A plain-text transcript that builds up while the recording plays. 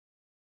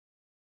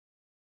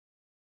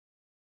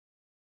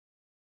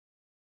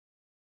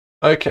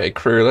Okay,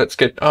 crew, let's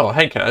get... Oh,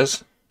 hey,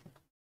 Kaz.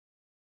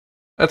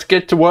 Let's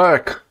get to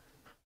work.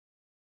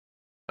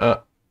 And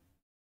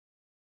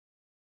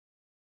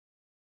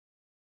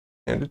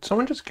did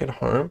someone just get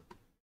home?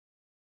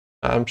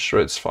 I'm sure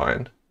it's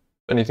fine.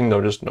 If anything,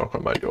 they'll just knock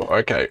on my door.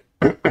 Okay.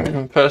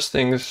 First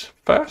things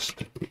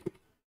first.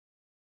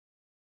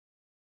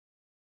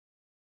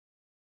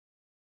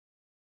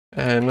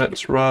 And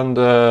let's run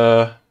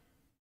the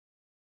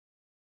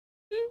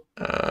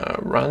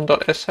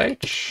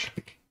run.sh.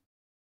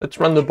 Let's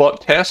run the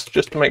bot test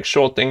just to make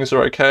sure things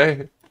are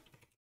okay.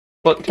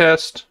 Bot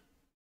test.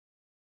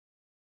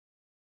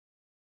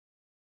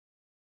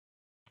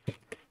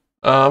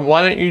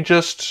 Why don't you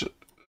just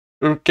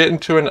get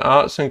into an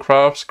arts and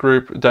crafts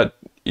group that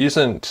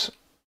isn't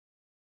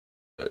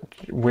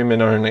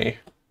women only?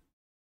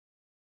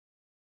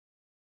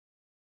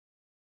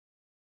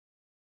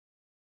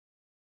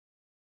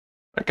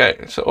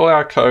 Okay, so all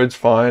our code's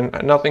fine,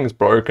 nothing's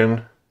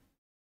broken.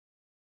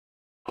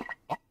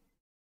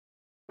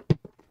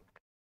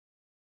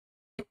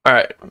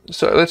 Alright,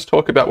 so let's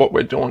talk about what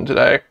we're doing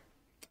today.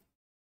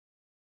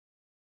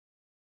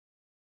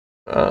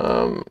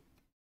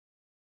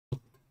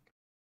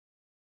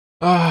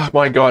 Oh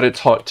my god,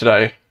 it's hot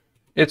today.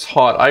 It's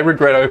hot. I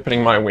regret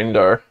opening my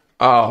window.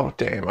 Oh,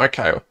 damn,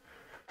 okay.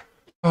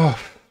 Oh.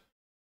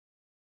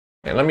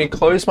 And let me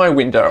close my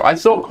window. I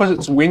thought because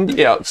it's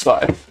windy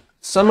outside,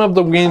 some of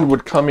the wind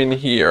would come in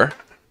here.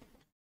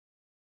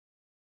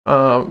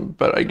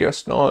 But I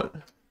guess not.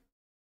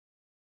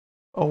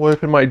 I'll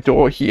open my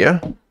door here.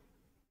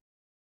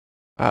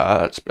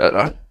 That's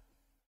better.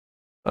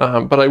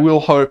 But I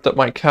will hope that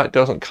my cat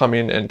doesn't come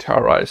in and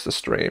terrorize the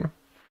stream.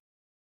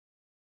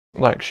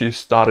 Like she's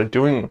started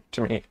doing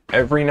to me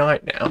every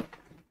night now.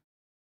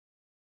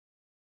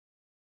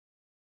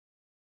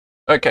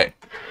 Okay,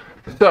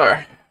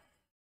 so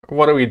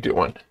what are we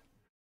doing?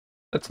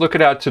 Let's look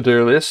at our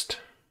to-do list.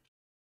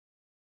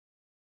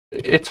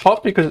 It's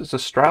hot because it's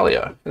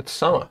Australia. It's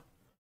summer.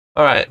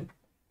 All right.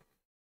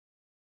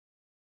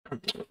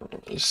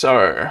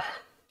 So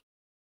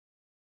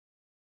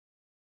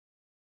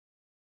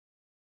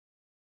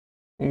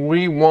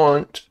we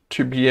want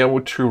to be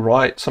able to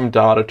write some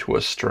data to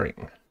a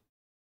string.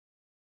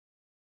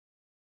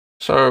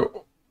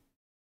 So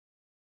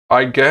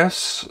I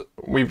guess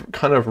we've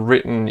kind of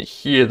written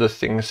here the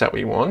things that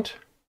we want.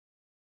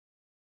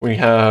 We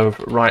have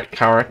write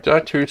character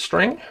to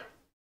string.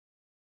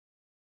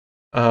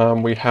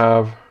 We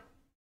have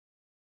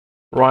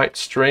write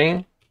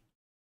string.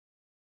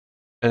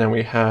 And then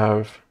we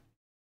have,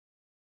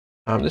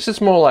 this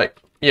is more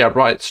like, yeah,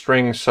 write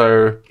string,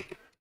 so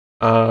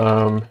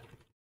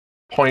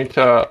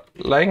pointer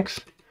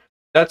length.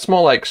 That's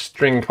more like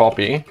string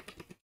copy.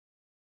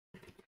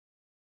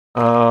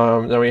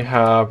 Then we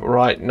have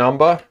write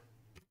number.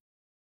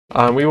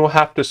 We will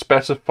have to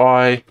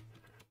specify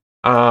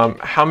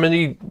how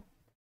many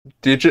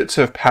digits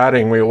of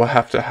padding we will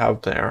have to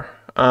have there.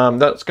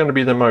 That's going to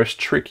be the most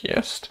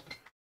trickiest.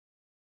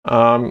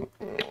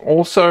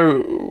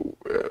 Also,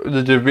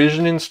 the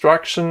division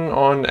instruction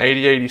on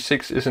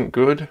 8086 isn't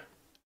good.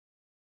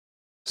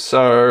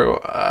 So,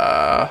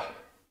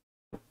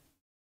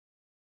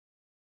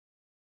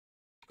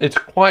 it's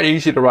quite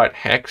easy to write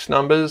hex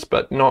numbers,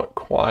 but not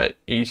quite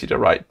easy to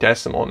write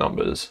decimal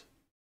numbers.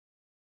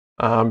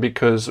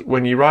 Because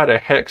when you write a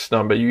hex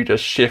number, you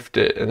just shift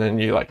it and then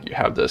you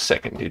have the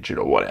second digit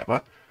or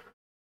whatever.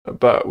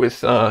 But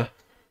with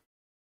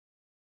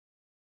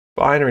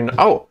binary,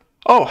 oh,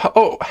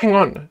 hang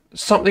on.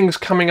 Something's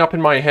coming up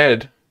in my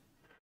head.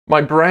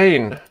 My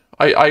brain.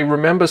 I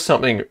remember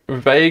something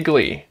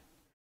vaguely.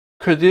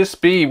 Could this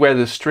be where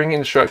the string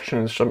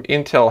instructions from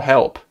Intel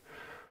help?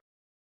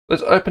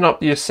 Let's open up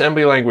the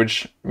assembly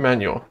language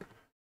manual.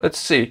 Let's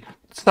see.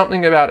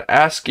 Something about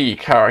ASCII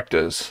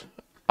characters.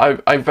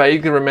 I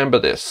vaguely remember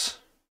this.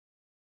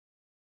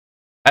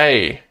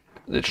 A.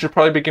 It should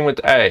probably begin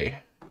with A.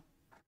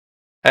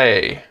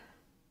 A.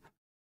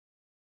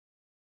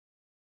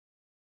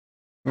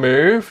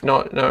 Move?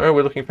 No,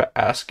 we're looking for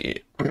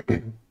ASCII.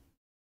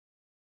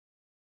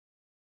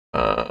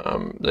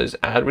 There's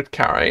add with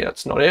carry,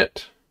 that's not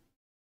it.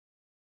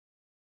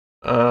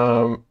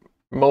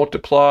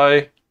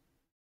 Multiply.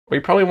 We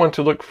probably want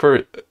to look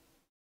for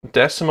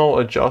decimal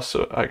adjust.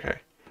 Okay.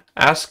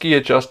 ASCII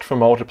adjust for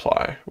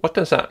multiply. What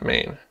does that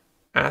mean?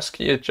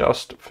 ASCII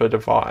adjust for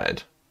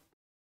divide.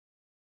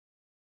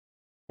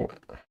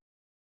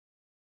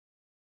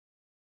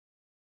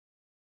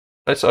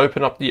 Let's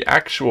open up the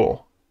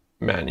actual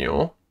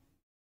manual.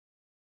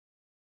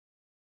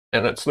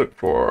 And let's look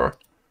for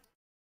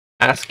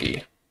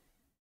ASCII.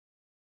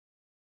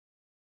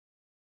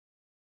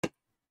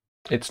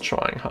 It's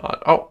trying hard.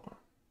 Oh.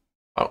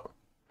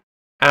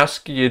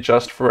 ASCII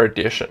adjust for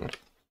addition.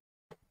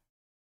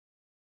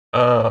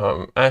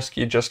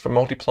 ASCII adjust for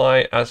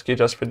multiply, ASCII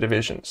adjust for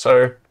division.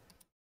 So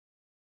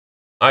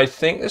I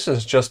think this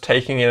is just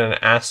taking in an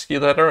ASCII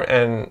letter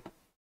and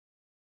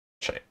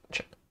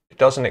it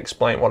doesn't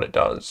explain what it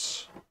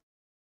does.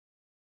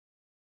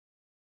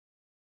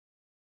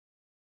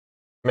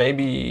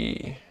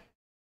 Maybe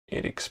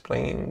it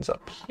explains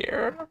up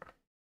here.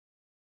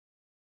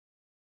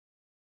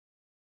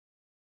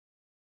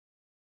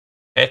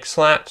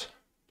 xlat.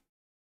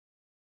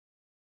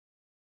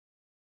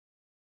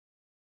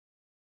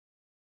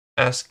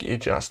 ASCII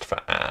adjust for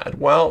add.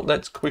 Well,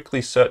 let's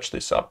quickly search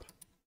this up.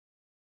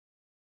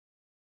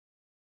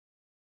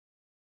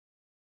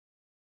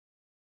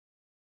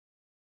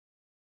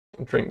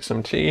 Drink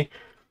some tea.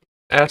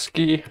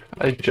 ASCII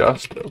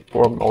adjust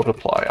for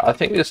multiply. I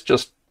think this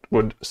just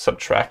would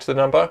subtract the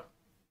number.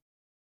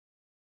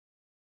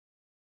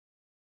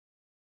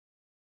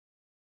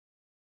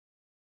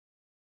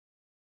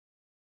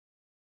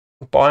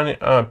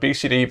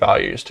 BCD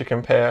values to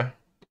compare.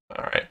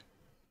 All right.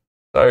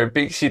 So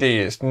BCD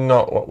is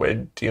not what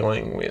we're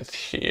dealing with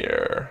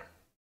here.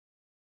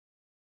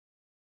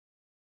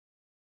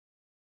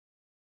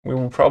 We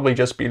will probably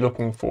just be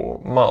looking for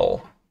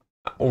mul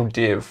or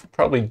div,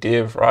 probably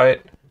div,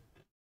 right?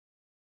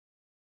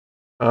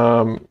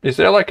 Is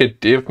there like a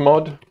div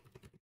mod?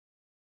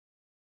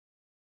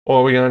 Or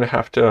are we going to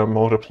have to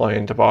multiply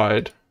and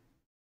divide?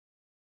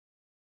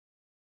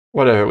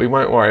 Whatever, we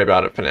won't worry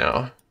about it for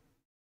now.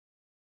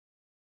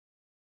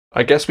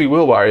 I guess we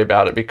will worry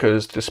about it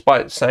because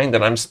despite saying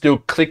that I'm still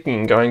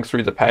clicking going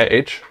through the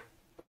page,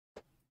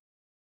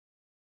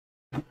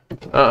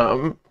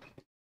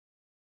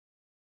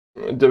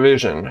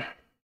 division.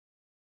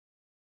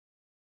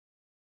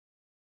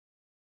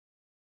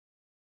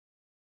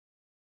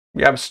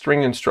 We have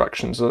string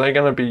instructions. Are they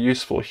going to be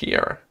useful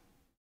here?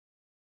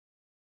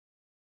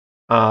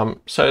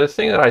 So the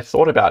thing that I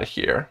thought about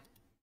here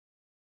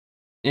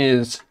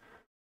is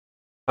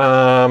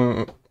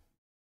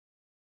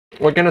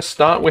we're going to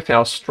start with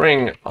our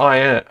string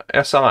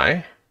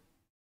si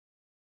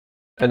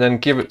and then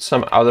give it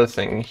some other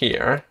thing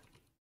here.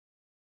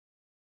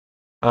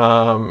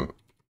 Like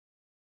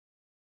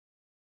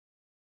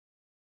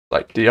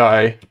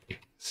di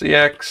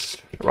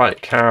cx,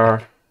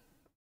 writeChar,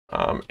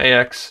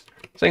 ax,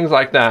 things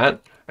like that,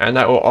 and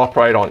that will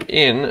operate on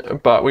in,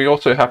 but we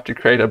also have to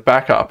create a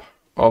backup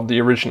of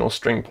the original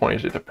string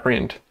pointer to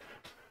print.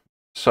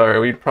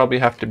 So we'd probably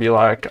have to be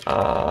like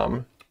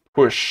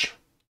push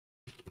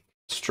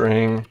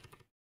string,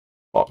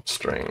 hot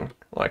string,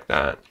 like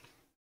that.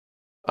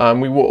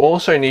 We will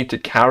also need to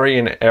carry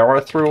an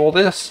error through all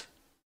this.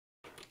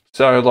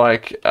 So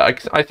like,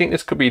 I think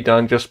this could be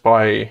done just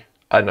by,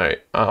 I don't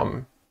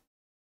know,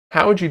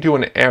 how would you do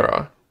an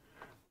error?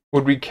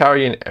 Would we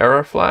carry an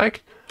error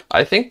flag?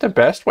 I think the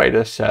best way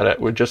to set it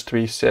would just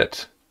be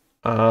set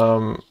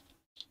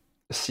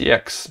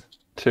cx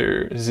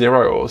to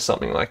 0 or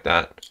something like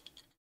that.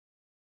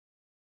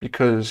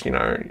 Because, you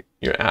know,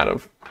 you're out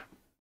of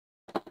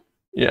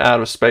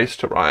space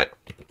to write.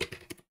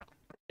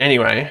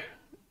 Anyway,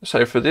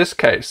 so for this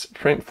case,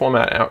 print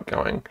format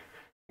outgoing,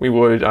 we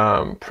would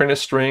print a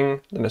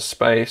string, then a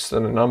space,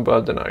 then a number,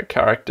 then a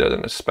character,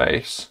 then a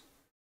space,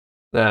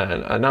 then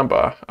a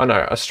number, oh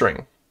no, a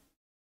string.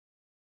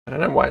 I don't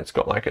know why it's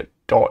got like a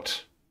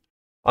dot.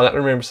 Oh, that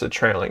remembers the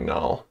trailing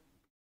null,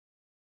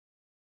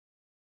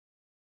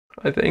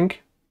 I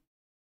think.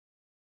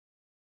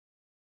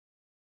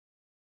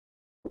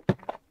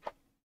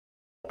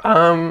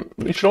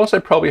 We should also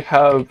probably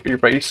have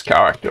erase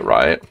character,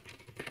 right?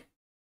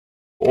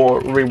 Or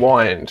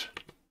rewind.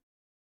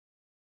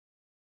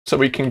 So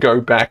we can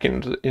go back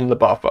in the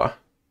buffer.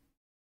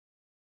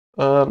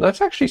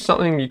 That's actually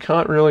something you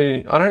can't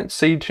really, I don't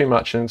see too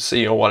much in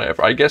C or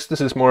whatever. I guess this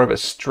is more of a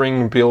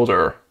string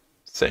builder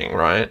thing,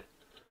 right?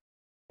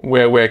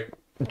 Where we're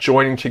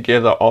joining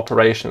together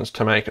operations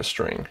to make a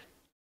string.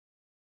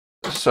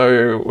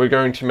 So we're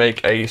going to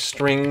make a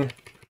string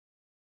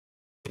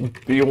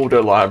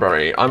builder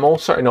library. I'm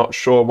also not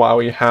sure why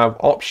we have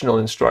optional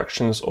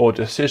instructions or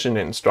decision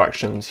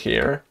instructions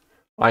here.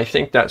 I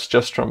think that's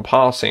just from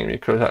parsing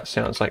because that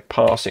sounds like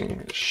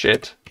parsing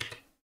shit.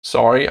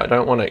 Sorry, I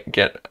don't want to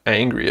get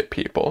angry at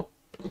people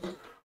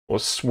or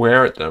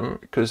swear at them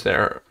because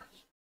this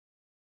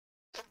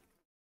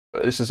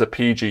is a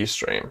PG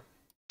stream.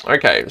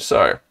 Okay,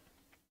 so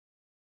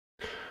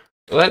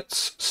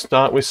let's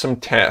start with some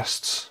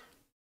tests.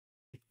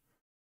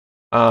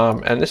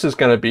 And this is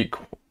going to be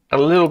a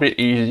little bit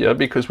easier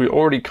because we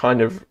already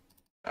kind of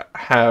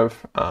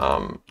have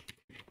some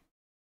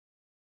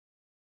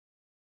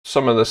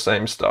of the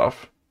same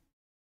stuff.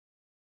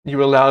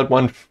 You allowed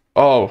one.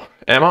 Oh,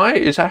 am I?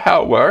 Is that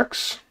how it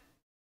works?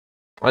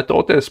 I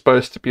thought there's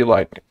supposed to be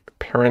like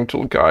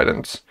parental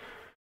guidance.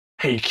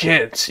 Hey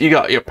kids, you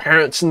got your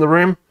parents in the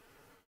room?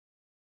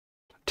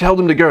 Tell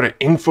them to go to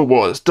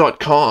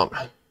infowars.com.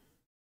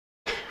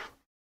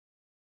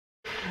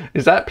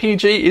 Is that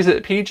PG? Is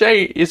it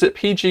PG? Is it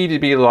PG to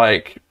be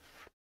like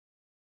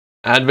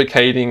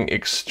advocating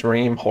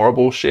extreme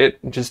horrible shit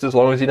just as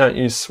long as you don't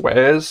use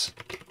swears?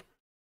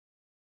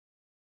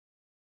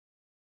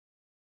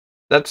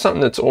 That's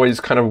something that's always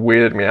kind of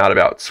weirded me out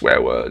about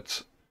swear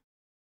words.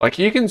 Like,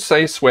 you can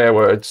say swear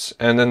words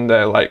and then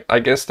they're like, I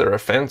guess they're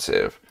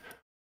offensive.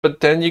 But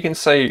then you can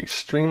say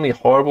extremely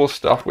horrible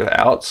stuff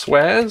without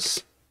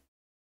swears.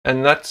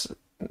 And that's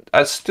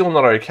still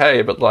not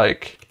okay, but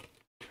like,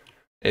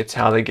 It's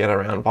how they get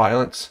around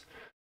violence.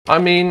 I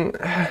mean,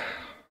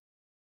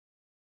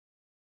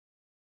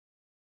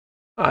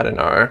 I don't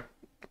know.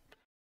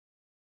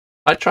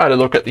 I try to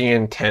look at the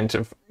intent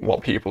of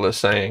what people are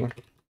saying.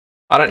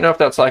 I don't know if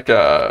that's like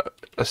a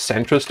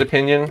centrist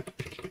opinion.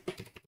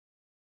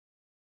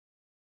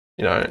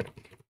 You know,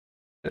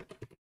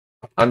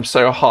 I'm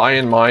so high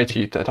and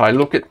mighty that I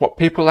look at what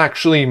people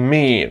actually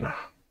mean.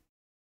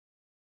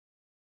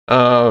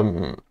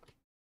 My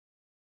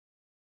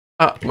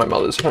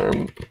mother's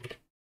home.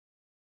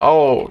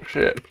 Oh,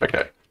 shit.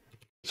 Okay.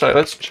 So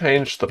let's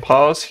change the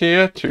parse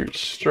here to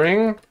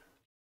string.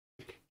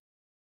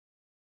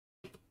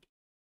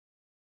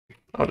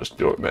 I'll just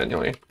do it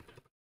manually.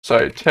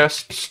 So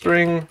test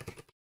string.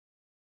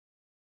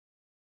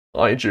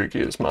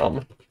 Juki's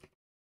mum.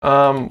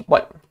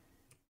 What?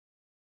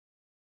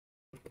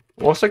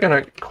 We're also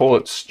going to call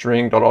it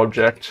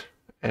string.object,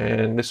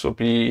 and this will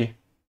be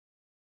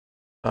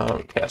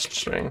test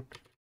string.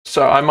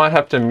 So I might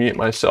have to mute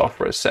myself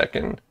for a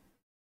second.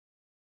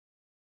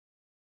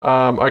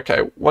 Okay,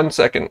 1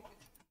 second.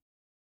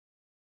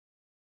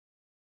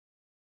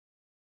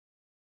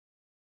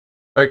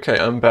 Okay,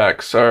 I'm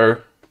back.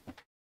 So,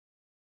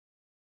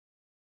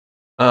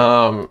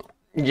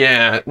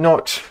 yeah,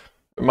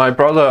 my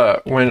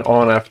brother went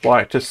on a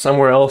flight to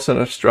somewhere else in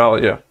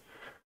Australia,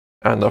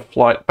 and the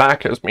flight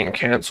back has been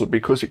cancelled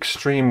because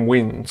extreme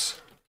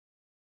winds.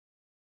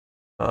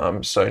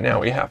 So now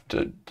we have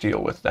to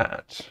deal with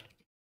that.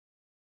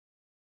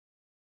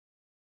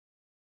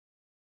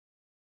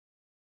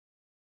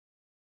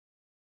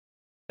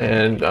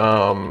 And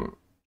a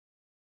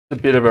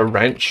bit of a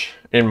wrench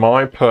in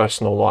my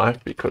personal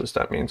life, because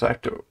that means I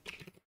have to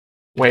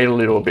wait a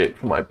little bit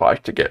for my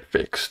bike to get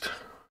fixed.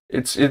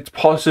 It's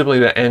possibly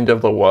the end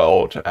of the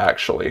world,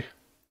 actually.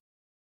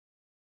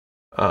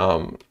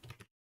 I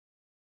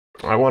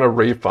want a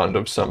refund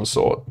of some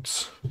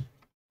sorts.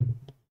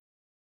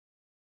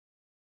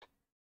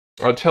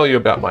 I'll tell you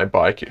about my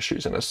bike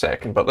issues in a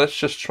second, but let's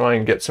just try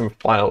and get some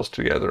files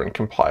together and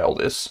compile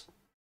this.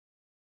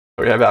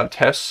 We have our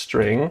test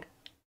string,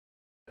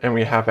 and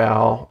we have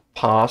our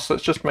parse.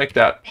 Let's just make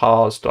that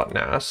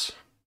parse.nas,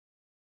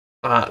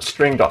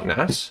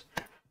 string.nas,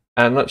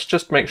 and let's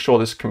just make sure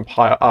this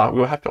compile.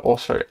 We'll have to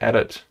also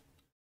edit.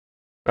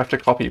 We have to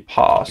copy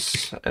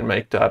parse and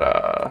make that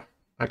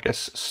I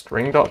guess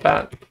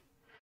string.bat.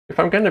 If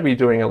I'm going to be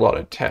doing a lot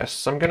of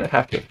tests, I'm going to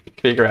have to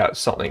figure out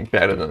something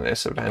better than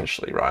this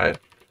eventually, right?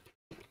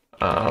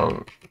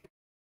 Okay,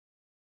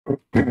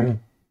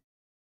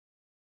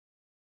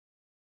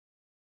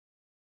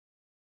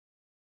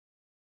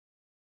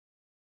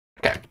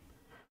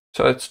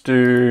 so let's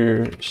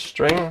do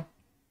string.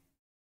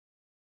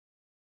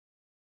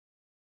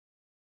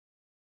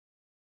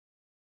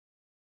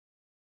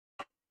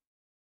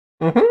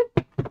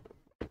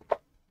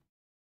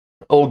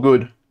 All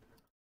good.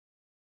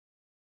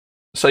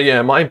 So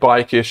yeah, my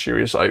bike issue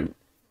is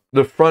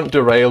the front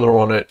derailleur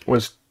on it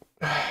was,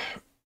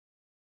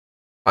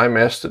 I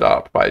messed it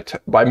up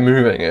by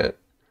moving it,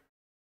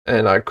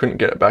 and I couldn't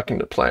get it back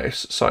into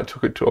place. So I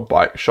took it to a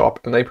bike shop,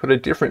 and they put a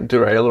different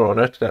derailleur on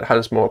it that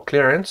has more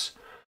clearance,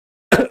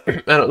 and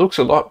it looks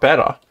a lot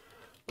better.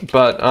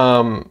 But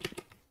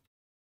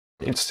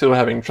it's still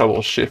having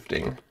trouble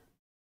shifting.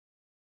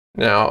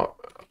 Now,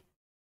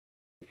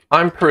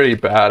 I'm pretty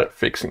bad at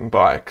fixing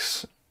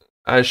bikes,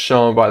 as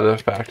shown by the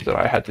fact that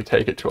I had to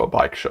take it to a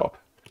bike shop.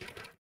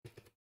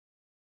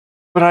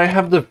 But I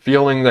have the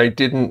feeling they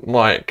didn't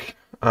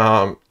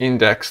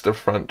index the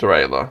front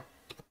derailleur,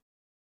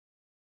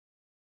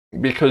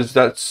 because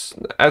that's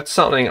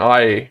something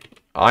I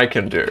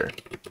can do.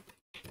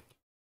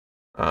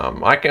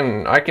 I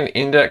can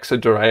index a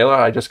derailleur,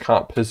 I just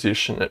can't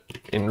position it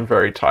in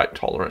very tight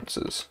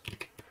tolerances.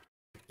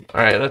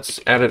 Alright, let's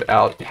edit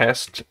our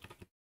test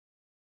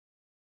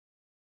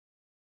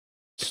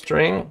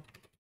string.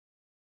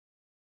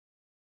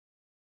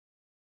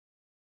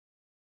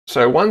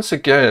 So once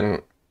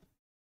again,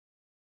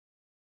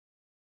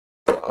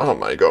 oh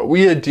my god,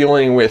 we are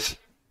dealing with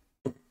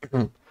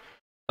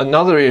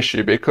another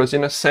issue, because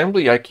in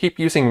assembly I keep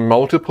using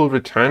multiple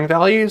return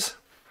values,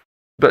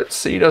 but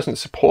C doesn't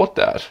support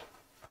that.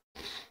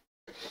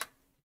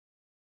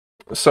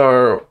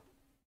 So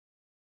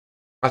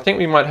I think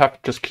we might have to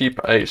just keep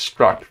a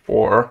struct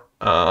for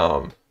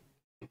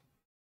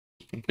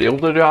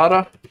builder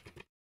data.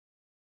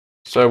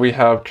 So we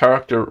have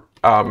character,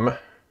 how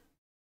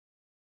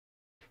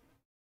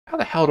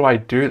the hell do I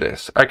do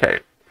this? Okay.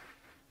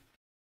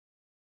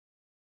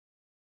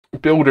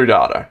 Builder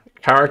data,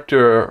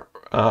 character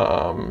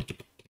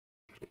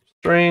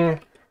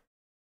string,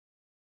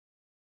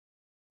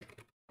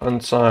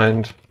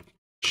 unsigned,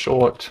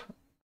 short,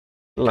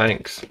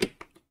 length.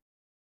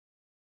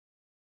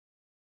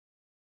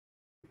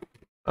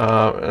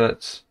 And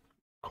let's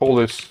call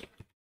this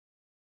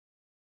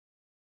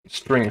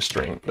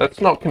string.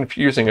 That's not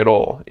confusing at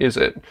all, is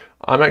it?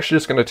 I'm actually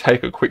just going to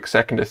take a quick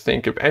second to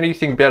think of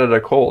anything better to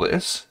call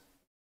this.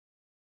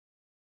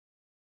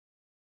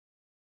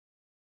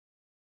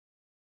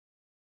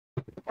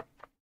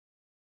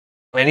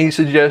 Any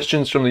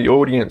suggestions from the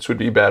audience would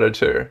be better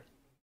too.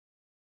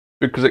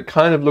 Because it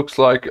kind of looks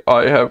like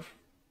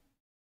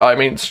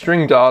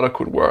string data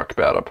could work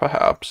better,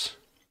 perhaps.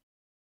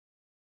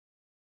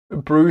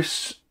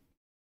 Bruce,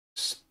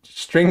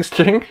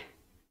 string.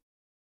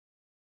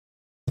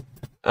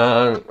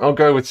 I'll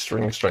go with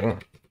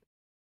string.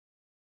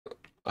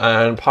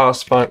 And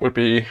pass func would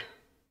be,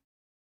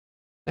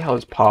 the hell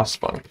is pass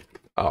func?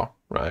 Oh,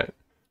 right.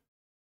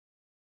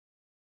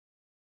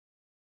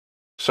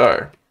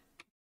 So,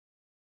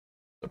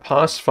 the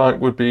pass func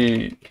would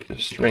be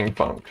string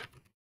func.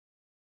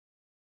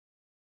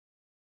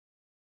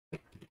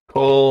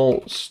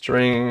 Call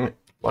string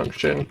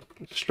function,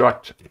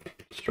 struct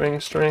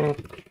string.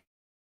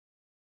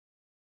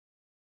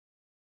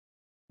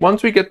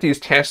 Once we get these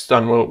tests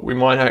done, we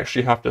might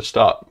actually have to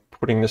start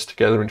putting this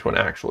together into an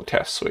actual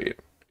test suite.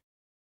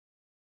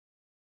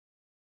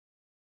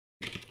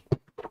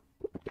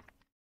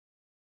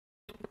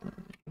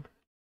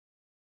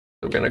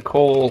 We're going to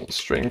call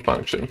string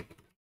function.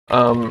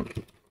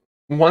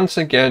 Once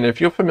again, if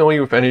you're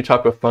familiar with any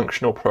type of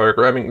functional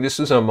programming, this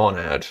is a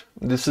monad.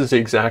 This is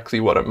exactly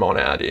what a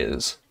monad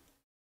is.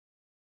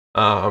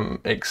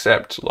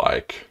 Except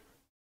like,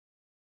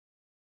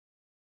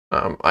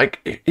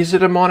 is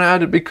it a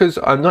monad? Because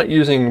I'm not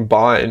using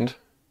bind.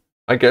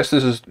 I guess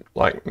this is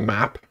like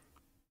map.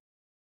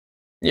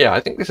 Yeah, I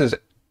think this is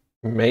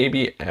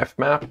maybe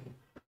fmap.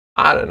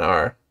 I don't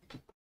know.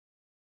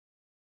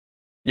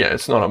 Yeah,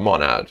 it's not a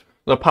monad.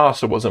 The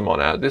parser was a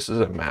monad. This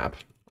is a map.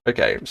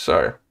 Okay,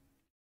 so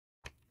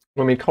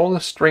when we call the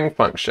string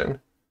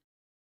function,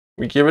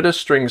 we give it a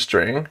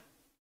string,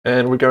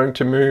 and we're going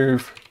to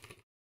move.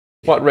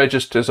 What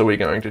registers are we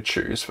going to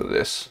choose for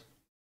this?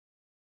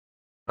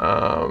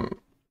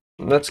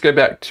 Let's go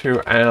back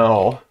to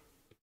our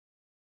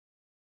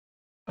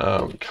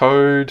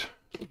code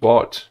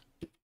bot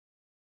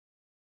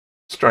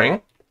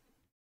string.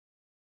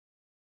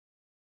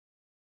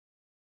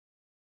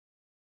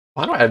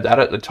 Why do I have that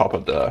at the top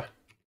of the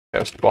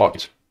test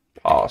bot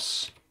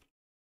pass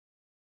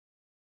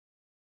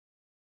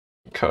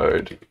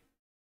code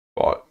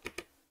bot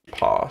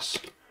pass?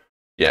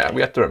 Yeah,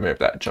 we have to remove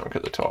that chunk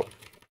at the top.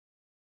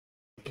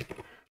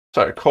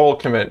 So call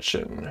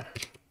convention.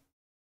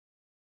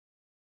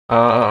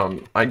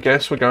 I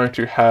guess we're going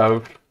to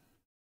have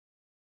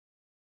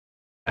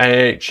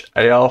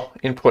AHAL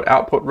input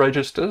output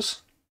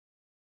registers.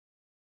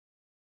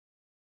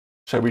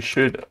 So we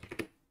should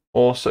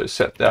also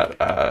set that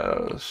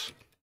as,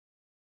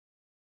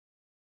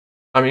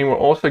 we're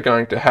also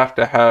going to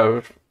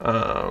have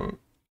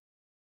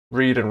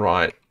read and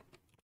write.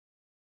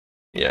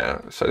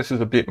 Yeah, so this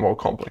is a bit more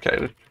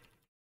complicated.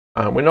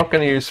 We're not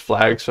going to use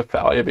flags for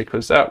failure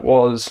because that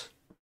was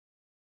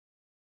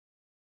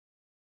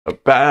a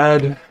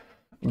bad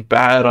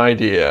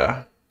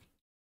idea.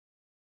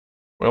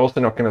 We're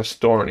also not going to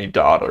store any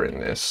data in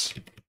this.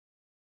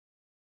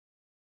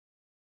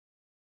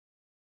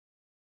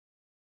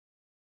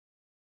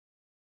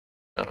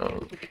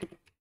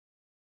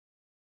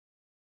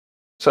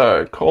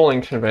 So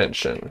calling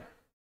convention.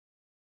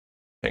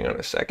 Hang on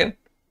a second.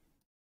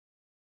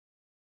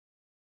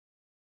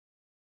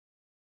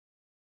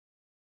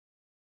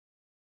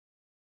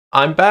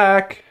 I'm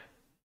back.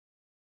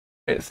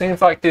 It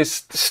seems like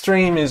this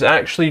stream is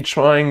actually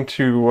trying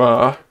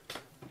to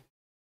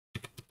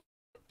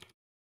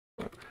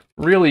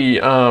really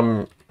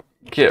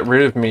get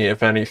rid of me,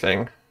 if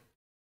anything.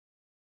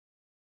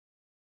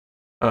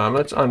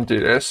 Let's undo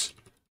this.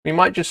 We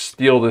might just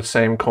steal the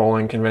same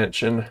calling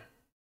convention.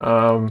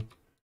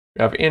 We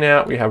have in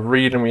out, we have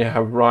read, and we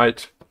have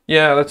write.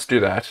 Yeah, let's do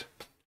that.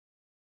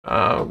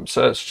 So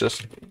let's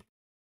just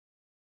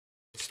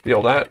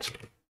steal that.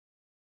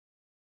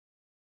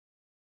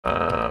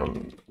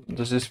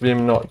 Does this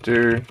vim not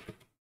do?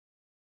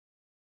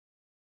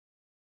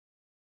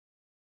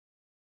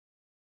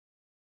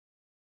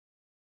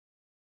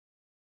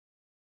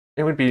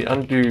 It would be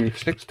undo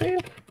 16?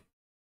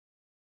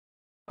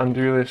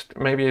 Undo list,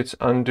 maybe it's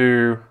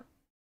undo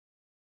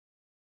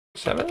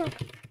 7?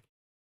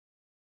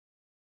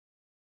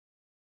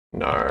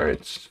 No,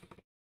 it's...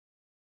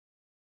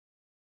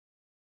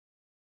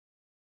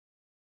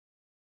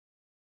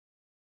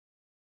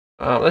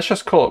 let's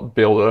just call it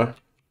builder.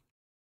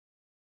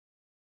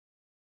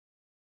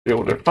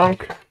 Builder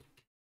func.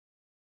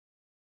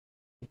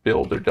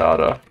 Builder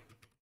data.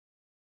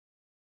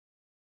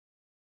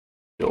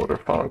 Builder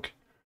func.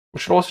 We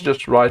should also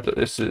just write that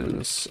this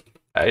is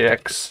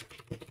AX.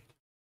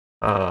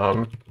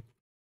 Do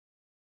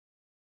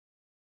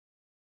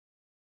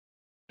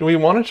we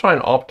want to try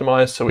and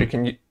optimize so we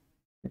can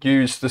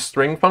use the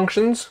string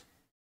functions?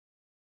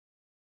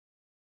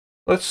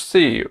 Let's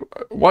see.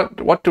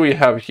 What do we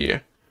have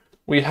here?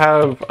 We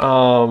have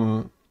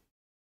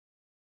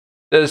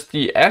there's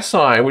the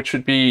SI, which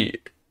would be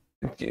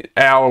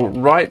our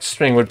write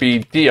string would be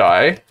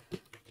DI.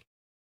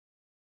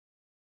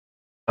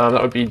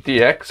 That would be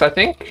DX, I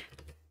think.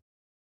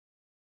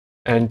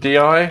 And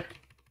DI.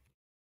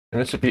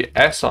 And this would be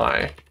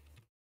SI.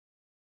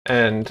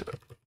 And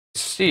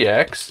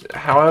CX.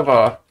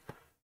 However,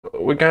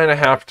 we're going to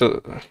have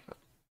to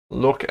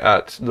look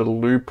at the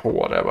loop or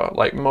whatever,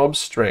 like mob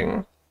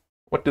string.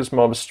 What does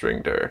mob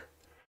string do?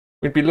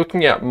 We'd be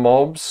looking at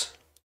mobs,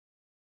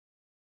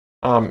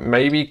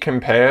 maybe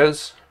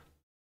compares,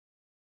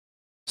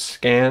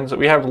 scans.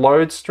 We have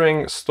load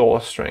string,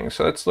 store string.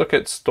 So let's look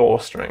at store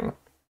string.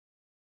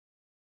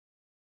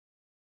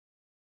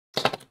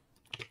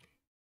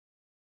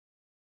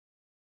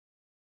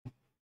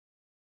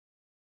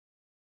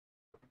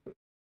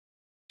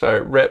 So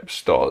rep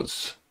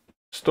stores.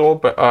 Store,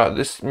 but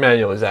this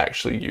manual is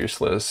actually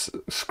useless.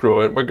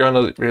 Screw it. We're going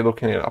to be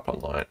looking it up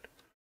online.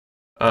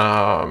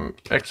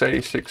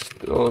 x86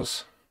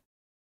 stores.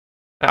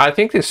 I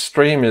think this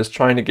stream is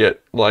trying to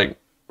get like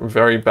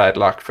very bad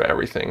luck for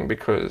everything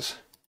because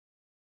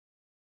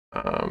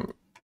I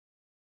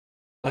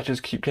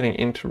just keep getting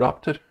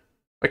interrupted.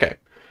 Okay,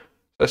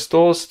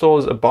 so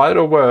stores a byte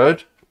or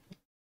word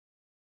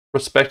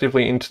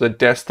respectively into the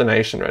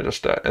destination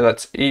register, and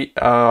that's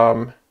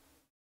ESDI.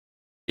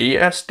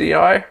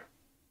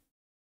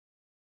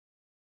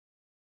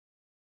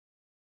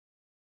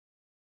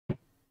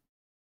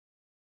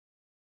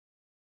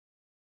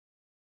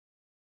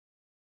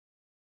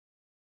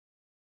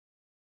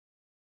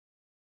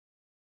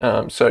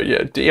 So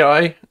yeah,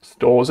 DI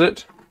stores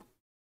it.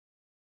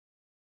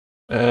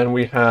 And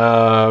we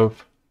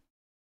have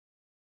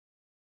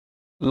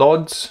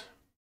LODs.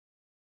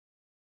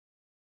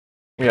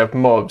 We have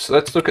mobs.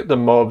 Let's look at the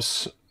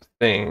mobs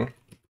thing,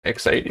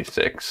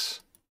 x86.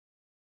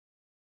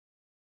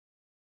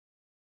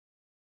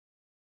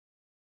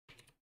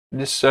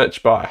 This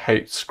search bar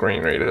hates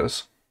screen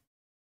readers.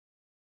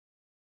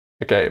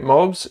 Okay,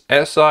 mobs,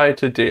 SI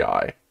to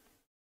DI.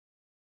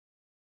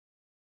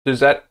 Does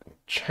that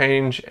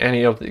change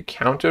any of the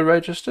counter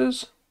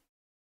registers?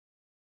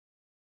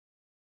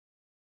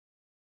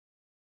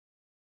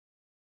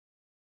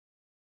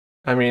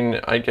 I mean,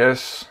 I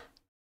guess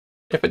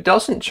if it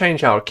doesn't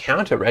change our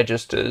counter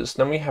registers,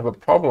 then we have a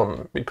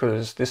problem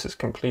because this is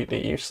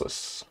completely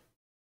useless.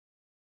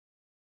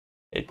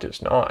 It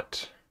does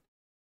not.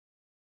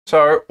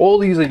 So all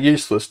these are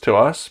useless to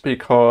us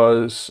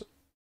because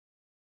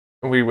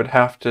we would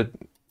have to,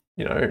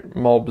 you know,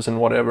 mobs and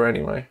whatever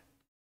anyway.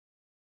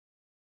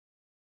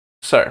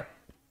 So,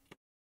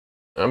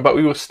 but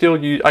we will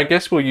still use, I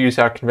guess we'll use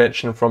our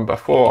convention from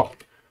before.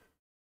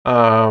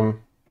 BX,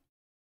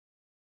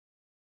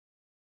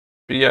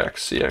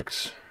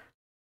 CX.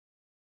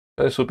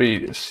 This will be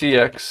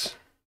CX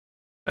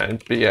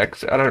and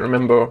BX. I don't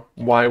remember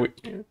why we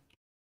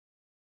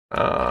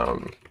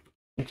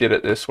did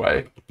it this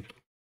way.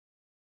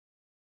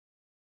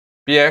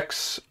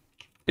 BX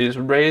is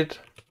read,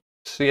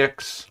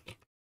 CX,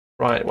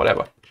 right,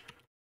 whatever.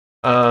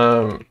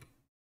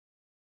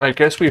 I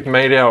guess we've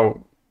made our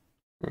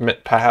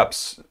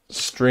perhaps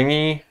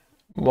stringy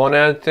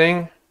monad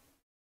thing.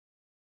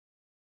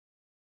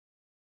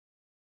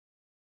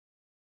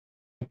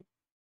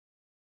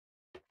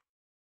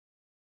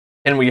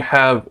 And we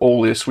have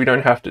all this, we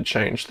don't have to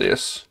change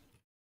this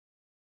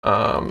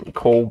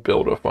call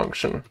builder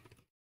function.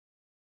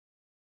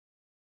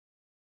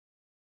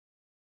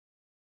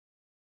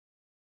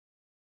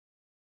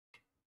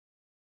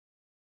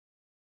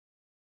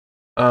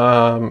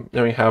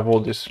 Then we have all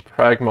this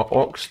pragma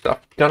awk stuff.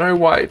 Don't know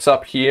why it's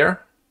up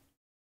here.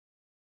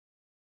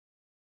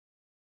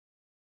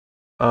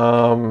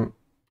 And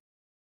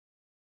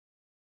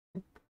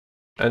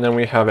then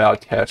we have our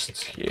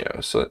tests here.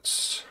 So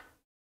let's.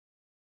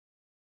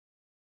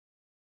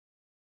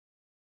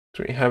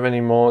 Do we have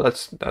any more?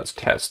 That's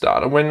test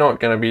data. We're not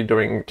going to be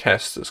doing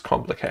tests as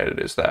complicated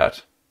as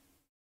that.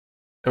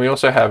 And we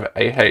also have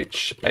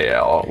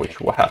AHAL,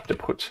 which we'll have to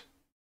put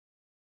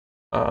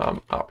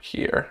up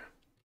here.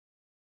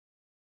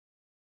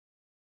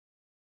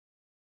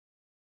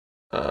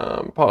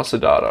 Parser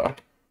data.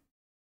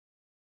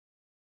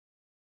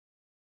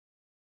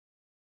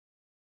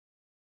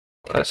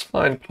 Let's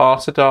find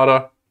parser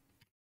data,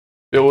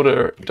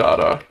 builder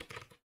data.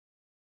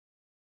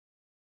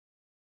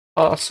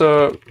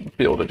 Parser,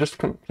 builder, just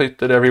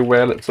complete it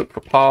everywhere. Let's look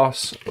for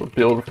parse,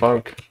 build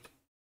func.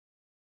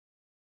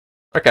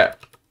 Okay.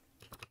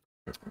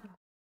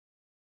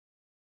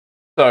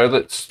 So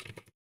let's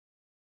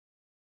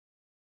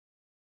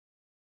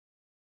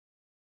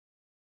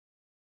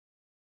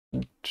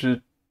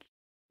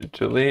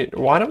delete.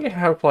 Why don't we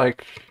have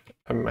like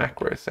a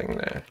macro thing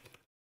there?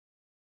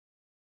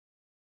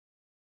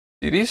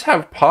 Do these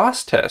have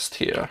parse test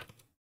here?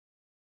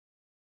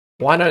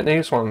 Why don't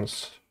these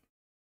ones?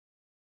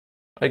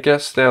 I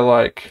guess they're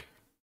like,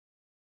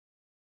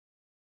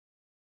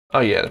 oh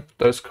yeah,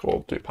 those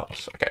called do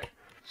parse. Okay.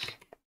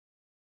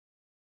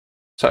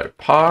 So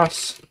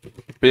parse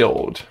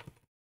build.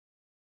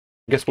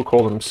 I guess we'll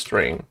call them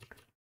string.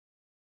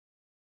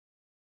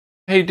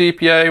 Hey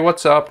DPA,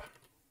 what's up?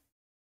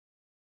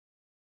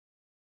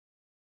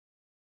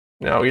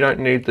 Now we don't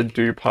need the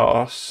do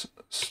parse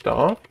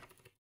stuff.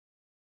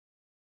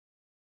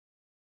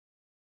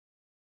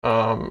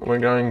 We're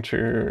going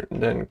to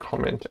then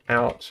comment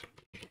out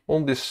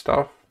all this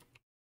stuff.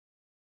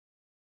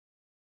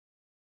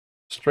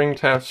 String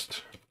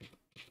test,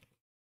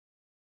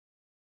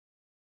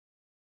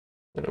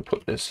 I'm going to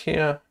put this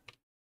here.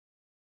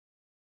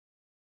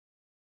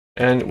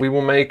 And we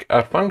will make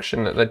a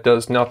function that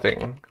does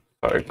nothing.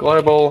 So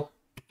global,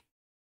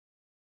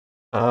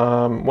 what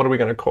are we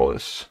going to call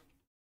this?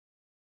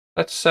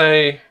 Let's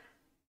say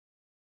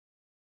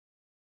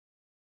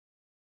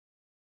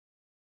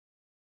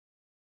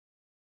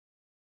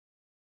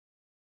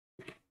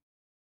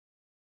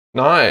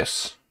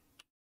nice.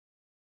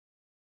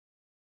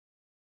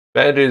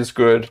 Bed is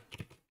good.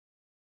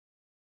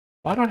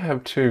 Why do I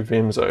have two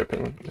Vims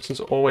open? This is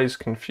always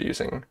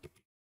confusing.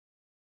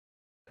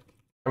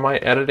 Am I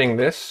editing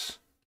this?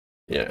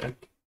 Yeah.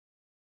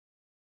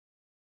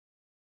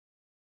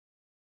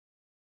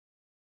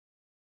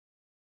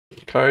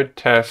 Code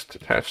test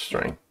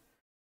string.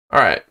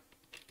 All right.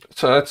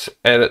 So let's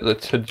edit the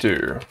to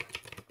do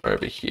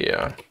over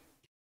here.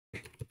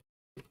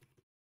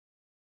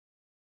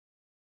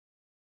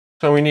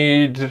 So we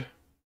need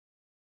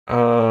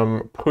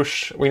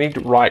we need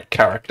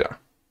writeChar.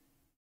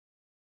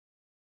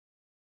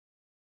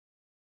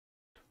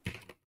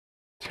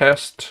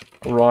 Test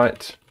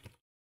write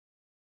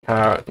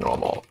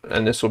normal,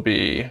 and this will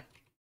be,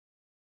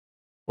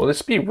 will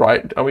this be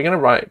right? Are we going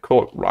to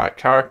call it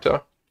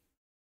writeChar?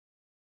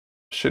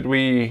 Should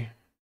we?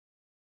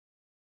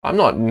 I'm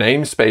not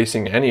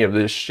namespacing any of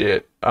this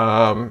shit.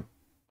 I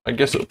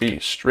guess it'll be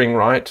string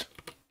write.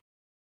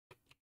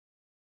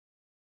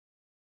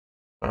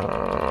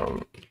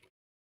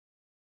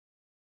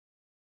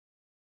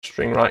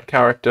 String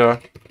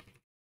writeChar.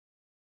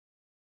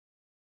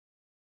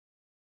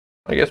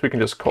 I guess we can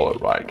just call it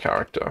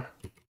writeChar.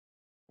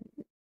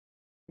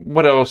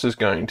 What else is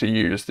going to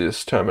use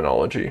this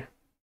terminology?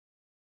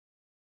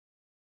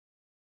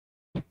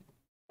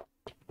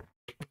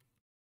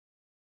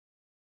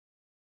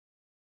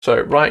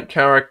 So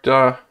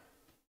writeChar,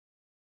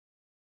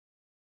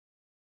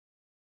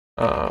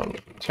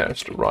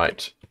 test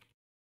write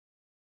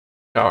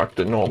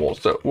character normal.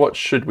 So what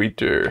should we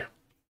do?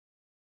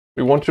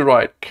 We want to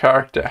write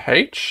character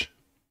H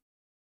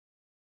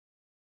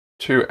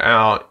to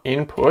our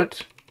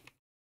input,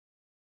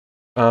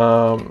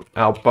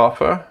 our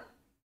buffer.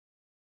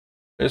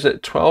 Is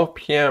it 12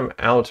 p.m.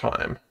 our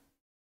time?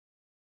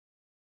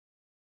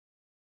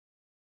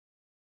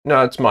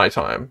 No, it's my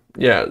time.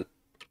 Yeah,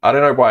 I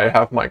don't know why I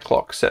have my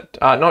clock set.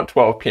 Not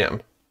 12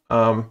 p.m.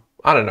 I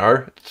don't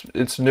know.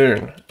 It's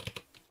noon.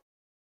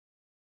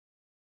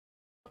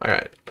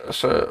 Okay,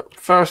 so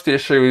first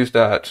issue is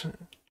that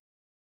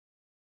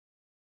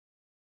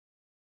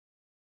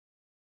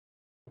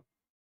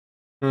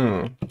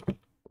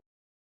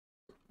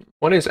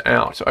what is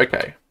out?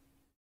 Okay.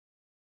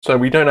 So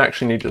we don't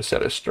actually need to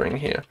set a string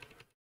here.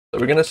 So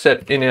we're going to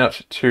set in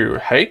out to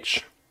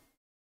H.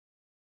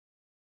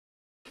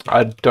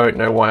 I don't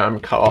know why I'm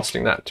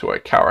casting that to a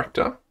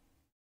character.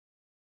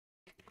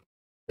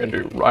 I'm going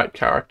to do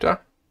writeChar.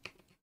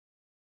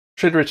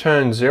 Should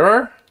return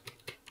 0.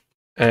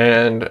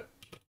 And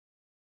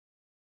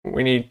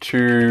we need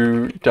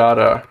to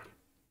data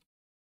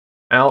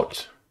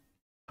out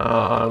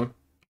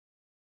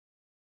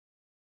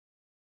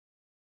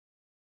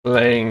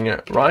laying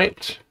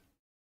right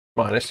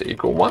minus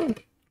equal 1.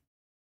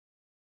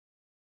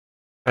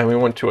 And we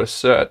want to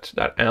assert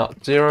that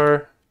out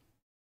 0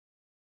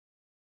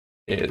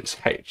 is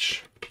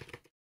H.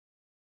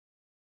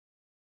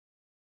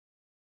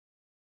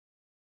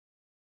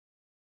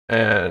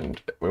 And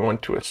we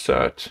want to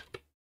assert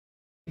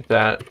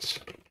that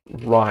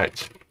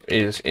write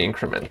is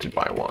incremented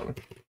by 1.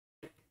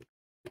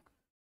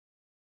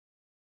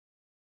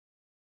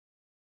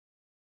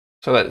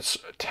 So let's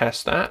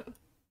test that.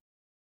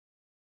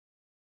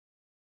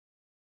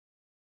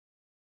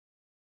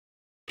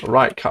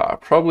 writeChar,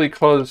 probably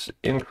because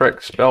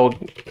incorrect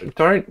spelled.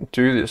 Don't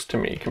do this to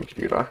me,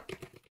 computer.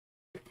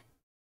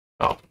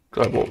 Oh,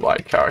 global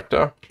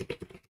writeChar.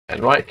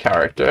 And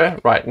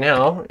writeChar right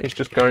now is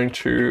just going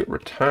to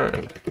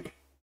return.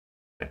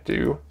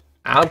 Do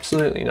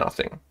absolutely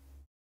nothing.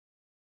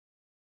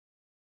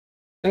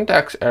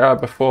 Syntax error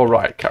before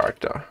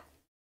writeChar.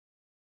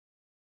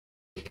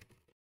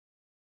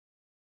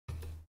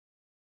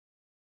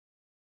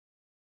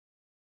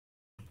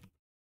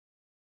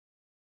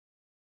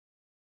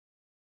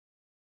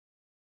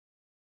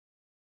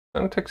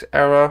 Syntax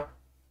error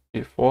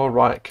before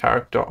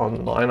writeChar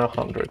on line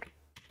 100.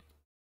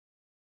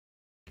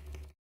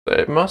 So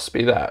it must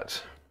be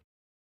that.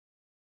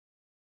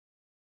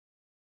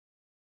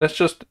 Let's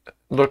just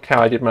look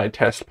how I did my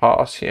test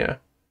pass here.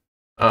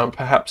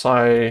 Perhaps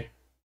I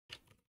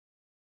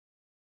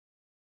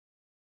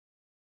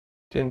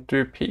didn't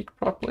do peek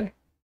properly.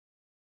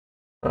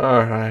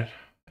 Alright,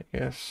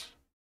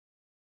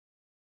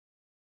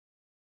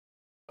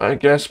 I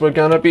guess we're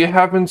gonna be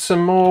having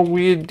some more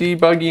weird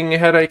debugging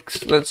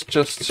headaches. Let's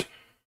just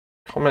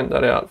comment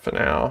that out for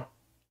now.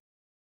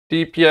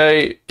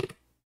 DPA,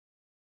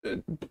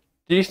 do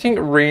you think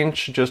Reen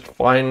should just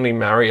finally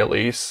marry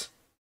Elise?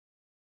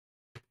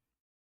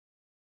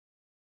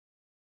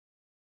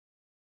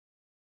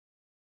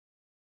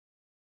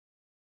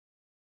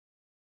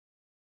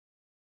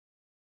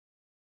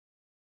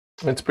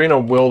 It's been a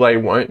will they,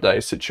 won't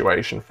they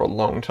situation for a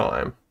long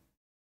time.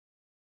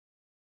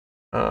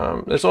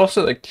 There's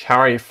also the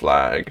carry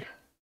flag,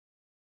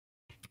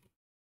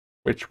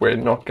 which we're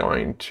not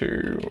going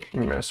to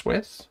mess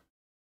with.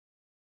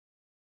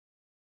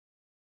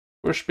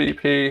 Push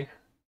BP.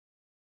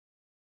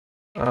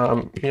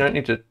 You don't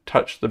need to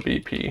touch the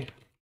BP.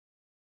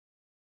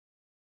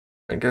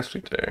 I guess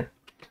we do.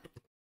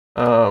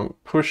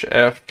 Push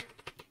F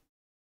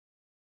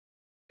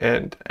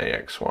and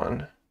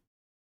AX1.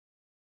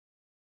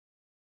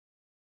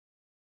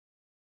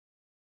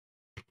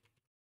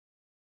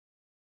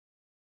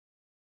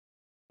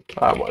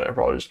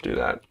 Whatever, I'll just do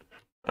that.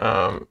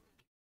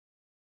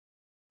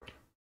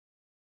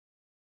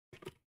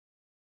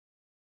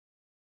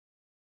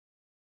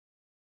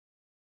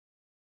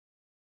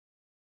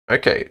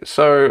 Okay,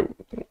 so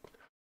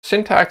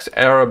syntax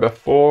error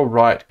before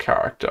write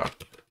character.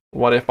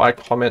 What if I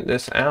comment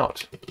this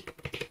out?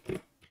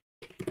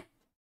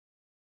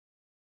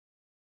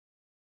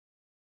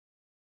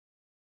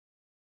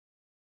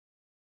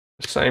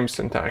 Same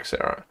syntax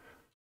error.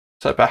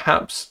 So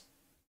perhaps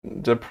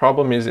the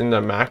problem is in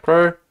the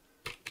macro.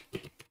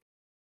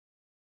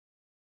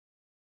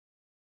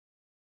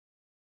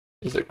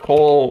 Is it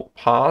call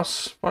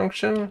pass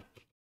function?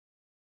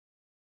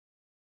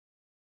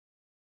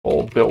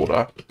 Call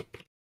builder.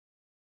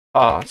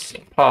 Pass,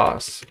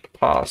 pass,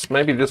 pass.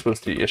 Maybe this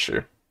was the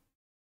issue.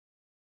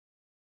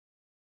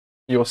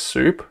 Your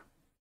soup?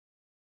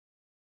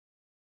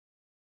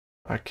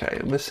 Okay,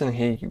 listen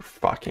here, you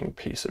fucking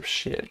piece of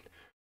shit.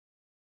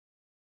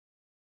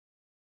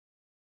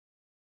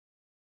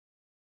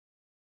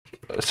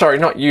 Sorry,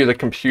 not you, the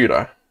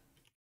computer.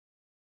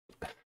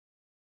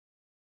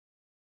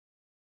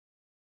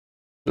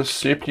 The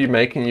soup you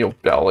make in your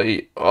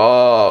belly.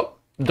 Oh,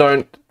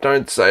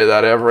 don't say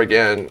that ever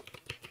again.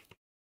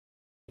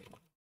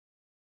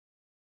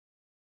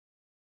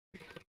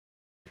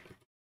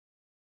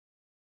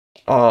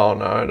 Oh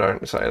no,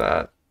 don't say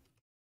that.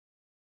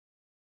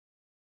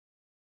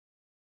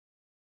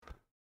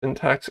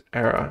 Syntax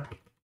error.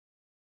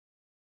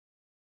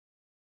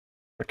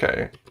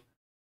 Okay.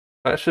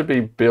 That should be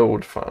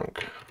build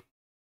func.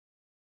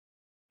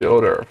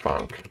 Builder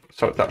func.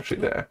 So it's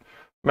actually there.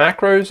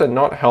 Macros are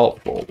not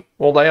helpful.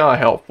 Well, they are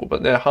helpful,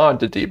 but they're hard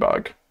to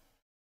debug.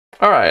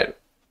 All right.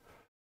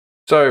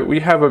 So we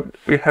have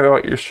our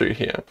issue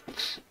here.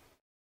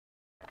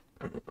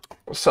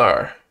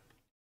 So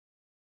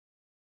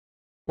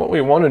what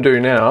we want to do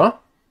now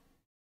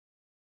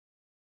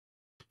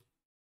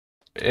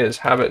is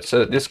have it so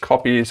that this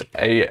copies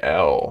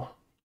AL.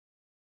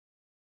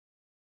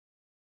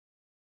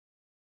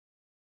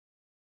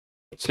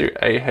 To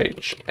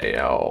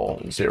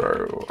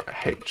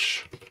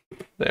AHAL0H.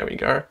 There we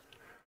go.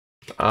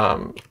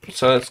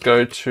 So let's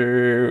go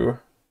to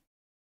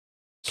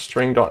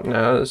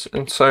string.nas,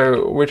 and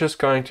so we're just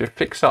going to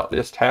fix up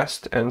this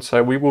test, and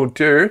so we will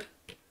do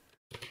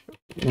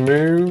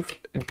move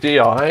di,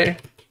 I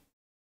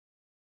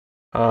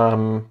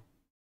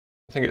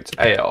think it's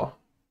AL,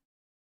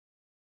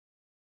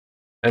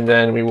 and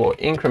then we will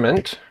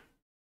increment,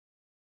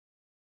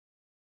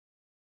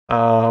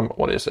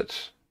 what is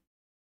it?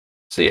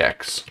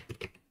 CX.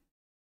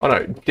 Oh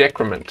no,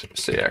 decrement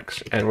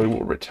CX, and we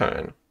will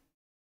return.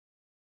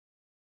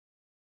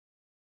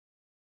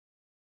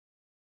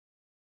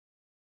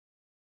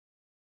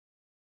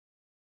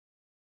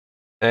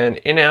 And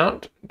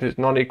inout does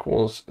not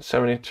equals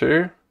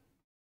 72.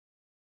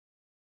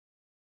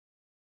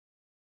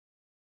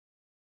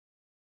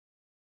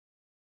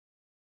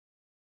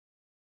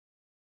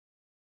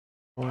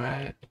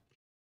 What?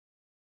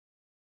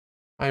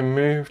 I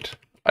moved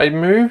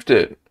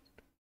it.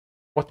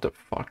 What the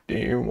fuck do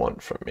you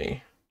want from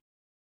me?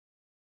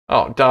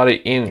 Oh,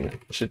 data in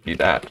should be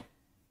that.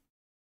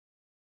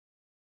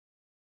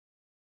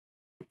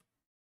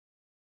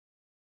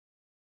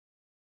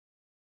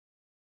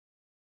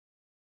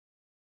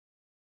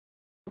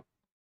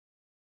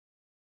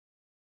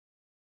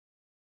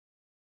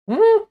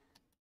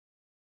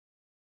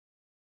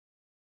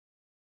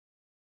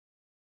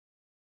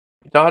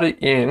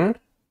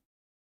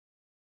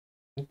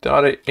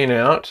 Data in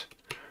out.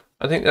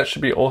 I think that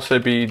should be also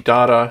be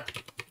data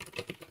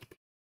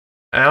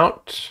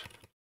out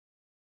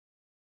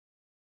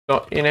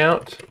dot in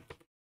out.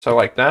 So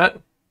like that.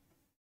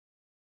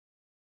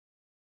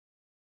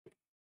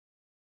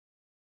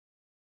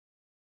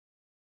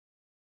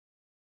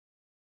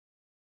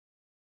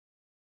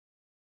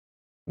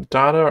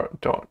 Data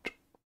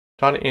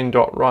in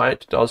dot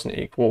write doesn't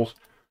equal.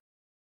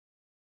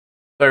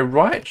 So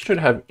write should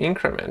have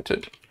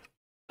incremented.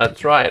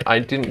 That's right, I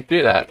didn't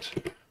do that.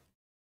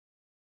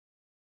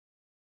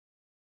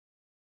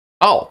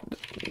 Oh,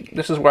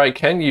 this is where I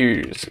can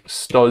use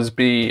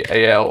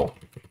stosbal.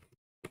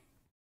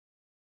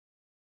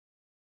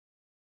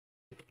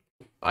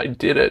 I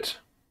did it.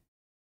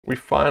 We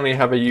finally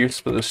have a use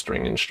for the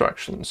string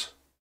instructions.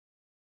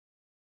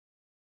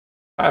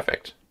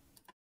 Perfect.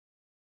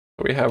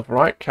 We have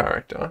write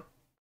character.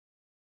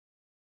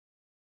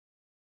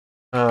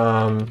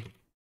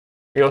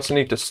 We also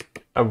need to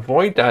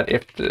avoid that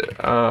if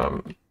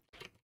the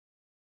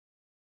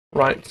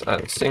writes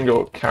a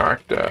single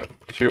character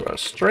to a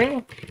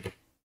string,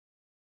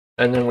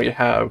 and then we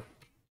have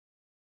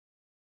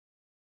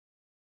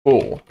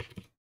full.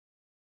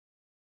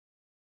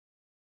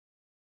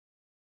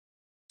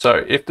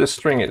 So if the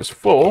string is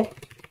full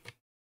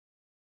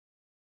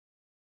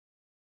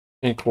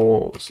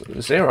equals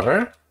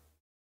 0,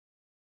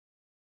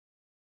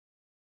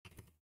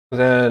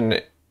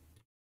 then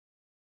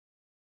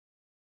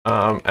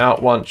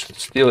out1 should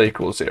still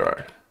equal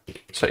 0.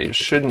 So it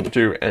shouldn't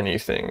do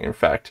anything. In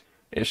fact,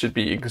 it should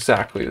be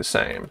exactly the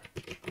same.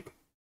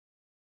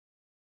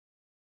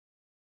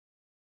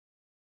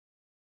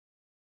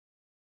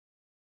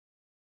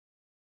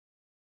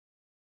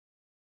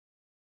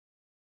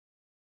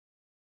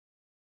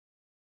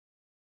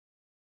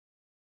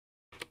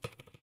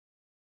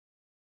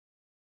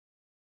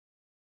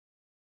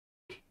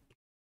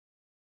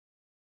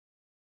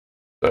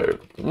 So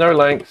no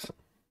length,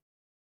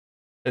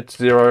 it's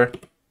 0.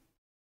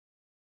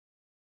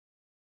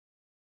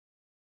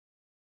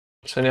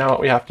 So now what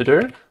we have to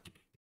do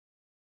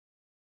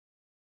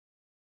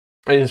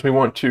is we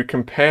want to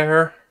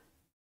compare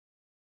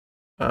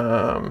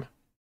I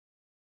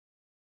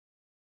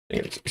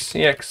think it's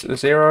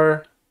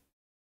cx0,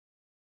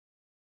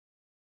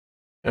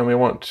 and we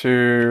want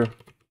to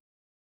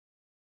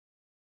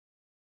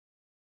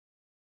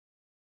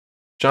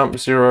jump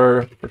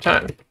 0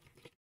 return.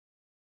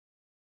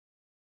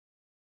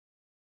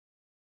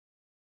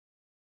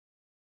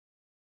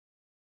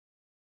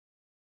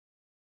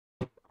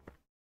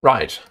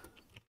 Right.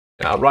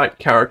 Now write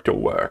character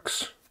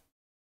works.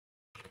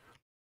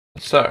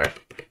 So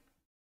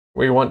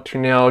we want to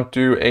now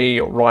do a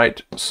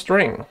write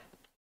string,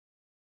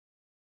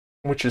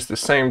 which is the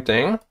same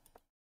thing.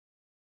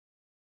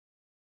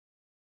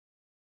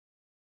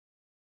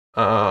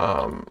 If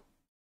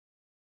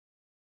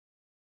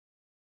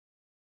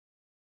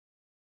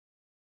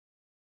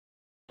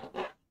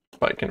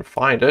I can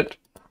find it,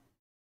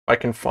 if I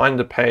can find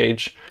the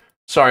page.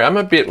 Sorry, I'm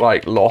a bit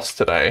like lost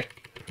today.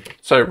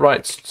 So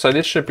so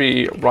this should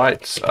be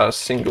writes a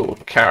single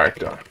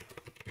character.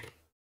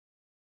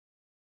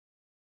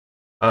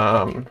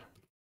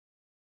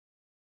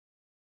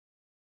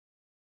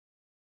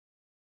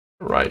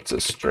 Writes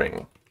a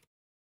string.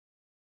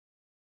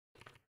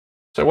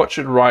 So what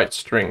should write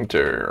string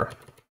do?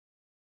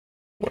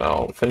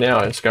 Well, for now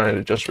it's going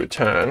to just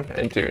return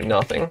and do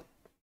nothing.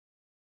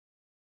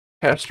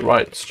 Test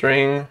write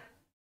string.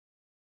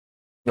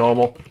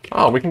 Normal.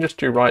 Oh, we can just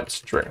do write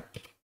string.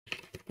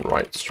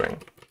 Write string.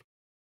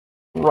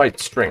 Write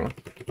string.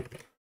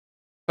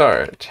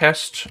 So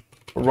test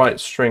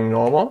write string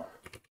normal.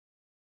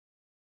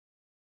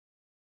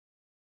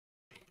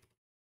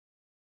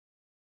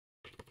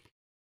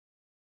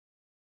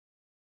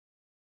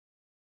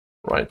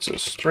 Writes a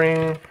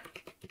string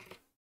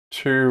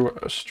to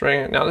a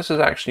string. Now this is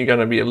actually going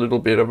to be a little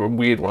bit of a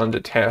weird one to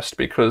test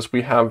because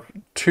we have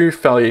 2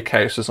 failure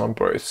cases on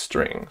both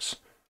strings.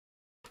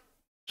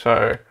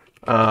 So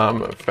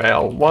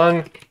fail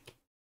 1.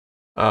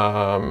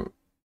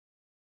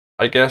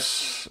 I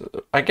guess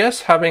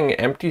having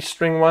empty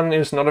string 1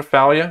 is not a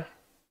failure.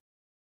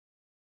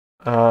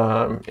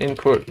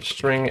 Input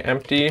string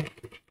empty.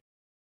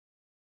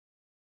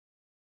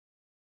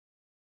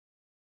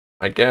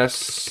 I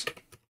guess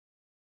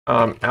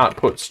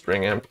output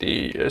string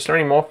empty. Is there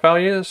any more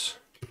failures?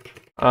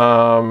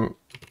 Not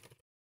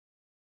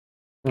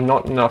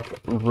enough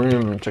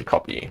room to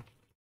copy.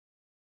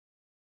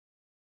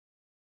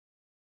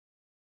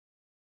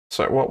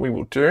 So what we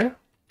will do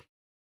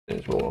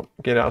is we'll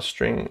get our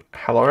string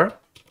hello.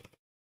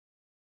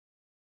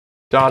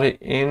 Data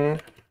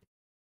in.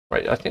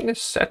 Wait, I think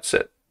this sets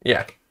it.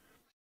 Yeah.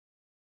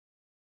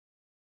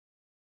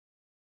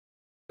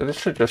 So this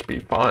should just be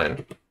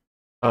fine.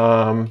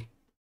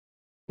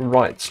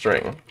 Write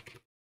string.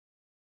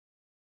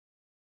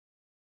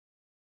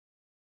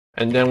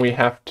 And then we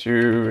have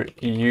to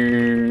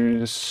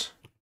use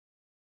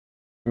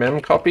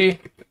memcopy,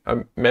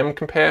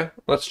 memcompare.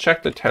 Let's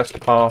check the test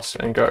pass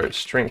and go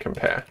string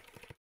compare.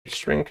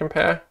 String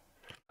compare.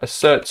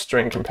 Assert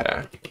string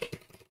compare.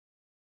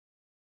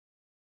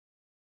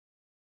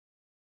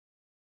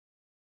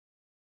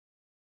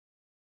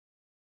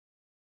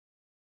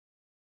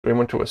 We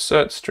want to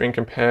assert string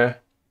compare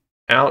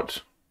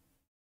out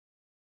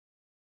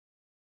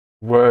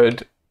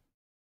word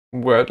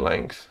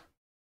length.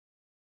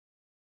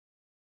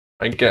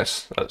 I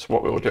guess that's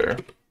what we'll do.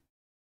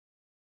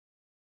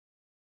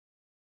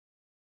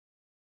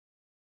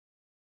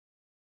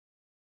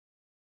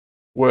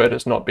 Word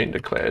has not been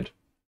declared.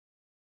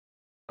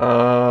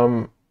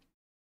 So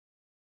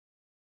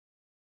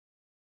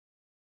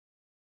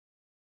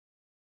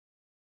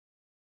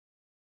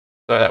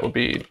that would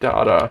be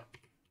data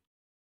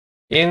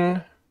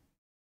in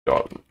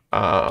dot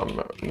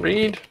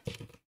read,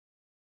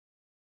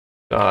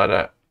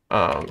 data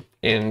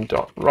in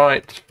dot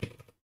write,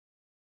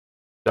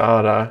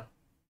 data.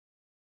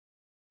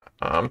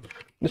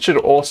 This should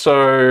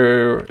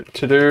also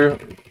to do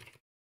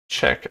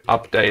check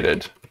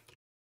updated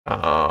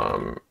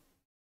dot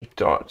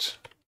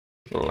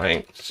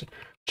length.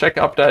 Check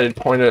updated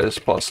pointers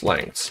plus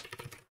lengths,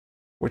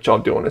 which I'll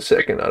do in a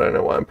second. I don't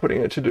know why I'm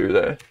putting a to do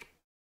there.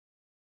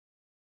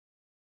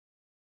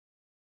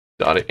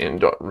 Data in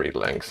dot read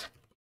length.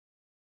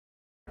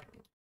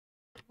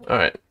 All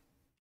right.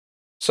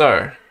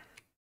 So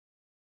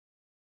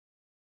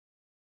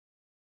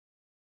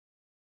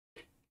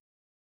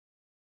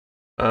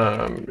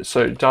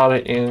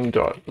data in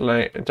dot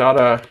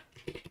data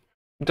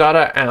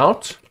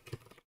out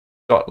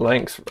dot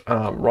length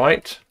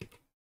write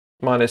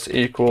minus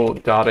equal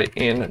data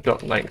in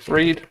dot length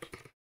read,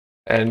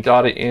 and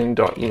data in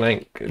dot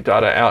length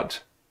data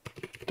out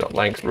dot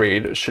length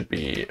read should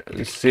be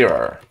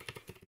 0.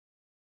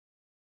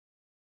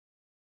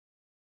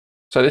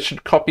 So this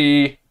should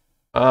copy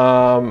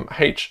HELLO.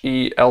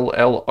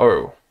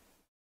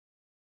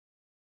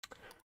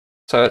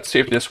 So let's see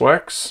if this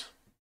works.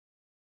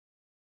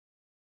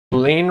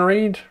 Lean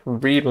read,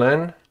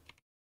 readlen.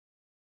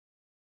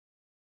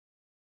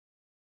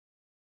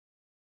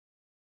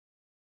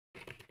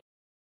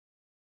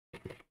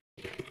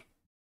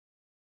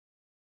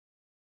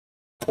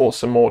 Or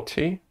some more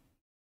tea.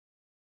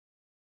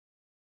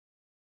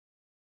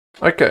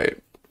 Okay.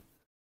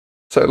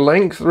 So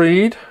length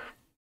read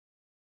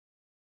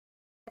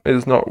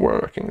is not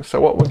working.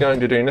 So what we're going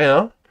to do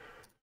now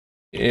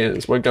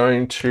is we're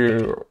going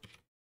to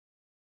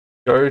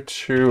go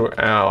to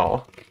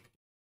our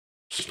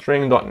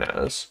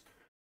string.nas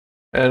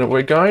and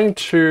we're going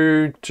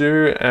to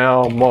do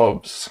our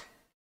mobs.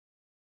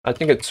 I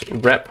think it's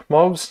rep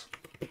mobs.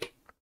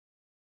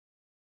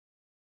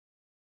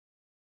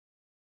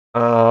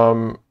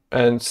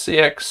 And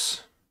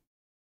CX,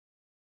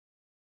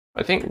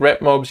 I think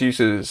rep mobs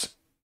uses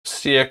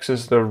CX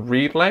as the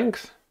read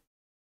length.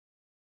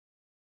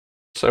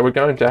 So we're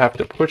going to have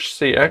to push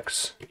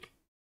CX,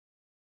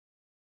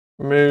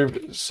 move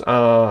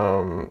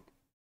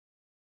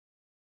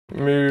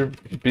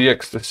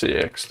BX to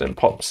CX, then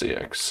pop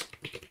CX.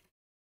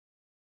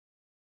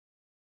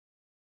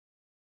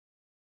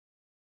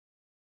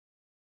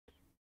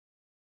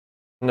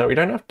 No, we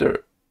don't have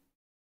to.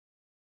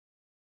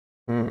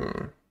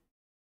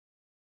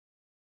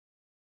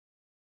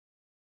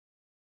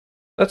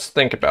 Let's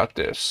think about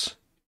this.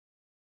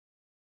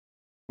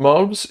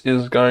 Mobs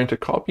is going to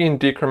copy and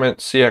decrement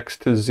CX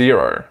to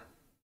 0.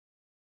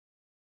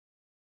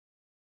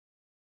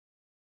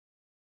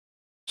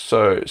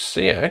 So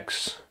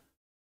CX,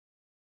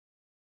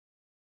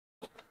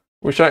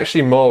 we should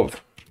actually mob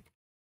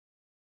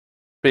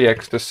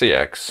BX to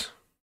CX,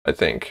 I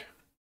think.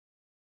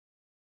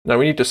 No,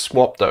 we need to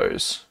swap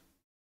those.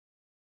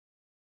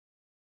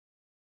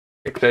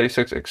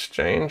 x86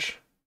 exchange.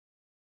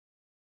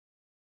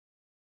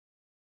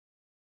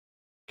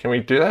 Can we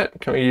do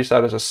that? Can we use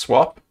that as a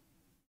swap?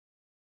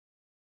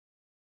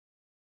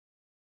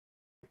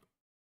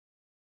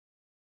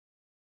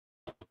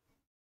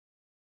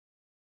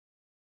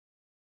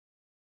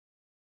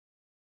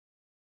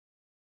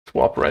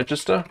 Swap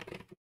register.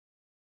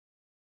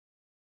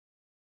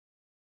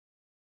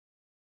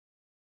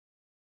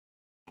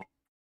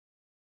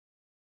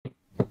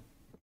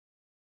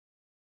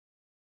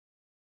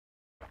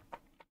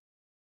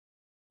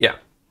 Yeah.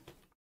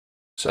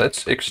 So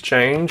let's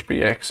exchange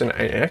BX and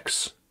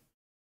AX.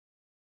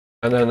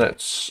 And then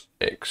let's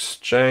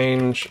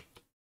exchange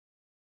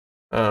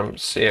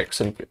CX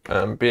and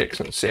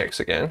BX and CX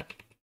again.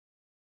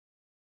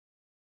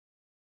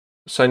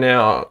 So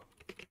now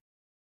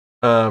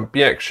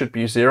BX should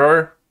be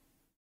 0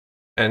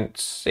 and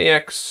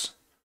CX.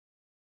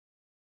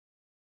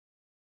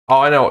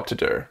 Oh, I know what to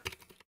do.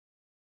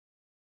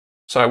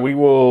 So we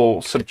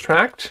will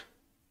subtract.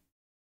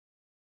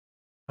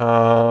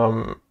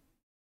 BX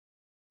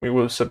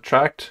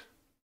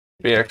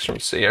from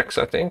CX,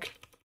 I think.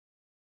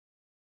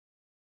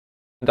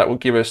 That will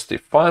give us the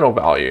final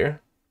value.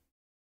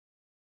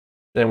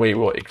 Then we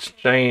will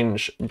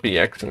exchange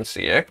BX and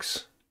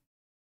CX.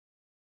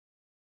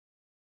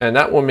 And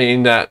that will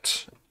mean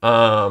that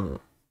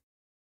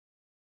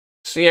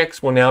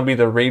CX will now be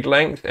the read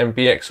length and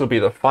BX will be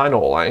the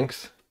final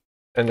length.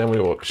 And then we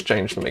will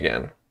exchange them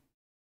again.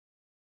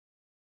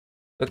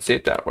 Let's see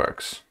if that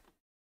works.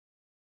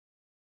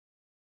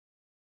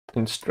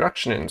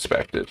 Instruction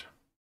inspected.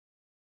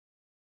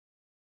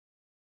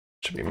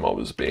 Should be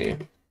mobs B.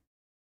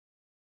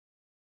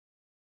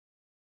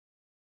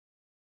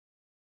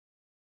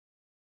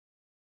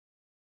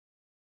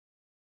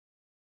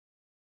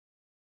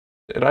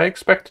 Did I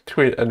expect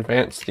to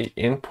advance the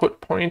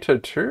input pointer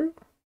too?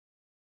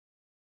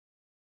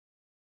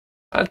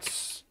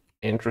 That's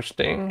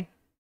interesting.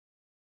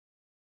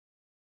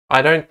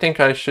 I don't think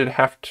I should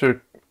have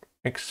to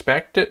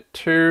expect it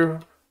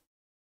to.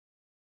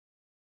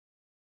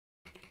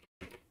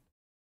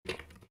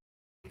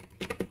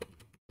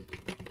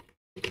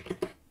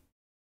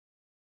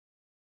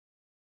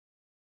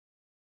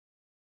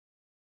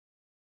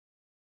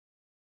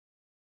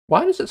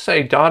 Why does it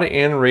say data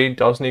in read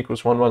doesn't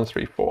equals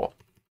 1134?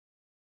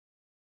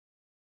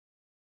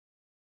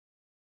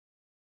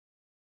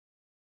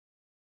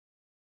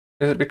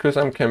 Is it because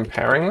I'm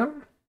comparing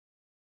them?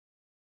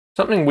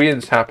 something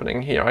weird's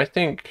happening here. I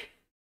think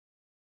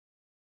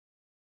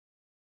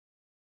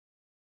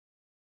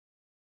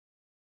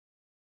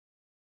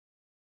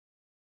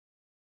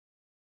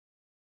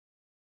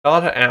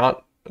data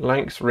out,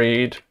 length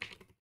read.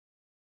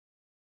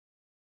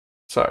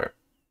 So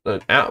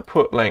the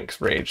output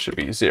length read should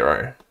be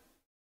 0.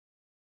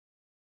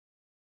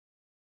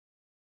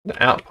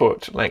 The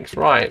output length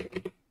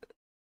write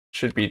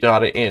should be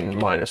data in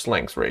minus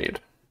length read.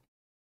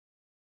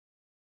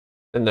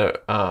 Then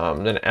the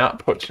then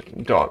output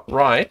dot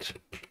write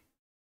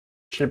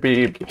should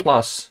be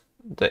plus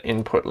the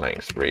input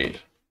length read.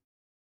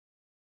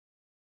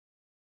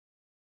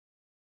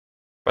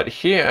 But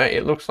here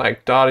it looks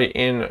like data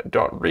in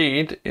dot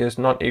read is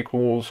not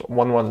equals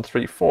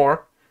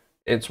 1134,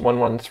 it's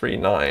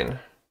 1139.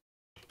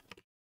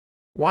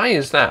 Why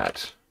is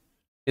that?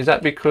 Is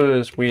that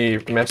because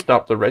we've messed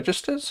up the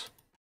registers?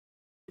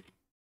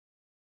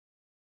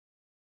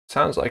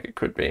 Sounds like it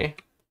could be.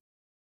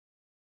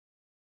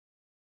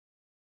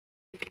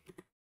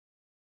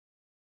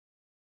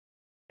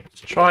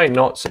 Let's try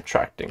not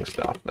subtracting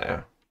stuff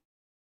there.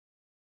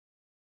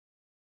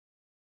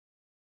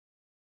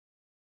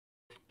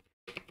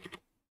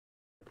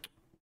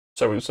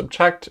 So we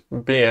subtract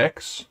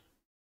bx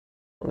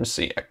from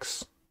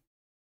cx.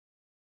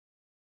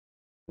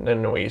 And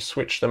then we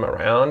switch them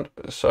around.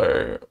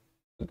 So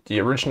the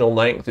original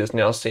length is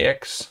now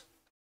cx,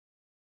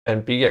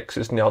 and bx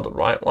is now the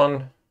right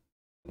one.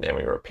 And then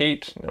we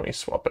repeat, and then we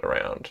swap it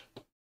around.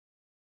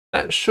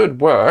 That should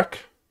work,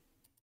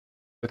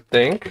 I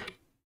think.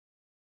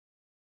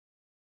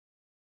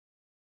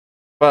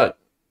 But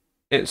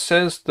it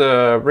says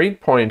the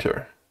read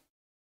pointer.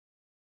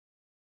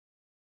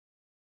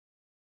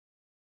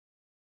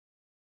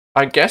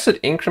 I guess it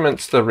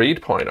increments the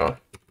read pointer.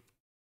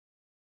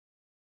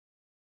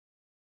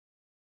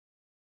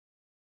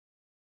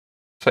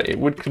 So it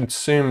would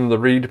consume the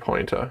read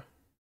pointer.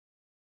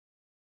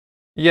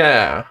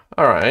 Yeah,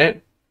 all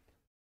right.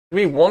 Do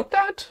we want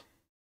that?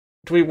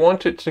 Do we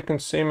want it to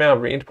consume our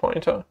read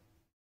pointer?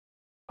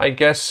 I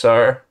guess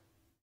so.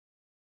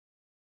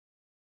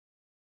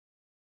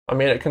 I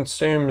mean, it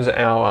consumes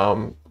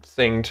our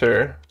thing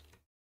too.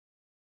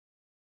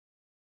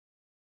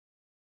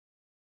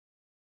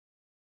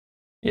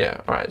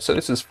 Yeah, all right, so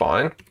this is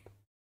fine.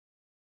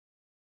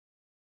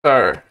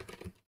 So,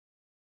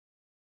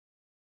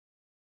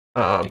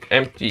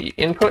 empty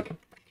input.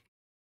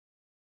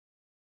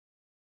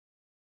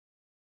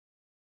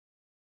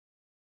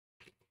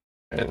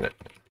 And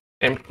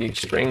empty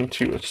string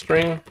to a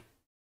string.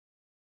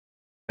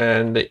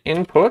 And the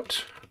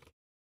input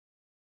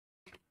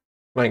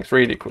length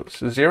read equals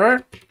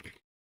 0.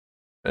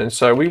 And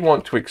so we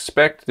want to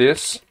expect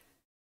this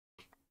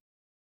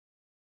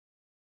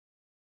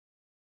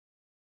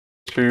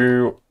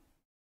to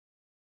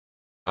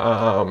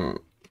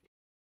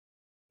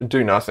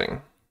do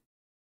nothing.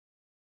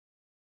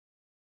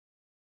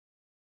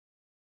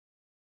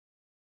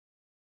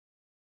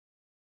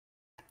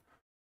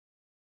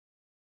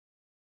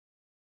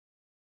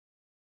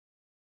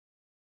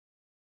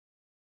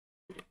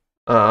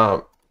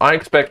 I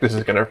expect this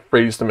is going to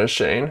freeze the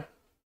machine.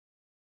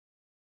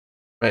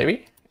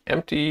 Maybe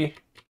empty,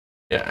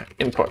 yeah,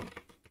 input.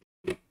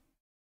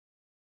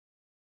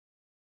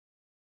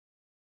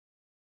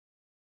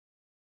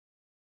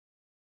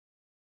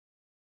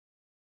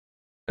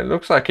 It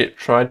looks like it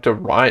tried to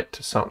write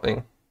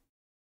something.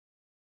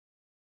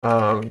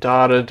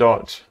 Data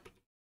dot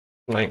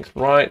length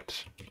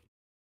write.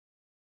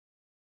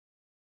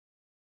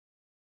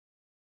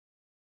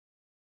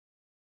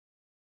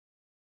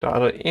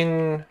 Data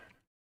in,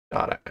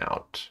 data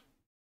out.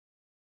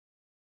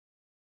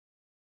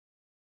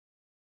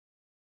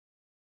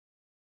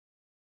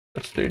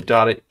 Let's do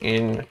data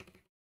in,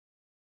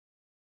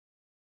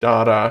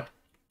 data.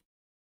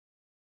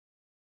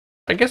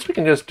 I guess we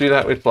can just do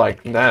that with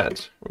like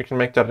that. We can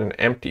make that an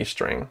empty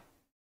string.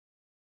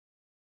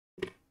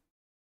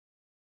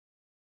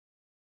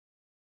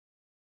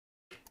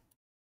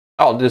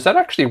 Oh, does that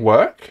actually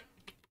work?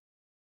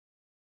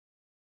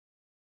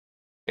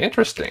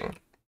 Interesting.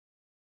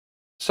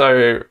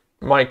 So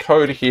my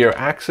code here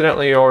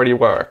accidentally already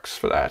works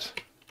for that.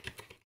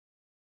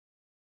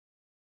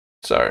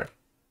 So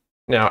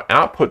now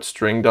output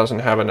string doesn't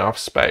have enough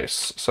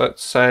space. So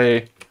let's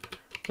say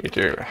we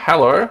do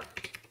hello,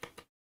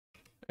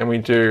 and we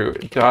do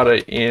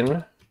data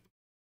in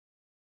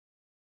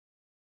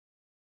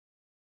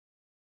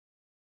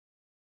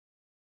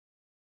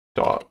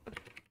dot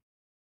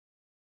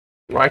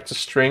write the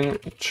string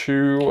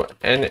to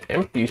an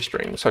empty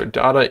string. So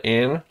data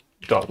in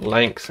dot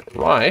length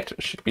write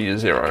should be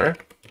 0,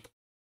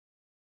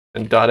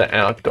 and data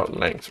out dot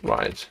length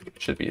write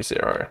should be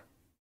 0.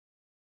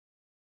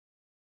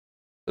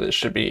 So this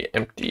should be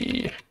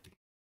empty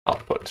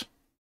output.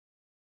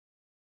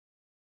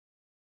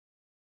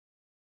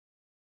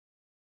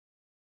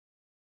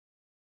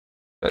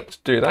 Let's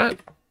do that.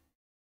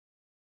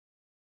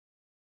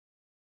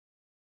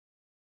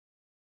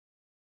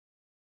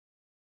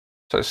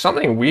 So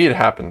something weird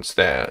happens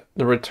there.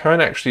 The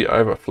return actually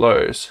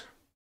overflows.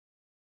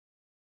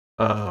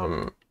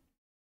 So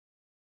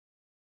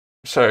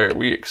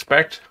we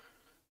expect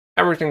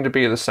everything to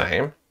be the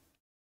same,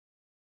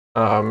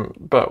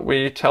 but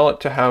we tell it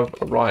to have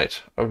a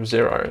write of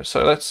 0.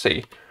 So let's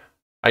see.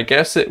 I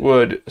guess it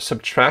would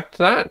subtract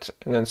that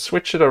and then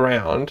switch it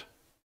around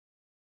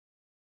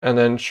and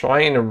then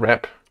try and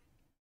rep.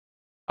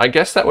 I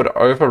guess that would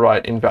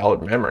overwrite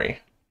invalid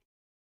memory.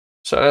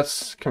 So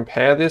let's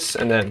compare this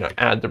and then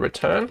add the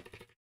return.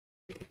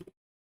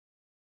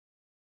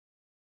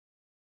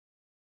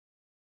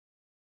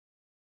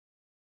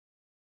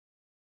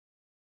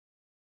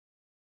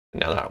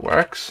 Now that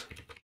works.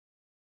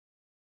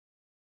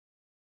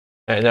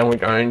 And then we're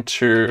going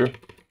to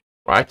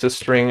write the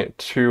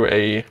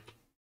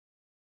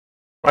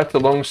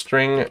long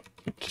string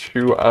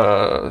to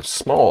a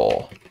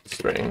small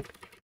string.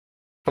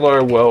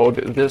 Hello world,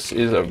 this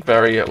is a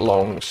very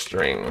long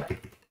string.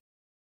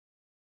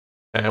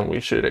 And we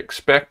should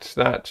expect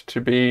that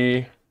to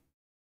be...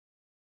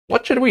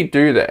 What should we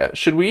do there?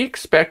 Should we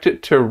expect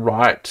it to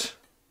write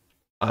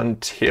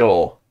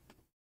until...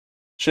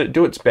 Should it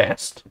do its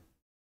best?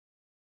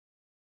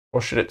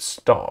 Or should it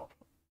stop?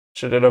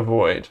 Should it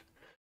avoid?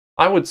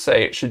 I would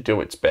say it should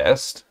do its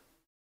best.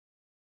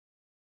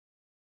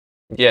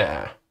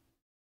 Yeah.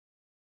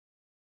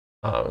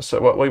 So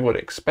what we would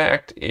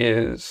expect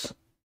is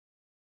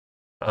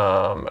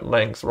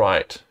length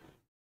write.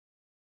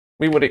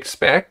 We would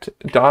expect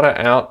data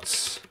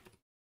outs.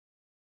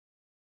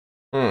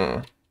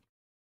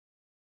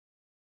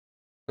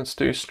 Let's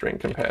do string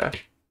compare.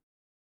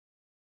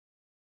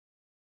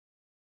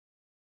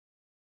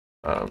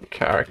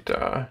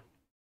 Character.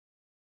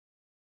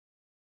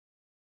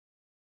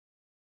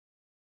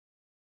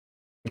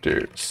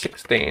 Do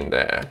 16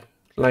 there.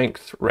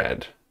 Length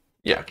red.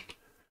 Yeah.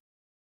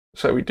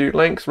 So we do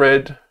length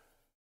red.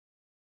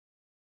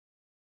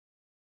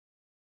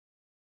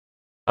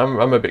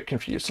 I'm a bit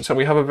confused. So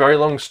we have a very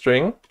long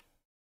string.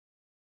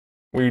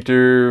 We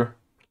do...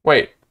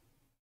 Wait.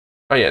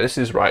 Oh yeah, this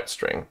is write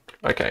string.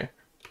 Okay.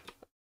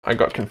 I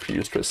got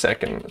confused for a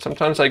second.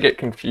 Sometimes I get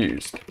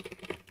confused.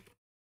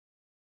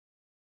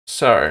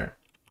 So,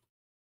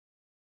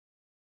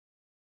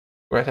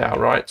 with our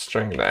write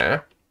string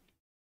there,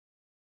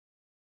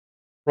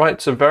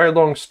 writes a very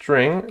long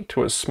string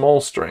to a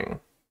small string.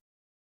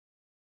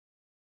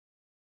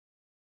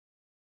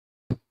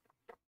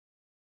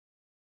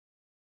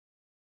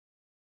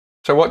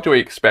 So what do we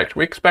expect?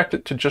 We expect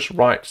it to just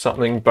write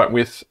something, but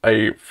with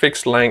a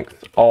fixed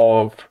length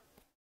of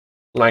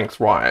length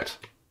write.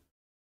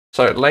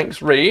 So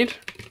length read,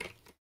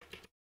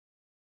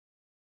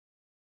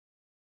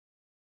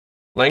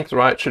 length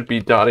write should be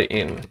data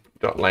in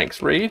dot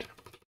length read,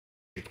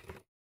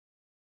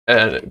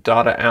 and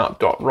data out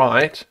dot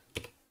write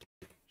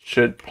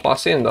should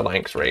plus in the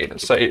length read.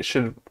 So it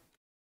should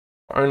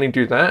only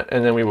do that,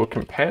 and then we will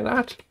compare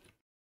that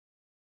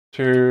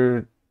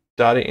to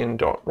data in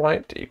dot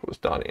write equals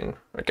data in.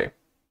 Okay.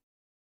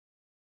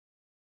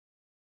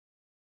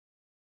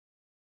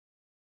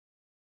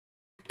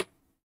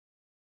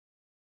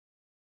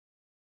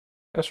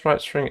 Let's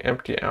write string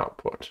empty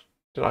output.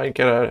 Did I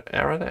get an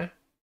error there?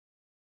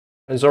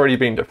 It's already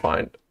been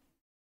defined.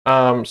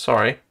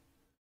 Sorry.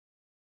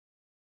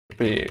 It'd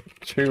be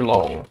too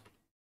long.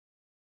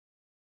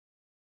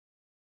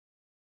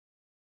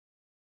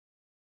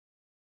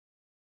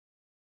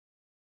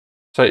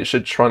 So it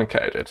should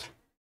truncate it.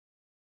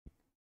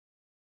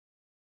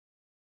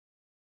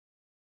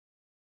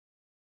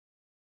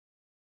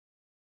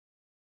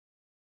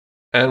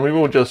 And we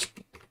will just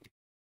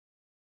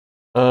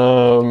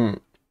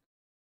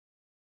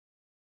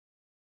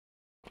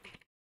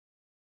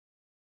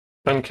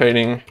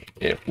truncating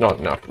if not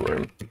enough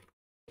room.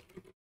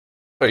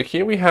 So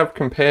here we have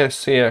compare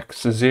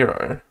CX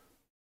 0.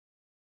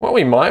 What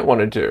we might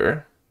want to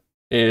do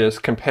is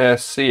compare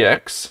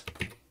CX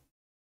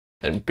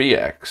and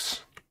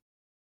BX.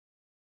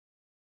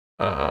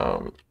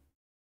 And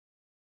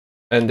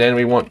then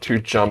we want to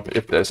jump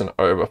if there's an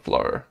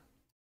overflow.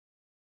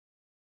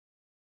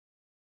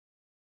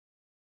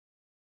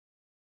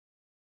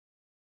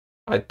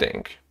 I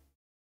think.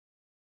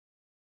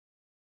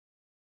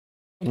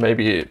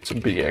 Maybe it's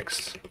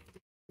BX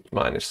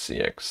minus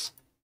CX.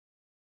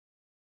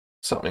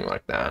 Something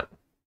like that.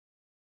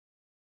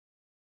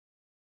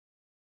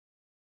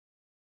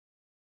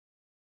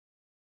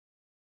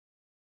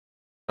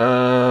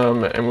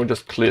 And we'll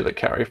just clear the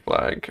carry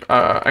flag.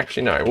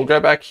 Actually, no, we'll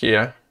go back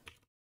here.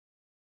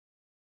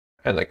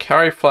 And the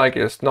carry flag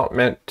is not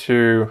meant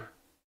to...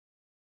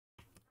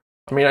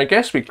 I mean, I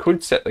guess we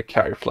could set the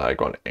carry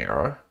flag on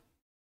error.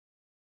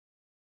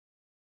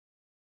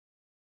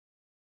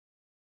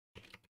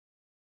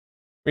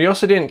 We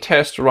also didn't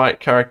test write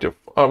character...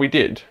 Oh, we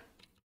did.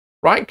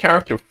 Write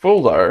character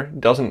full, though,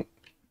 doesn't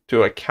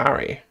do a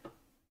carry.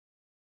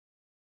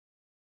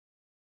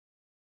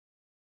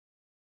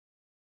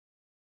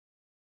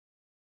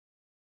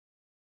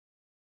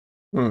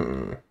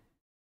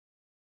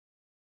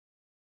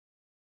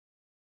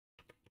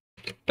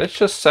 Let's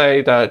just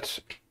say that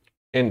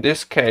in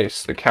this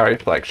case, the carry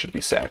flag should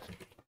be set.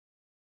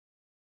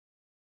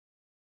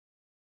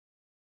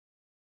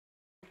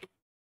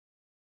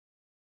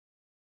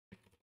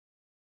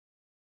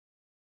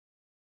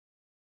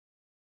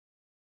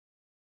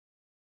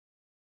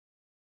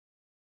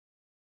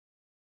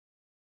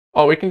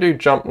 Oh, we can do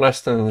jump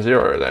less than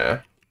 0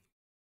 there.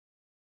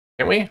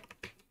 Can we?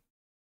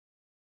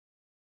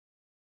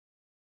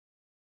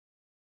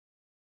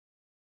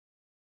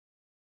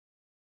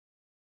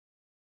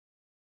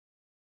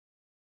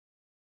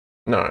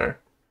 No.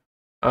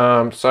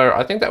 So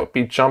I think that would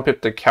be jump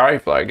if the carry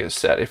flag is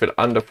set, if it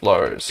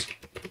underflows.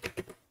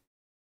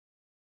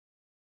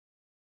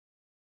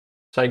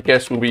 So I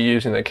guess we'll be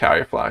using the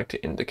carry flag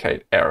to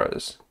indicate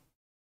errors.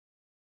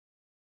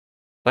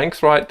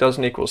 Length right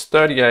doesn't equals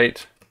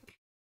 38.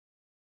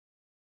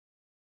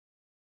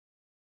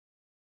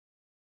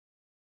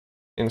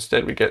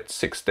 Instead we get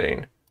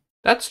 16.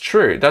 That's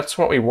true, that's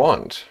what we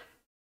want.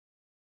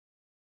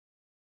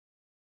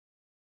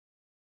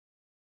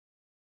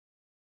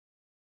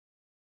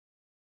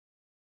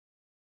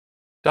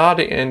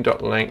 Data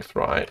in.length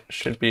right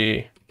should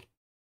be,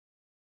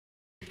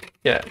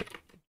 yeah,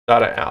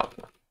 data out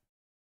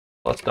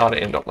plus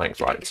data in.length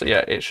right. So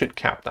yeah, it should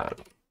cap that.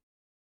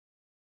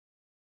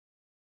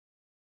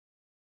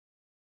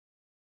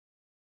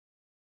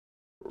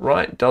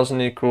 Right doesn't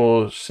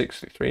equal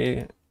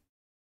 63.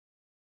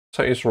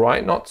 So is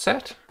right not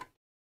set?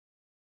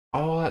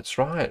 Oh, that's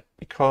right,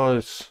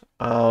 because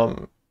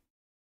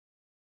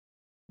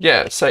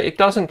yeah, so it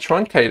doesn't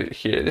truncate it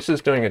here. This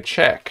is doing a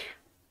check.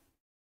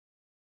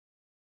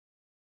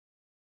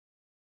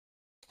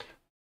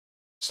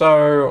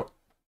 So,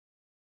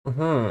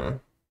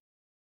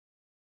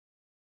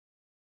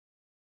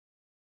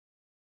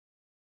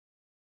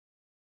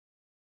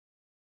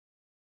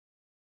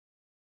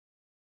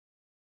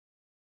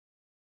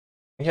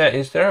 yeah,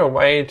 is there a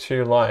way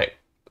to like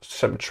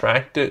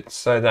subtract it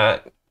so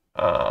that,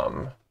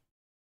 I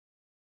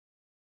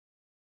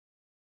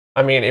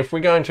mean, if we're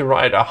going to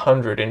write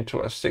 100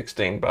 into a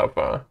 16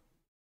 buffer,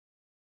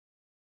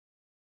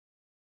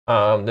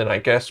 then I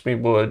guess we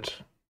would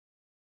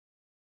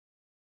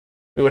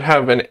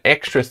have an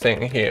extra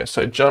thing here.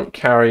 So jump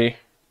carry,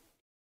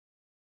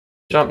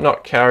 jump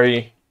not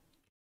carry,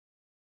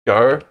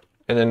 go,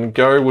 and then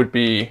go would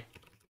be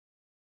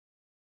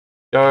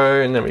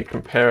go, and then we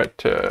compare it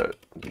to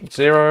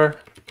 0.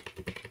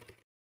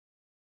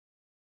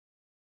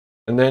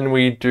 And then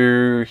we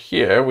do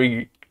here,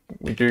 we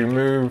do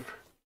move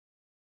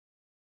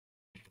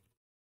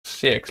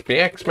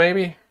CXBX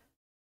maybe?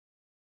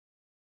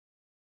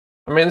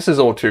 I mean, this is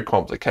all too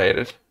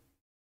complicated.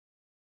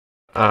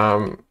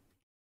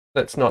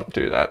 Let's not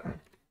do that.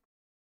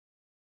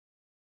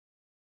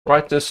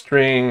 Write the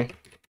string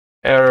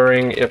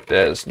erroring if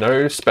there's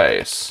no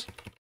space.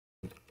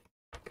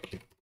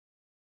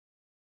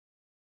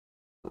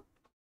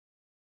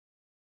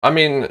 I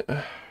mean,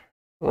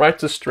 write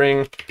the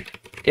string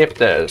if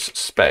there's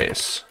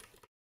space.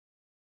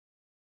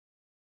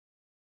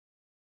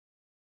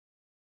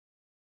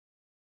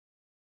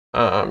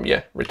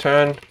 Yeah,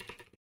 return, and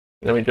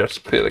then we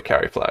just clear the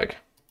carry flag.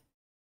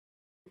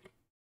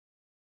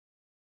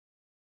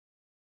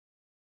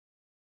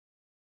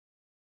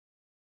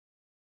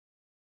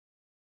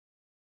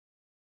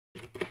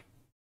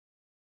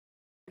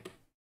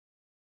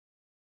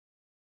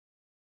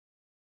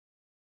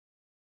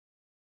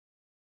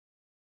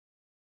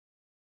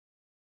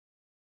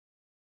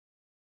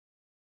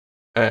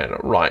 And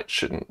right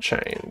shouldn't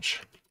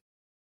change.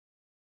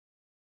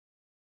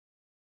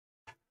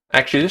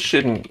 Actually, this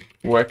shouldn't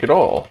work at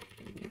all.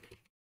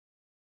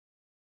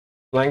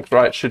 Length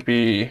right should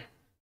be,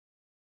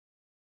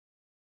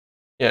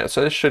 yeah,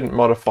 so this shouldn't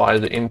modify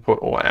the input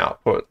or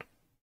output.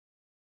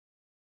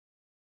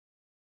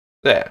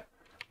 There.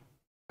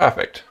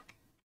 Perfect.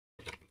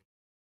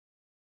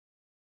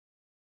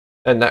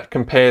 And that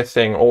compare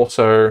thing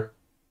also,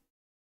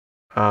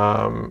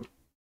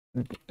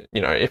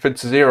 you know, if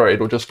it's 0,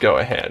 it'll just go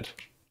ahead.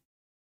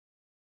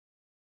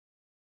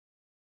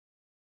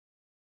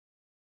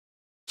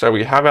 So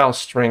we have our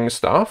string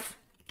stuff.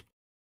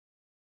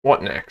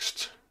 What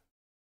next?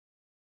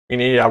 We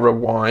need our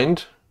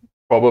rewind,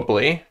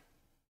 probably.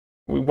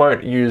 We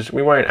won't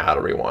add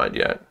a rewind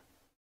yet.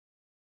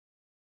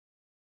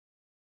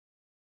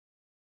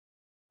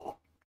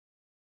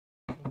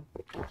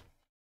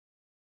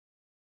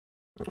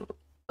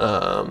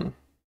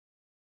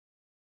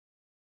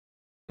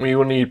 We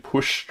will need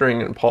push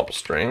string and pop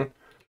string.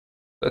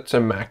 That's a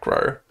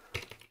macro.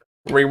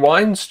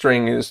 Rewind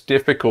string is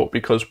difficult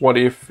because what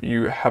if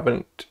you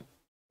haven't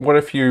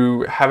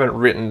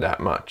written that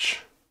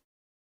much?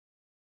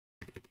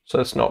 So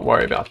let's not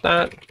worry about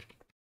that.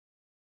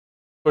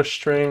 Push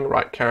string,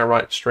 writeChar,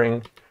 write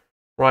string,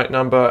 write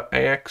number,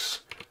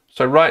 AX.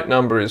 So write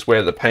number is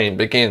where the pain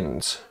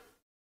begins.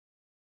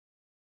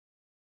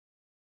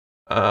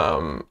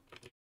 But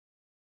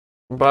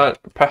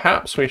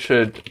perhaps we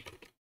should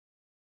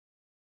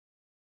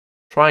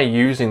try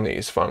using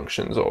these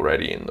functions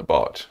already in the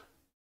bot.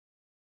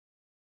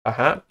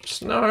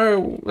 Perhaps?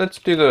 No, let's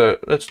do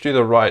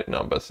the write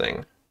number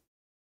thing.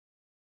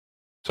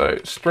 So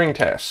string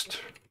test.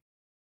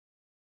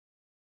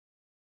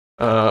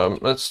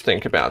 Let's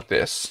think about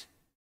this.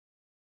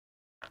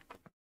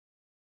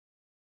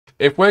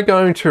 If we're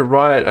going to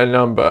write a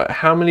number,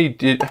 how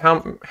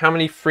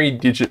many free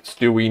digits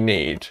do we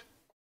need?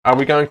 Are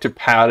we going to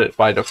pad it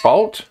by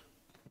default?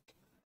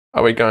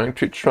 Are we going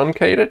to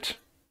truncate it?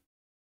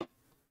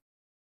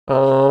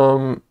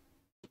 I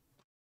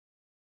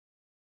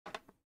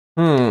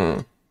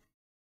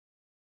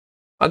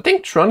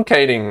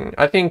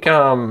think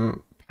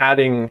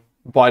padding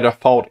by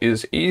default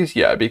is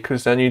easier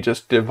because then you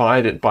just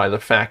divide it by the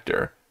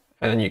factor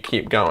and then you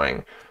keep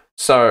going.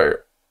 So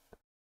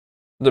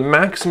the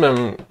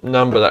maximum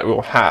number that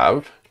we'll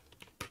have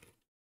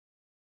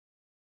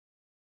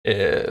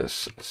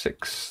is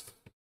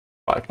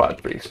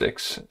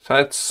 65536. So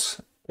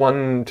that's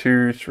 1,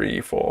 2,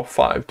 3, 4,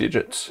 5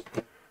 digits.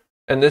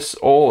 And this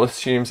all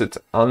assumes it's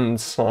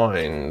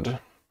unsigned,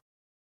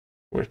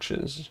 which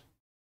is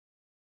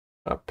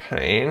a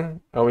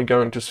pain. Are we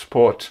going to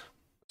support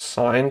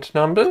signed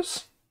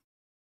numbers?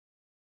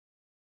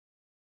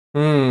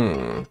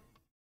 You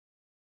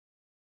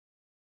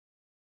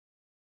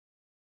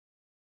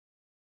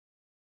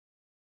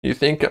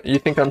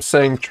think I'm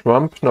saying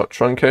trump, not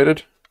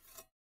truncated?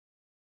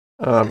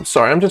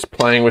 Sorry, I'm just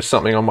playing with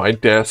something on my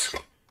desk.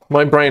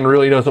 My brain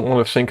really doesn't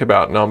want to think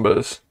about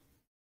numbers.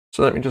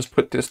 So let me just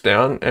put this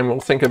down and we'll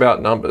think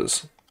about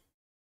numbers.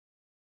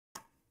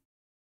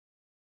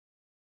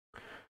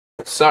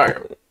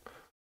 So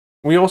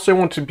we also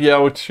want to be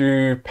able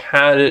to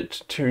pad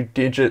it to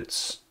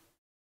digits,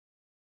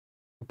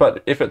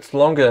 but if it's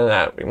longer than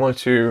that, we want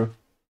to,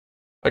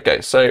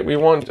 okay, so we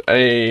want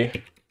a,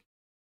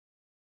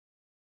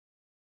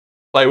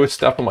 play with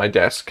stuff on my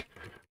desk.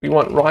 We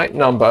want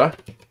writeNumber,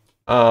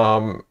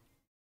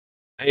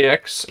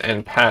 AX,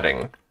 and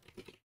padding.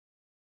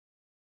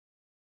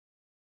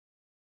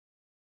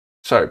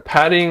 So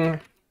padding,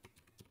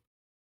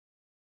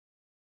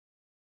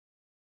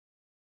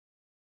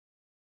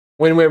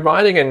 when we're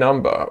writing a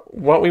number,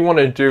 what we want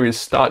to do is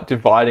start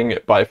dividing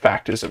it by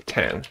factors of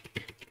 10.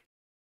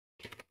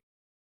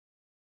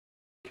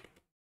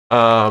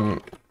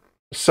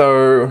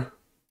 So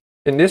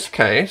in this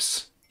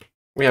case,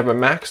 we have a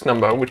max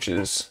number, which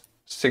is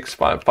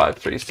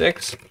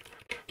 65536.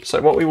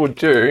 So what we will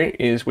do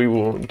is we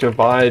will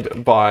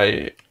divide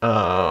by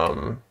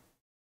 10.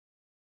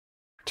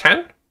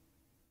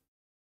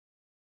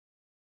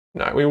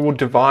 No, we will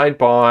divide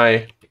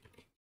by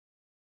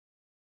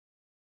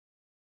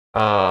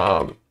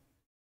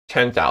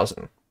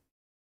 10,000.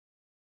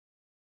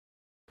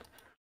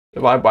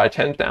 Divide by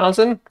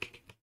 10,000.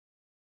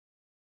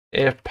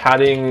 If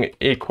padding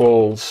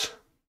equals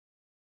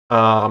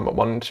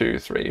 1, 2,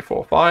 3,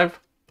 4, 5,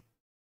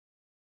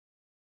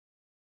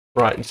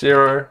 write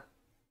 0.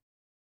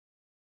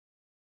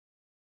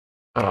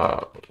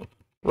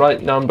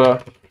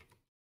 writeNumber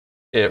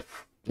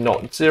if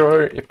not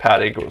 0, if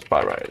pad equals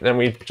by right. Then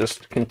we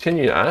just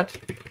continue that.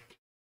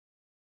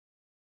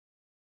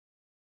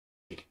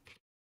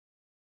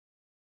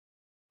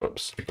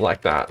 Oops,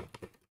 like that.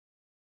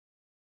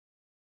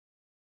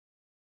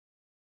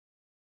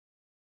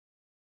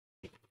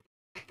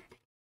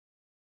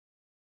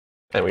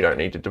 And we don't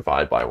need to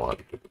divide by 1.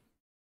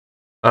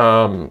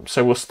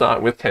 So we'll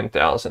start with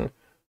 10,000.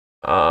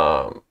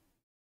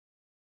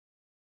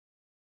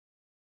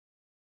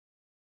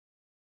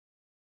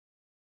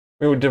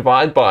 We will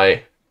divide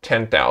by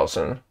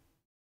 10,000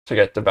 to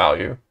get the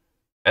value.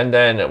 And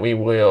then we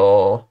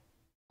will,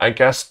 I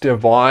guess,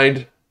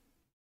 divide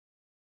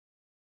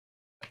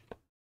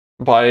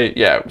by,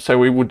 yeah, so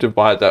we would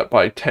divide that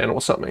by 10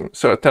 or something.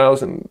 So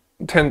 10,000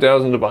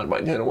 divided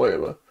by 10 or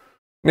whatever.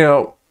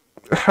 Now,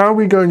 how are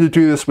we going to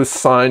do this with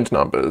signed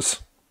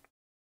numbers?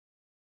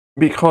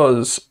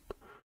 Because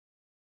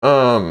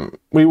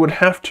we would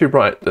have to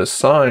write the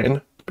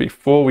sign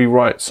before we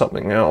write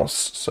something else.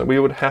 So we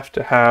would have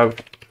to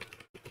have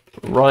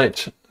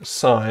write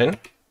sign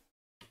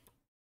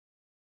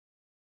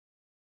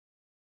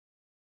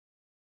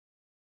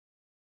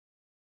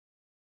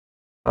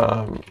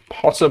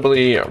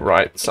possibly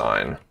write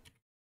sign.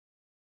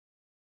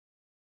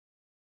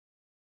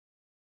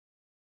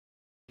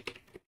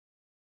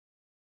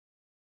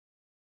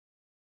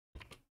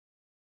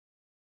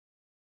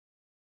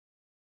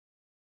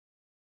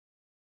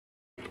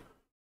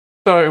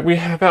 So we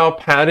have our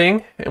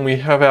padding and we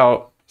have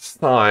our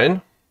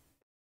sign.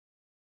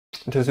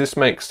 Does this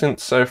make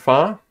sense so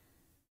far?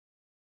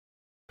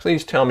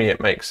 Please tell me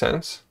it makes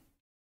sense.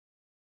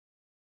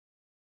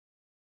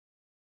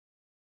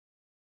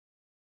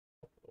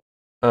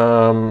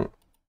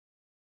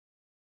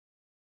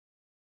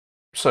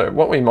 So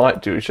what we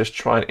might do is just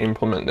try and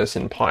implement this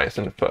in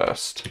Python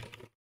first.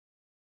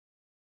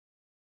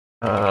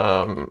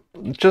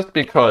 Just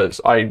because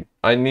I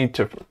need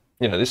to,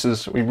 you know, this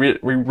is, we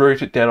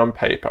wrote it down on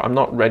paper. I'm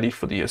not ready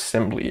for the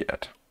assembly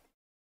yet.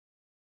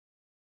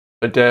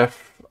 The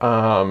def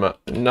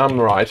num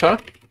writer.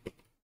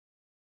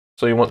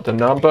 So you want the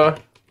number,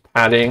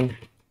 padding,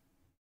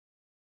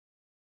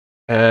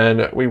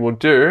 and we will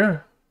do,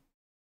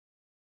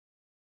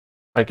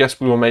 I guess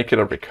we will make it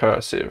a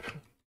recursive.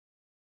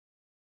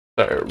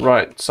 So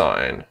write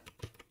sign.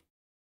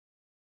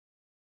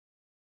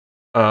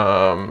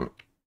 Then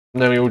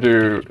we will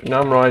do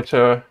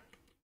numWriter,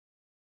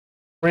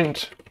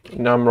 print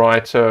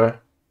numWriter,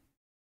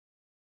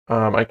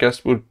 I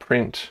guess would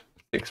print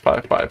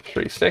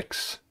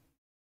 65536.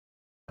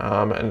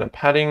 And the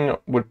padding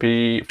would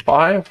be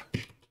 5.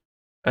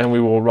 And we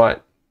will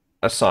write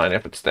a sign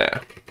if it's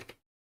there.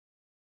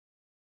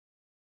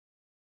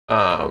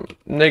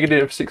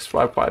 Negative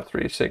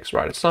 65536,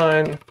 write a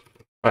sign.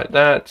 Write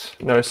that,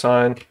 no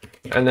sign.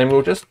 And then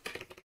we'll just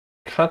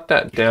cut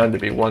that down to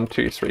be 1,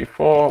 2, 3,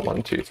 4,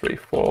 1, 2, 3,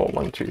 4,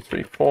 1, 2,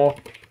 3, 4.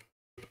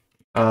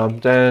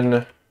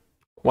 Then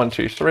 1,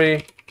 2,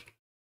 3.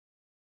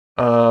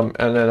 And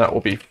then that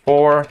will be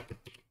 4.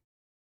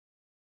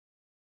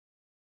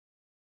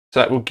 So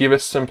that will give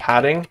us some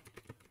padding.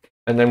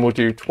 And then we'll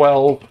do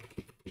 12.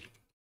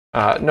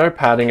 No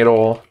padding at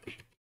all.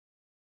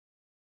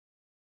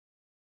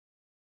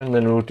 And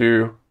then we'll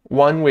do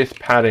 1 with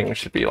padding, which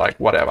should be like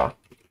whatever.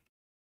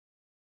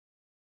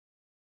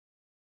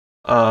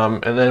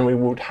 And then we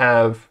would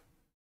have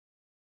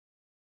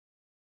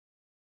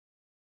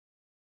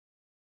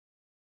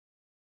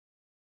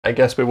I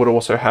guess we would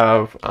also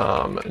have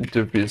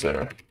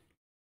divisor.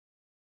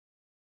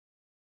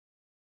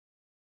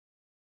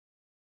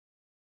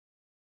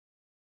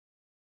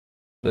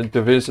 The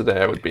divisor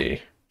there would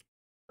be,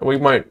 we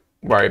won't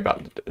worry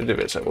about the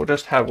divisor. We'll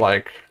just have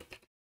like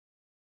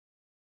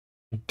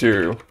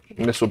do,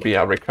 and this will be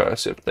our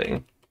recursive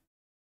thing.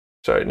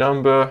 So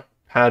number,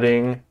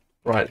 padding,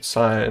 write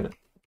sign,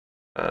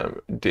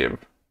 div.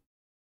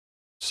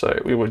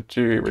 So we would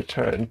do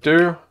return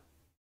do,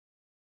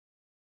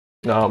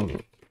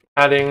 num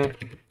padding,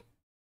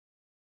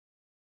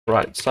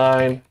 write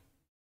sign,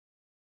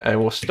 and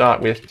we'll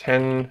start with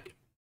 10,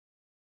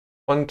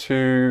 1,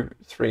 2,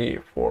 3,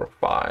 4,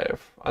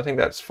 5. I think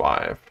that's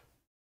 5.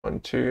 1,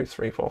 2,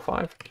 3, 4,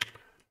 5.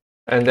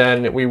 And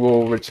then we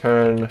will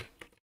return,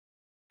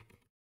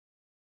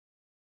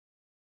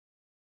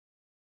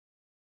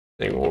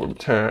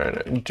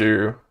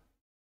 do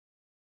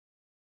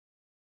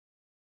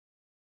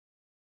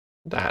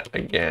that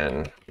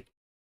again.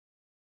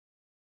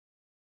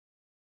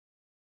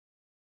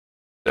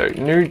 So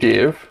new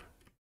div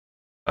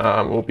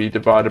will be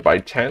divided by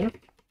 10.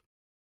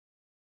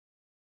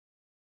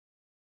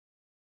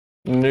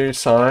 New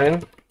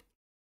sign,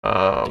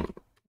 we'll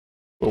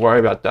worry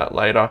about that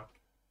later.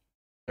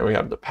 And we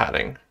have the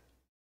padding.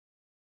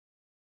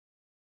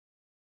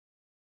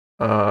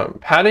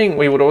 Padding,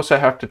 we would also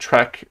have to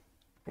track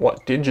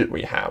what digit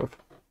we have.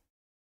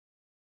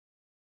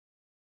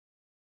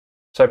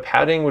 So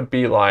padding would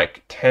be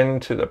like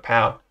 10 to the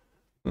power.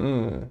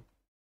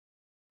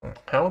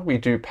 How would we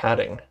do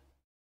padding?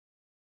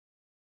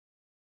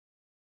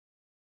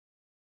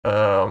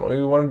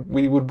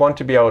 We would want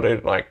to be able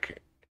to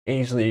like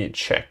easily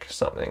check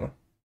something.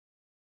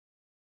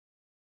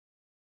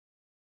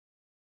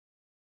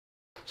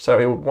 So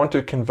we would want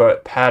to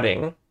convert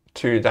padding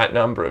to that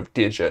number of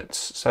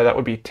digits. So that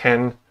would be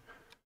 10,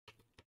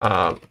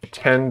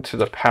 10 to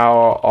the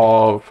power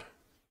of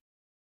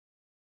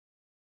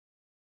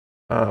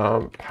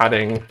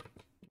padding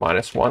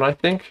minus 1, I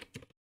think.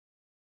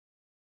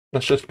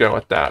 Let's just go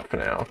with that for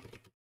now.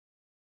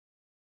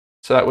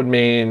 So that would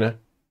mean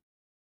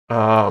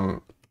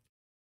 10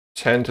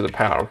 to the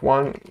power of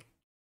 1.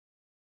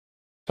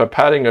 So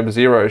padding of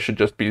 0 should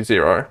just be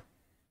 0.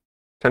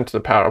 10 to the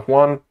power of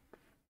 1.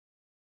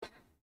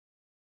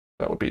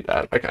 That would be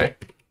that. Okay.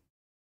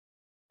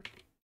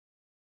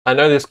 I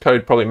know this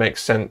code probably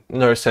makes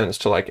no sense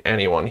to like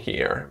anyone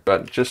here,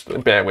 but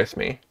just bear with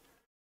me.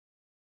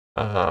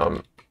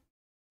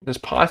 Does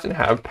Python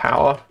have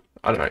power?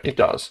 I don't know, it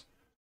does.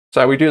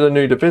 So we do the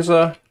new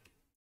divisor.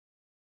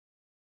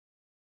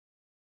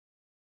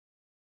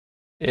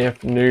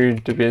 If new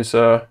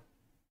divisor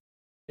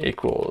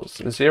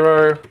equals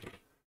 0,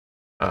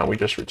 we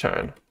just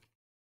return.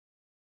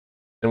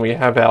 And we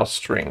have our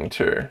string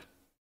too.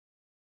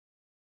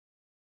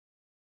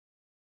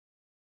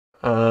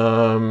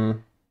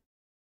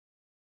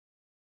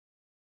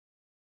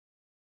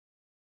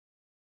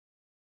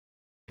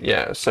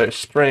 Yeah, so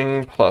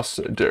string plus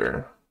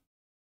do.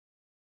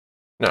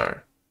 No.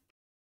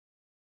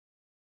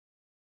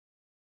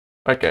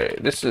 Okay,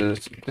 this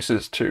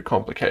is too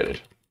complicated.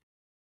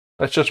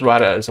 Let's just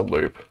write it as a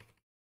loop.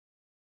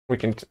 We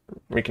can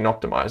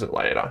optimize it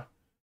later.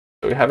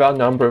 So we have our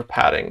number of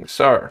padding.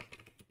 So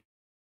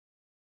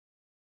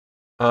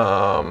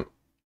padding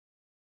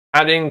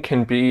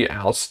can be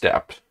our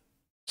steps.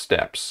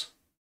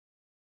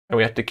 And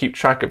we have to keep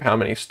track of how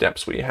many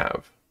steps we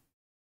have.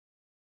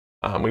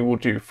 We will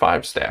do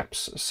 5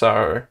 steps.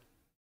 So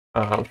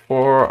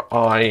for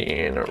I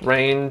in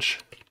range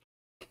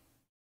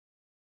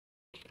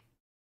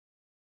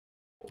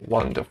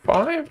 1 to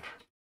 5,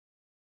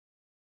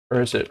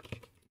 or is it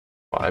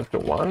 5 to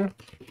 1?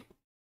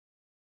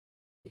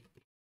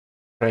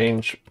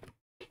 Range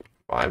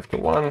 5 to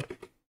 1.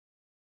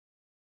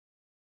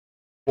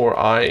 For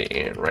I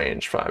in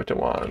range 5 to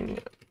 1,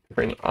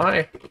 print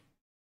I.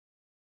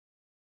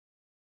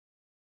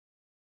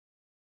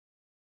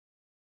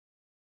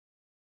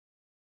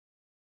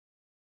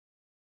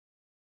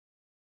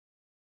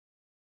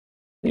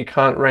 You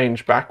can't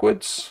range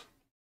backwards.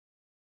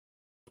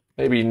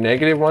 Maybe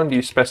 -1, do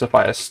you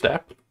specify a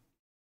step?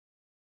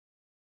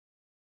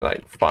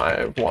 like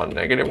 5, 1,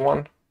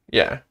 -1.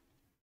 Yeah.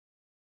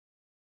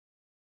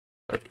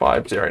 So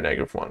 5, 0,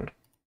 -1.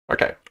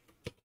 Okay.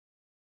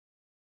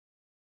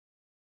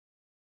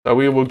 So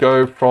we will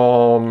go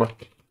from,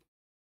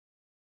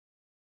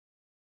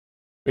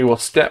 we will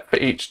step for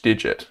each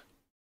digit.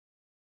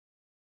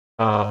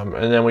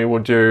 And then we will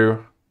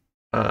do,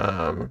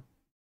 we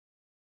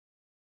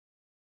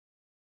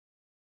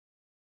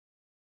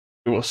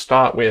will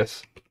start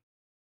with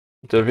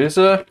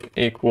divisor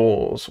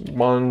equals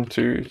 1,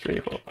 2, 3,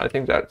 4. I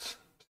think that's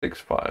 6,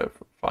 5,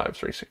 5,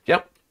 3, 6.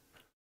 Yep.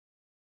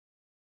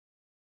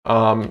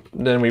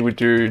 Then we would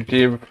do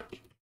div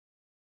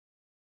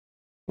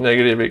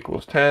negative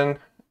equals 10,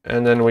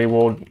 and then we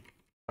will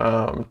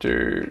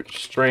do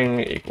string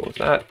equals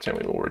that, and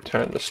we will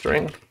return the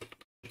string.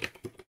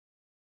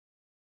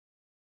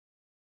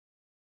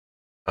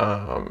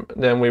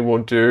 Then we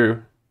will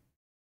do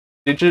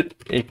digit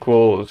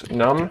equals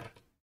num,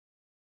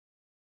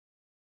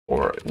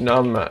 or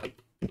num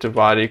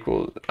divide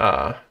equals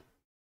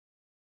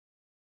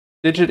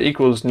digit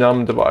equals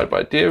num divided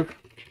by div.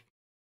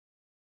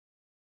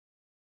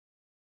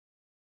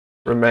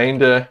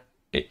 Remainder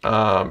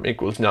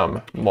equals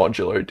num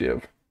modulo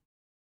div.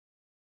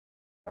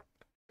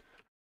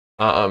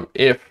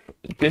 If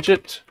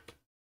digit,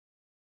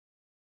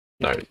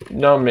 no,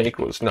 num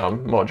equals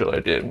num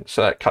modulo div,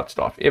 so that cuts it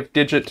off. If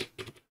digit,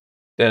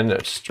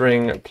 then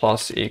string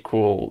plus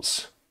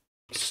equals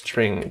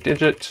string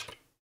digit.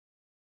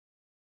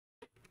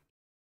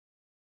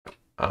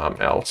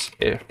 Else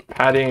if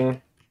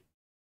padding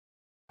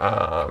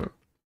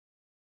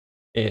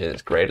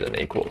is greater than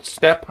equals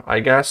step, I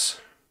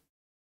guess.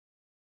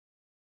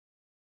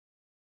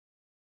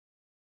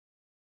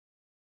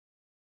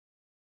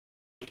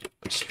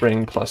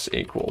 String plus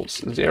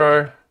equals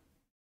 0.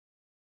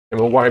 And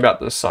we'll worry about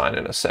the sign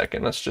in a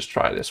second. Let's just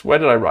try this. Where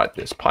did I write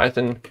this?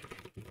 Python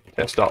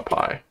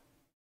test.py.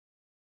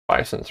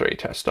 Python 3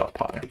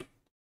 test.py.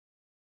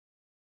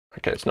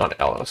 Okay, it's not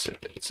ls,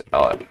 it's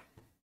lf.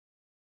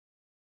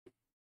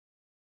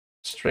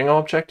 String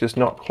object is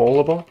not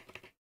callable.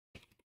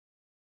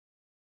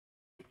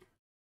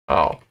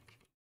 Oh.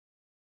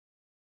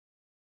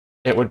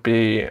 It would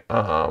be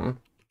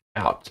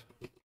out.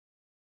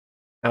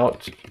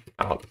 Out.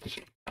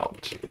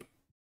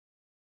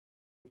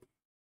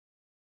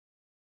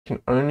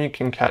 Can only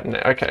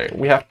concatenate. Okay,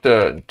 we have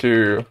to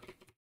do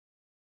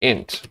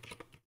int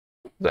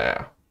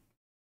there.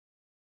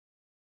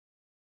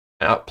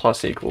 Out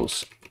plus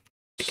equals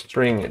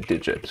string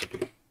digit.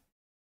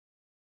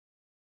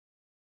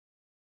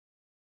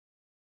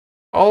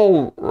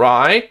 All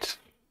right.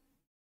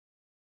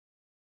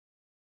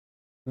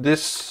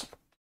 This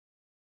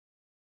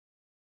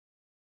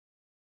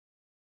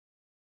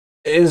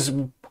is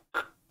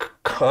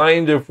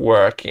kind of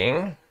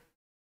working.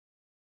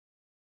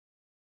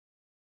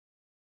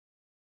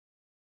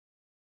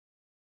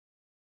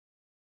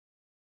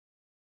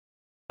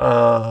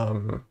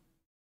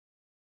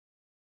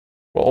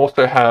 We'll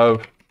also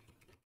have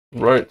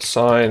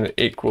writeSign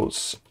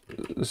equals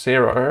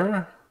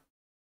 0.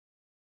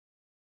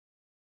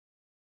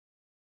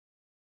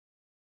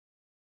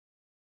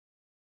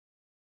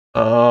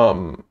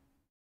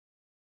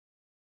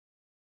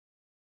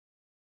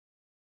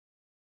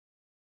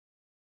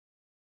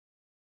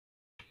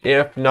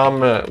 If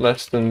num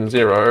less than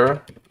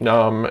 0,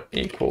 num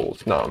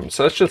equals num.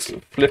 So let's just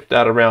flip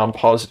that around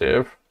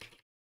positive.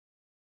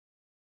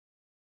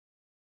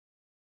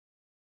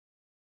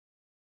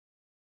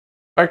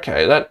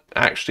 Okay, that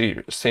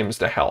actually seems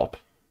to help.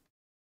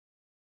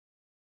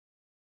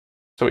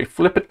 So we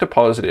flip it to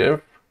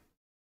positive.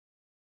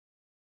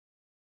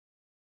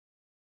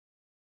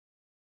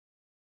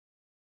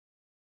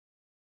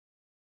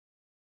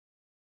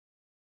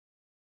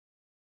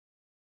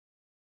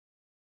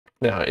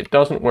 Now, it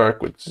doesn't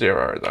work with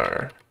 0,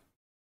 though.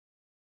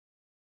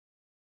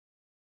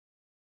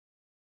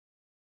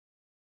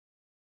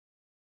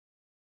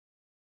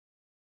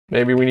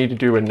 Maybe we need to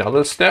do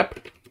another step.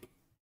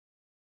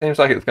 Seems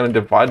like it's going to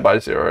divide by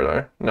 0,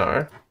 though.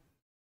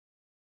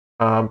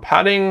 No.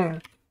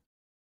 Padding.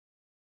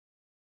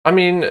 I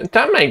mean,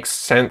 that makes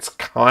sense,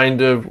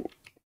 kind of.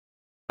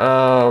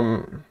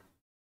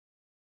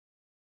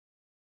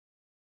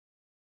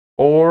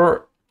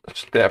 Or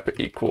step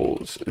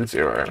equals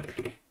 0.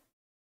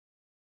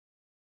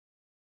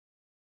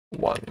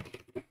 1.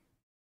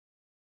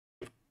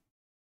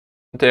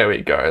 There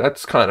we go.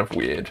 That's kind of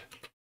weird.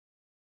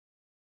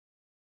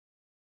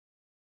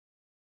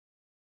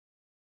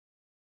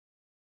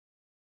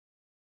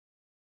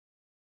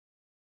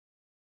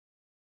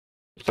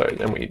 So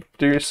then we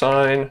do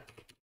sign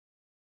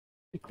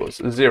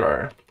equals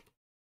 0.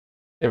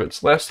 If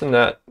it's less than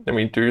that, then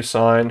we do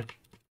sign.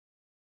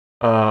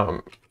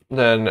 Then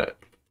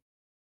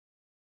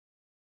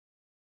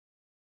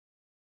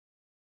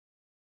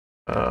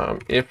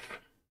if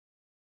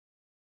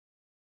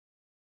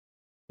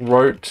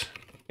wrote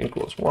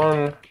equals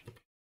 1,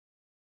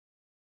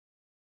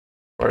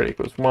 wrote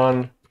equals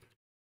 1.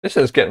 This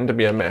is getting to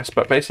be a mess,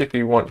 but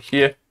basically we want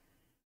here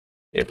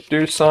If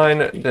do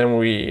sign, then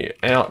we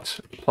out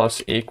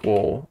plus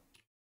equal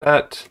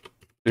that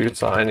do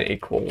sign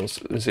equals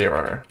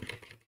 0.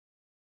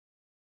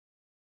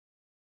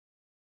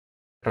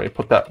 And we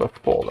put that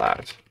before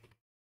that.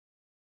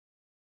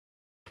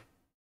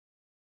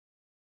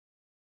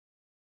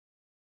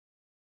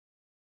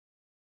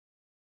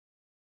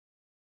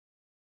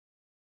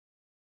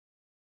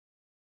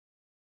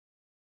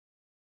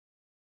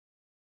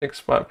 Six,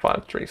 5,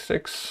 5, 3,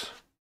 6.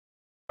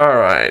 All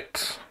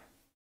right.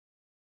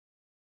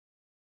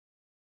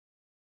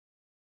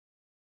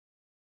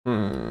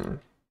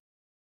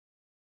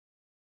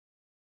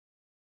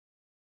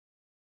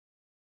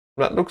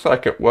 That looks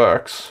like it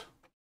works.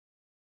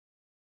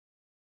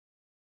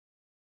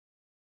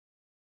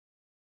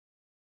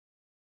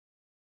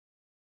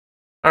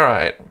 All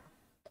right.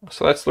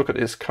 So let's look at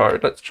this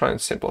code. Let's try and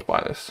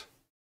simplify this.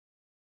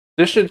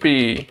 This should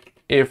be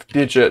if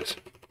digit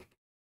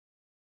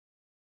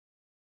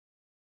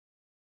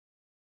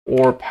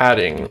or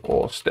padding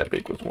or step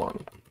equals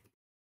 1.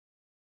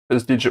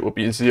 Because digit will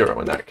be 0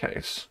 in that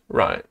case,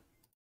 right?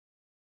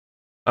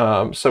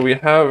 So we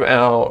have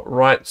our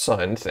write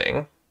sign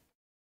thing,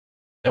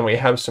 and we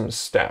have some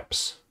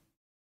steps.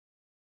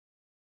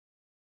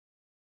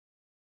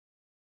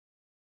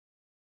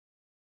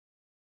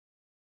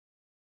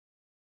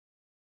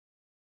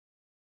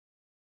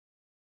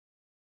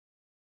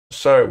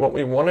 So what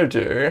we want to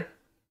do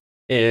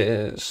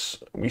is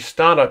we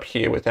start up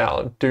here with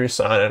our do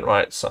sign and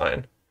write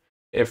sign.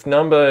 If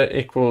number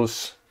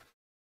is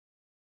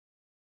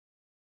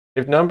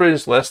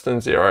less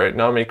than 0,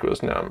 num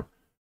equals num.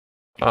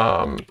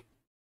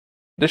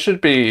 This should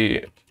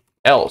be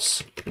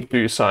else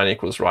do sign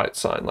equals write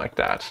sign, like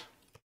that.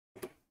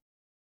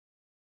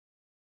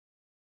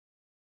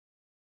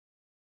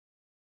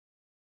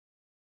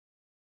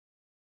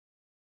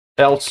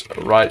 Else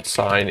write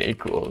sign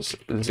equals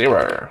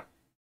 0.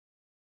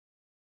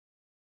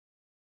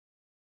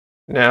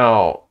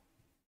 Now,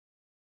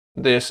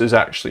 this is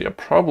actually a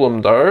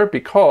problem though,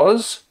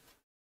 because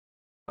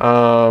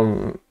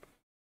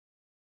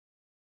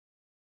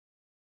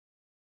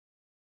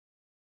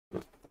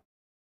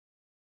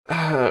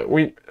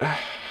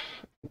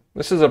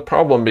this is a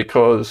problem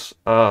because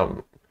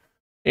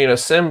in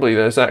assembly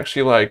there's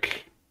actually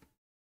like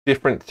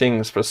different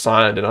things for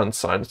signed and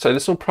unsigned. So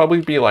this will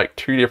probably be like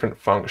 2 different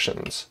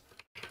functions.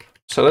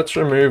 So let's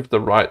remove the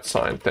write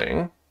sign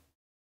thing,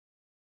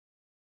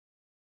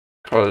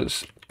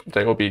 because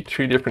they will be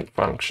 2 different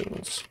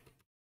functions.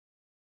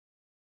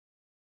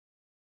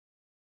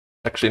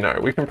 Actually, no,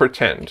 we can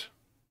pretend.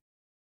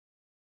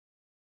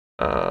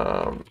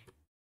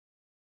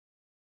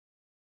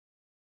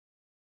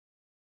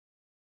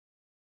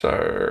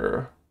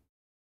 So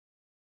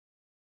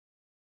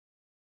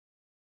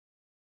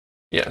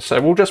yeah,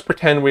 so we'll just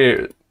pretend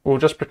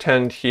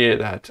here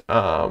that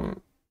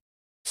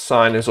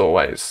sign is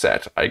always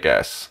set, I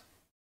guess.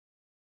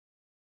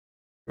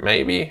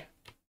 Maybe.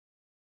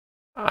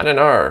 I don't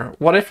know.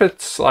 What if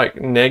it's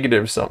like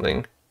negative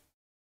something?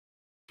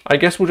 I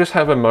guess we'll just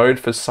have a mode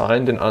for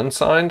signed and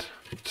unsigned.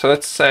 So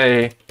let's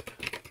say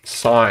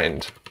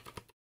signed.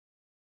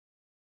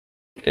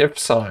 If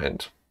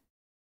signed.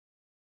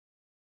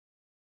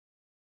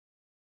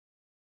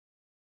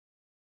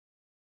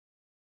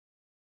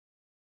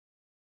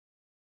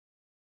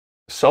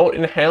 Salt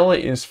inhaler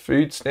is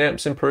food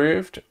stamps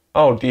improved?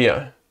 Oh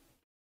dear.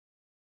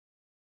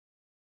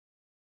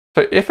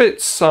 So if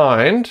it's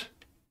signed,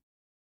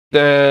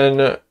 then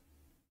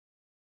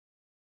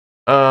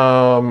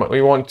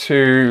we want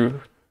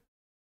to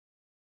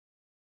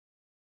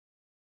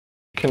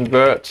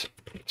convert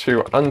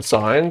to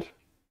unsigned,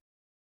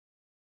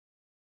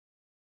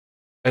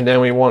 and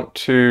then we want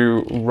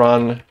to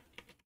run.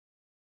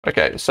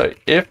 Okay, so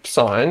if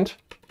signed,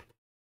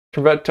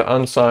 convert to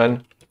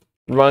unsigned,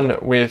 run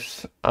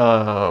with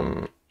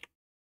num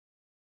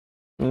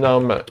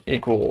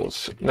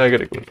equals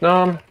negative equals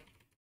num,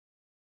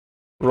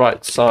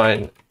 write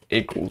sign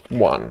equals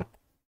 1.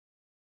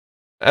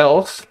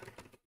 Else,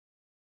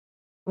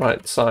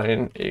 write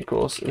sign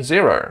equals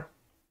 0.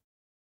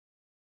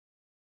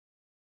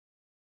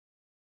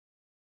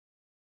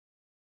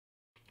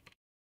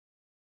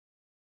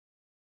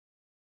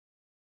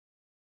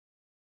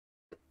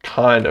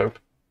 Kind of.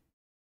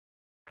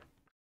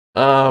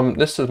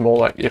 This is more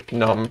like if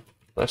num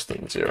less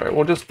than 0.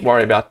 We'll just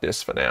worry about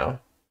this for now.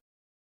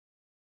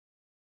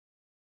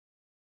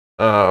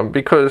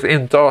 Because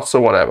in DOS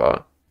or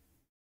whatever,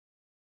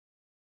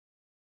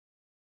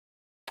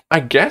 I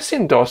guess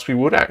in DOS we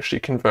would actually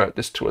convert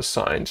this to a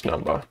signed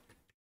number.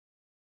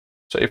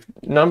 So if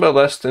number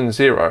less than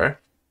 0,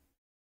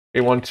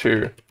 we want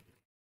to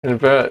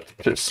convert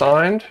to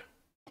signed,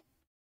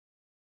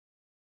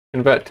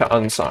 convert to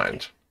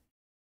unsigned.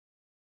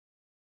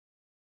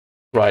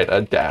 Write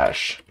a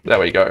dash. There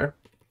we go.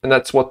 And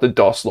that's what the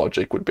DOS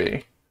logic would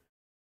be.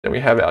 Then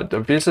we have our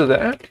divisor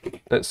there.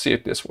 Let's see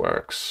if this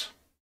works.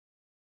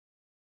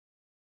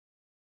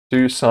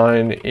 Do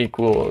sign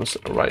equals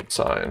write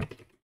sign.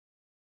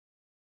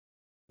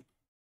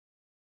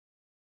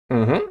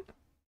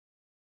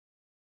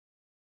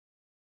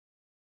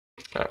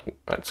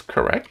 That's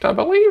correct, I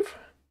believe.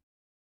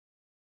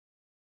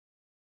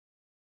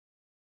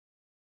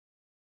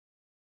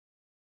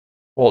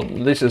 Well,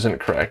 this isn't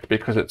correct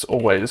because it's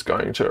always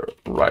going to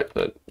write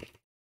the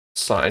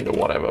signed or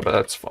whatever, but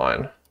that's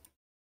fine.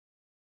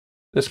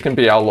 This can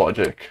be our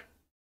logic.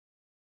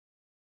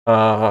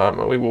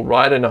 We will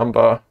write a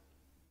number.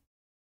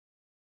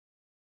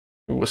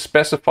 We will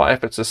specify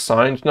if it's a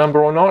signed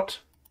number or not.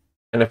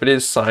 And if it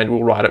is signed,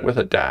 we'll write it with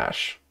a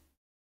dash.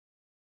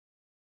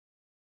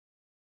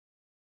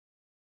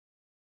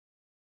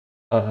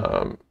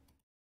 That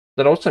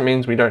also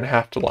means we don't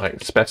have to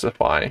like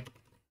specify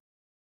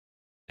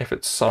if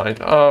it's signed.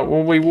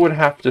 Well, we would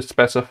have to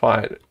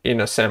specify it in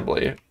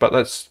assembly, but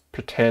let's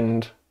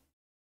pretend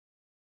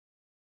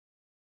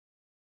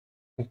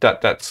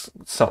that that's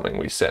something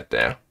we set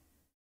there.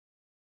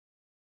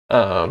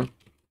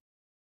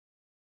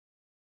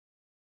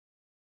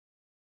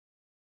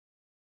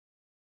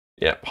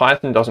 Yeah,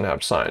 Python doesn't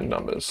have signed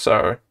numbers,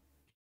 so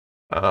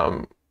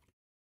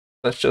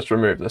let's just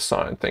remove the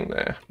signed thing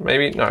there.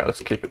 Maybe, no,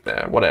 let's keep it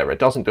there. Whatever, it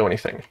doesn't do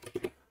anything.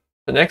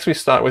 So next we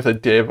start with a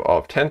div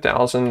of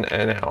 10,000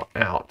 and our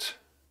out.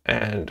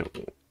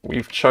 And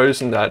we've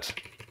chosen that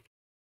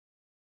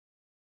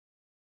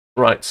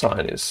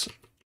writeSign is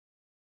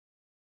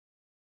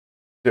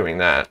doing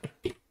that.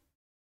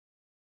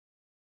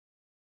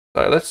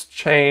 So let's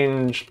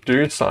change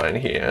doSign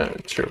here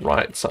to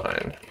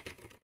writeSign.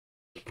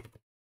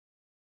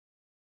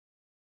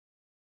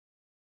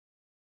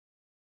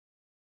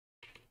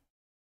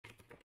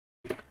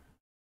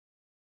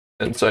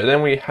 And so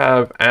then we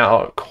have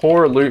our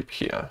core loop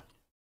here.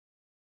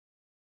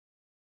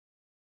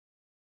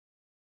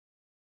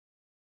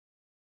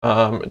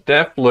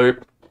 Def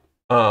loop,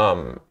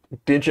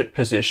 digit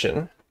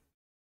position.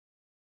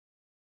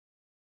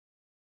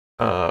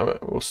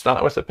 We'll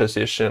start with a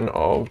position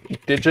of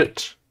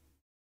digit.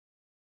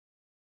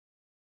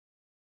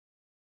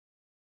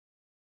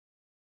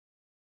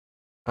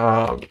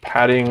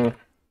 Padding.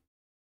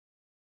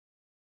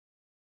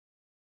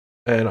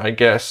 And I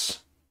guess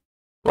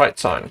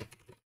writeSign.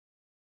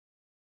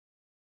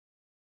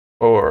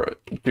 Or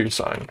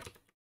doSign.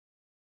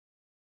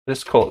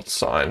 Just call it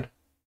sign.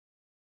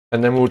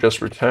 And then we'll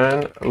just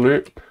return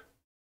loop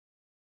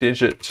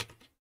digit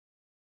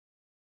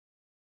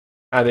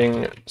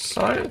adding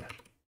sign.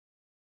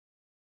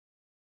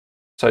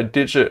 So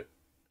digit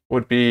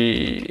would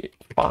be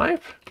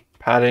 5,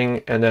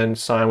 padding, and then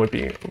sign would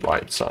be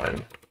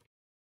writeSign.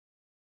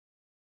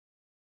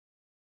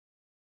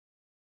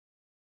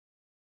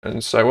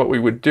 And so what we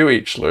would do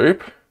each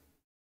loop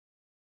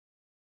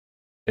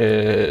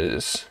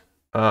is,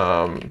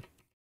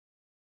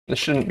 this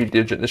shouldn't be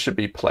digit, this should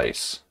be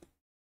place.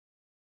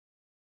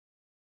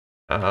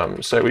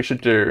 So we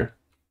should do,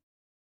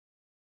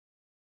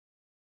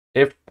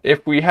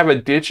 if we have a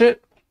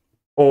digit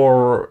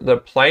or the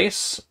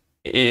place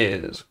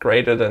is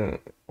greater than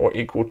or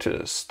equal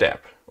to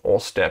step,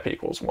 or step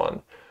equals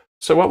 1.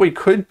 So what we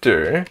could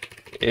do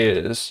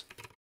is,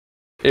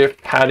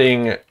 if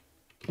padding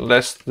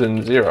less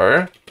than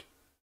 0,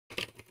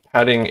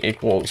 padding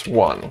equals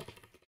 1.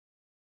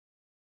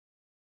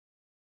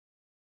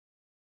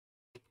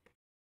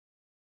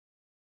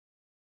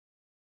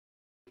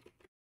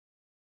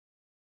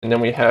 And then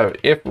we have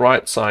if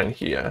writeSign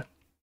here,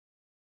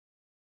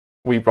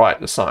 we write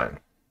the sign.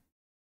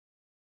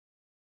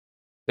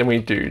 Then we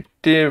do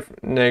div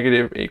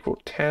negative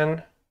equal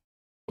 10.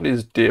 What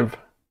is div?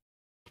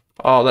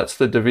 Oh, that's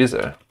the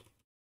divisor.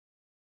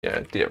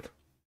 Yeah, div.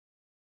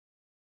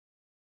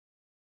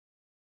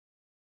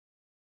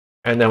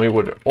 And then we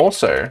would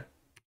also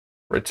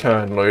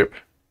return loop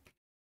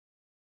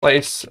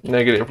place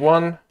negative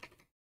 1,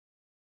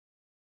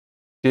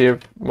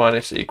 div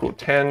minus equal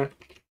 10,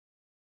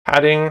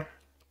 padding,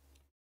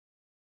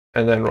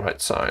 and then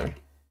writeSign.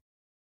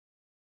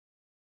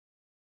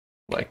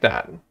 Like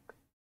that.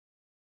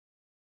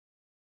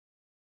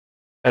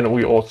 And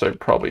we also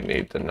probably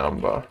need the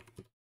number.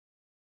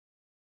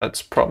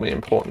 That's probably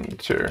important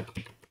too.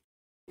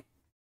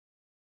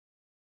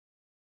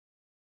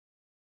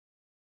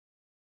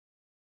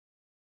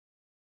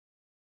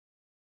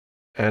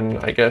 And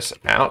I guess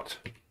out.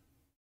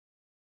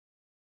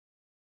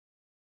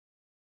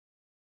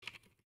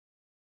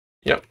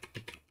 Yep.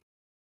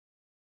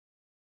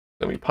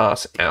 Then we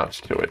pass out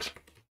to it.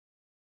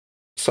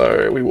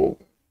 So we will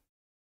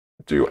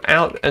do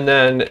out, and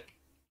then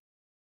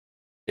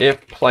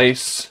if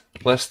place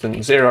less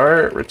than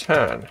 0,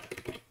 return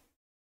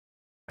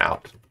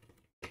out.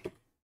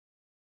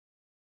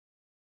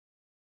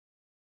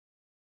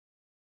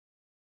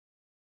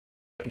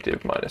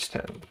 Div minus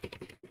 10.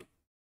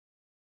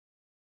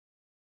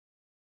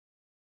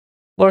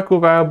 Local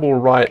variable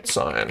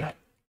writeSign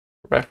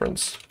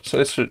reference. So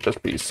this should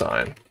just be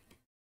sign.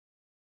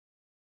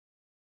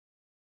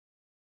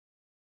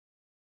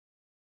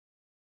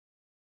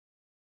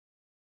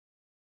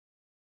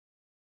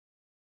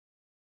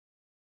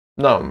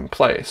 Num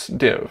place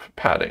div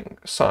padding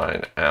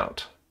sign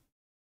out.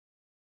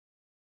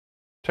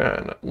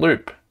 Turn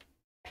loop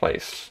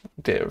place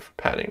div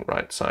padding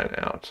writeSign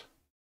out.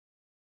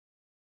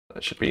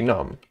 That should be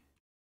num.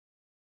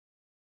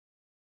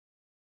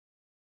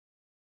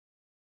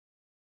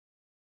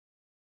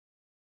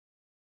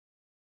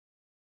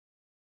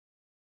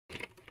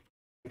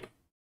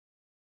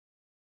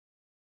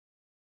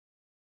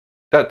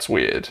 That's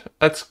weird.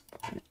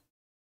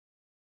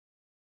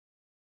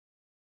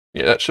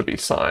 Yeah, that should be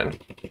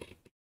signed.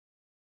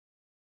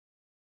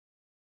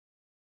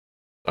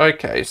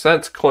 Okay, so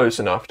that's close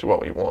enough to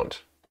what we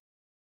want.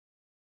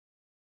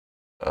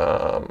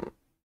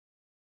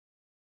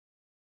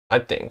 I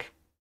think.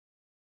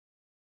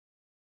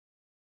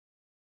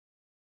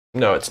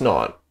 No, it's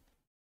not.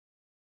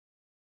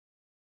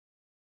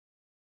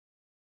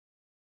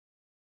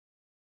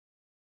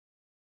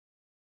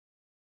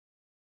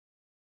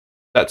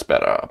 That's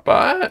better,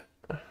 but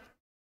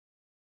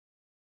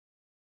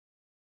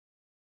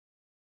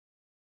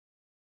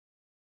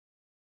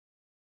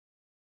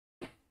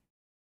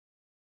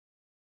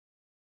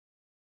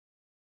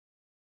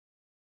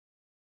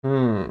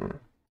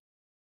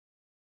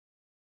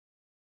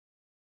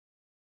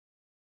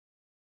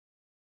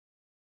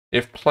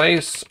if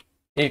place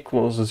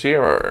equals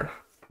 0,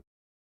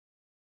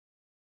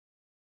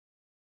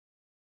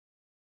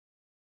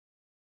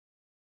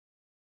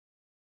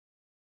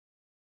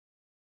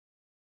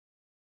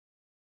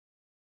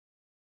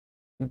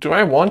 do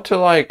I want to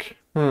like,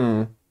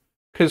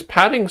 because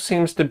padding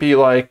seems to be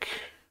like,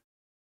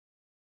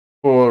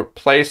 for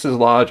place is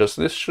larger,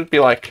 so this should be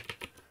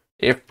like,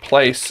 if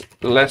place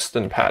less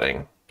than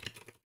padding.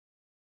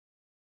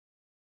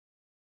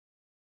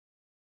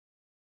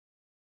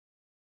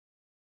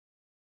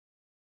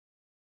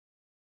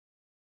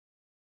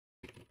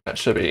 That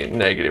should be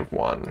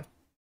 -1.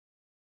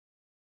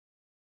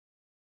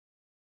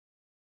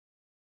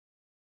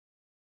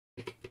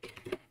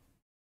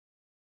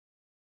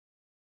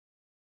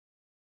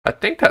 I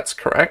think that's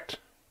correct.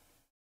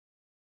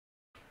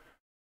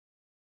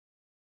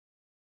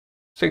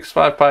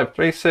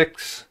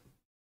 65536,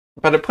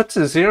 but it puts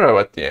a 0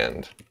 at the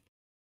end,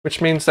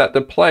 which means that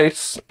the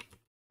place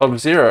of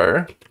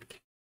 0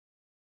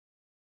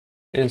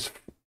 is,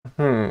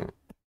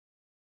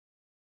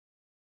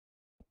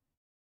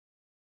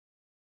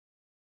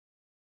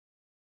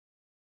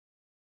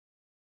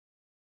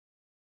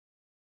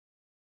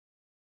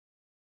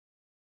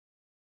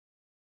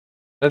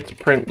 Let's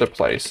print the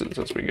places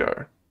as we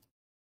go.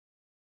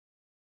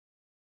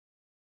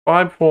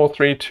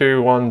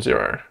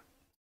 543210.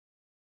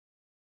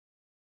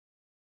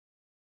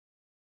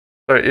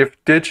 So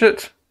if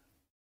digit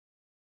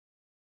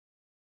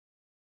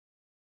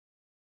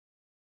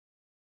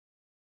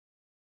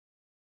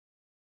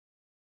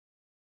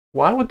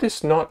why would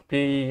this not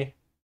be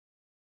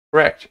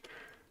correct?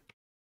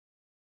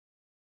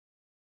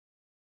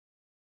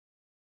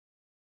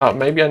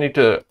 Maybe I need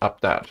to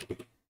up that.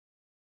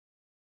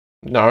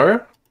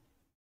 No.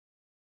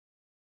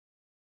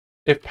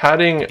 If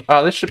padding,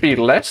 this should be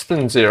less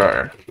than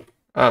 0,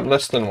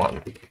 less than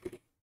 1.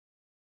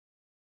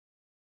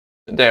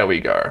 There we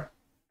go,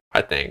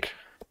 I think.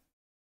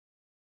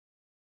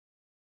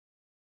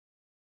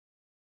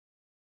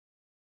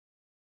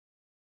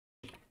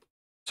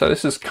 So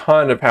this is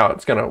kind of how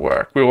it's going to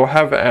work. We will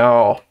have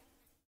our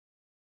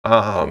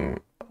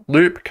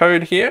loop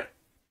code here.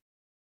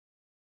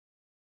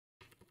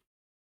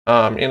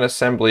 In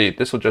assembly,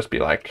 this will just be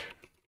like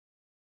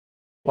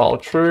while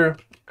true,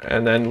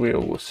 and then we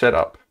will set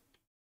up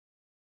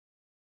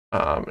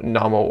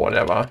num or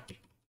whatever.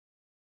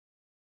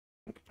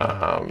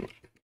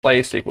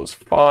 Place equals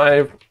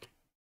 5.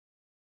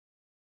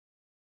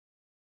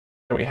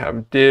 And we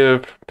have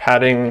div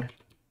padding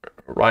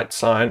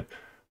writeSign.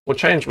 We'll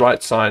change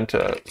writeSign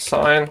to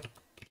sign.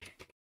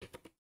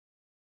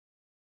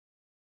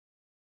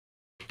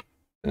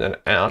 And then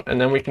out, and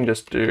then we can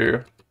just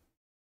do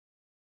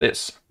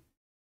this.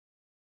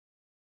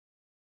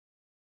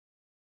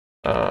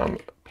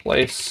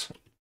 Place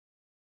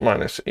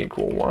minus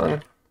equal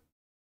 1,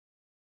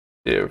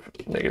 div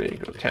negative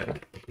equal 10.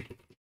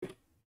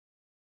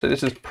 So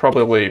this is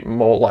probably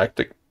more like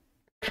the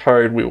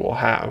code we will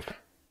have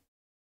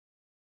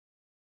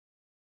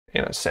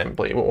in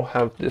assembly. We'll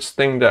have this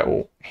thing that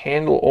will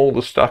handle all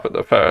the stuff at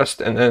the first,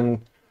 and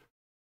then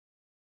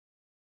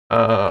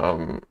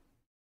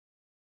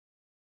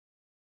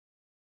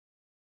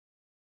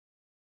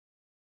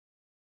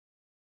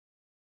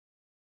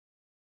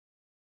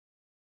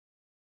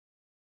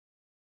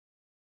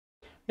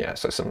yeah,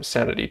 so some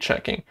sanity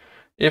checking.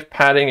 If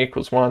padding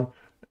equals 1,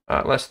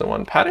 less than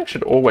 1, padding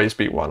should always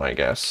be 1, I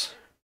guess.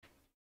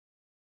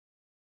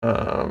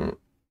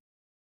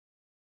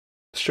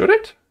 Should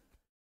it?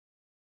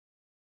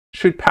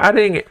 Should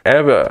padding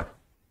ever?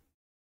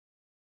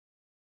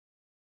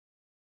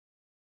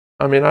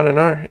 I mean, I don't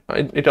know.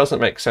 It doesn't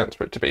make sense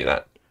for it to be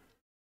that.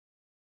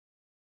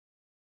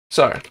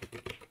 So,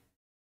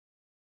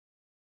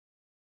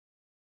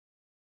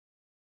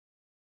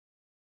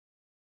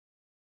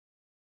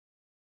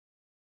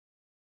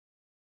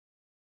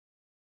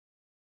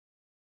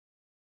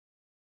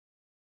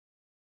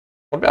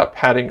 what about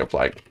padding of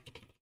like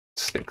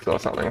 6 or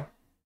something?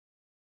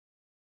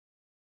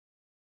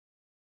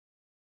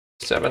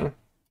 7.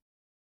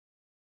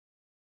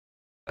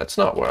 That's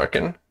not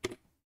working.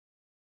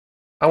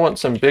 I want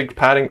some big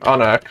padding. Oh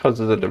no, because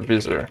of the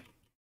divisor.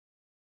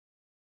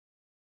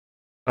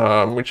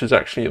 Which is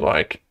actually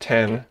like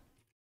 10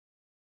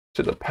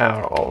 to the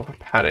power of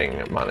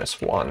padding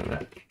minus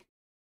 1.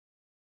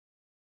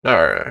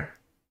 No,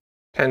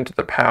 10 to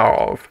the power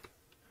of,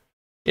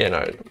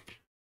 yeah,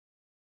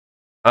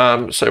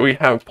 no. So we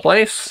have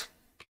place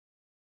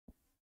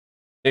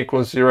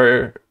equals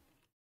 0.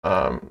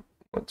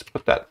 Let's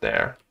put that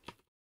there.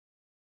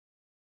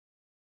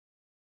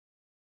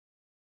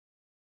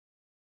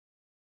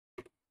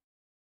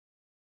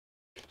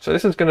 So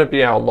this is going to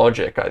be our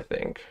logic, I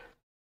think.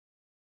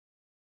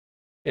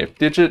 If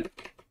digit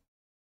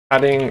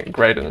padding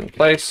greater than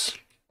place,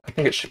 I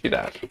think it should be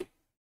that.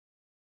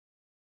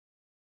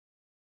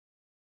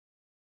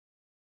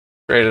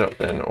 Greater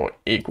than or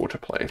equal to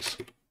place.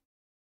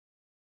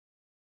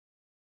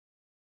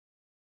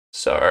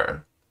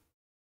 So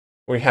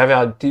we have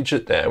our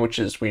digit there, which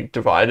is we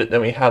divide it,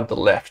 then we have the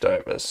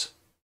leftovers.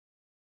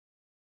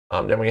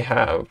 Then we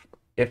have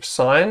if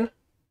sign,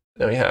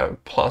 then we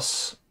have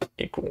plus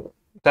equal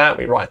that,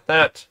 we write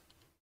that.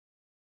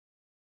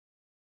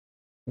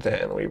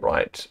 Then we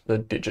write the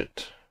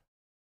digit.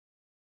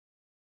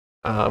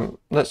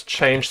 Let's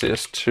change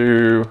this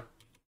to,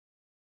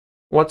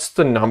 what's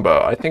the number?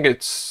 I think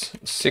it's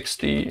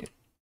 60.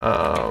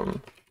 Let's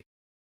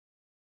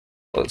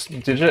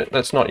digit,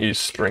 let's not use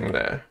string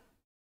there.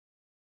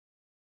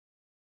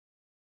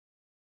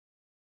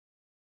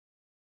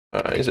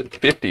 Is it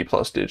 50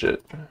 plus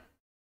digit?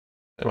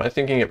 Am I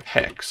thinking of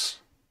hex?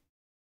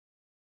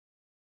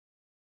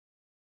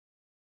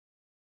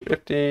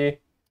 50.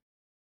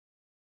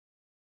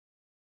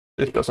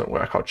 This doesn't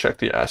work. I'll check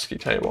the ASCII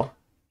table.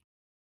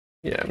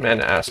 Yeah,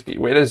 men ASCII.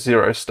 Where does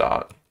 0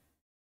 start?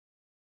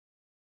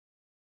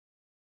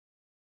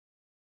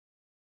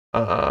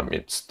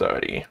 It's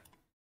 30.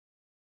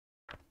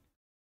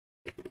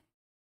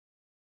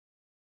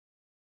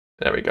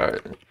 There we go.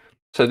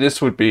 So this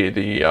would be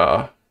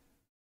the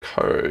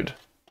code.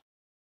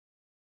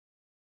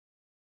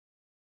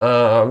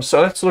 So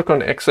let's look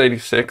on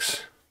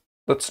x86.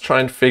 Let's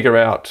try and figure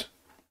out.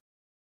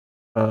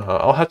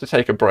 I'll have to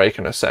take a break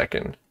in a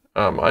second.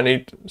 I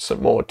need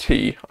some more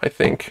tea, I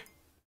think.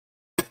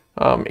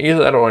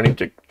 Either that or I need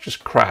to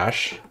just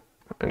crash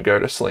and go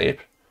to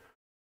sleep.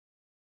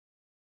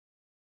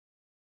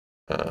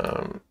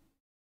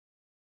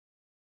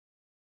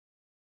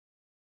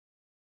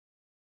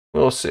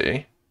 We'll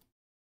see.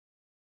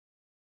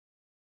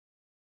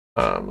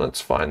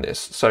 Let's find this.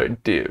 So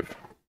div.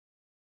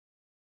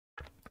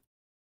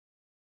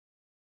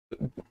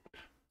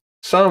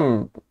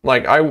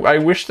 I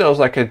wish there was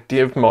like a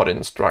div mod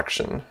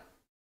instruction.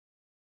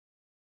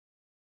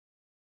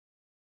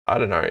 I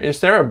don't know.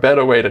 Is there a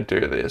better way to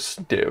do this,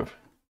 div?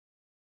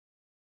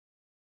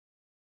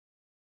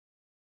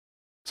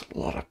 It's a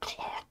lot of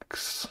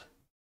clocks.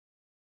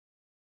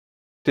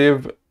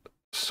 Div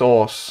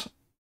source.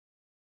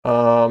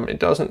 It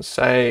doesn't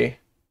say.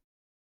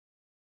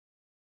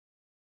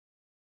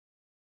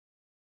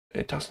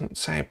 It doesn't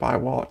say by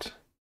what.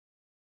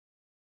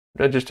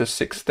 Register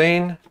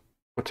 16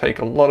 will take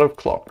a lot of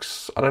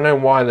clocks. I don't know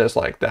why there's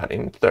like that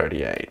in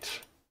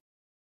 38.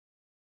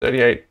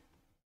 38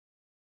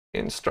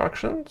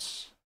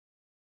 instructions.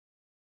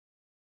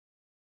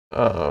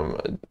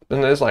 And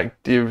there's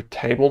like div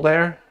table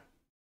there.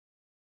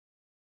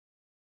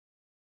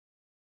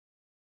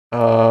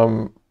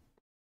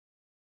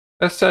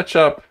 Let's search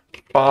up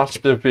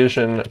fast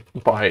division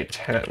by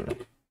 10.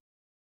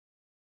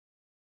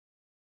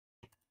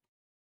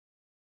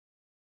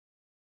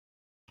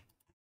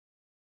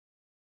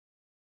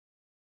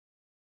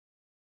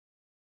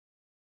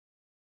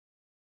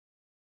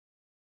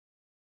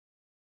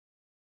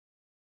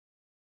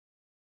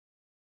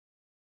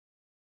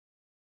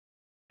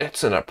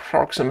 It's an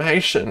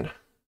approximation.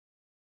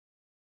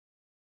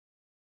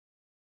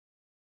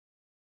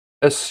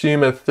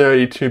 Assume a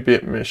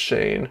 32-bit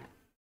machine.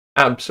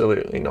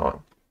 Absolutely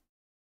not.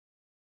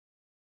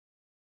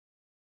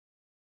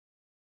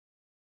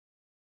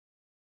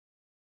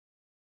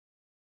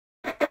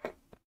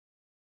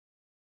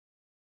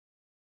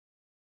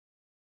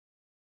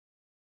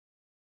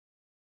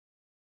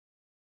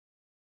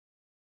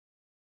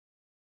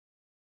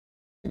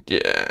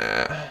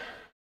 Yeah.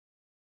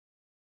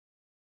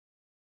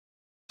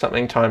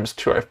 Something times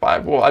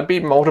 205. Well, I'd be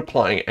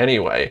multiplying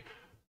anyway.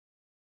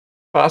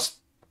 Fast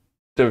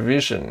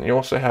division, you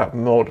also have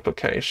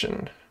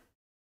multiplication.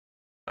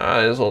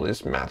 There's all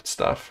this math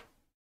stuff.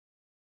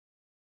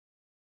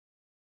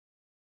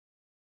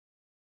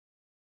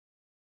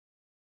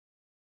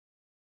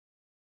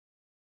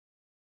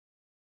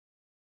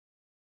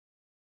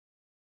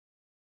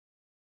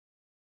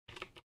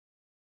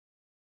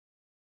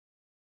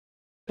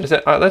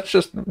 Let's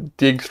just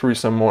dig through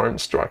some more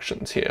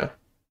instructions here.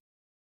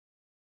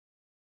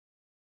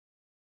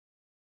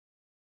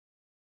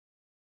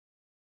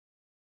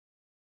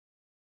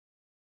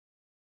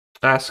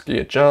 ASCII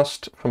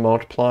adjust for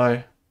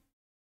multiply.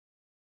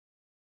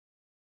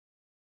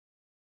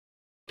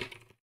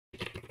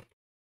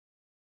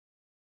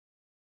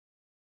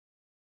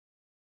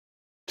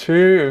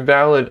 Two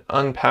valid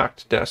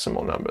unpacked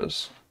decimal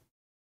numbers.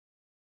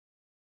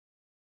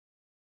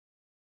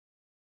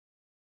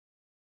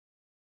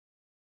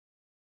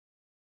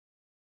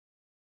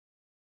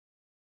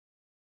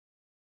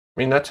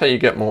 I mean, that's how you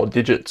get more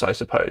digits, I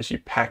suppose. You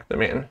pack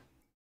them in.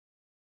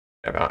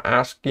 We have our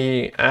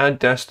ASCII, add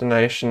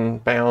destination,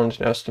 bound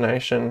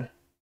destination.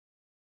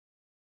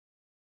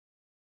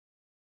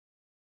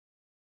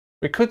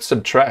 We could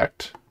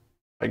subtract,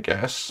 I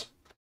guess.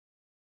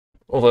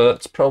 Although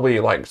that's probably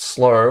like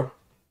slow.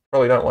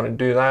 Probably don't want to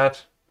do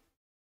that.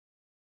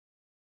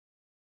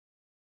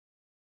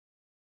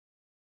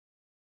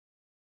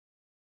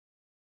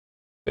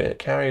 Bit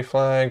carry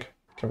flag,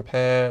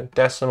 compare,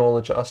 decimal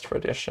adjust for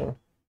addition,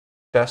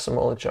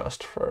 decimal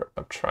adjust for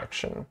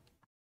subtraction.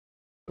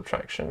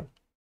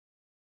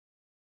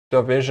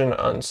 Division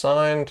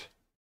unsigned.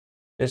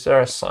 Is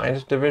there a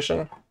signed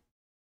division?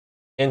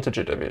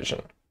 Integer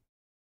division.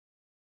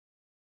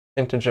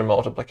 Integer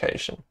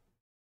multiplication.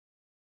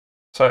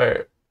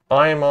 So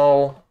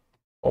imul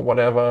or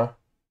whatever.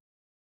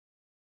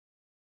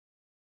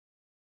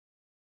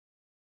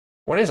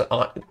 What is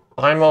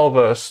imul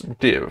versus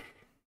div?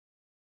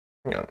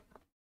 Hang on.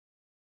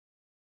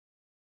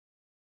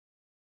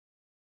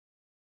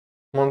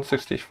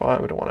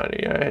 165 to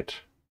 188.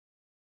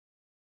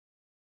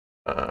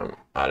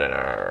 I don't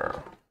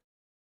know.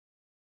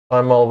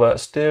 Imul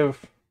versus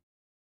div.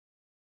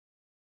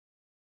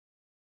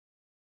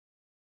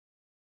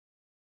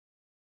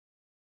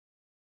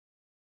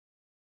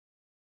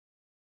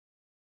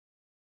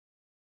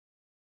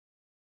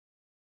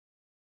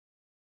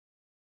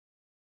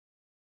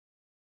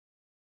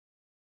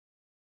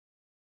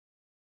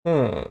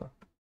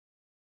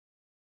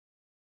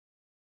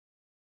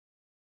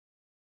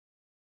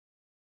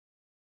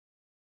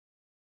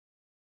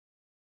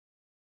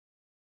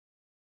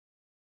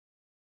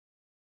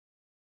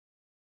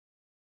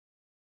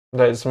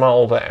 There's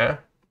mul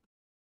there.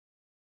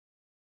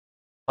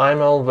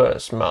 Imul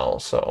versus mul,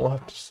 so I'll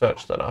have to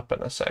search that up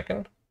in a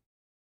second.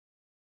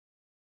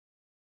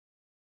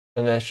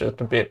 And there's just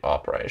the bit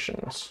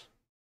operations.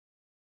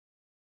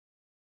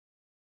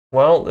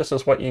 Well, this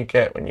is what you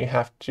get when you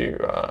have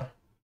to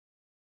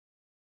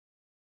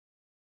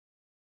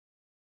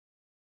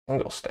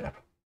single step.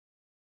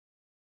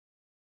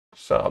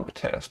 Sub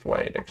test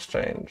weight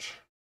exchange.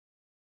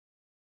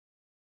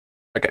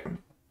 Okay.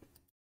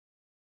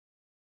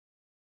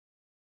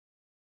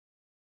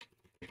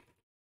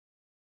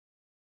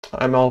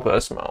 Imul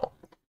versus mul.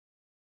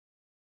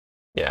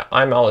 Yeah,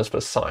 imul is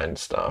for signed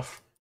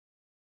stuff.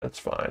 That's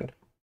fine.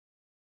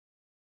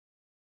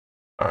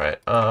 All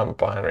right,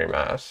 binary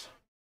math.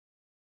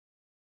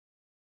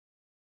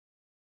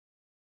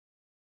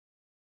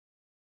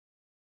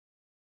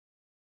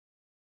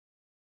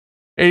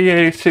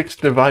 $80.86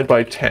 divided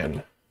by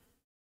 10.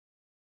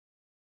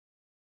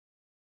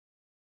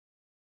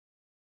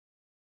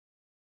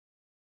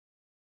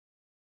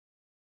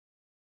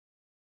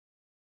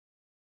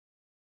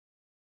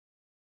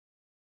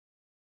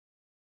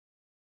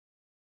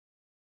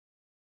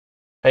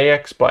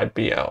 AX by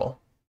BL.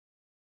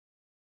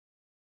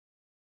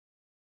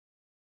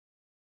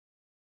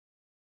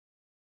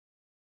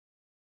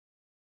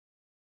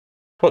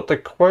 Put the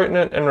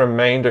quotient and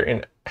remainder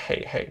in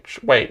AH.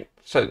 Wait,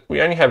 so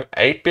we only have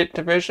 8-bit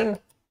division?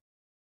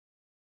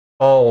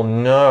 Oh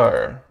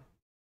no.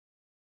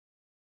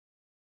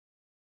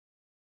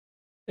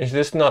 Is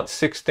this not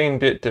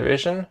 16-bit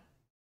division?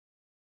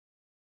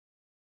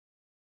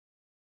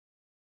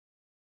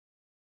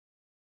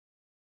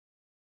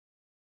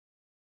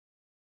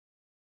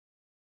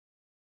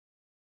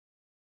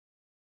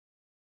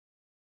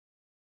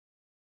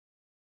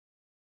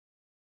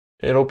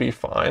 It'll be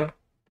fine.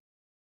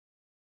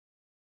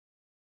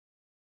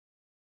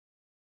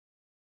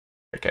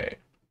 Okay.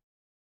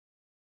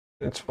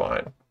 It's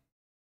fine.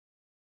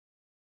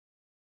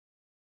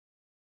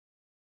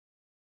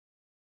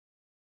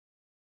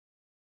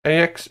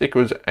 AX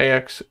equals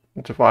AX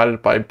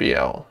divided by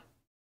BL.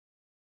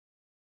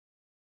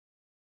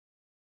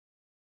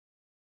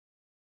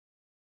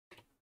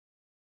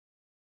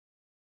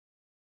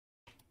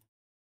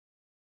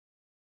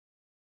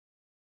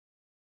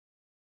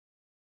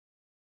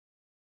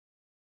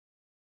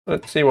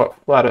 Let's see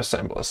what flat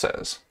assembler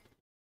says.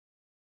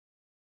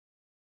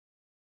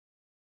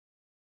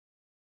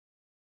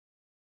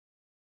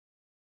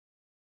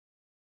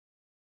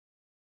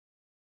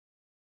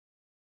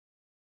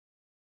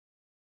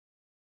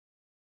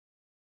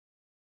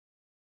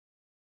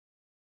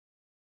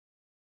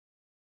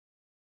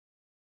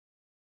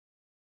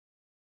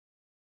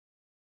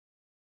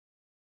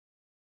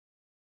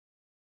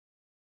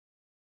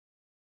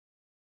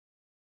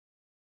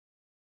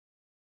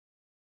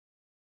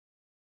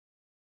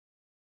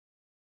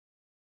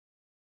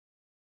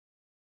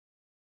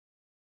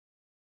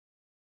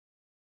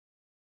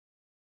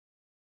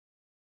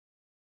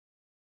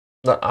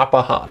 The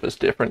upper half is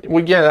different.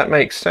 Well, yeah, that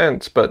makes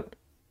sense, but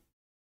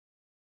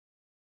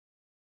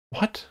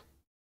what?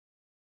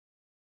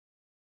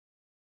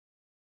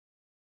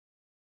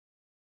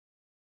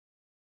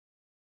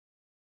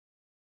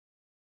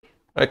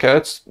 Okay,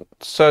 let's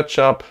search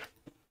up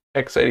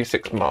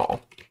x86 mul,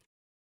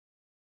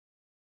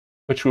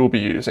 which we'll be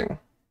using.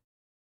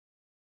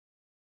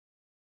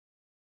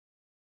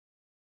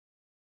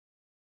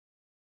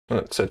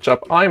 Let's search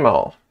up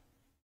imul,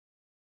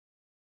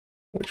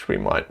 which we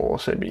might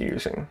also be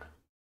using.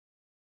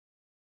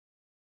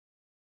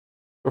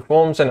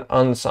 Performs an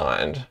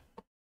unsigned.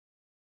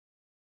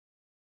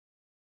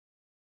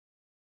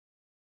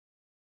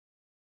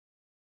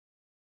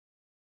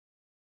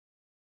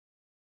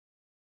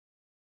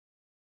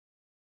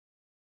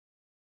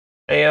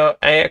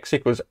 AX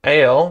equals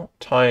AL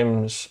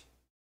times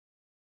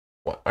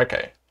what?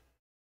 Okay.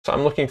 So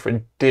I'm looking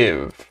for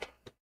div.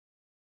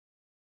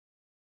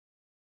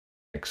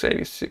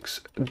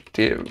 x86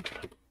 div.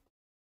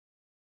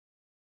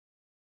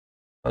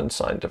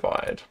 Unsigned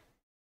divide.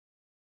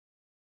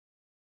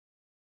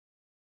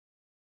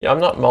 Yeah, I'm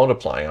not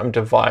multiplying, I'm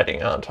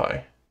dividing, aren't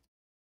I?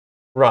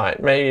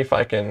 Right, maybe if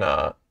I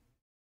can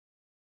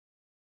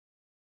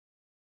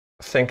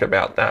think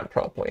about that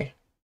properly.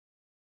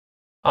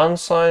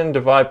 Unsigned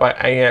divide by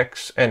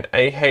AX and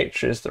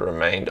AH is the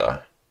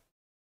remainder.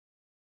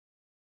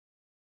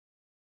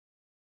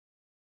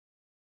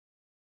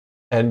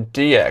 And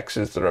DX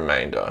is the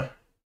remainder.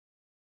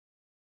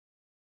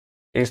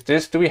 Is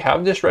this, do we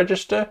have this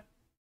register?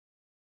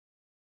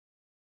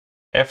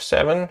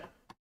 F7?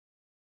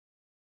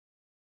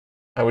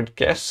 I would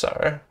guess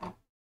so.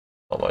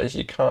 Otherwise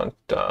you can't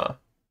do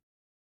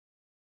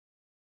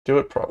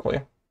it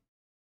properly.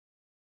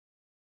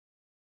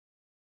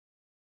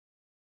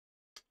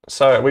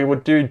 So we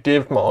would do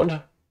div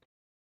mod.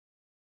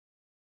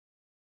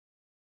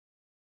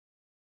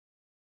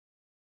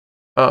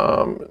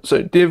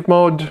 So div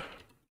mod,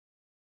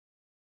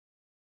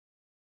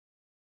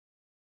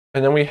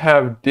 and then we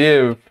have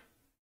div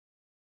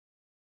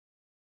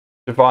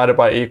divided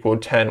by equal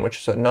 10, which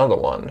is another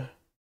one,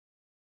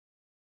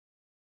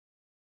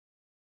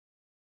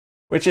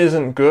 which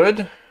isn't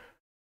good. Is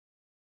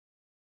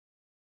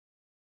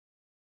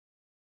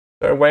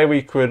there a way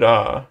we could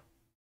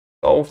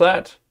solve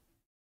that?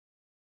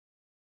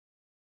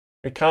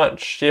 We can't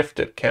shift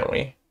it, can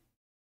we?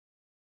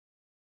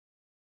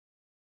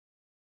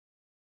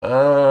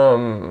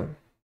 Hmm.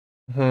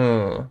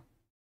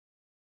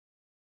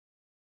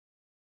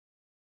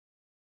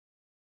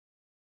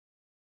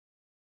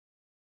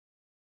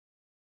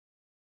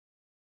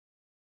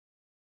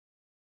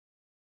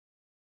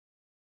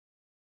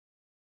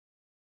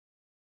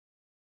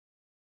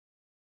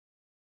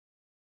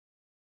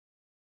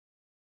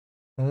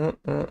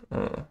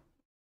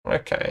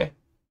 Okay.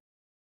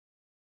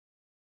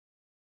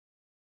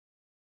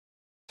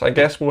 So I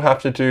guess we'll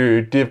have to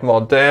do div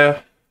mod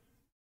there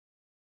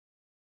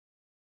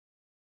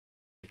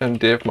and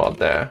div mod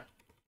there.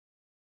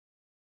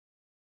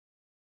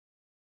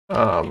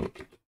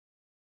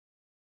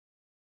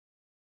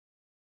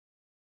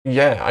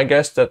 Yeah, I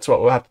guess that's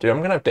what we'll have to do.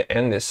 I'm gonna have to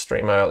end this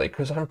stream early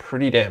because I'm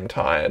pretty damn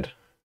tired.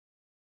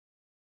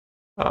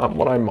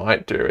 What I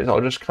might do is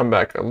I'll just come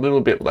back a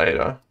little bit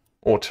later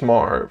or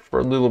tomorrow for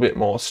a little bit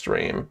more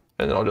stream,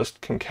 and I'll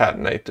just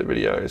concatenate the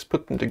videos,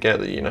 put them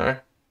together, you know,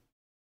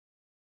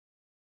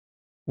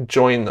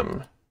 join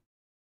them.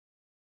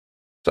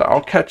 So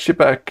I'll catch you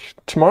back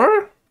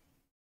tomorrow.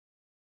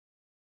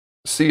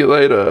 See you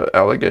later,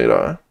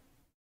 alligator.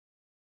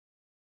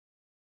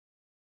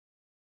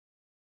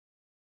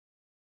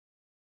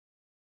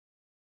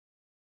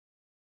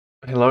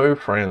 Hello,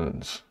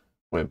 friends.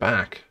 We're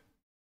back.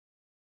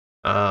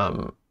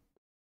 Yeah,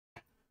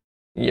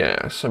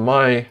 so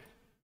I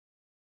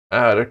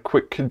had a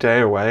quick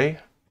day away.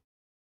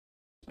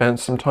 Spent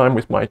some time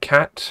with my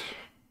cat.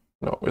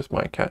 Not with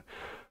my cat.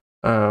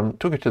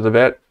 Took her to the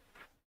vet.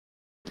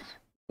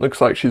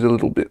 Looks like she's a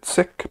little bit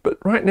sick, but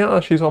right now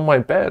she's on my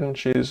bed and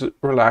she's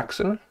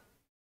relaxing.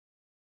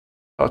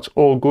 So it's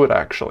all good,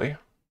 actually.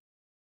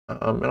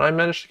 And I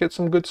managed to get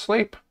some good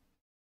sleep.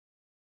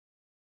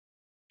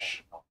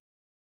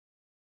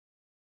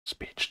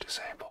 Speech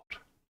disabled.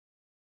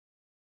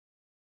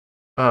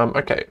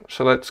 Okay,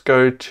 so let's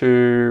go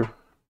to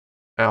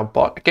our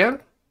bot again.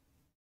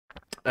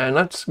 And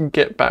let's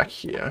get back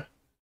here.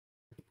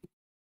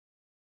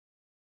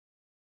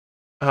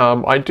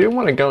 I do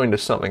want to go into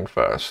something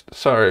first.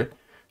 So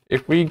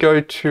if we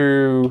go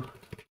to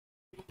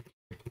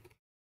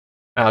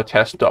our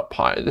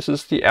test.py, this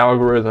is the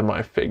algorithm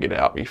I figured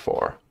out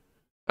before.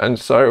 And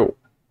so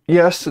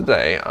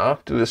yesterday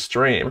after the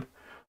stream,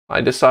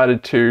 I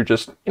decided to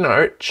just, you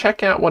know,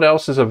 check out what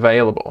else is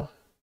available.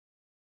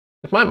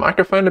 Is my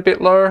microphone a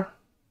bit low?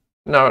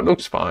 No, it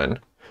looks fine.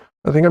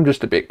 I think I'm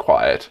just a bit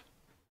quiet.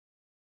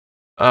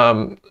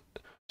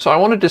 So I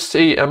wanted to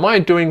see, am I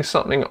doing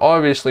something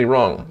obviously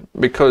wrong?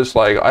 Because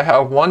like I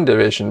have one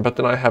division, but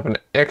then I have an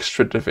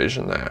extra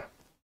division there.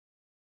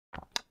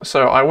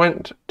 So I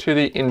went to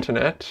the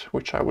internet,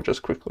 which I will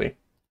just quickly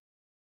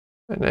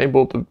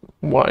enable the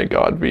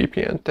WireGuard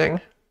VPN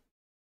thing.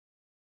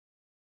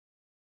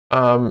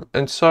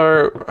 And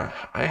so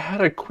I had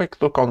a quick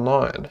look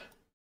online.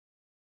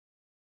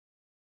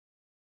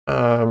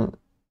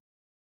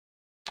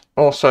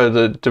 also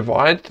the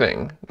divide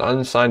thing, the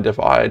unsigned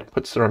divide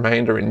puts the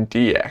remainder in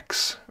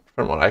dx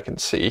from what I can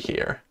see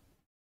here.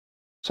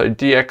 So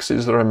dx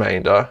is the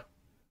remainder,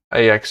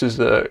 ax is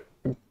the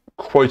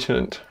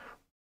quotient.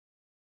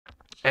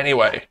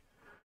 Anyway,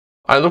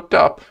 I looked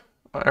up,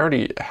 I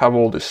already have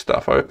all this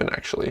stuff open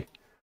actually.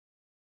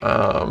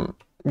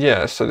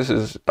 Yeah, so this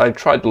is, I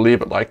tried to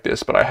leave it like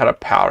this, but I had a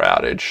power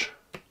outage.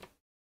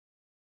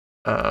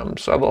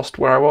 So I lost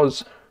where I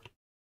was.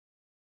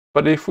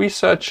 But if we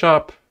search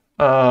up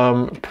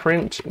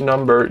print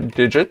number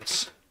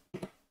digits,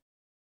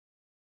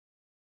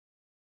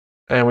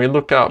 and we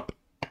look up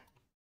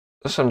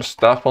some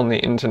stuff on the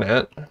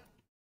internet,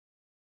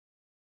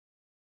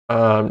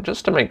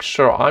 just to make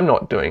sure I'm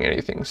not doing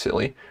anything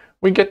silly,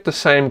 we get the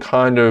same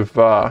kind of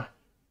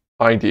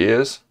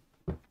ideas.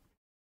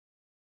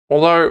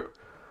 Although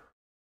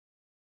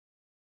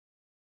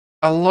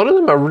a lot of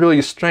them are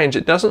really strange.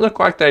 It doesn't look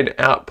like they'd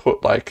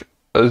output like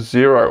a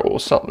 0 or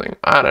something.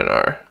 I don't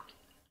know.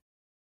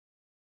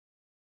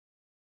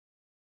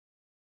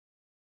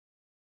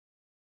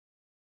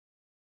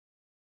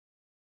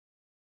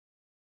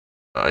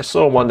 I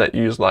saw one that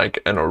used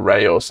like an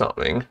array or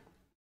something.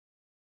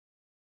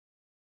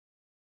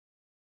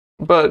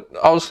 But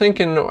I was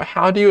thinking,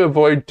 how do you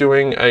avoid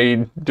doing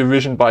a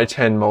division by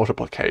 10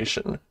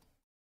 multiplication?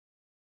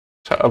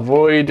 So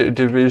avoid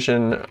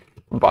division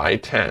by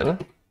 10.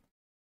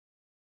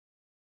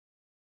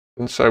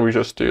 And so we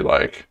just do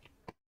like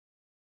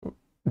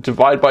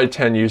divide by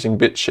 10 using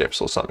bit shifts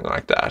or something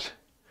like that.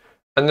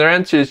 And their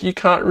answer is you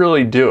can't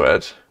really do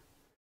it.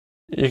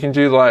 You can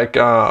do like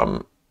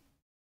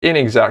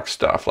inexact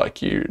stuff,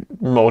 like you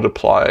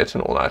multiply it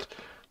and all that.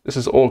 This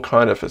is all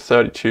kind of for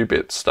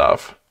 32-bit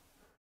stuff.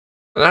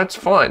 And that's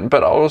fine,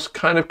 but I was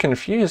kind of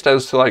confused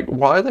as to like,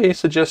 why are they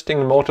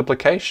suggesting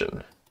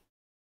multiplication?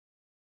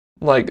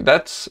 Like,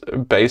 that's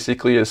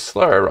basically as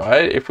slow,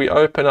 right? If we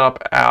open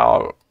up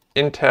our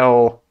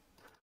Intel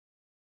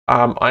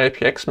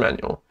IAPX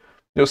manual,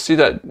 you'll see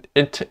that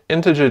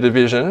integer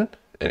division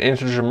and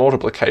integer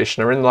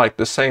multiplication are in like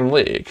the same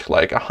league,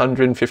 like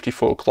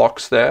 154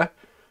 clocks there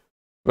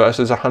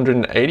versus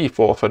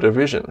 184 for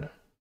division.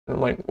 And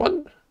I'm like,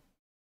 what?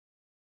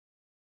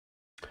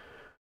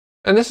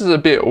 And this is a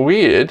bit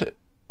weird.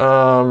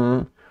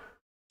 So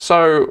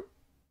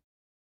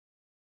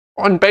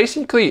on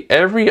basically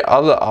every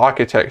other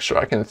architecture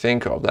I can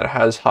think of that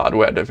has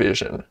hardware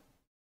division,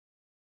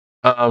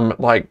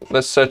 like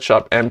let's search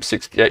up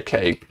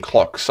M68K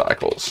clock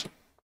cycles.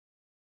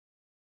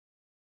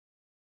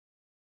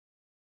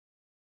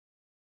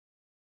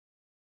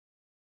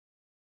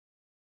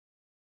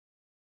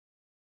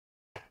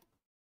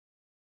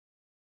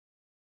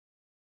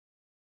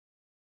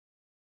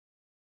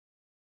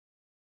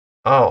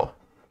 Oh,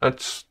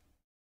 that's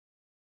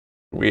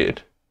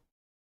weird.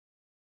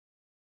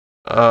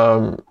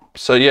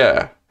 So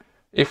yeah,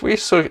 if we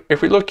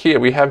look here,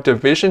 we have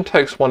division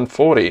takes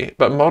 140,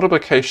 but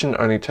multiplication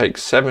only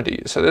takes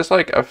 70. So there's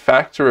like a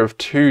factor of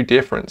 2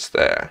 difference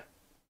there.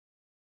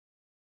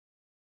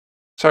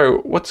 So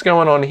what's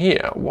going on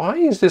here? Why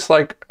is this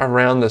like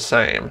around the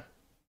same?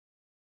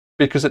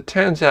 Because it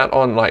turns out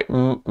on like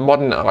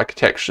modern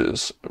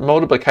architectures,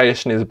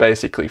 multiplication is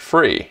basically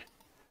free.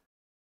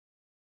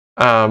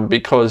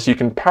 Because you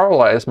can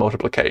parallelize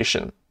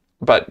multiplication,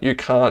 but you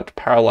can't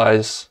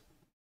parallelize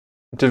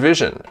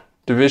division.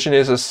 Division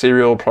is a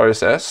serial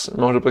process,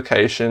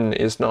 multiplication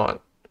is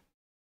not.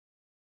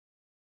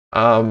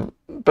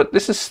 But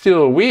this is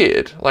still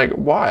weird, like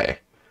why?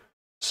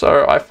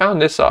 So I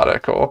found this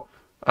article.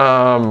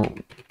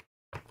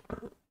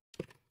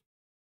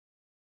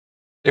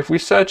 If we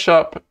search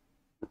up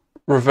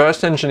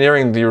reverse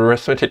engineering the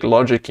arithmetic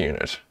logic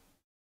unit,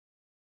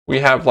 we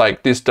have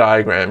like this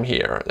diagram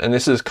here, and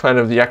this is kind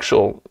of the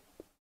actual,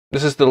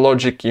 this is the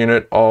logic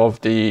unit of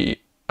the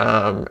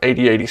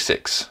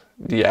 8086,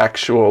 the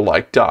actual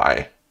like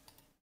die.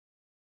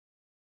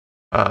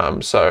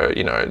 So,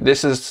 you know,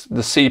 this is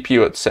the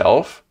CPU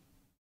itself.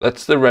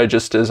 That's the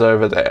registers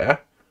over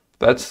there.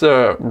 That's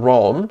the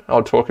ROM.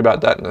 I'll talk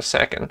about that in a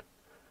second.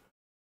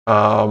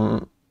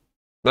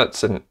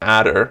 That's an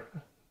adder,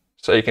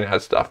 so you can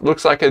add stuff.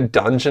 Looks like a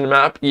dungeon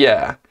map,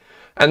 yeah.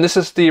 And this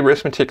is the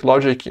arithmetic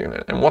logic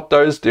unit. And what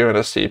those do in a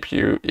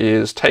CPU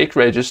is take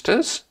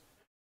registers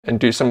and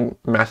do some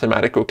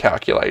mathematical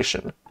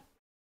calculation.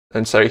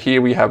 And so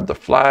here we have the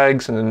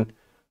flags, and then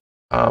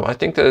I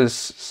think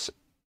there's,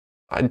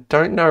 I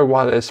don't know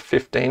why there's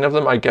 15 of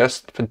them, I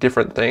guess, for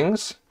different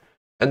things.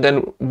 And then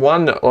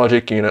one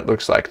logic unit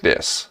looks like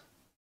this.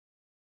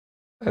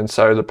 And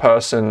so the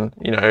person,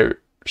 you know,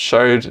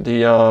 showed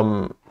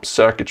the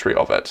circuitry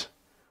of it.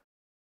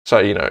 So,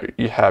 you know,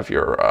 you have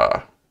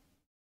your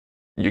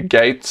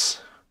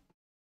gates,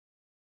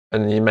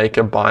 and then you make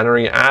a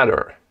binary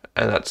adder,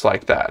 and that's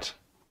like that.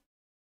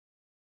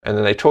 And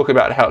then they talk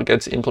about how it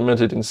gets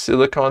implemented in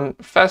silicon.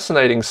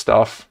 Fascinating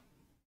stuff.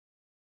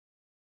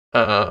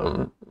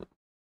 And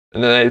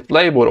then they've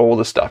labeled all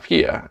the stuff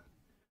here.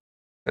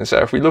 And so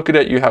if we look at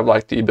it, you have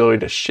like the ability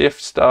to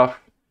shift stuff.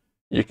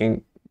 You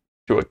can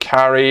do a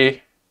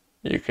carry.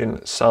 you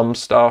can sum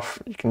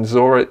stuff, you can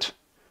XOR it,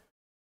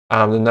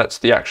 and that's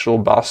the actual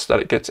bus that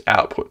it gets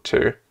output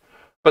to.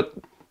 But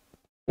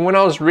when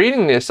I was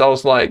reading this, I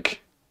was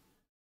like,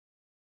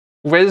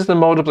 where's the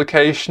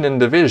multiplication and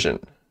division?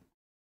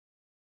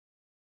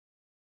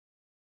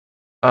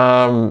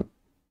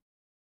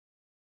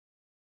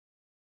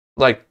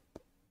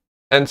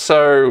 And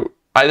so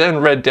I then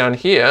read down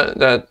here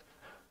that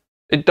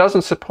it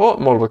doesn't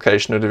support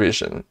multiplication or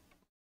division.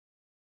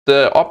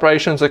 The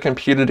operations are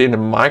computed in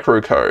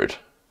microcode.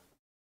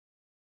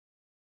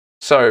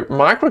 So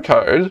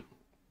microcode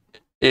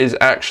is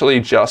actually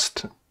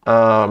just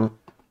a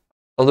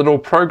little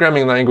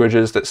programming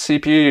languages that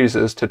CPU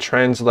uses to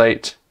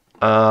translate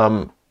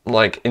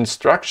like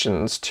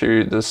instructions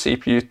to the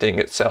CPU thing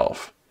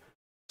itself.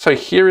 So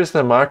here is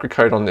the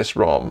microcode on this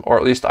ROM, or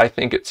at least I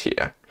think it's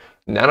here.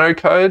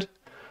 Nanocode?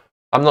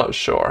 I'm not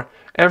sure.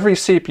 Every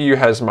CPU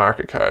has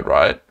microcode,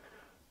 right?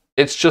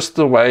 It's just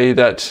the way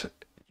that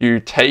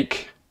you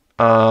take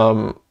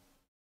the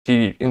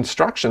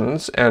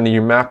instructions and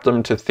you map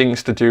them to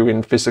things to do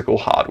in physical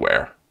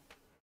hardware.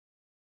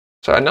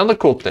 So another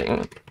cool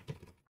thing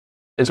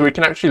is we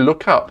can actually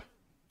look up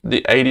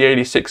the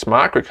 8086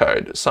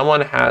 microcode.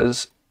 Someone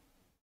has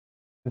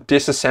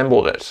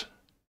disassembled it.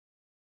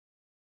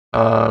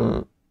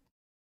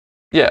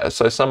 Yeah,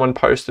 so someone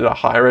posted a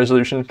high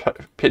resolution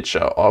picture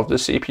of the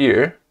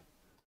CPU,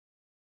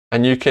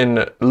 and you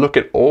can look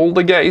at all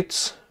the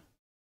gates,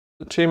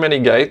 too many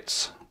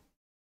gates.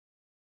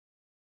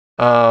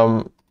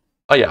 Oh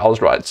yeah, I was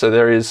right. So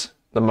there is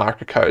the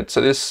microcode. So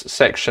this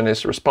section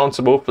is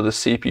responsible for the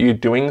CPU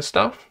doing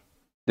stuff.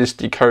 This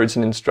decodes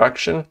an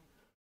instruction.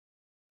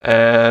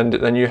 And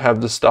then you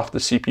have the stuff the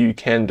CPU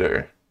can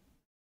do.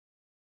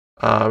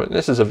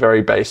 This is a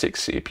very basic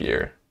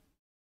CPU.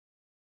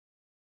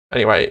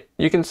 Anyway,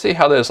 you can see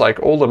how there's like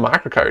all the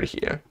microcode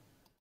here.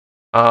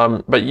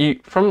 But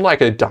from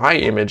like a die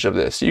image of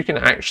this, you can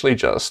actually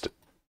just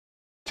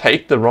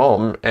take the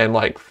ROM and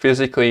like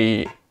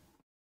physically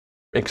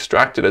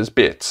extract it as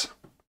bits.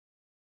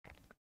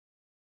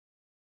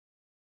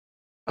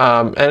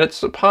 And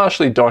it's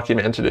partially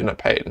documented in a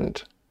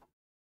patent.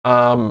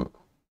 But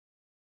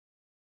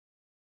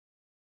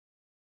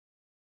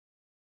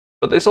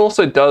this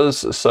also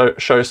does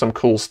show some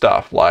cool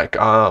stuff, like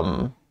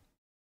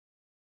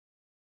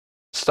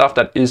stuff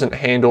that isn't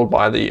handled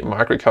by the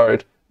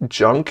microcode.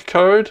 Junk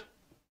code.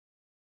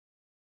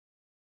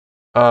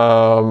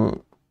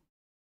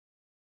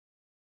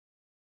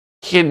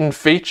 Hidden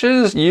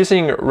features.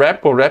 Using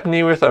rep or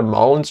repni with a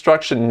mul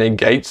instruction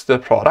negates the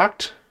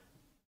product.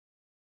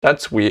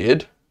 That's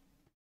weird.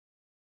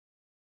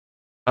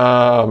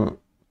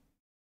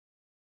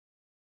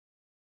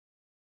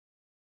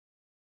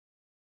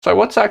 So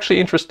what's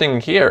actually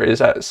interesting here is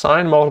that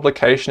signed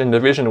multiplication and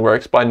division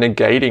works by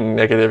negating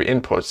negative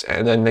inputs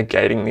and then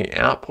negating the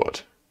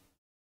output.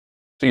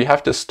 So you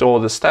have to store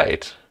the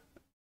state.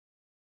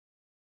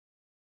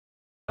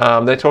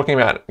 They're talking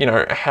about, you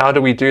know, how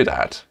do we do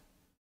that?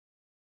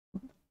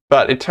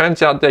 But it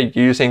turns out they're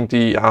using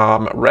the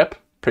rep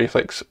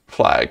prefix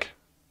flag.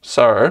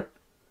 So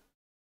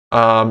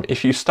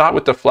if you start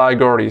with the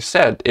flag already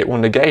set, it will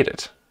negate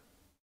it.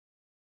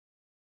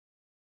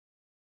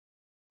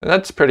 And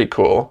that's pretty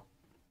cool.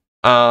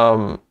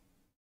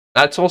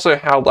 That's also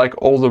how like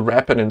all the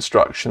rapid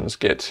instructions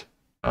get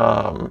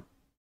done.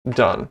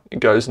 It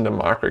goes into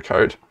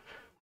microcode.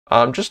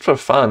 Just for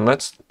fun,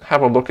 let's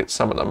have a look at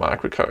some of the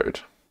microcode.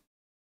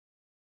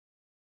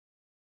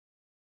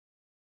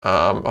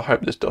 I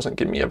hope this doesn't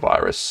give me a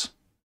virus.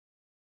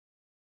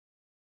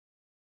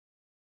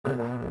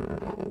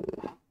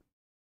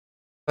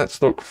 Let's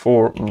look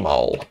for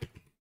mul.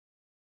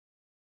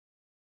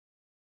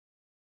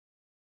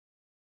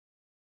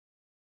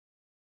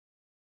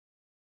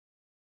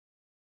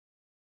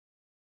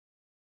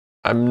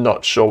 I'm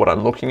not sure what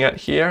I'm looking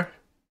at here.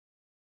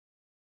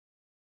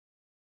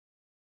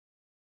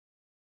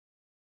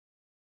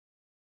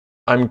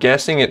 I'm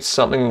guessing it's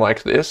something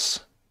like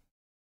this.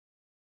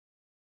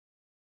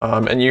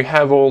 And you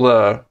have all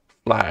the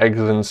flags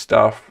and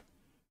stuff.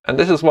 And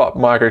this is what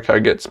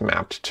microcode gets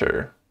mapped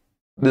to.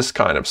 This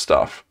kind of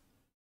stuff.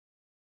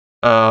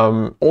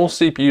 All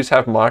CPUs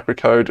have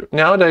microcode.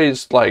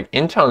 Nowadays, like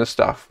Intel and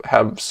stuff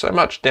have so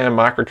much damn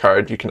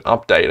microcode you can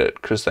update it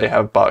because they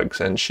have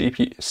bugs, and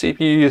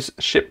CPUs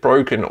ship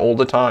broken all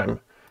the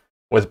time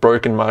with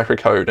broken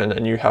microcode, and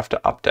then you have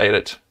to update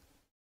it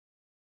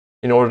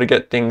in order to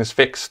get things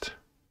fixed.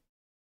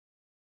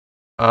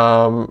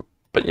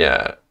 But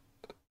yeah,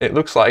 it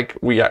looks like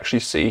we actually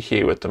see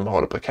here with the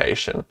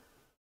multiplication.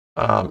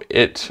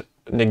 It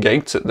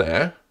negates it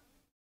there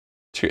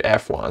to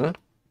F1.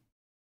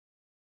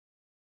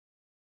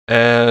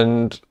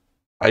 And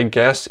I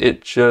guess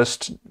it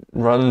just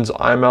runs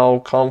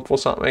iml.conf or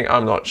something,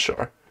 I'm not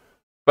sure.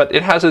 But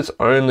it has its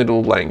own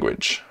little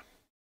language.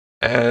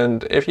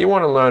 And if you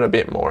want to learn a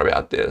bit more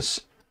about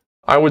this,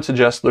 I would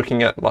suggest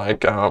looking at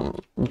like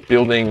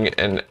building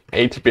an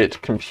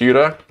 8-bit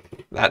computer,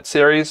 that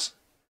series.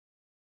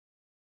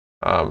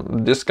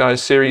 This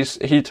guy's series,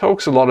 he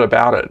talks a lot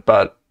about it,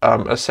 but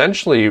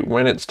essentially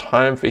when it's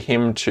time for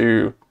him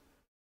to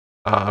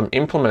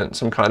implement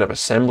some kind of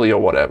assembly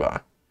or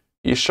whatever,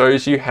 he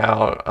shows you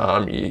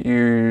how you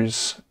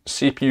use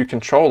CPU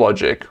control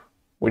logic,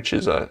 which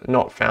is a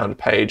not found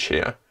page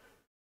here.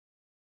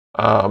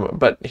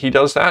 But he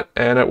does that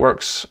and it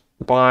works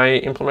by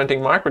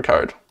implementing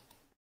microcode.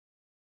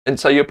 And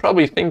so you're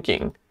probably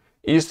thinking,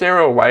 is there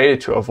a way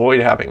to avoid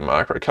having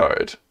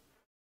microcode?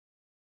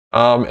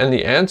 And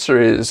the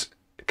answer is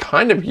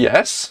kind of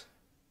yes.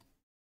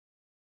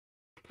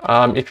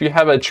 If you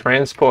have a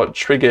transport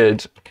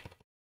triggered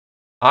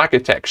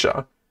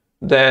architecture,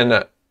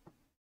 then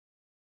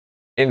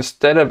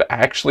instead of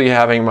actually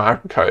having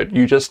microcode,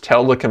 you just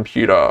tell the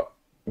computer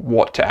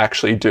what to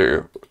actually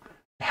do,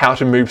 how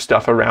to move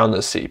stuff around the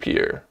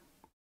CPU.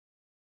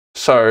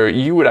 So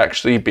you would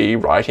actually be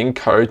writing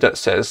code that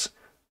says,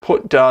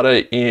 put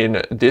data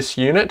in this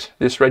unit,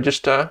 this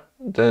register,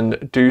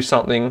 then do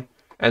something,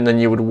 and then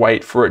you would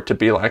wait for it to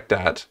be like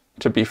that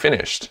to be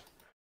finished.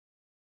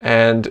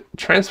 And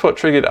transport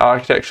triggered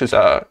architectures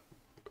are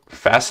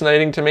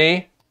fascinating to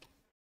me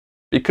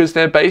because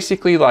they're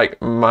basically like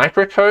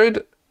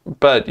microcode,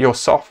 but your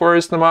software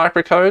is the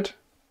microcode.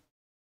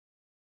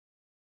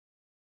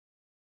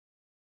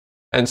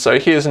 And so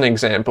here's an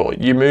example.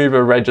 You move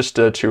a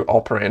register to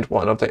operand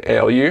 1 of the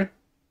ALU,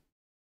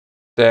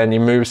 then you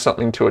move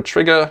something to a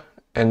trigger,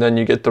 and then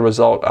you get the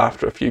result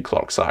after a few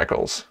clock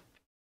cycles.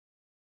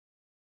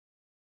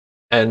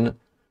 And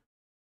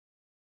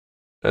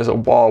there's a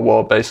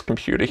while-based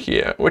computer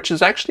here, which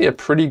is actually a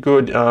pretty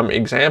good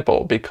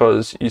example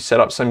because you set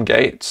up some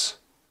gates,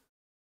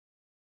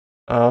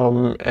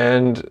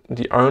 and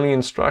the only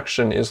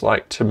instruction is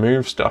like to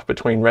move stuff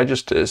between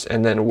registers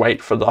and then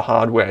wait for the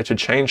hardware to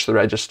change the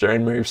register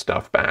and move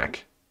stuff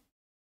back.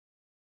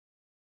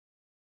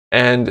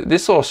 And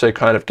this also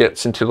kind of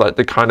gets into like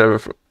the kind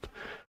of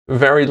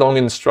very long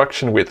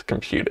instruction with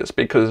computers,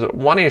 because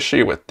one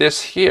issue with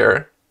this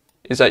here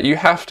is that you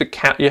have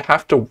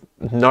to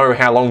know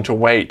how long to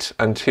wait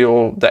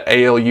until the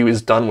ALU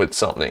is done with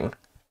something.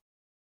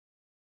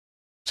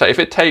 So if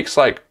it takes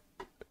like,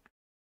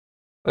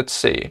 let's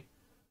see,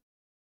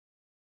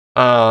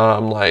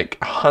 like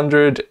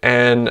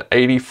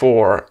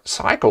 184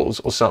 cycles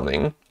or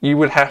something, you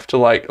would have to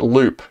like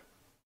loop.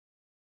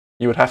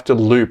 You would have to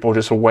loop or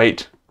just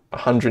wait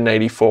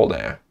 184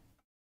 there.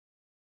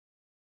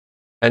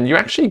 And you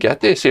actually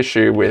get this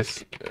issue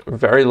with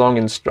very long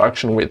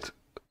instruction with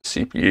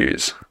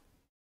CPUs.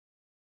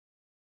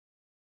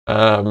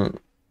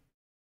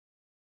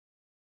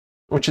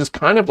 Which is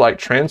kind of like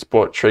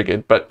transport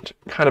triggered, but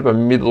kind of a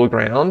middle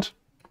ground,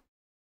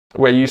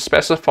 where you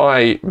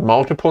specify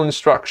multiple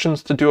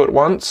instructions to do it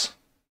once.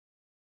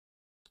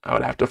 I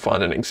would have to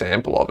find an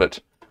example of it.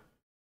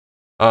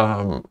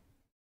 But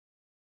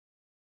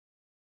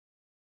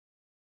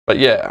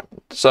yeah,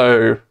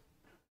 so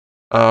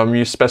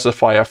you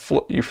specify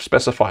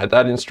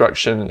that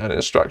instruction,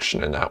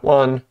 and that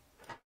one,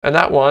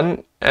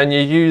 and you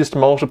used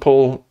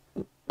multiple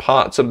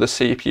parts of the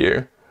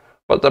CPU.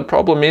 But the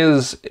problem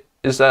is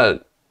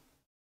that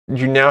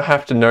you now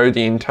have to know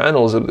the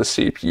internals of the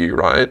CPU,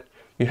 right?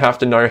 You have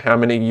to know how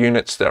many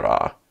units there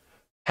are,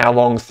 how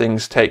long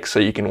things take so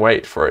you can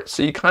wait for it.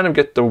 So you kind of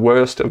get the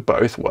worst of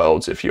both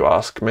worlds, if you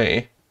ask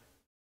me.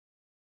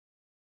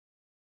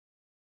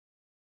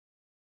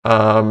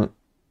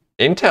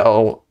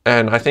 Intel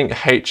and I think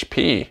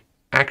HP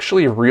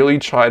actually really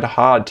tried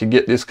hard to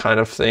get this kind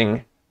of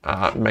thing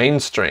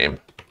mainstream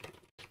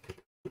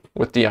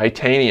with the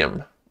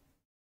writeNum,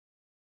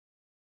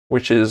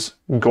 which is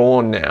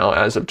gone now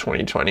as of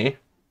 2020.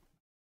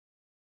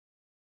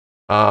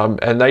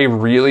 And they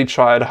really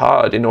tried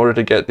hard in order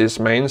to get this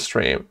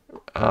mainstream,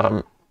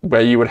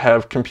 where you would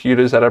have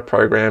computers that are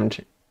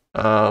programmed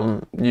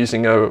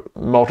using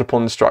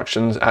multiple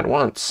instructions at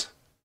once.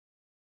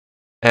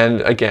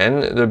 And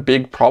again, the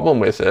big problem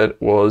with it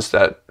was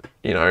that,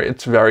 you know,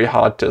 it's very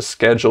hard to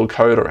schedule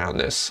code around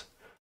this,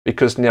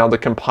 because now the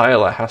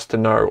compiler has to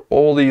know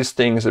all these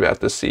things about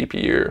the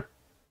CPU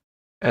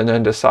and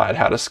then decide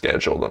how to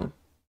schedule them.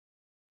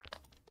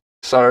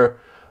 So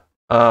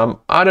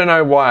I don't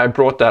know why I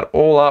brought that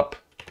all up.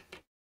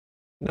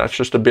 That's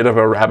just a bit of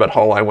a rabbit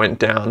hole I went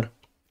down.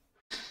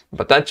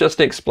 But that just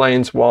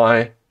explains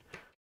why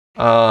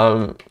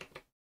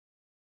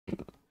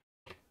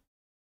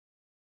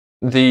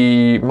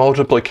the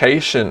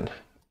multiplication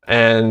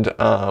and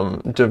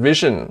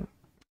division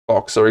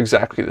blocks are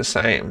exactly the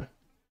same.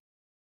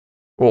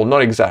 Well,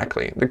 not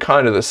exactly. They're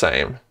kind of the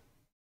same.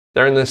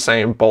 They're in the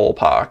same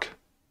ballpark.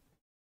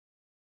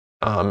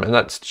 And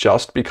that's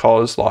just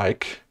because,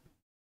 like,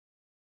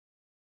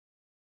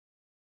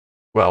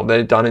 well,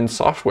 they're done in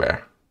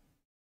software.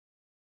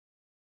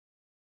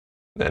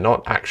 They're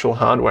not actual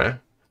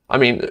hardware. I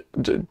mean,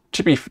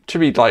 to be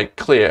like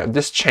clear,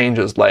 this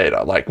changes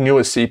later. Like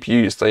newer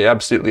CPUs, they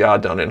absolutely are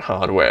done in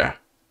hardware.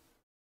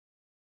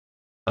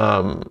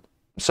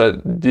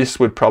 So this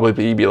would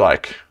probably be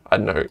like, I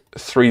don't know,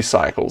 3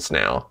 cycles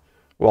now,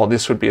 while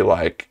this would be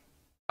like,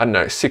 I don't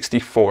know,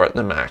 64 at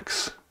the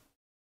max.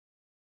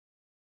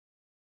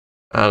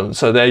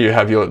 So there you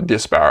have your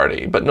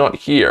disparity, but not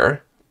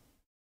here.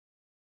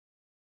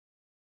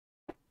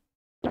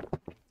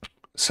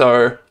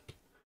 So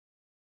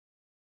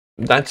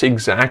that's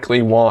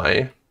exactly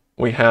why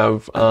we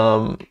have,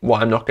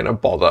 why I'm not going to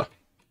bother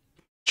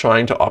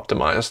trying to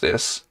optimize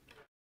this.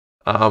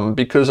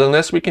 Because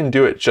unless we can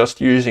do it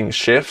just using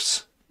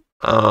shifts,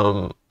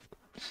 you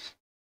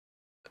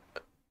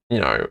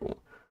know,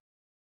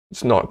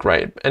 it's not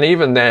great. And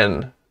even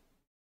then,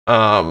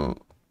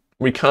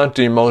 we can't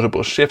do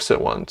multiple shifts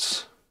at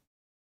once.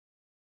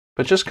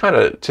 But just kind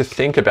of to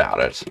think about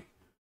it,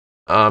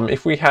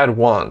 if we had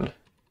one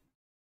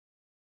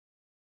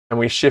and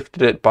we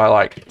shifted it by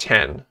like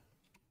 10,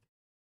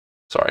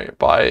 sorry,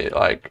 by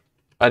like,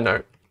 I don't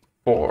know,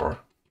 4,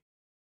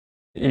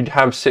 you'd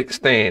have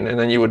 16 and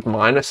then you would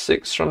minus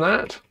 6 from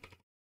that.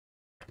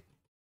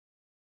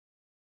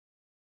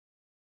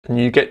 And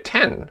you get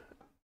 10.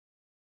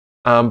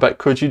 But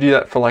could you do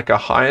that for like a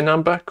higher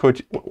number?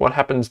 What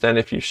happens then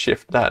if you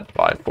shift that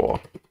by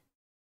 4?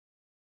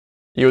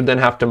 You would then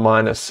have to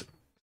minus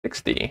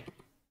 60.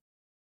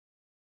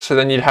 So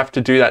then you'd have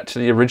to do that to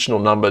the original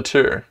number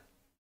too.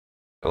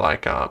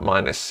 Like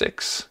minus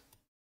 6.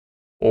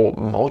 Or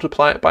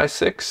multiply it by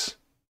 6.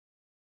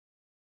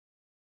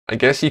 I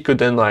guess you could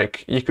then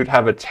you could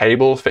have a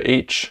table for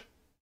each.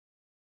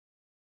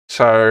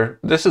 So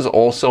this is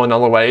also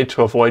another way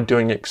to avoid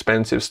doing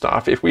expensive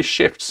stuff. If we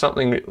shift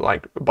something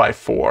like by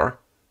 4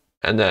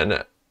 and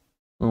then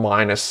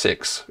minus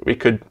 6, we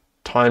could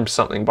times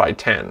something by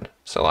 10.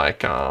 So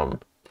like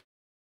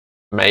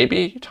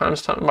maybe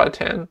times something by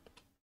 10.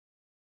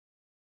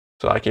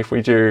 So like if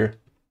we do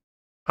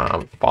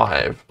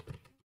 5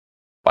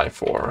 by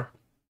 4,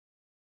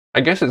 I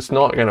guess it's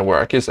not going to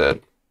work, is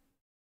it?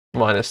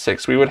 Minus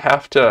 6. We would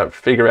have to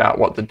figure out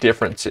what the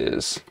difference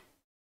is.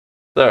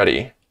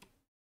 30.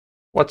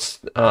 What's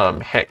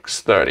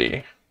hex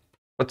 30?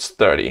 What's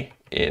 30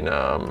 in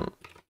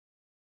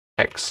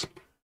hex?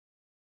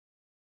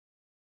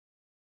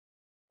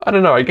 I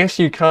don't know, I guess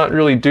you can't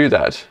really do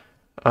that.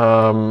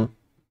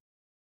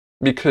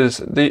 Because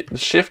the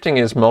shifting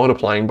is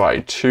multiplying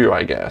by 2,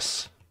 I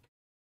guess.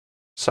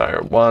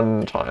 So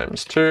 1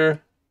 times 2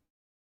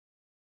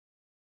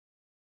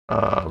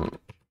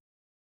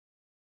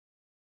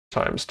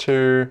 times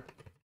 2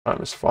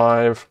 times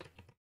 5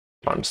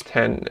 times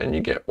 10, and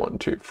you get 1,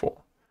 2, 4.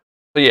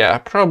 So yeah,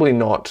 probably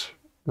not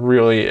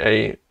really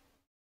a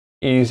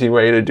easy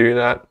way to do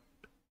that.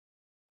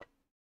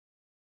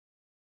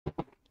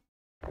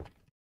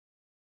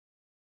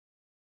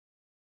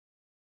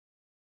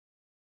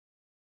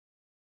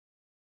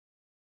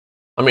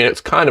 I mean, it's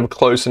kind of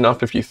close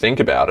enough if you think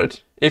about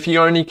it. If you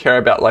only care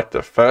about like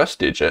the first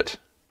digit,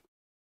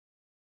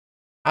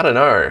 I don't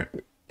know.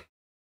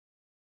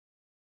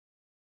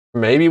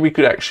 Maybe we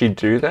could actually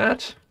do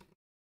that.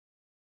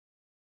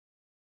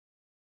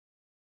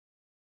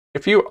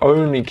 If you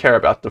only care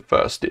about the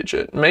first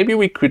digit, maybe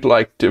we could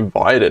like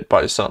divide it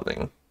by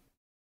something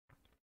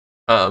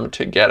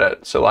to get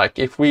it. So like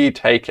if we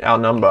take our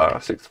number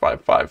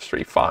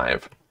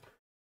 65535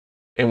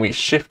 and we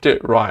shift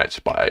it right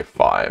by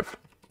 5,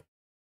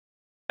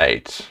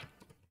 8,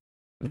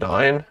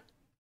 9,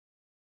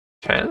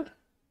 10,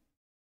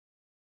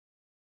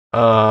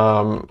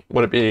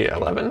 would it be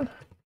 11,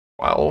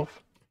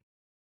 12,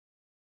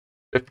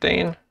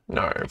 15,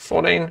 no,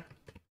 14,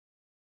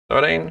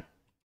 13,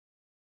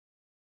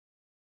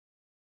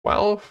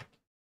 12?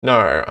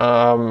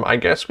 No, I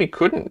guess we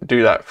couldn't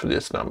do that for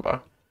this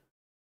number.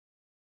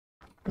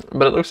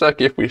 But it looks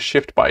like if we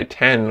shift by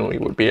 10, we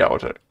would be able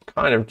to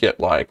kind of get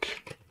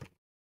like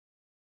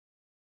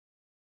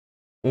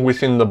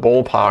within the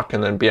ballpark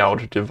and then be able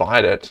to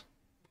divide it.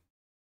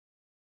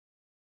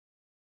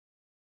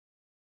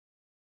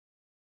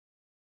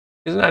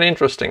 Isn't that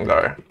interesting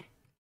though?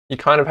 You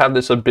kind of have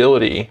this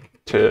ability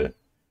to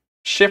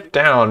shift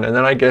down and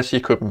then I guess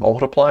you could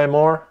multiply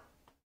more.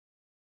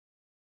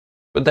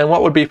 But then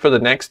what would be for the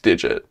next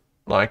digit?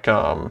 Like,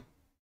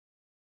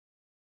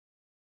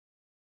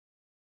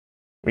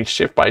 we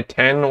shift by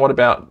 10, what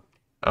about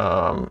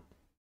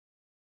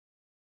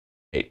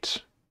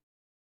 8?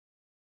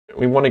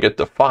 We want to get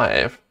the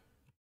 5.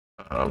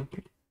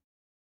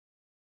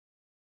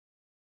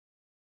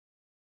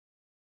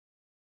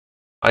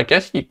 I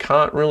guess you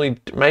can't really,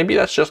 maybe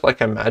that's just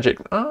like a magic,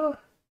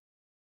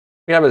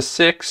 we have a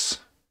 6.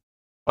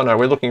 Oh no,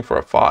 we're looking for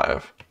a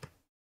 5.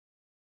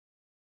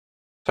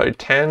 So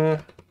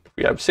 10,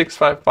 we have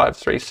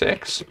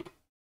 65536.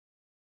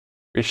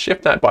 We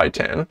shift that by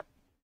 10.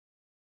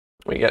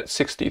 We get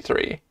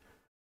 63.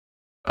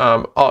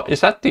 Oh,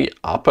 is that the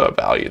upper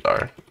value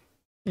though?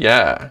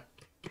 Yeah.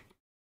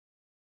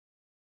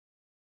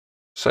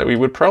 So we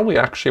would probably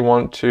actually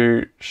want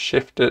to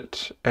shift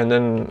it and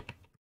then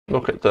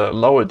look at the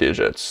lower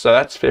digits. So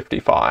that's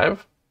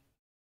 55.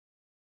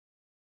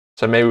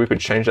 So maybe we could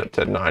change that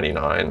to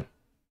 99.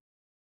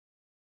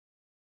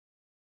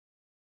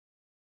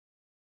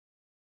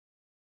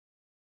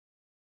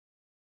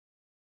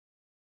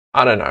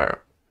 I don't know.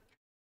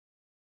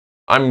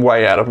 I'm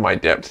way out of my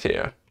depth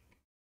here.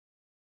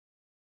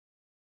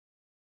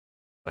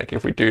 Like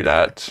if we do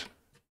that,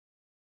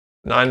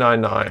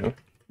 999,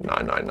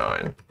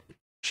 999.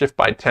 Shift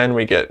by 10,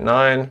 we get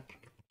 9.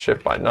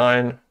 Shift by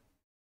 9,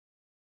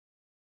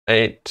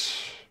 8.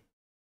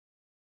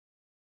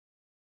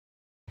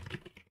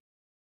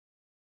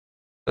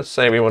 Let's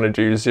say we want to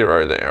do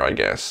 0 there, I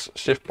guess.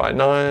 Shift by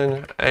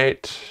 9,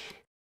 8,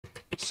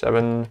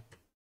 7,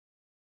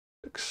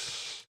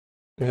 6.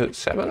 Is it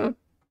 7?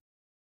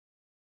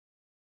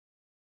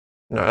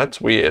 No, that's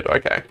weird.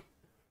 Okay.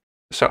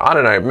 So I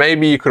don't know.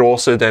 Maybe you could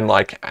also then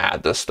like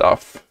add the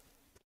stuff.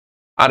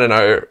 I don't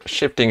know.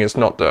 Shifting is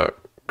not the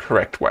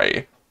correct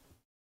way.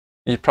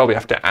 You'd probably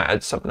have to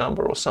add some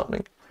number or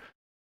something.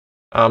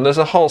 There's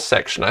a whole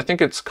section. I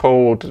think it's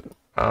called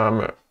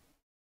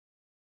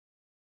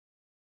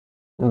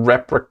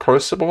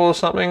writeChar or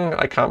something.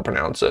 I can't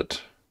pronounce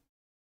it.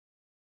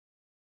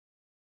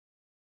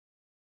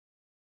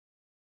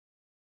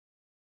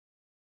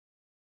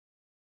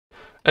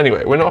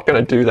 Anyway, we're not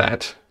going to do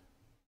that.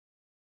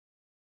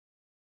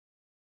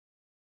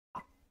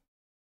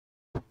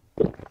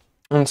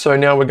 And so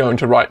now we're going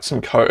to write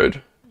some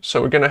code.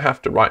 So we're going to have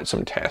to write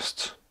some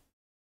tests,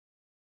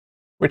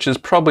 which is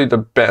probably the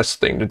best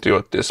thing to do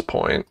at this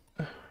point.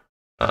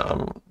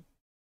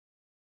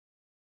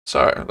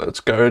 So let's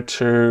go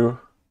to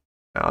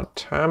our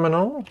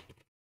terminal.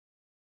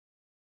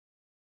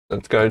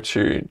 Let's go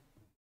to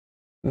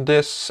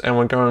this, and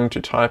we're going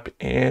to type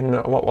in,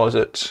 what was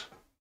it?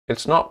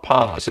 It's not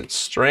parse, it's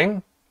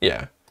string.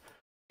 Yeah.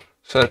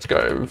 So let's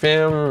go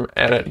vim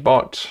edit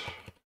bot,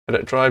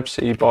 edit drive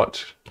C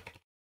bot.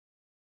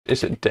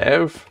 Is it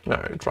dev?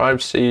 No,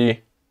 drive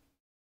C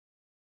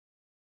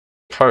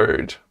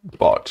code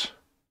bot.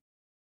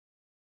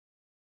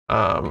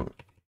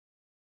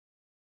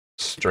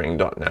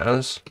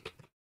 String.nas,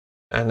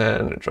 and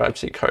then drive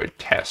C code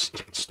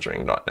test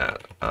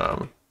string.net,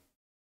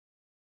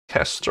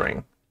 test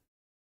string.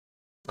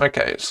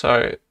 Okay,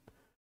 so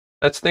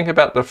let's think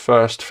about the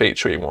first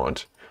feature we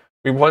want.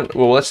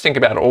 Well, let's think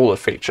about all the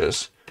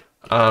features.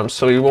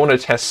 So we want to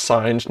test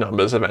signed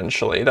numbers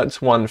eventually.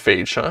 That's one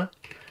feature.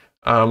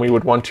 We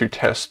would want to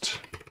test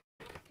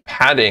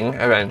padding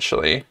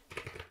eventually.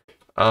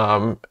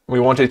 We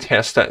want to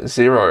test that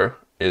 0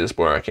 is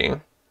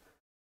working.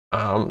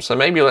 So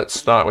maybe let's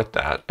start with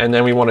that. And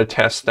then we want to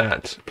test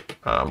that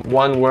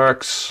 1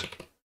 works,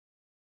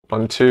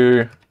 1,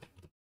 2,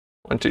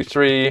 1, 2,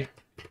 3,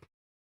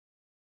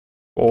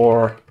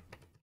 4,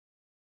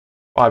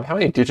 5. How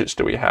many digits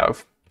do we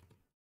have?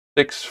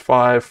 6,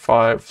 5,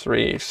 5,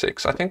 3,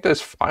 6. I think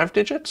there's 5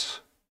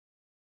 digits.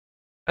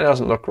 That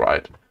doesn't look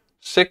right.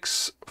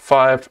 6,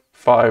 5,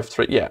 5,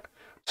 3. Yeah.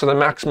 So the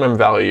maximum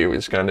value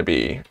is going to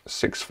be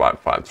 6, 5,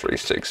 5, 3,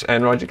 6.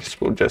 And I guess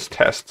we'll just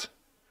test.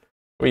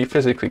 We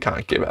physically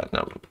can't give out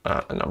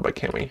a number,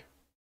 can we?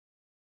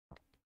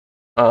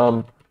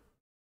 So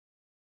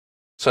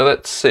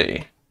let's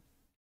see.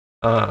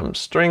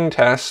 String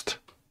test.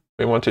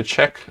 We want to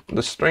check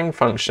the string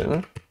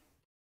function.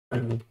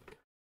 And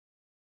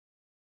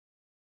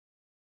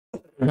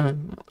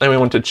we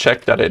want to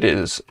check that it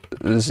is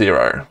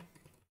 0.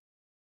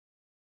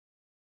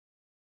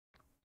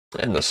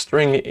 And the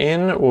string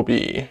in will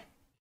be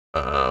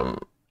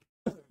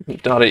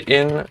data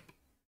in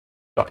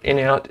dot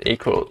inout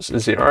equals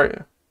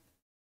 0.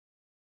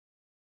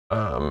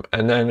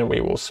 And then we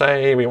will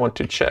say we want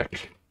to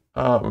check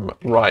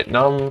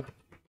writeNum.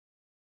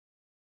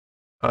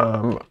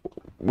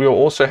 We'll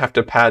also have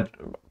to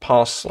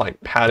pass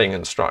like padding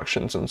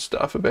instructions and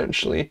stuff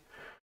eventually.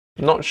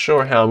 Not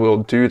sure how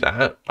we'll do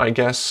that. I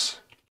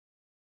guess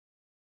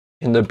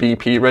in the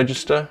BP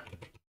register.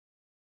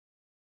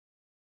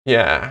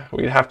 Yeah,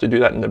 we'd have to do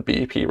that in the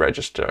BP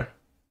register.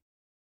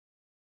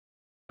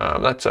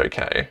 That's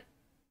okay.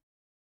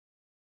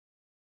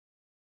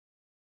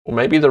 Or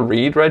maybe the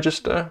read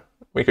register.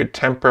 We could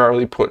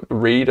temporarily put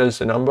read as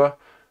the number.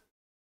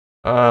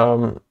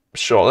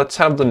 Sure, let's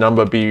have the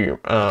number be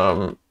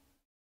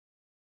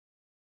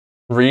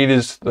read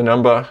is the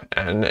number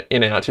and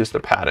in out is the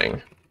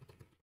padding.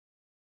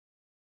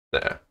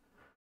 There.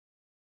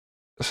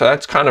 So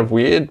that's kind of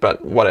weird,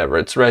 but whatever,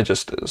 it's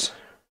registers.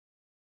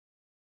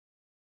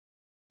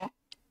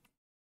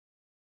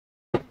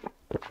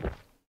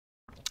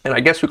 And I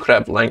guess we could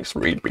have length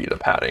read be the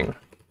padding.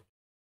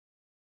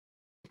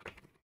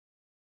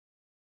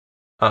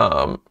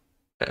 And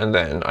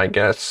then I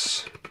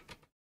guess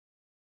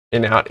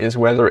in out is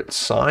whether it's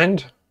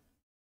signed.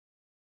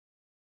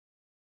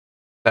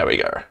 There we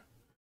go.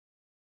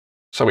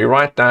 So we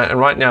write that, and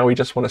right now we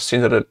just want to see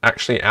that it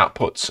actually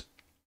outputs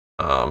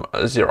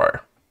a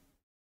 0.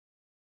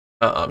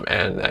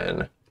 And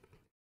then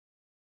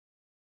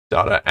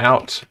data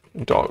out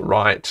dot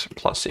write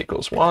plus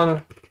equals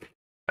 1,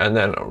 and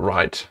then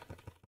write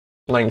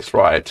length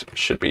write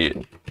should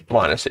be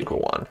minus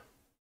equal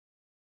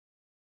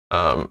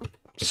 1.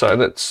 So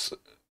let's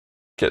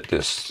get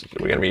this.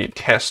 We're going to be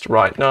test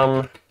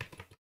writeNum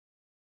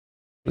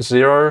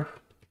 0.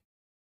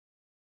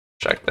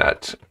 Check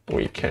that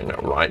we can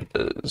write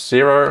the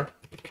 0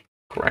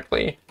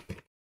 correctly.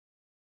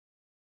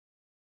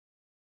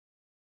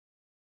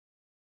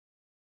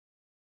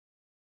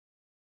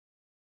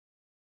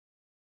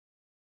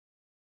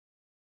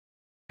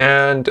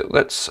 And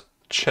let's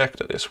check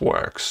that this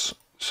works.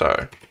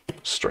 So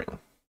string.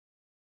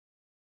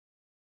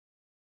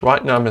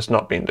 writeNum has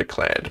not been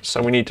declared,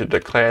 so we need to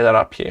declare that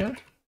up here.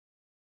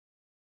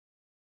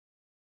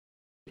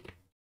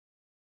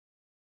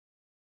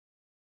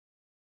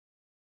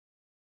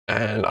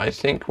 And I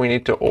think we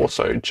need to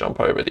also jump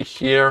over to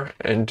here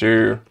and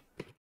do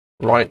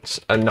write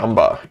a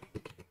number.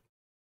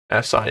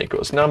 Si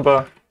equals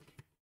number,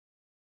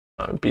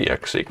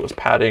 bx equals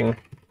padding,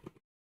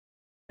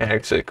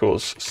 x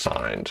equals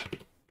signed.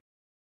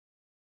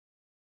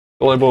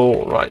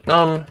 Global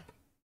writeNum.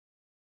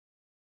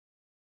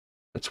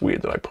 It's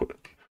weird that I put it.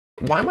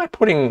 Why am I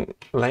putting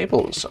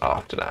labels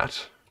after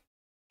that?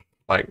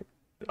 Like,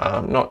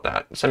 not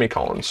that,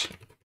 semicolons.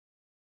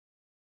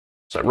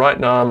 So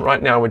writeNum,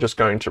 right now we're just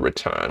going to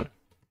return.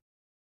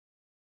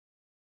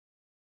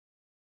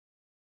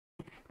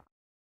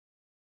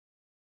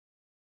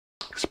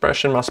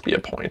 Expression must be a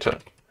pointer.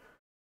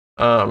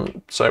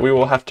 So we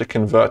will have to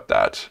convert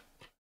that.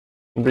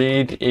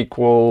 Read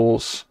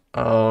equals,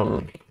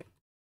 I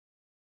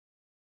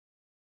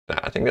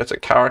think that's a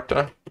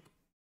character.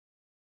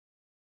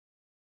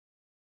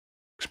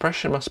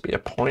 Expression must be a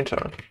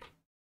pointer.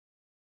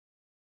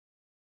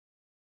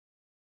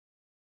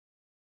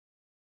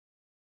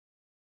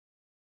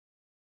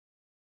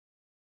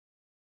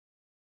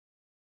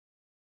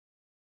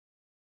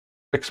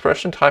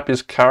 Expression type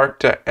is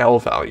character L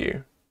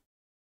value.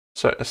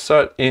 So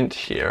assert int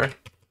here.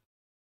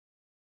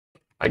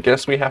 I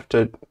guess we have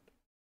to,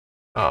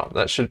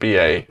 that should be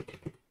a,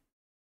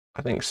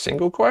 I think,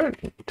 single quote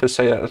to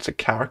say that it's a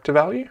character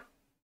value.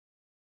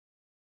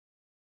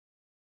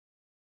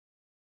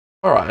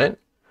 All right,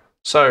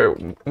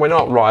 so we're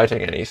not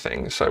writing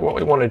anything. So what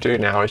we want to do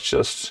now is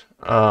just,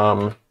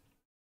 I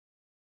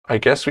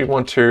guess we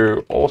want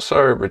to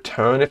also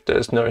return if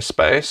there's no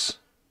space.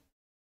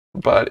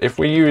 But if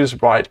we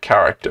use write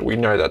character, we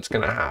know that's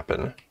going to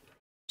happen.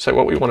 So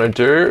what we want to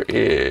do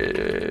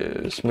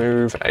is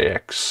move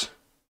AX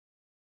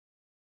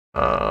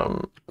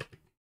 0,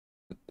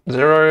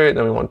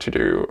 then we want to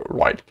do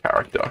write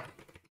character.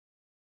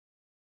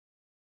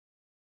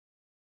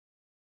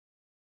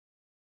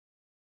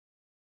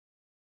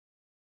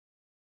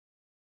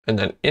 And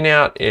then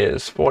in-out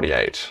is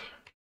 48.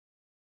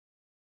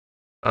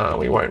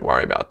 We won't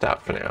worry about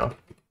that for now.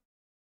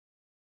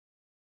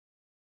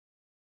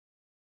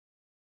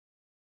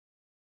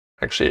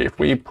 Actually, if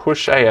we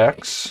push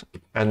AX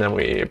and then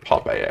we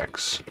pop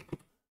AX,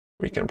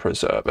 we can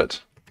preserve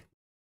it.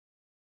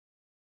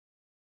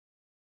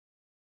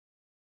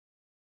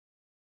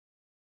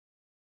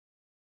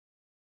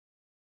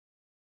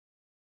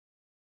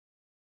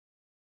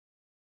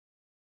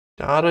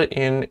 Data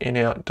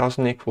in-out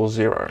doesn't equal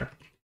 0.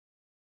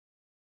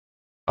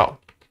 Oh,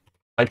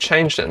 I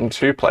changed it in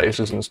 2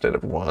 places instead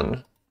of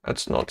 1.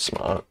 That's not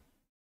smart.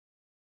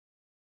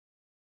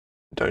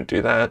 Don't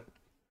do that.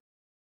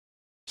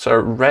 So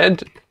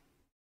red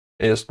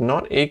is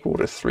not equal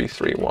to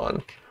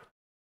 331.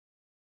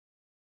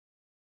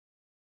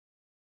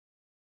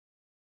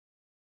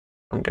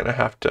 I'm going to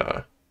have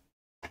to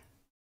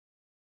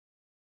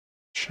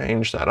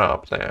change that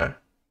up there.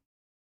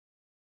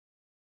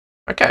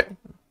 Okay.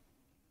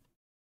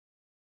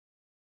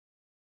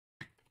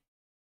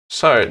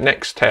 So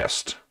next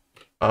test.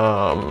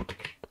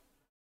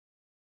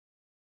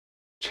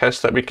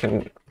 Test that we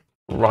can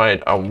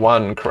write a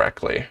 1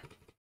 correctly.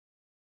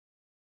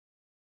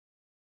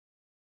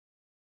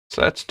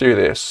 So let's do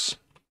this.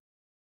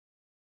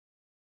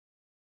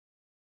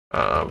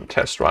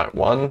 Test write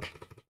 1.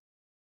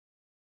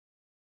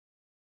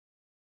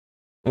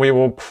 We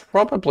will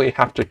probably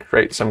have to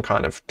create some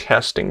kind of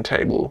testing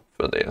table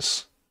for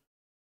this.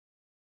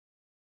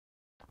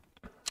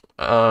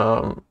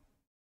 So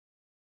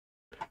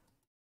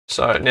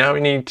now we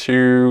need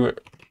to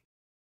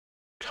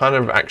kind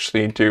of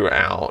actually do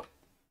our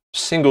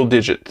single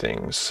digit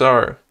things.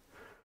 So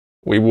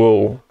we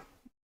will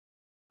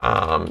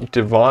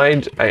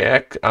divide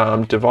AX,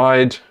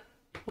 divide,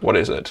 what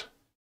is it?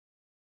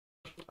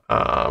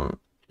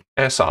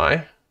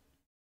 SI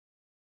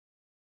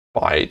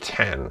by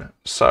 10.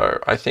 So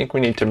I think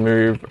we need to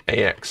move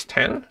AX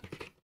 10.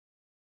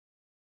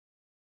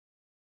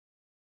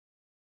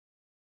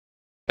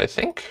 I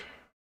think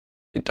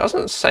it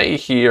doesn't say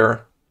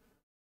here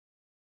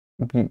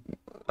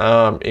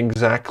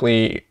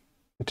exactly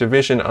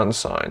division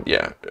unsigned.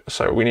 Yeah,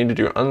 so we need to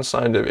do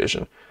unsigned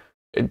division.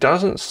 It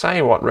doesn't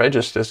say what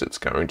registers it's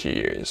going to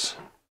use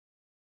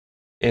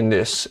in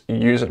this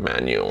user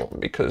manual,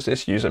 because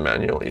this user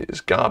manual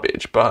is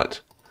garbage,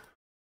 but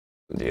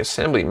the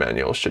assembly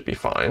manual should be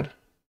fine.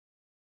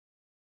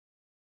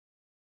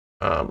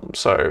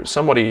 So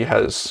somebody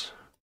has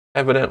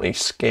evidently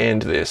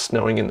scanned this,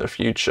 knowing in the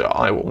future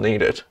I will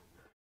need it.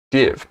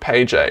 Div,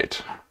 page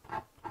 8.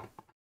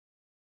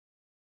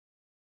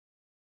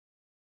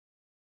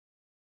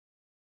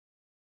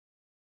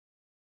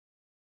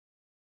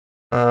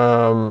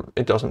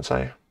 It doesn't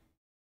say.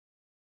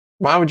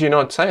 Why would you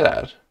not say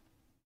that?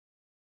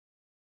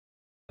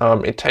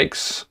 It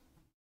takes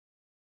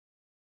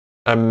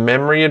a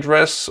memory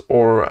address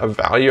or a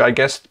value, I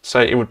guess.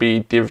 So it would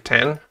be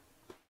div10.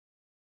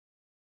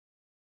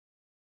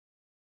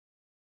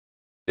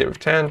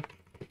 Div10.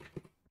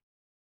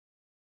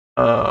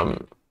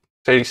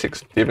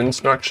 86 div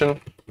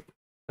instruction.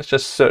 Let's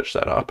just search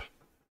that up.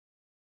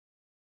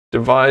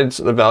 Divides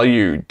the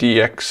value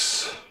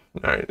dx.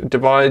 No,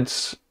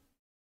 divides.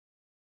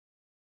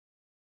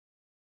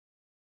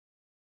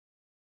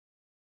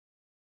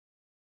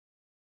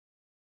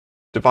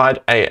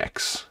 Divide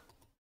ax.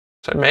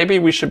 So maybe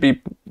we should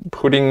be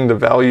putting the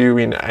value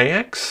in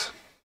ax.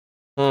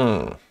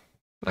 That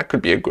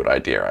could be a good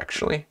idea,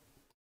 actually.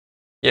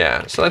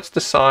 Yeah, so let's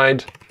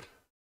decide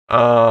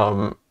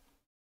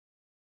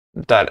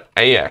that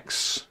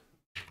ax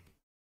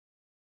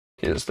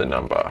is the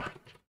number.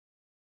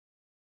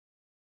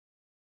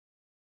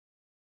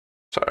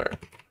 So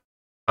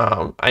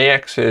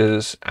ax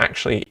is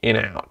actually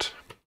in-out.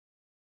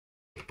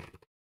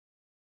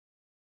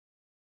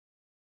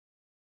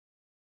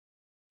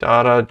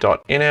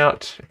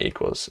 Data.inout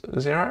equals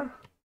 0.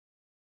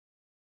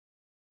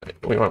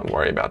 We won't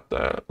worry about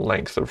the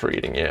length of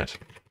reading yet.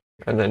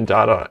 And then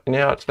data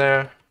in-out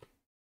there.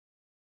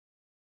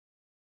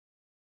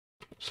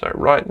 So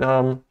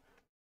writeNum,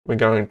 we're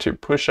going to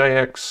push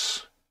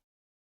ax.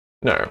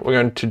 No, we're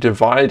going to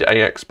divide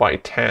ax by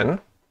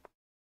 10.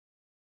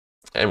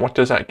 And what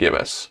does that give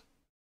us?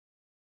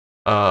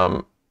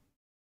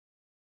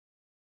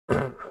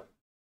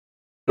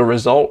 The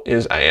result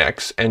is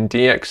ax and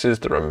dx is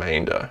the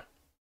remainder.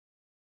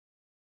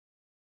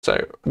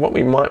 So what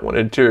we might want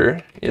to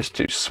do is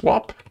to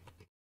swap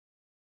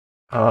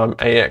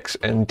ax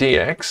and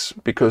dx,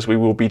 because we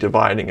will be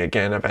dividing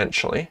again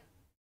eventually.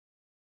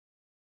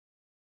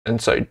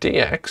 And so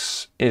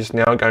dx is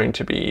now going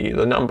to be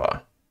the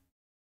number.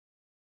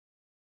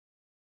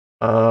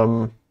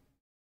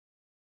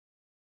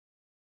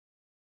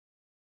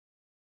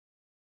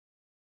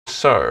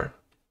 So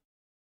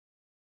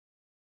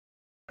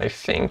I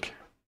think,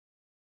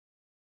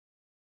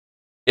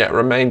 yeah,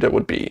 remainder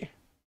would be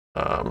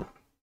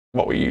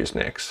what we use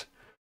next.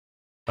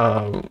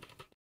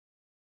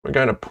 We're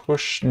going to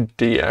push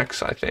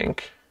dx, I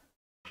think.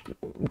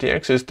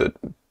 Dx is the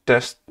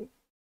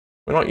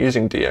we're not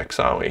using dx,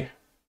 are we?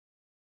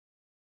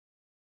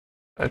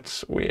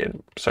 That's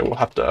weird. So we'll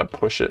have to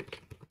push it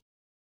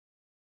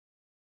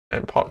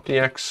and pop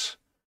dx.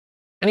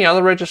 Any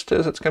other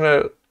registers it's going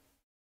to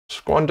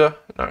squander?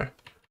 No.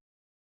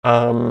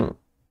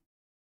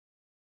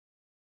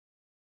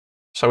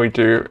 So we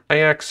do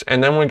ax,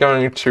 and then we're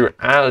going to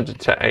add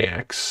to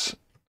ax.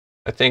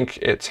 I think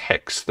it's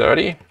hex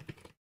 30.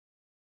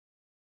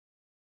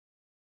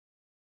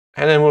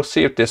 And then we'll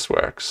see if this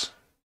works.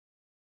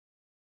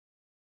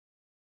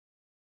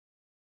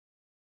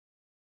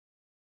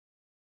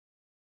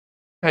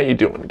 How you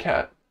doing,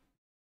 cat?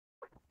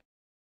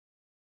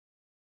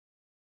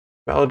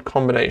 Valid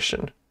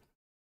combination.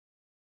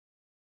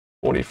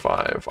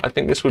 45. I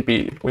think this would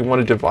be, we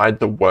want to divide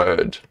the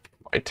word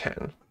by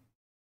 10.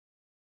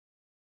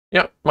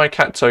 Yep, my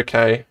cat's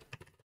okay.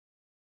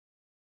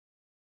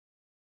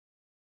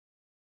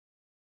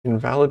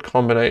 Invalid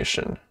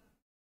combination.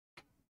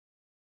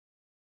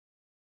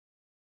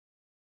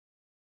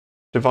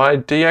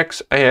 Divide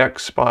dx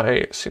ax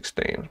by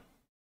 16.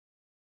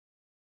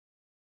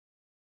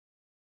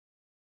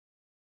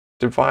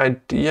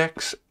 Divide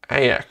dx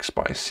ax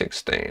by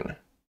 16.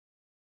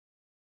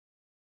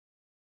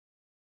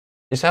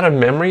 Is that a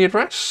memory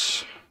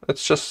address?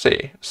 Let's just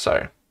see.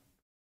 So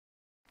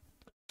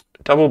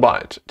double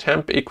byte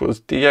temp equals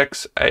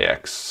dx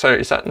ax. So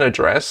is that an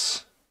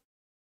address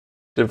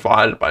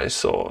divided by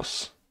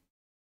source?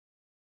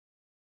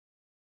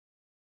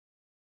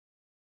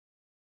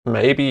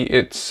 Maybe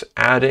it's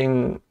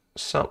adding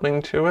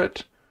something to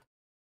it.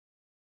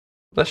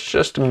 Let's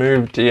just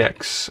move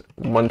dx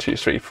 1, 2,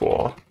 3,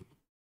 4.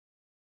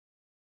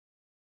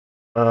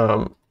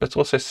 Let's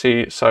also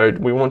see, so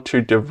we want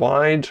to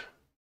divide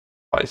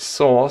by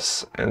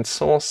source, and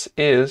source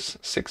is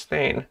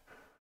 16.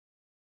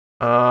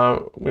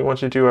 We want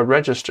to do a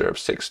register of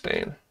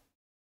 16.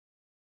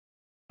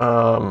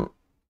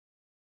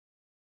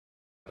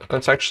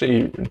 Let's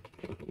actually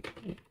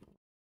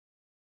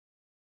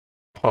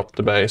pop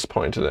the base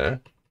pointer there,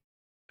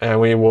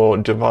 and we will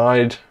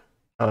divide,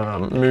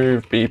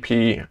 move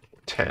BP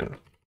 10,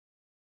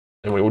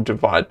 and we will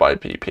divide by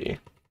BP.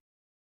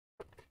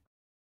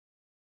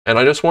 And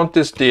I just want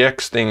this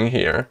dx thing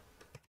here,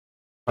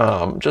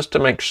 just to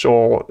make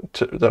sure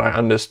that I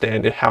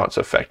understand how it's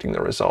affecting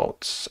the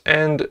results.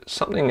 And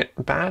something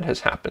bad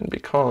has happened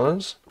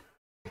because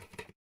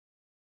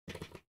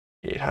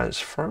it has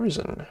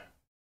frozen.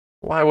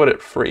 Why would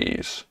it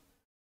freeze?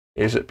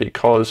 Is it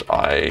because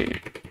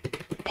I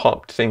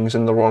popped things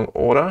in the wrong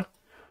order?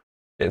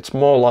 It's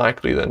more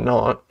likely than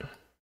not.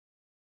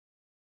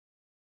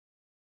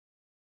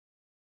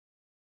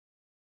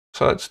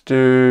 So let's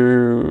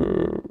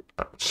do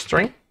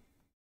string.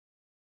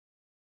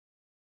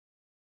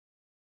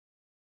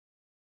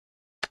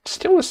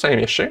 Still the same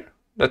issue.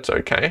 That's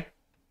okay.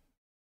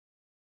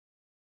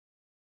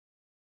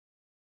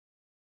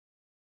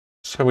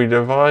 So we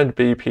divide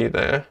BP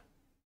there.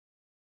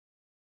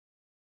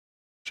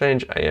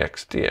 Change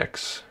AX,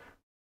 DX.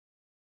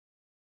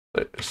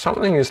 But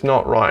something is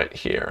not right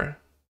here.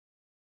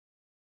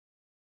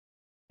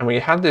 And we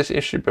had this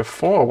issue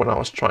before when I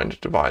was trying to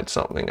divide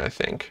something, I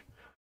think.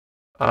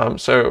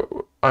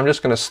 So I'm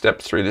just going to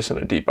step through this in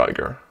a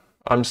debugger.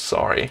 I'm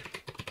sorry.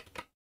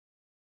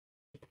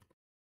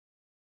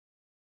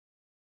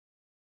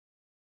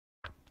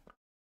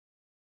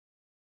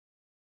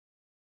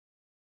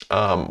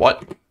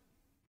 What?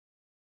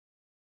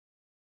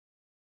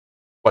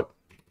 What?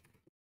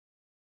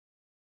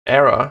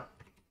 Error?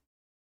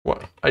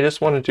 What? I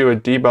just want to do a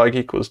debug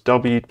equals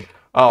W.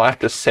 Oh, I have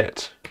to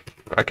set.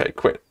 Okay,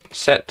 quit.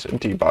 Set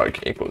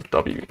debug equals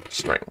W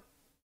string.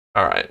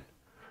 All right.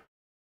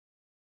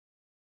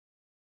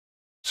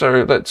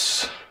 So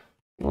let's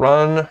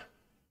run.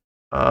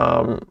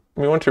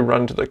 We want to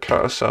run to the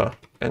cursor,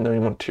 and then we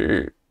want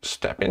to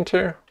step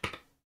into.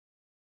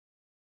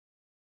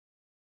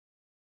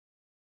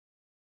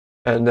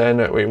 And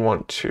then we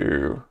want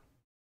to,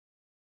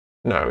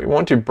 no, we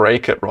want to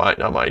break at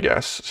writeNum, I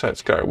guess. So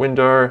let's go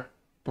window,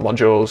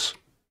 modules,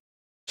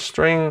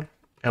 string,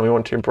 and we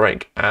want to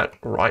break at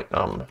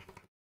writeNum.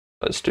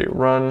 Let's do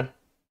run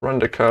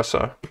to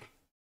cursor.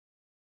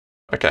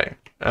 Okay,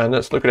 and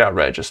let's look at our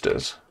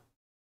registers.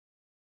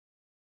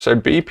 So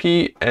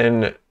BP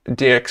and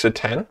DX are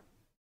 10.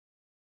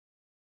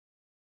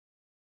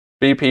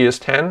 BP is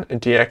 10,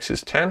 and DX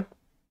is 10.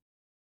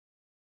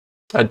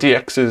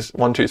 DX is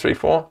 1, 2, 3,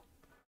 4.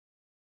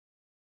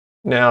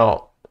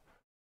 Now,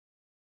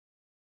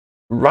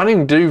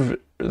 running do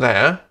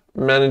there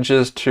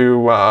manages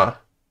to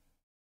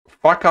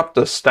fuck up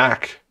the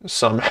stack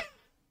somehow.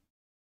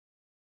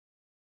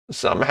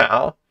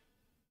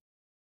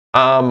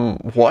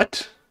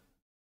 What?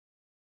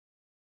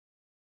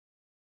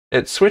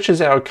 It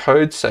switches our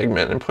code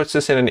segment and puts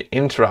us in an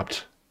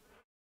interrupt.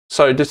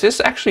 So does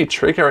this actually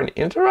trigger an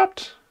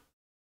interrupt?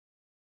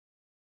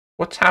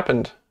 What's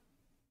happened?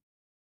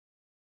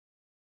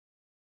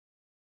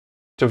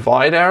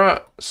 Divide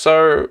error?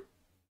 So,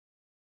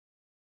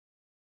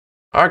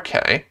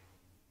 okay.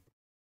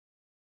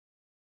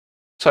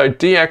 So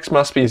DX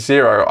must be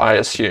 0, I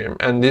assume,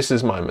 and this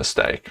is my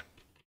mistake.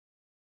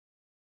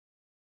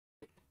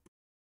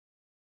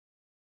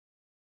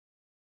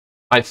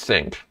 I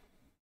think.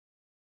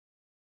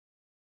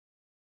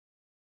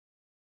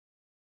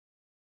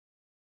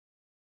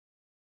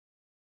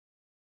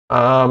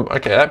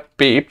 Okay, that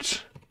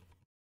beeped.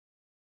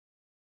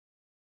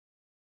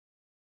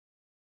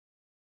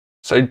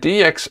 So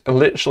DX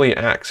literally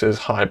acts as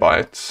high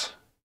bytes.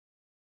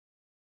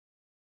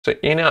 So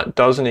inout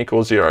doesn't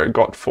equal 0,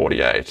 got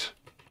 48.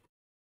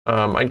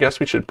 I guess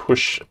we should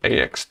push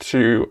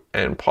AX2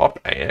 and pop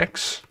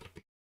AX.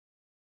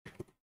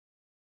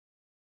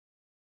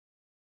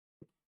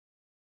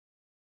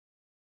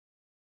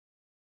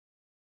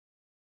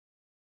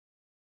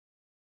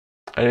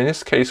 And in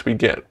this case, we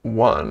get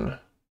 1.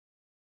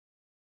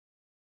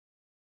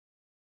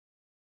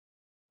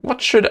 What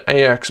should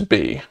AX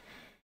be?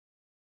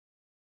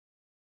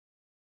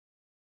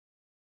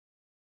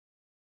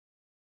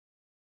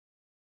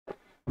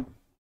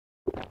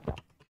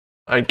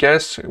 I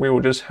guess we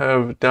will just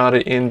have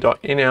data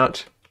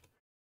in.inout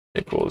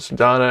equals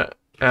data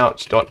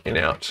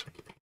out.inout.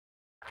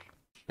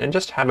 And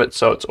just have it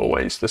so it's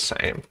always the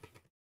same.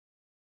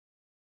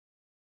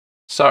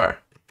 So,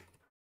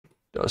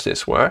 does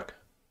this work?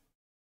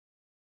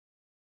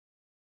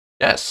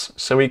 Yes,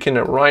 so we can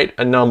write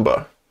a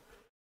number.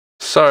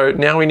 So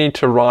now we need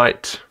to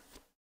write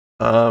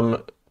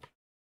a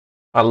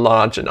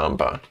larger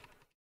number.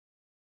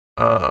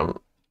 So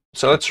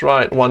let's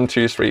write 1,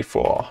 2, 3,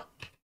 4,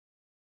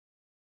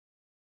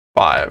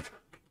 5.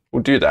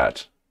 We'll do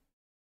that.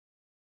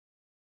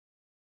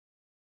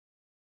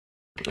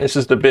 This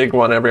is the big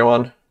one,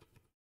 everyone.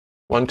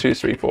 1, 2,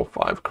 3, 4,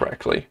 5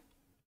 correctly.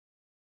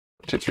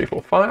 1, 2, 3,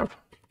 4, 5.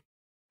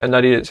 And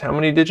that is how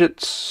many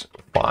digits?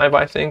 5,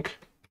 I think.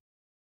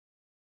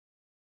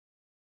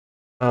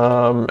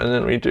 And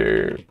then we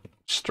do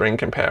string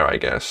compare, I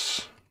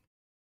guess.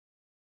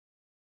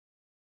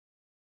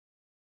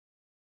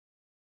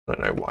 I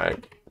don't know why I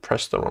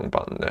pressed the wrong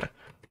button there.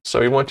 So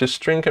we want to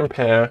string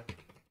compare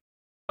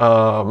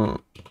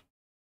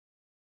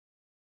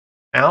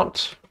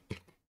out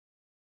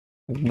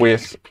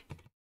with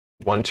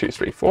 1, 2,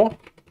 3, 4.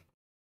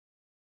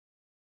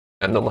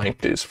 And the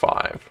length is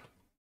 5.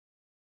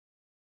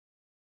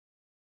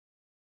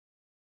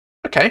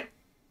 Okay.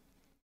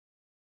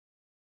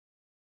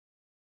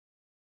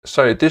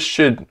 So this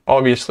should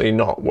obviously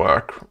not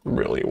work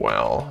really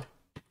well.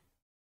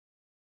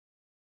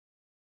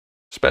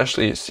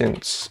 Especially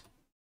since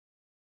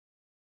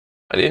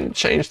I didn't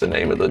change the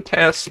name of the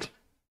test.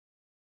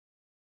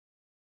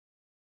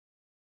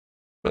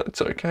 But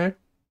it's okay.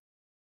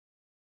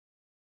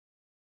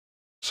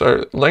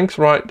 So length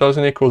write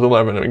doesn't equal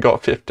 11 and we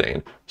got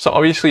 15. So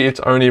obviously it's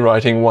only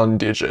writing 1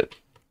 digit.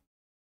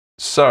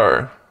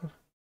 So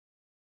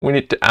we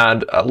need to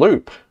add a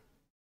loop.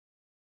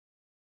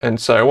 And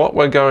so what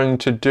we're going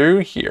to do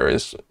here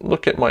is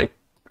look at my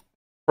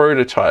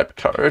prototype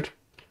code.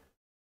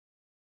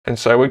 And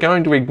so we're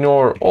going to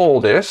ignore all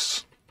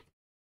this.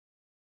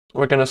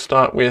 We're going to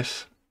start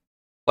with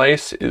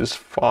place is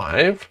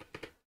 5.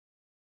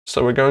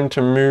 So we're going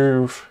to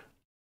move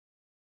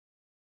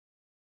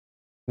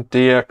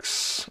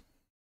dx.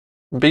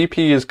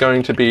 BP is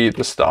going to be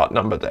the start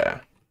number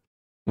there.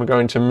 We're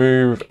going to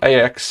move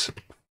AX.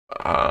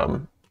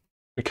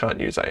 We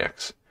can't use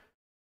AX.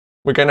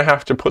 We're going to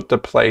have to put the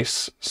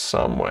place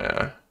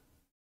somewhere.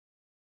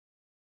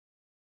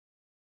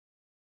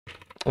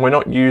 We're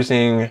not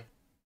using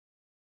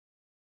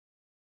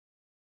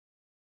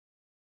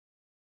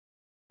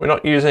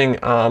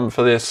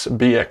for this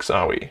BX,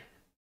 are we?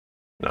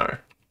 No.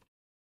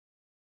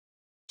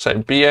 So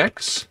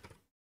BX.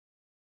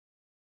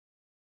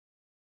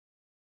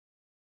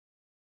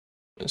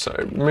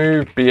 So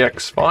move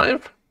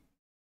BX5.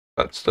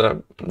 That's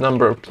the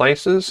number of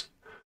places.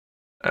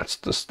 That's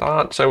the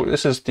start. So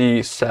this is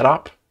the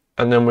setup.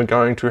 And then we're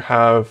going to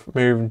have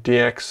move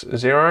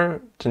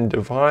DX0 to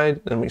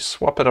divide. Then we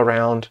swap it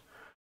around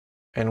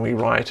and we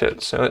write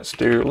it. So let's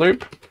do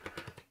loop.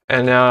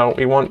 And now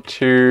we want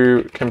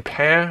to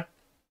compare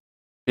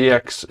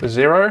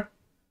BX0,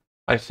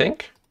 I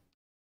think.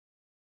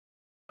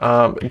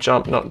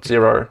 Jump, not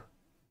 0,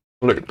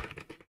 loop.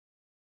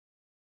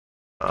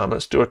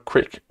 Let's do a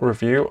quick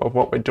review of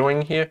what we're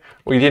doing here.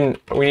 We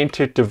need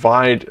to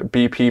divide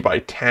BP by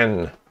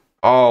 10.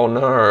 Oh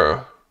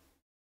no.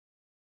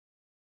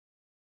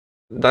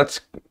 That's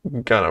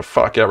gonna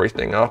fuck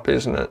everything up,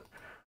 isn't it?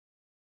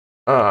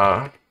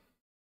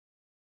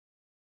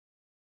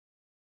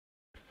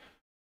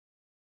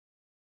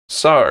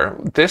 So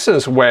this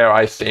is where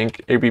I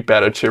think it'd be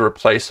better to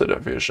replace a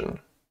division.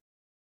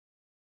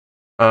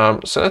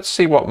 So let's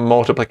see what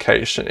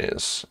multiplication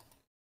is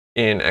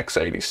in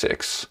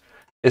x86.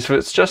 If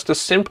it's just a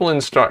simple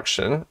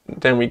instruction,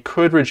 then we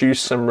could reduce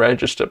some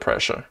register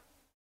pressure.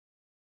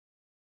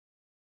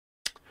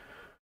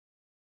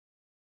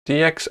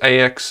 dx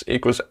ax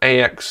equals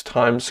ax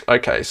times,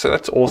 okay, so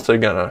that's also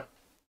gonna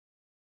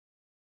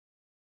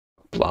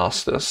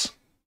blast us.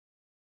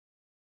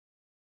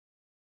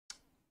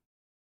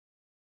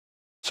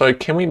 So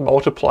can we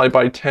multiply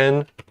by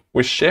 10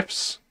 with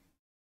shifts?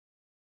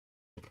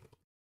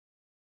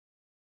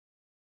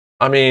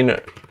 I mean,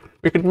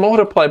 we could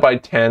multiply by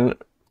 10,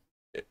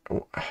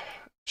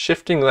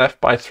 shifting left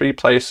by 3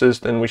 places,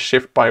 then we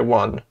shift by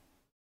 1.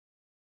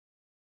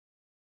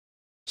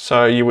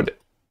 So you would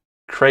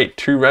create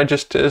 2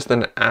 registers,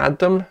 then add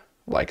them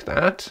like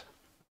that.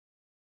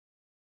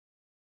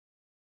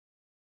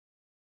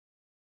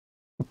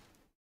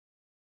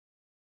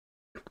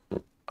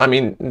 I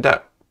mean,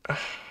 that,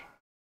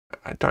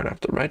 I don't have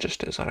the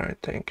registers, I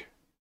don't think.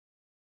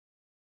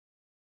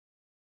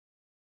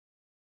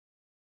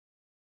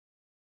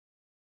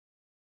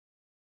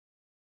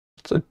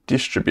 It's a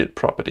distribute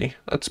property.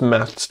 That's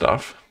math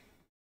stuff.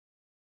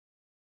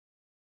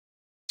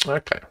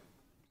 Okay,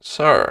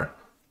 so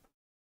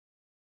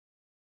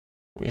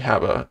we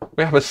have a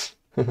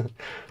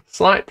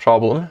slight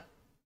problem.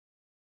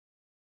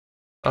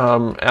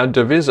 Our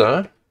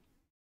divisor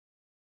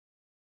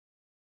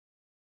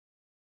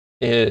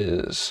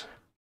is,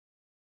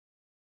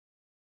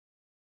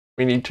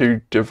 we need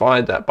to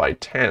divide that by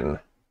 10.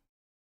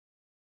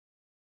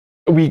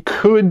 We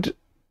could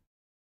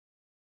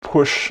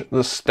push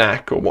the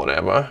stack or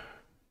whatever.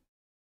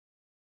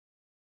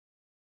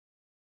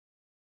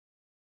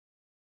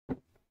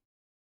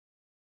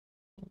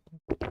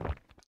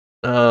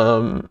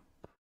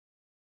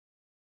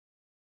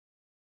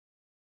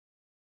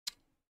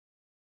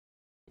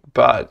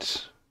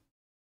 But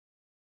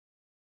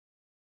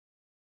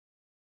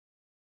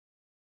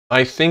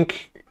I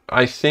think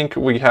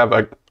we have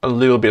a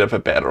little bit of a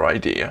better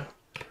idea.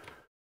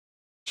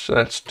 So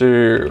let's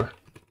do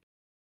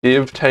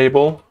div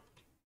table.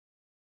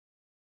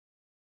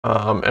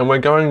 And we're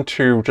going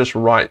to just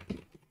write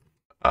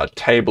a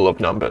table of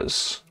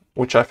numbers,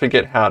 which I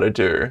forget how to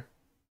do.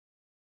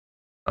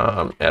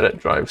 Edit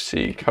drive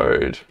C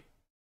code.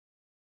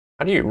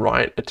 How do you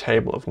write a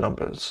table of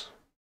numbers?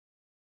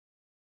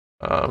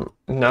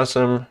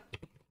 NASM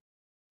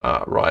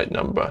write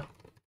number.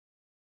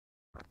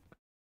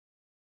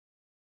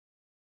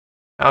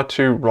 How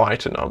to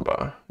write a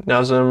number.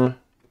 NASM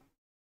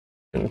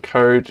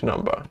encode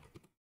number.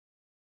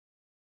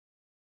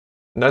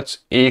 And that's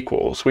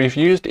equals. We've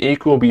used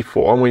equal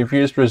before, and we've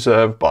used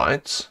reserve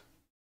bytes.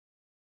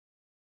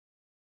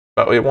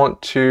 But we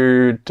want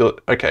to,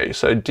 okay,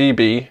 so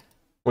db,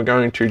 we're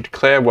going to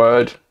declare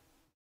word.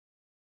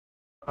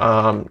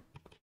 So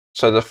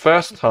the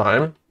first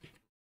time,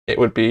 it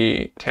would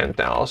be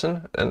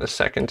 10,000, and the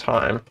second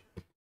time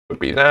would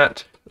be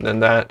that, and then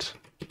that,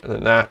 and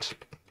then that,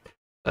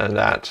 and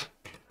that,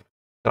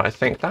 and I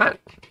think that.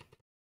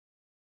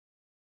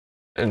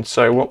 And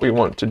so what we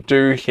want to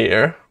do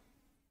here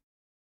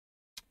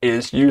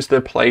is use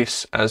the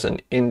place as an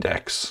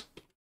index,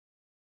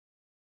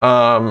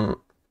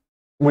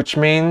 which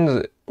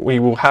means we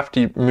will have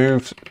to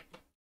move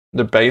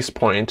the base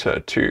pointer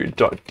to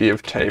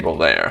 .div table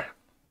there.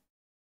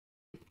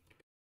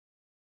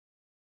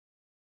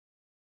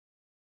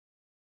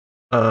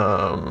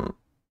 Oh,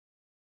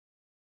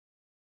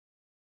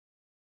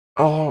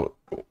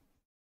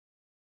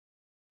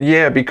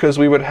 yeah, because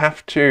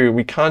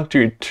we can't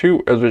do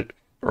two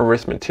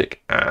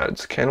arithmetic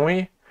adds, can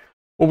we?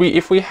 Well,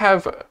 if we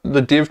have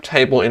the div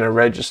table in a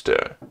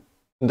register,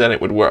 then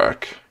it would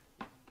work.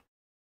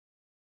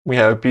 We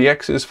have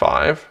bx is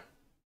 5.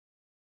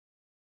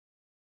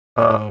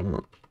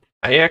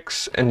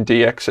 AX and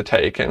DX are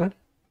taken.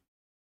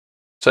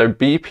 So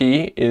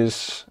BP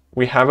is,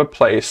 we have a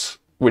place,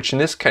 which in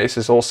this case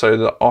is also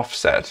the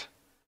offset.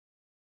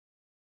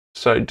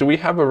 So do we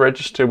have a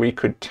register we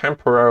could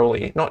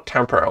temporarily, not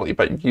temporarily,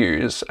 but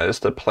use as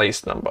the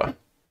place number?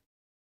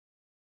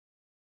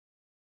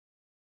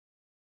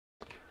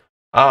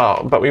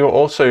 But we will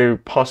also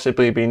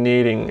possibly be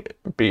needing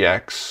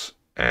BX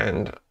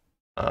and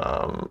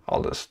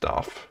other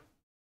stuff.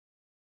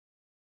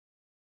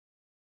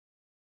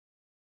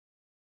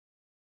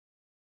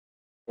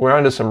 We're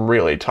under some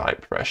really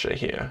tight pressure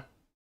here.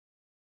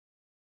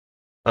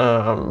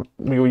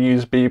 We will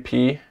use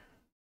BP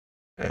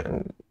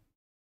and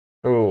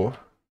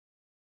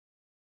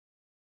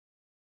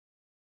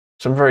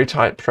some very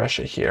tight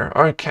pressure here.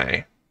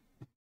 Okay.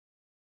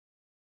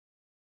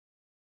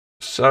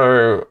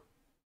 So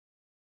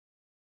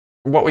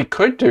what we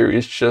could do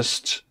is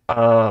just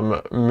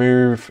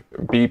move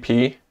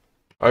BP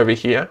over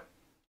here,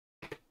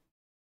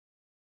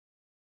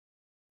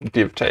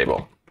 div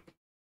table.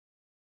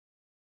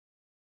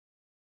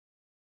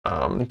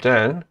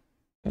 Then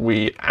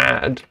we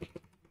add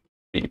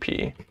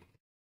BP,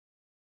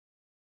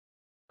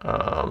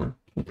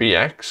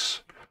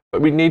 BX,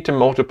 but we need to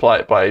multiply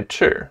it by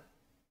 2.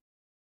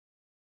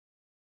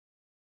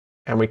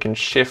 And we can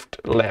shift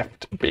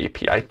left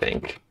BP, I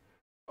think.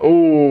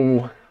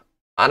 Oh,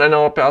 I don't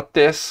know about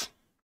this,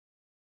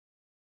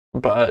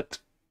 but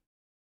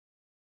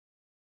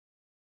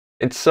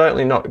it's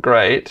certainly not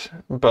great,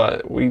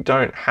 but we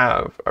don't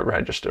have a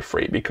register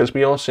free because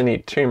we also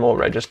need 2 more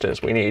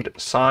registers. We need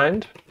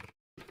signed,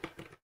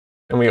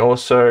 and we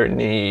also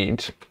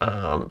need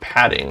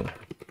padding.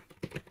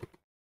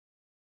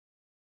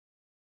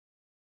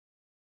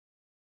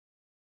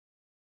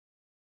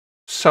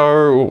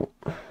 So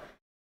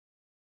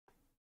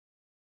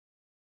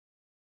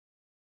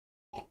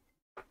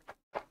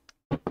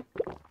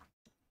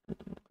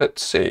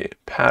let's see,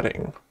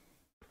 padding.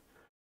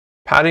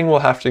 Padding will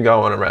have to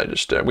go on a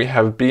register. We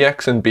have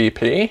BX and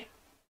BP.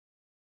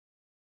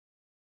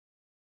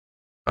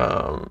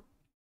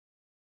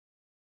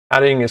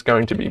 Padding is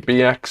going to be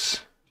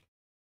BX.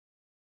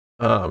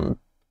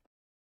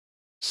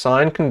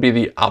 Sign can be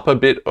the upper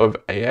bit of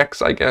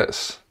AX, I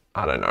guess.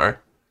 I don't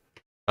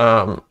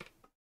know.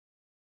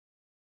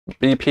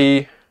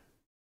 BP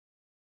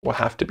will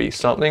have to be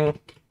something.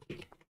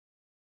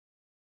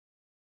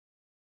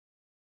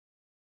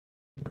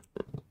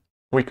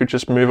 We could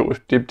just move it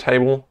with div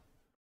table.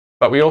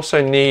 But we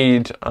also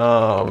need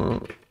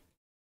the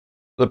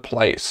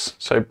place.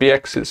 So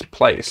BX is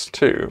place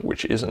too,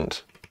 which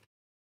isn't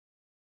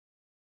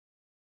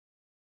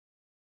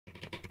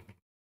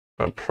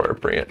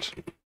appropriate.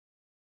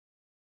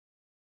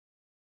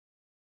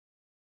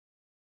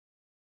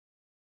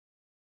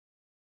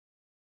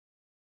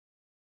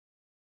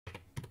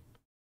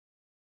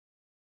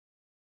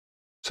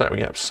 So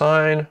we have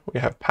sign, we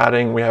have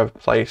padding, we have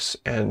place,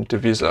 and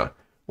divisor.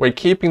 We're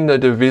keeping the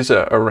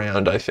divisor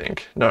around, I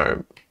think.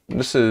 No,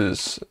 this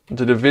is,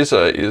 the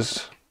divisor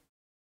is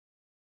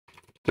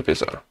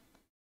divisor.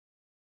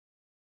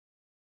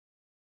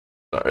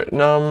 So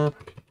num,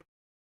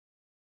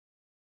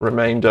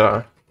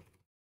 remainder,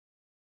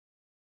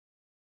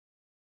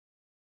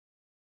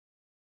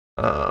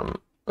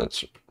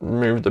 let's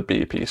remove the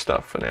BP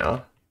stuff for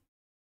now.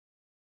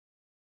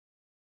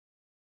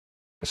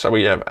 So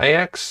we have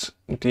AX,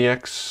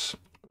 DX,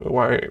 we'll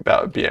worry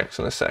about BX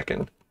in a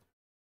second.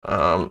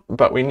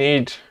 But we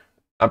need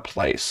a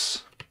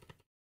place.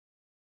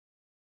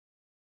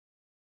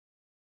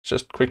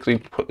 Just quickly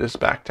put this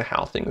back to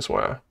how things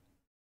were.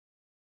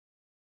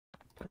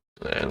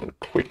 And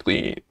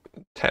quickly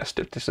test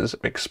if this has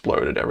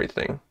exploded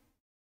everything.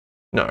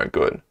 No,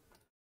 good.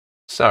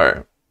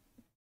 So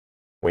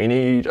we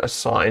need a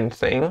signed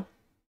thing.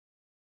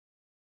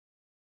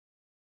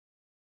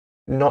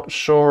 Not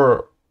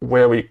sure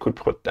where we could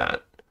put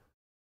that.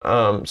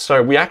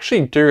 So we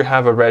actually do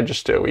have a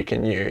register we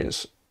can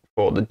use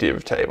for the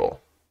div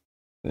table.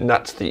 And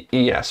that's the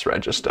ES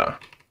register.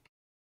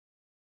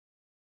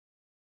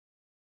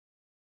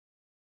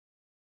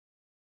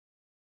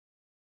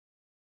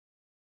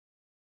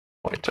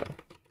 Pointer.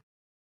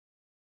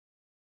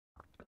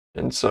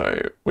 And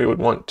so we would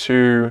want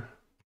to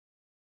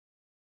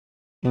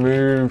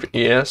move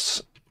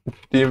ES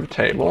div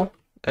table,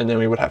 and then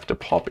we would have to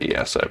pop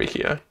ES over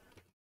here.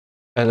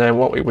 And then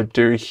what we would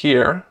do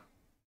here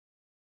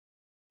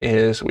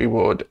is we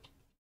would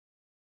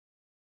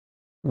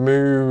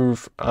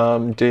move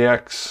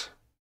DX.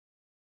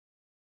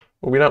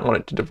 Well, we don't want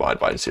it to divide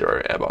by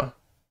 0 ever.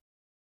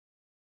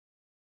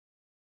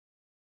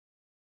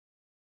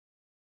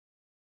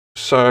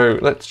 So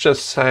let's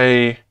just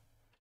say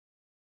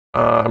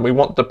We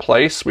want the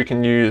place. We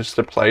can use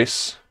the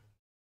place.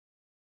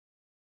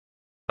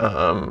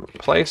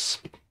 Place.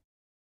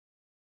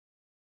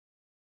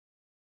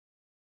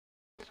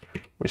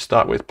 We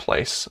start with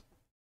place.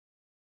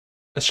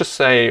 Let's just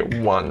say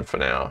 1 for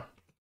now.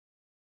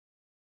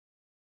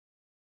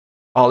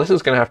 Oh, this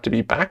is going to have to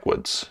be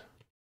backwards.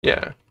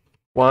 Yeah.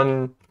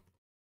 1,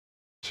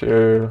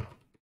 2,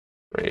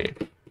 3.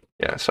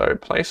 Yeah, so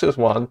place is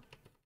 1.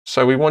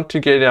 So we want to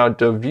get our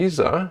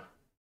divisor.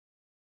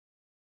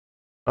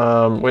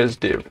 Where's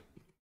div?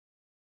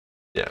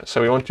 Yeah,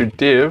 so we want to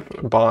div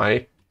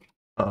by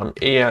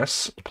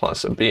es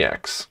plus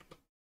bx.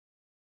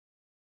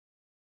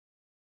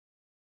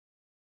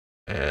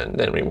 And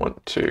then we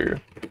want to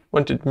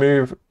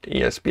move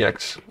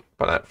esbx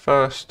by that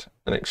first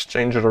and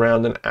exchange it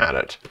around and add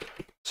it.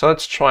 So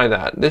let's try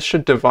that. This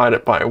should divide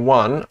it by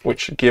 1,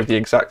 which should give the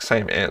exact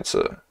same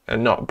answer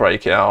and not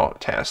break our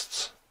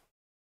tests.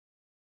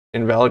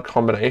 Invalid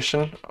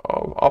combination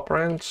of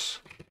operands.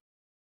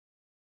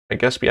 I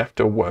guess we have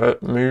to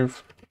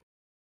move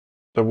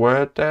the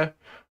word there.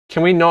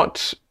 Can we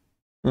not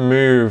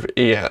move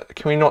es?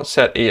 Can we not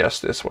set es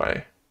this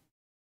way?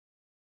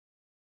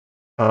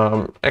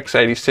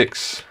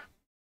 x86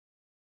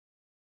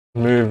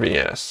 move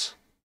es.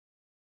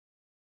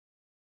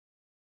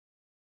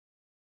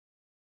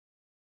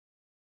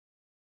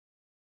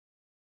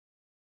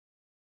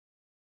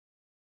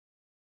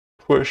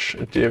 Push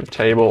div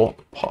table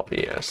pop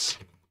es.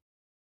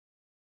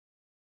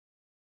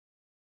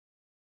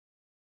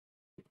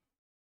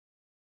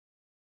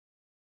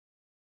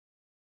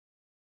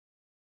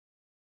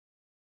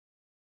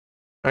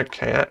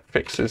 Okay, that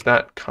fixes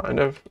that kind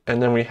of.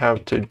 And then we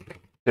have to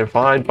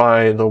divide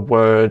by the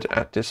word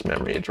at this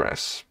memory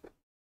address.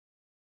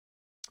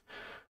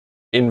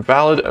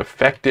 Invalid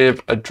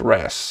effective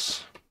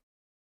address.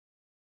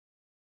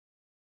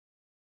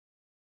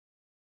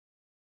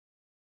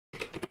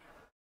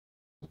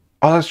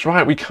 Oh, that's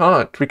right. We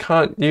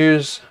can't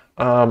use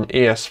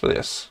ES for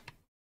this.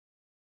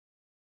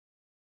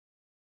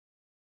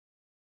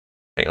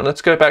 Hang on,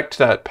 let's go back to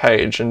that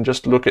page and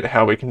just look at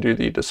how we can do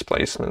the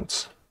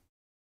displacements.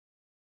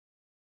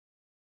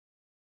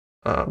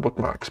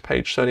 Bookmarks,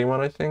 page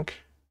 31, I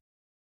think.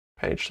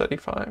 Page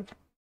 35.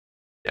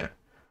 Yeah.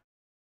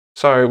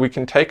 So we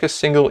can take a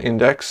single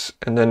index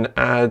and then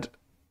add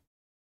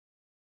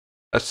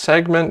a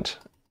segment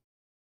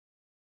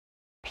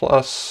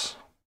plus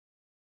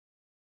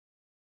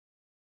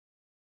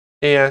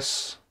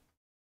ES.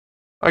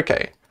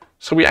 Okay,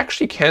 so we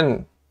actually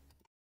can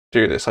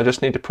do this. I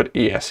just need to put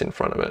ES in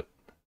front of it.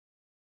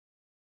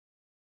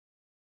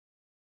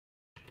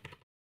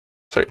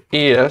 So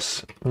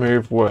ES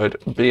move word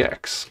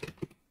BX.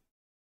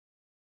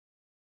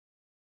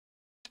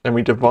 And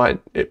we divide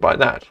it by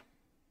that.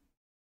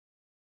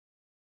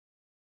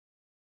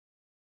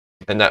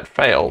 And that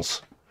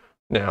fails.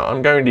 Now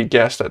I'm going to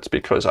guess that's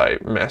because I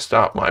messed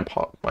up my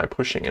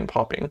pushing and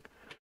popping.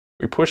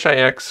 We push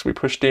AX, we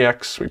push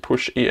DX, we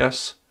push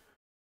ES.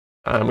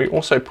 We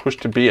also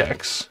pushed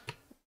BX,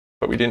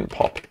 but we didn't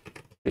pop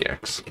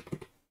BX.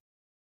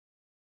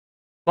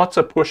 Lots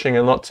of pushing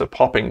and lots of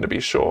popping to be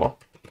sure.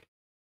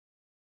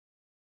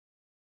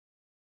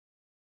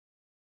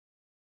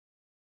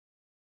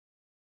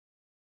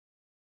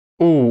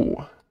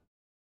 Ooh.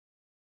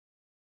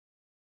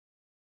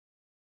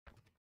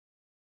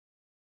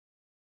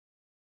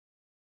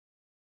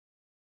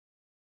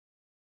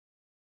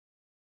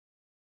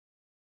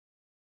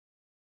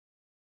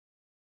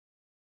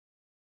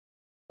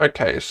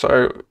 Okay,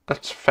 so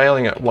that's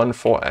failing at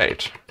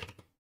 148.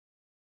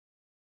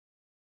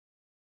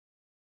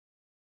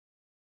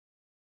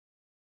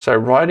 So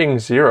writing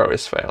 0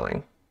 is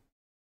failing.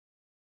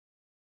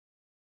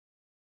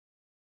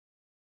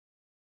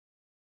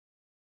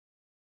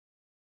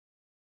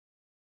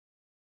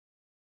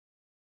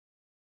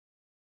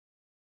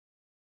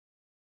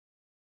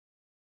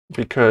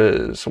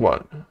 Because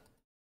what?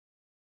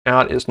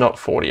 Out is not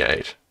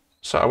 48.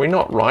 So are we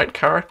not right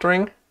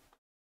charactering?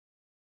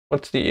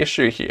 What's the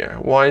issue here?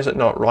 Why is it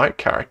not right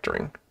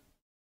charactering?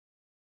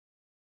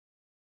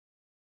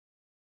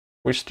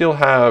 We still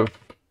have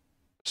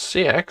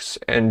CX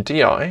and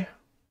DI.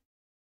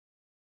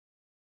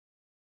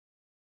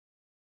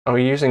 Are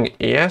we using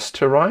ES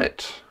to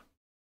write?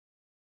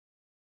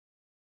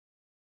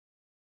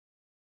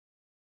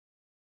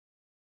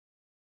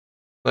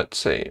 Let's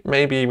see,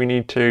 maybe we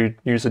need to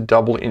use a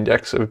double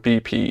index of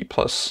BP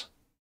plus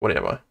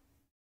whatever.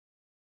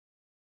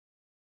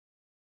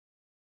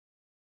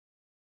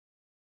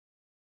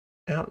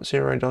 Out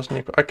 0 doesn't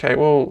equal, okay,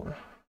 well,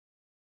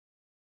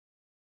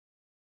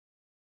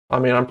 I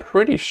mean, I'm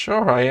pretty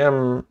sure I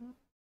am,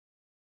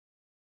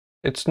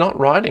 it's not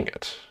writing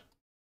it.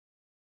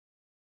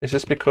 Is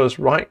this because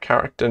write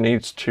character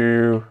needs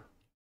to,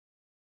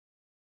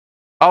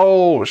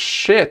 oh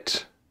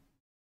shit.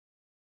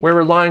 We're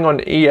relying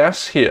on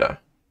ES here.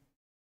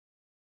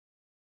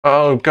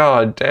 Oh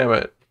god damn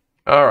it.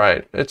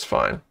 Alright, it's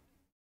fine.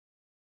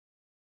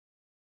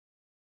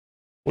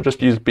 We'll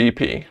just use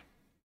BP.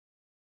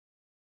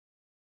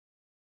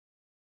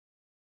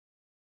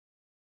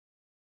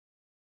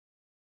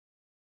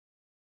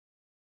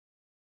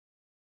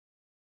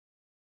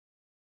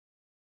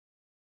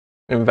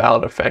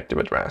 invalid effective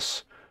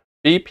address.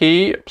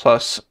 BP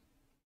plus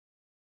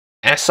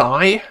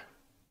SI,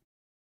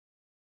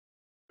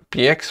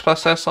 BX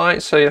plus SI,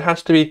 so it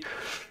has to be,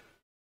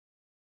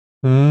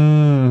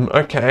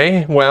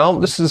 okay, well,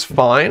 this is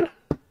fine.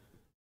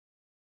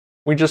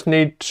 We just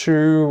need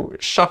to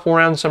shuffle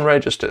around some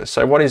registers.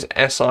 So what is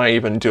SI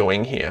even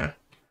doing here?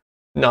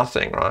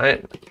 Nothing,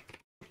 right?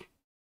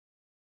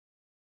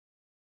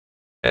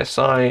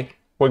 SI,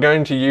 we're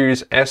going to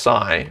use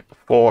SI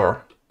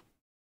for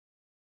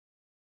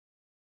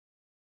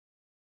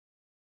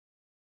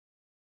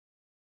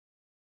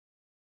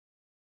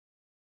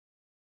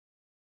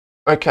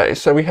okay,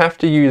 so we have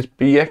to use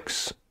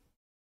BX,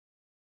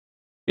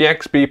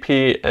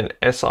 BP, and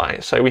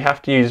SI. So we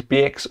have to use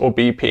BX or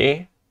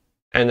BP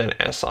and then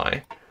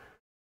SI.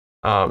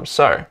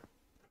 So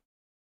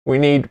we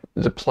need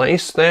the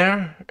place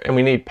there and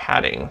we need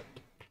padding.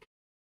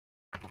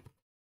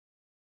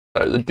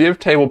 So the div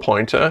table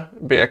pointer,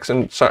 BX,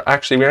 and so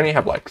actually we only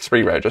have like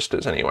 3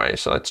 registers anyway,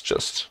 so let's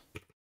just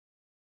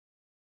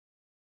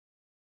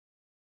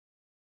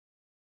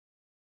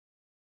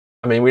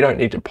I mean, we don't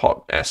need to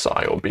pop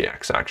SI or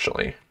BX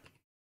actually,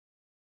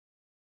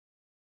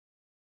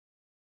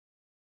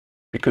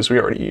 because we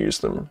already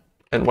used them.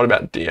 And what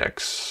about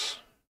DX?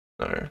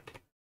 No.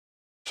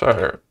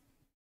 So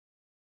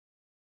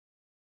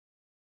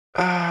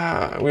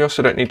we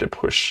also don't need to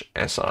push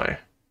SI.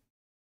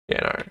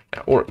 Yeah,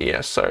 no, or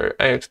ES. So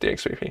AX,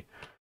 DX, VP.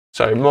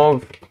 So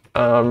mov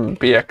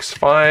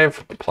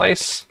BX5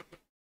 place.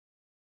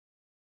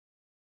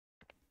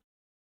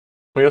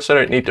 We also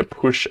don't need to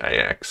push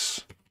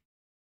AX.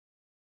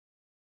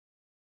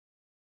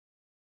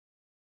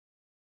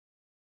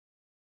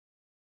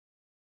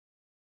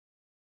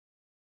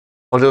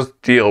 I'll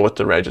just deal with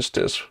the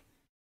registers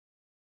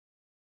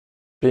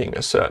being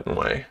a certain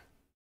way.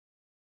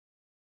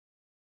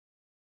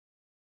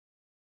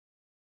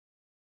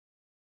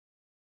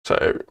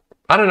 So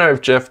I don't know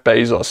if Jeff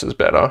Bezos is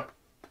better.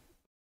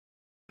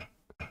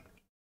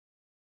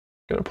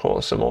 Going to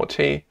pour some more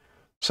tea.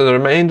 So the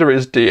remainder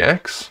is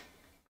DX.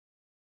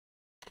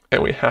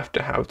 And we have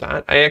to have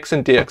that. AX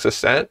and DX are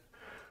set.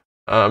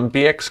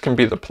 BX can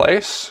be the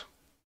place.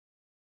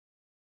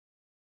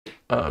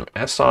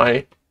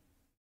 SI,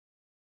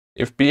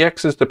 if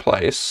BX is the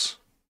place,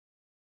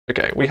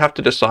 okay, we have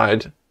to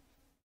decide,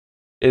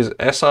 is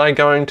SI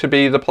going to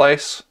be the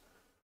place?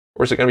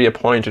 Or is it going to be a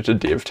pointer to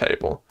div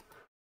table?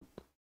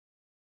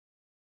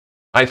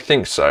 I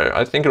think so.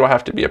 I think it will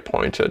have to be a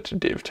pointer to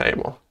div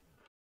table.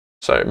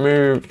 So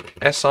move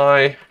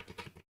SI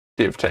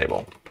div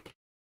table.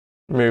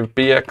 Move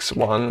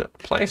BX1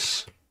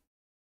 place.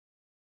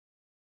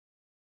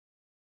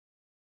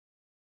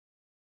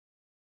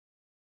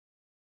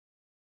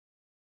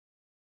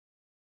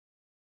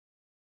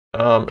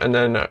 And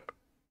then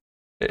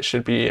it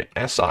should be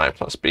SI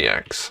plus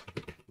BX.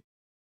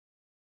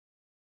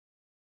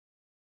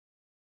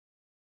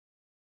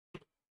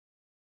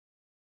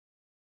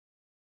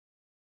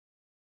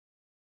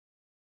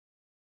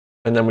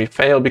 And then we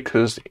fail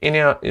because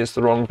in-out is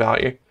the wrong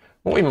value.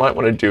 What we might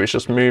want to do is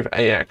just move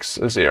AX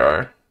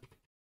 0.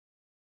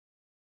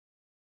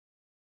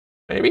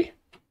 Maybe?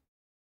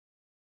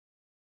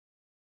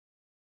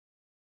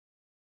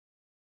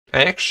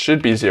 AX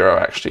should be 0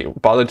 actually,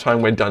 by the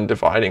time we're done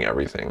dividing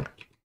everything.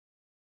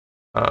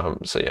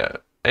 So yeah,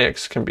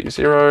 AX can be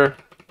 0.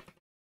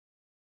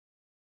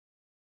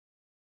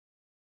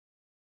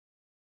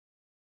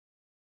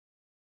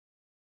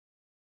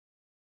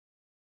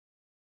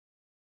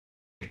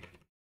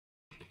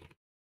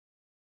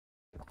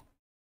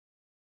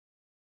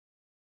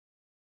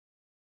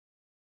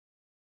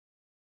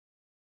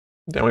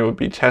 Then we would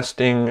be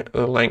testing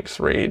the length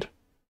read.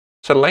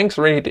 So length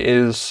read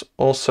is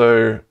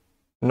also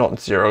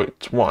not 0,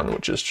 it's 1,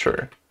 which is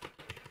true.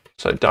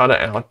 So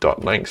data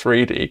out.length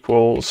read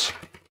equals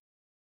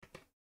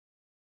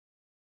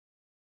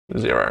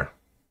 0.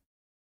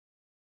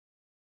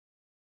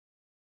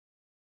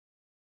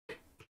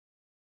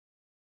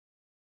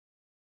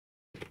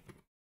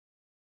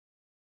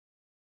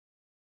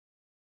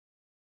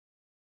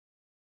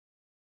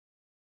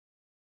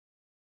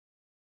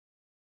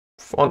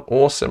 Font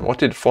awesome. What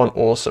did font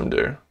awesome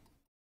do?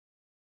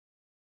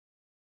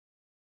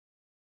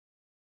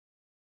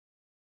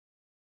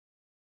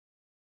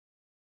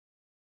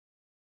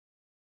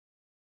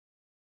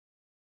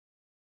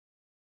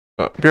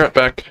 Be right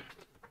back.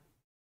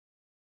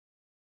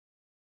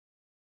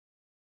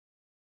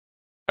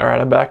 All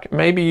right, I'm back.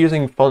 Maybe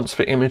using fonts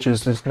for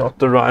images is not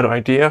the right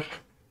idea.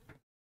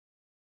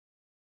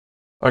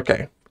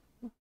 Okay.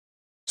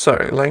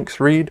 So length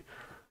read.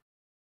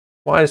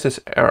 Why is this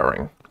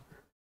erroring?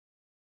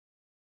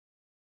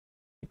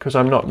 Because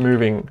I'm not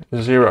moving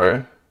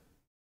 0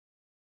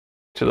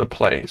 to the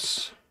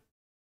place.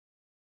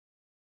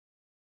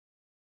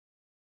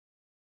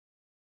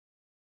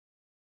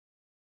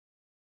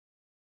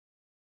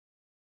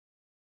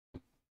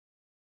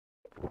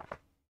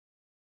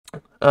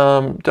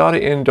 Data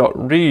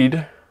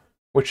in.read,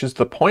 which is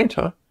the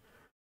pointer,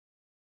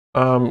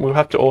 we'll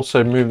have to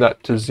also move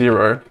that to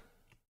 0.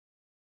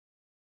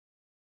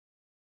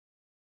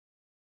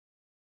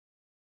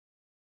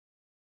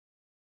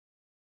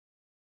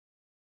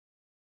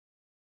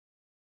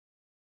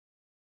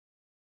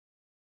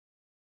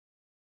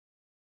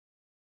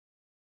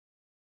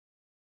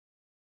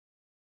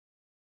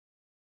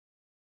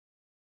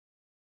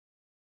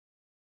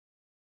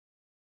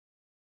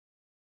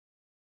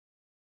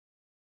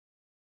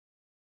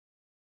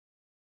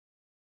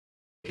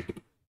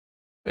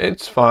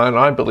 It's fine,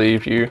 I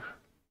believe you.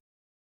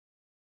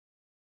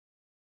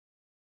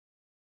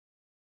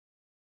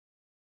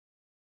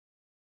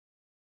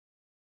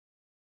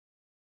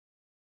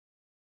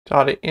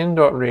 Data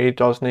in.read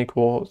doesn't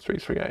equal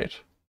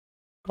 338.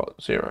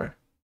 Got 0.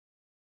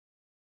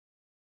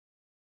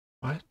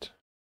 What?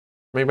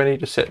 Maybe I need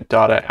to set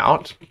data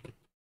out.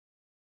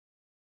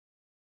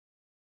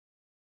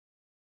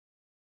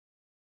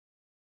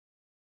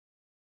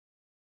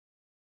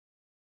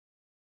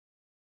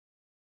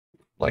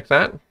 Like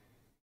that.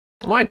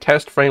 My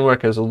test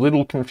framework is a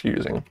little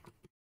confusing.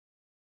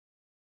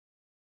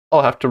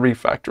 I'll have to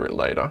refactor it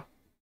later.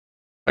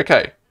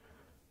 Okay,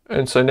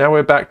 and so now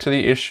we're back to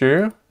the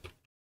issue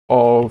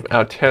of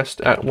our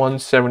test at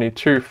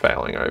 172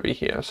 failing over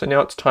here. So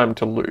now it's time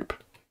to loop.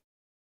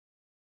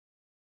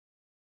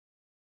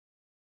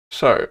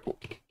 So,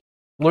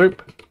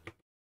 loop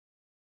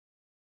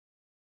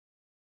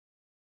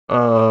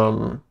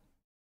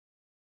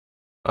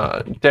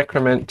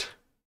decrement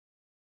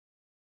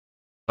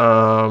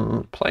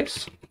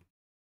place,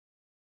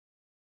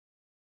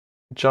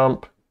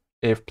 jump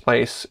if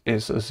place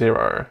is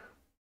 0,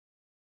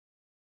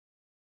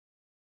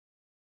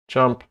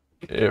 jump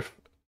if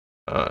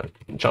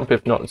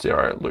not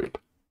 0,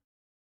 loop.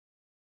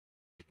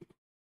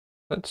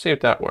 Let's see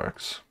if that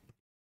works.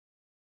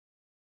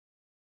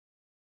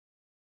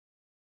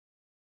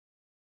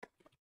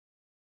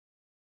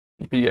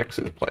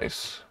 Bx's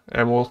place,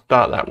 and we'll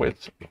start that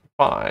with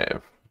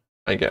 5,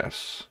 I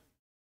guess.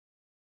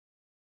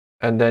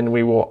 And then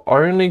we will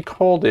only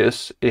call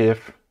this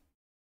if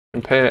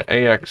compare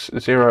ax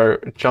 0,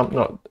 jump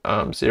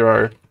not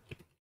 0,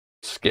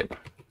 skip.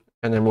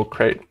 And then we'll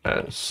create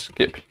a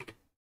skip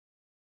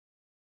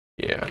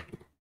here.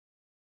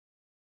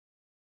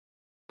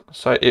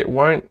 So it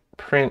won't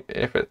print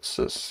if it's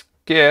a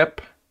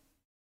skip.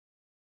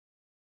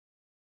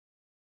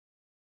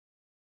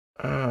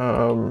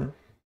 Uh-oh.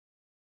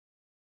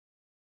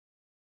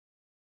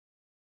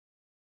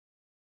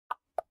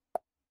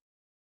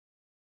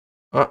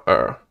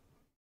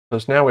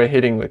 Because now we're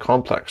hitting the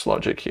complex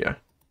logic here.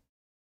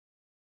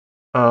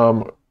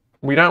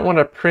 We don't want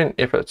to print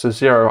if it's a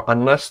 0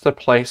 unless the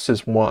place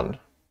is 1.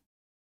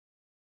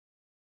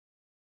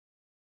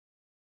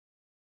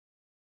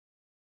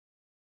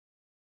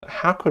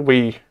 How could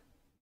we...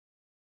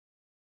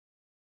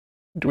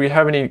 Do we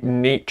have any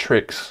neat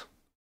tricks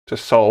to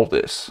solve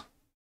this?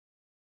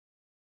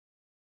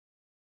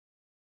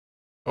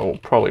 Oh,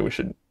 probably we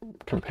should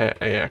compare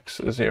ax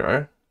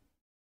 0.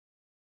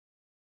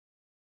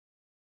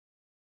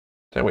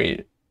 Then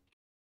we...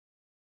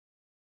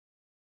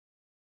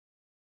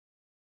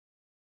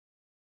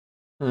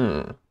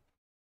 So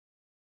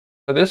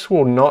this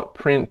will not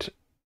print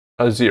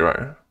a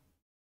 0.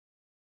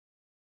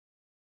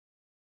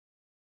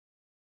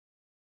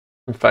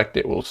 In fact,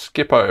 it will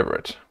skip over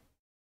it.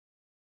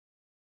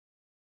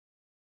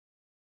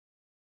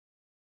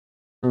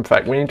 In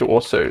fact, we need to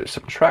also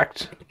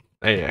subtract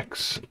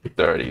ax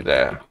 30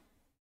 there.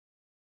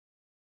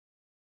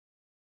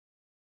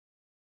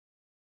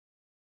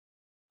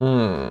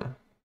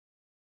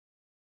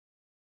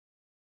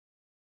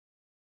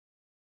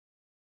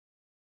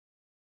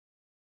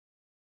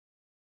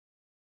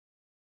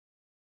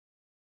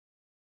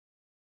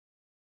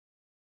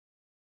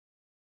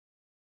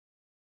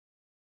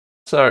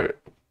 So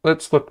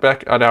let's look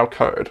back at our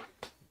code.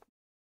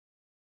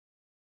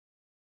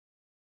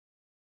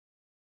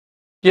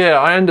 Yeah,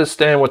 I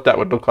understand what that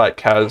would look like,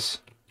 Kaz.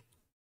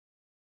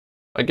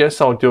 I guess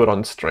I'll do it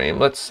on stream.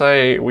 Let's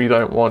say we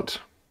don't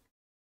want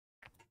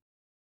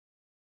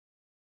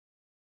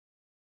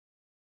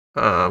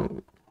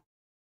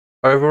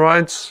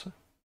overrides,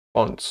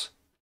 fonts.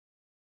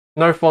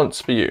 No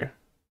fonts for you.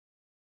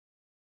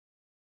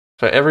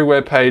 So every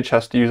web page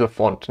has to use a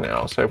font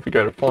now. So if we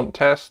go to font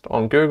test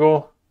on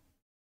Google,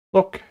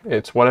 look,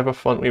 it's whatever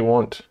font we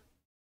want.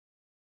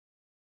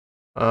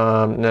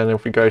 And then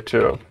if we go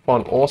to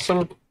font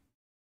awesome,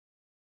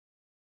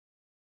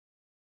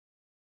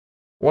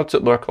 what's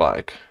it look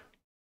like?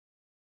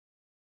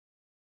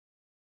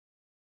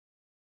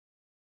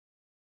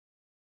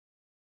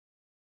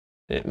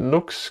 It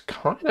looks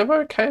kind of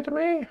okay to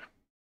me.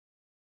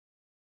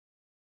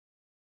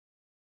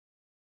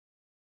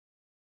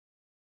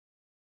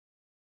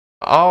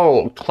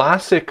 Oh,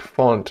 classic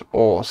font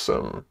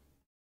awesome.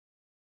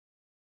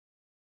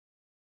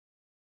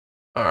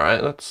 All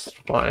right, let's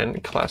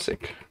find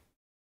classic.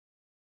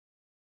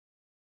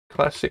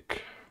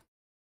 Classic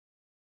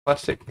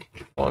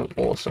font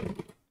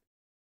awesome.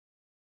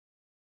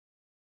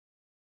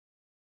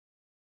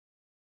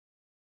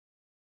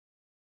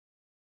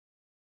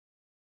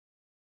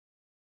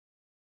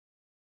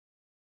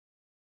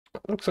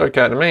 Looks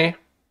okay to me.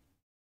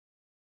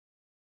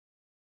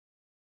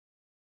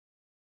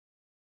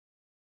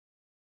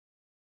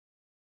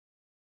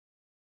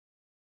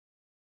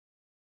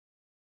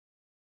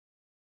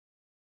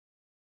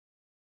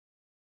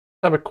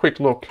 Have a quick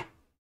look.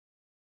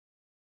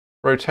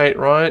 Rotate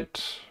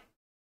right.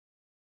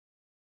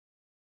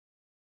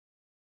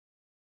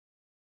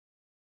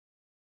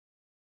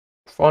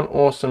 Font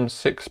Awesome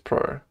 6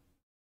 Pro.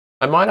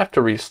 I might have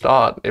to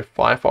restart if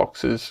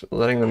Firefox is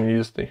letting them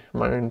use their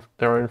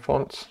own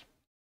fonts.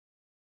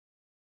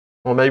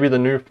 Or maybe the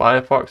new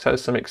Firefox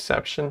has some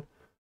exception.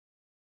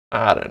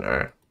 I don't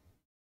know.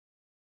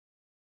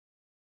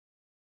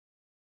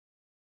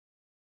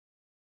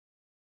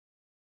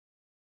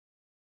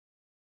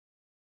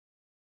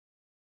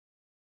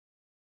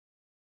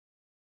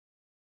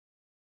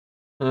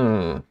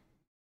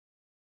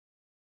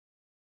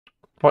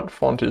 What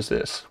font is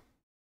this?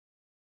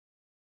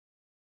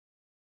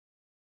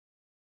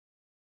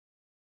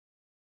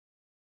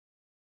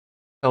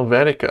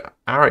 Helvetica.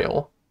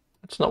 Arial?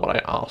 That's not what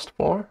I asked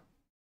for.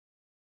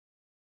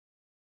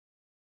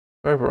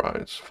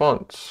 Overrides.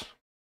 Fonts.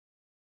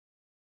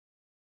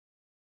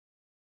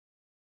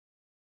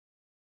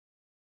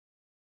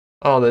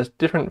 Oh, there's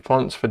different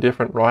fonts for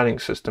different writing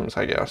systems,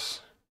 I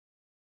guess.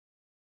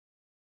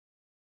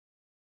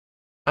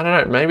 I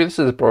don't know, maybe this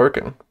is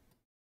broken.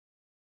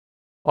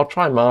 I'll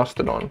try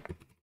Mastodon.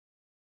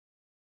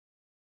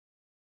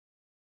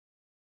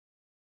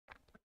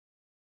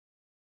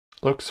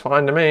 Looks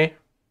fine to me.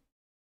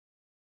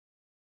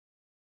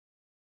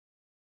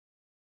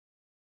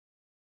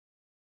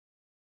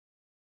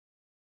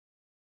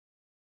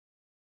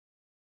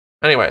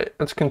 Anyway,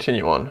 let's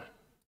continue on.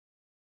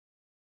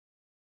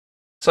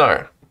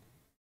 So,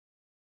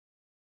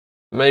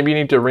 maybe you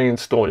need to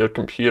reinstall your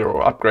computer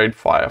or upgrade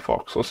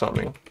Firefox or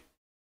something.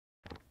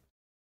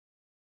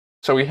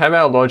 So we have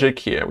our logic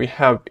here. We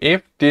have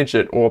if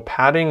digit or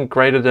padding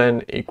greater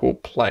than equal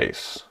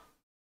place.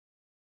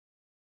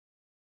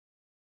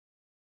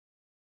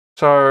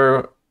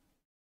 So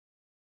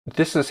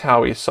this is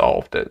how we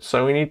solved it.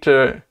 So we need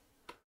to,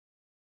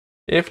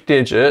 if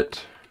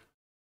digit,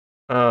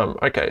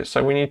 okay,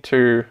 so we need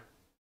to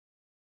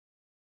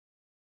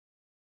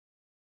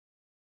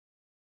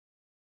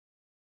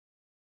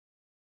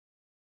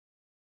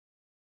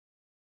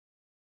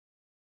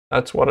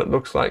that's what it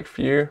looks like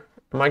for you.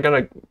 Am I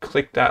going to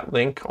click that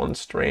link on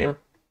stream?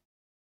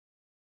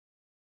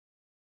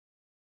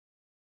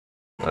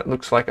 That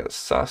looks like a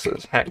sus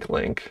as heck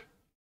link.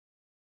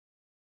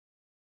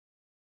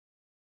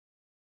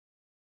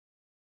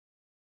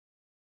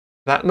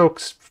 That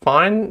looks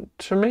fine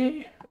to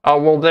me.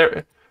 Oh,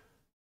 well,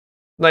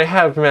 they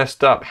have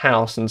messed up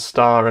house and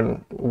star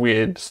and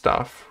weird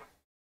stuff.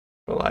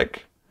 But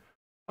like,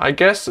 I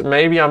guess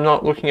maybe I'm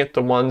not looking at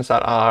the ones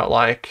that are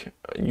like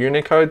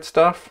Unicode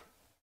stuff.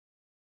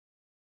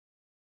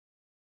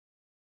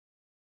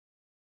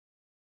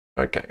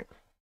 Okay,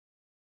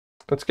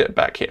 let's get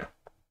back here.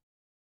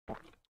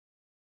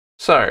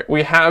 So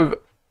we have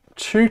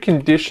two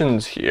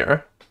conditions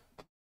here.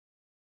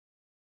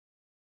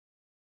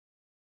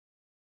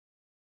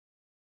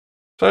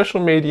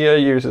 Social media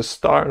uses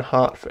star and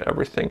heart for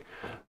everything.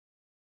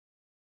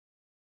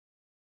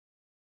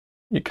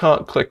 You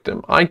can't click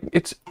them. I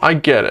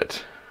get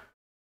it.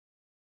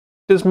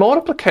 Does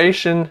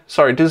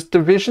does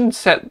division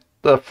set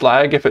the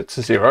flag if it's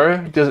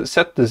 0? Does it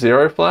set the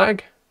 0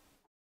 flag?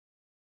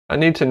 I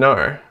need to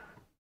know.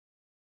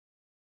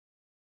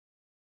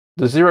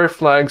 The 0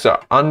 flags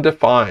are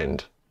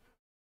undefined.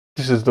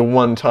 This is the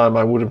one time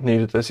I would have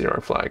needed the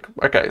 0 flag.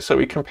 Okay, so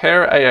we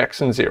compare AX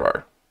and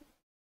 0.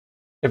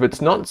 If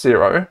it's not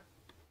 0,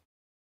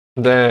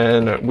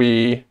 then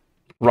we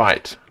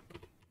write.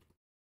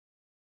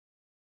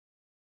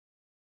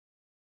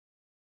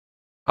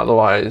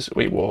 Otherwise,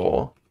 we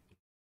will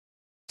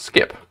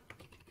skip.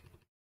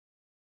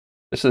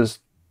 This is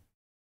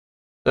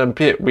a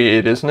bit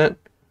weird, isn't it?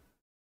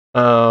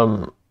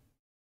 Then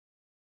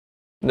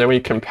we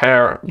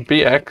compare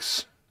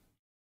BX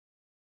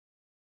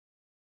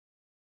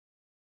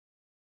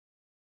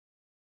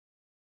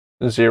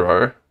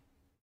zero.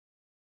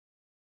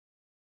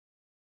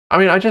 I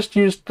mean, I just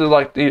used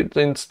the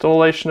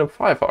installation of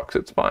Firefox.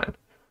 It's fine.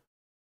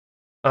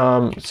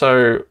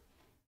 So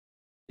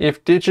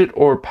if digit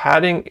or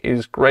padding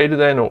is greater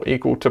than or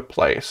equal to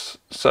place,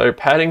 so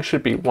padding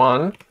should be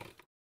 1.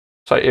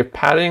 So if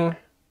padding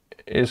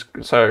is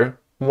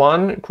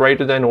 1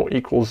 greater than or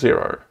equal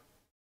 0.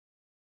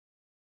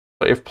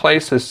 So if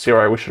place is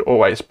 0, we should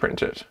always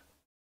print it.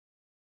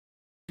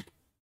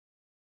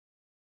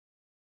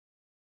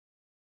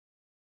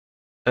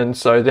 And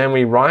so then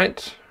we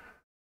write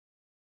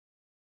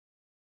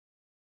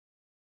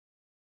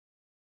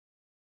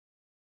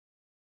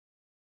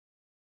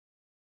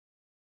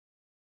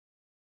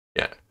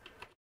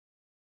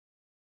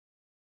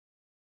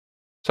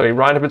so we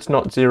write if it's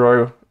not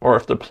 0, or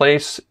if the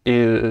place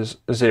is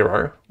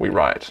 0, we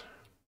write.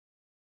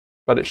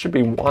 But it should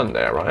be 1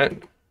 there,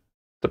 right?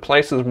 The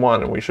place is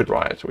 1 and we should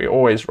write. We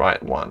always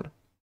write 1.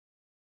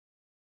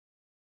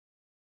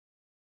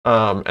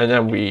 And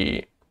then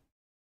we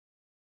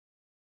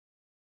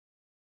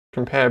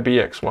compare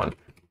bx1,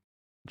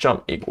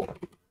 jump equal.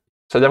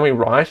 So then we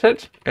write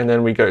it and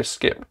then we go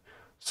skip.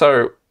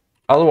 So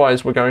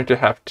otherwise we're going to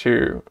have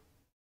to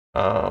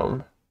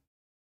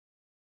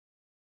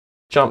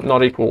jump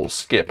not equal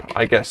skip,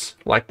 I guess,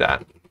 like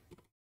that.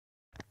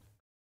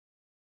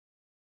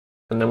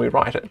 And then we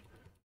write it.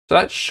 So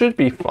that should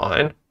be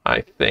fine,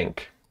 I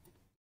think.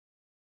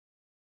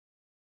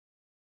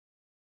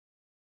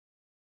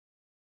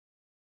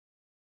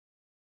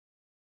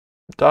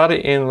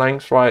 data in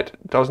length right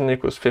doesn't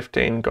equals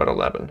 15, got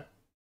 11.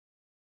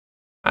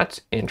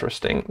 That's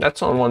interesting.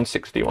 That's on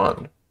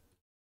 161.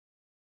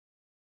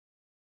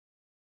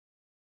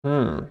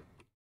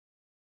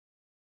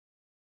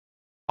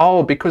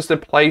 Oh, because the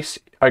place,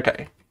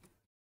 okay.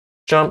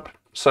 Jump,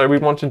 so we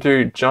want to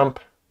do jump,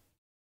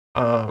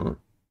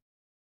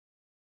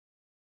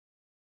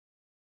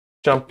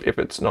 jump if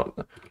it's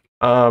not,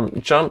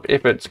 jump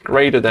if it's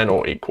greater than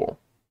or equal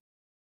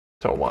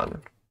to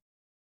 1.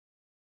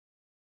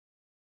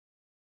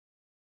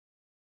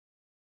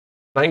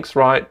 Length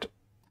right,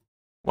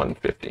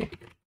 150.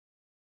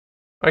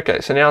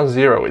 Okay, so now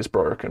 0 is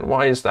broken.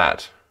 Why is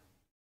that?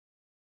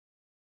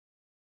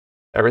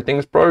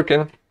 Everything's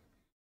broken.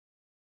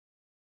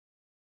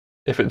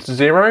 If it's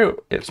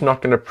 0, it's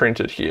not going to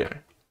print it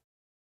here.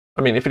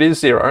 I mean, if it is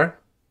 0,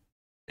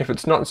 if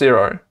it's not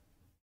 0,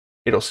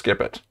 it'll skip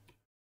it.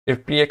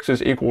 If bx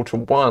is equal to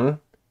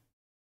 1,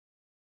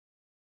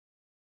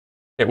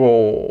 it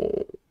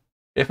will,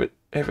 if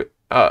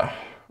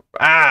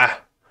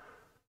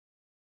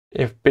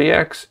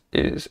bx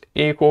is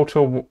equal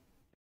to,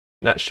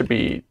 that should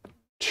be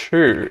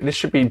 2. This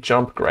should be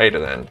jump greater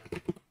than.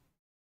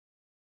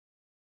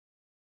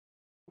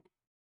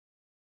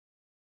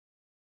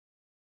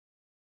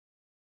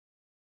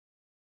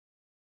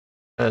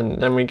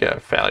 And then we get a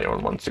failure on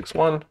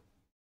 161.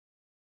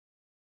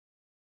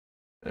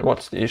 And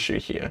what's the issue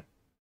here?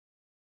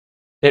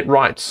 It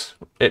writes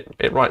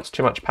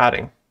too much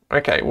padding.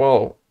 Okay,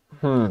 well,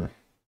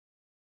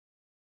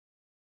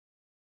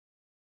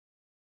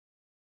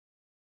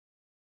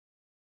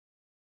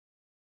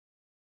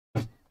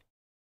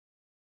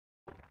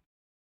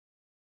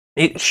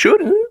 It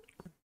shouldn't.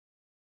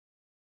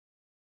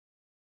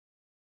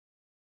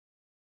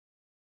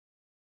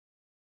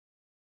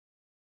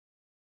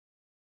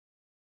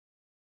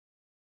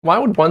 Why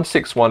would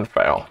 161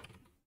 fail?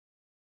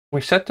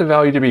 We set the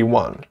value to be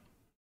 1.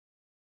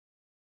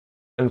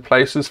 And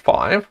place is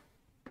 5.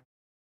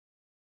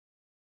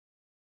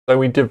 So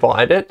we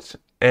divide it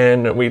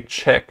and we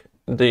check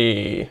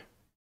the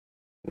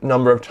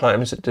number of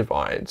times it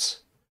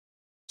divides.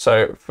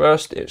 So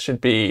first it should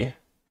be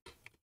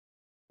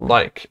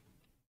like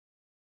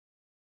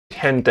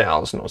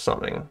 10,000 or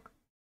something.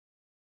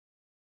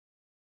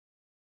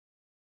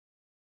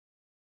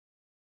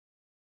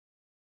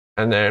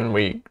 And then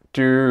we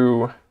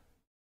do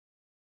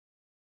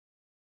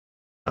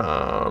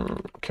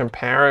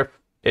compare if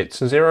it's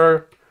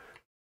 0.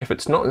 If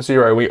it's not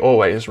 0, we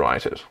always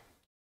write it.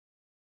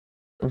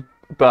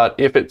 But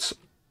if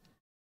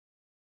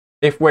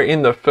we're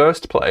in the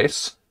first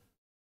place,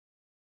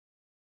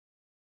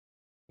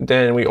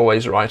 then we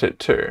always write it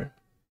too.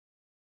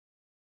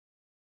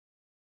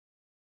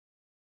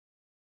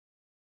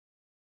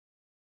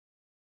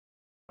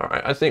 All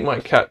right, I think my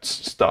cat's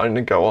starting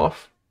to go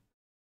off.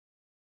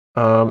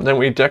 Then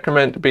we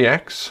decrement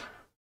bx.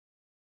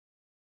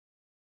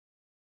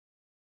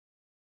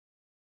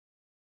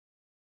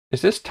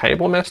 Is this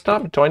table messed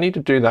up? Do I need to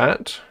do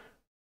that?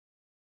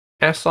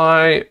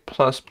 Si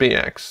plus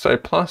bx, so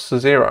plus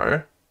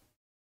 0.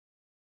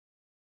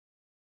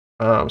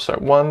 So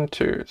 1,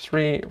 2,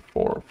 3,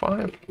 4,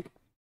 5.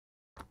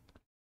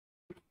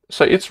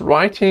 So it's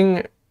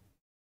writing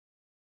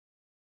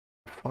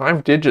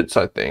 5 digits,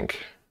 I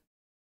think.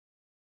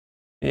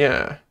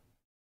 Yeah.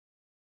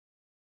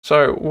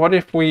 So what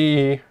if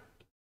we,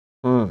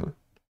 compare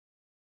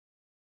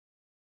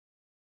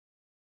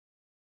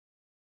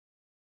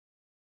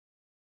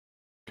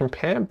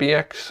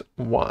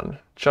bx1,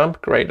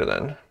 jump greater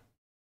than.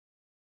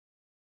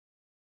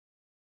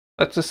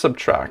 Let's just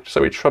subtract.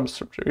 So we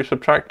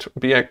subtract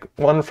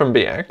bx1 from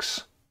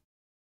bx.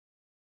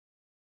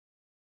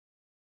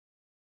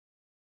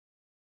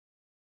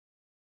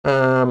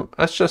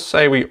 Let's just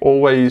say we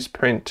always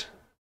print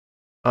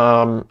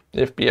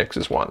if bx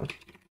is 1.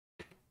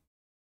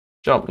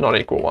 Jump not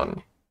equal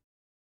 1.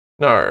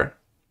 No,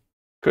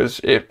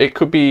 because it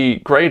could be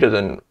greater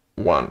than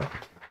 1.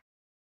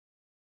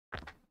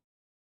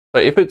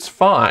 So if it's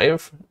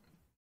 5,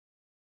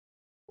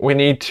 we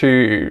need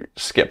to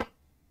skip.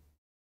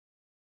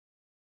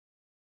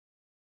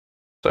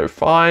 So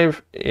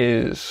 5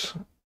 is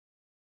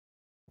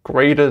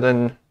greater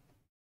than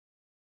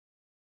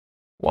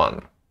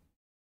 1.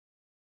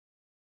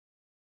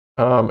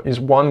 Is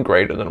 1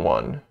 greater than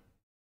 1?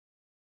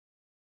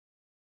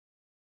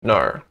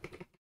 No.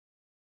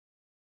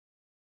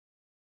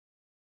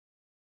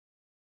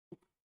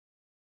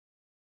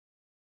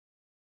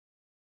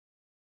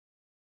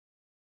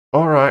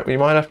 All right, we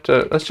might have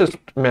to, let's just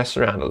mess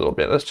around a little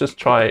bit. Let's just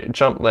try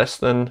jump less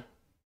than,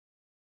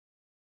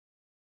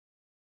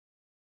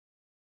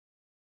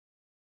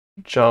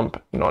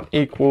 jump not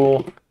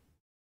equal.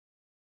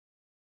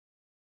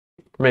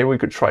 Maybe we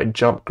could try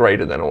jump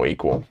greater than or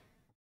equal.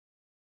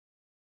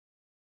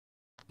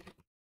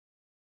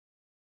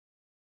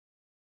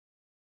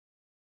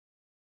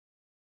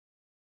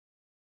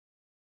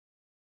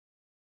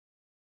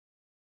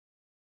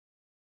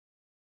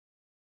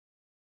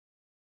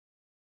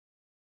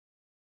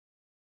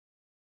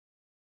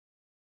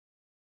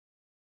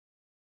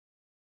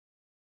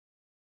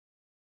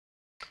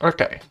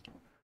 Okay.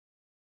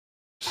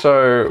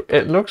 So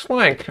it looks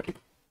like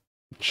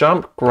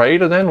jump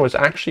greater than was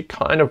actually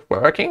kind of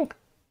working.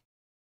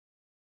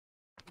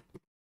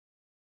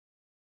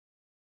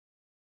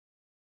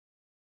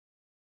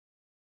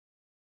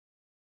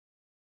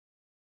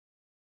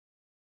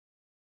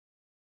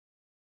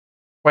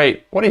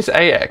 Wait, what is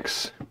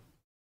AX?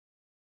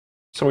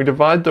 So we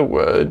divide the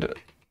word.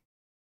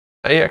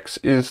 AX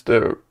is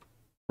the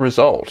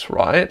result,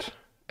 right?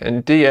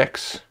 And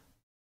DX.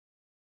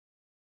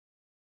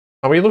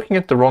 Are we looking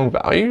at the wrong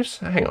values?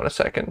 Hang on a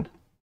second.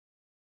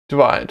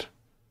 Divide.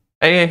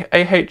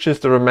 AH is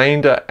the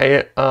remainder.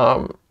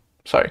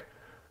 Sorry.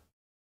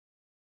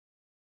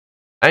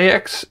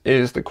 AX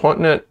is the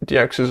quantity,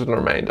 DX is the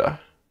remainder.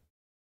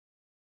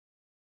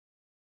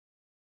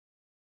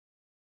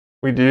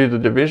 We do the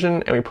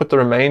division and we put the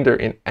remainder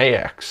in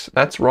AX.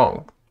 That's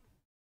wrong.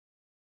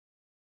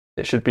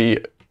 It should be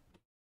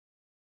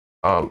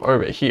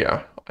over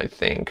here, I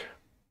think.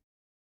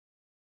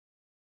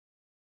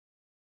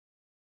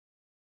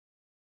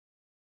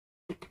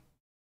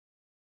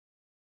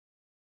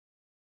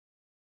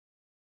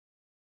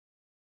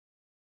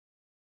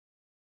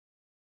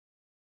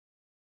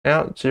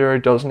 Out 0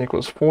 doesn't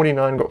equals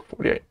 49, got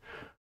 48.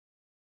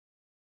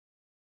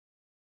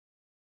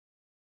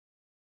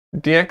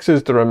 DX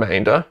is the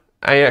remainder.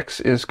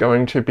 AX is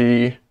going to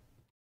be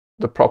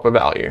the proper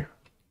value.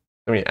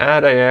 Then we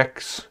add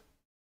AX.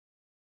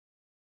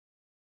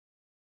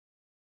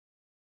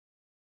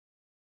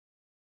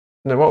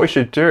 And then what we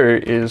should do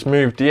is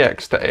move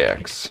DX to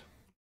AX.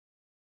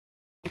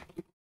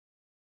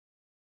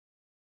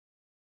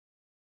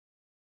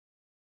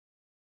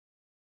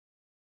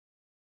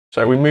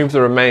 So we move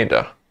the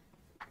remainder.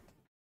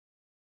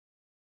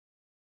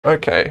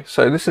 Okay,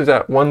 so this is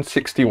at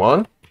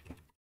 161.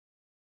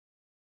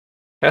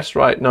 Test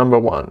write number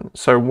 1.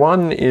 So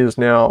 1 is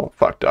now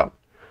fucked up.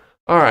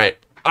 All right.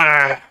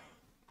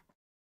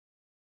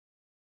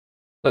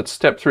 Let's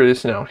step through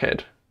this in our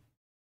head.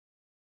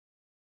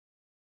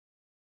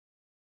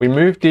 We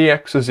move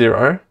DX to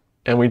 0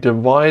 and we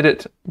divide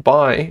it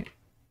by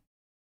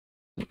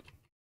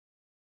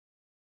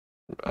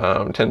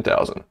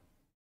 10,000.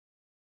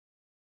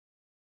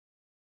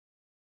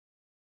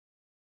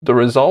 The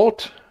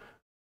result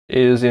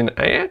is in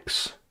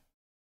AX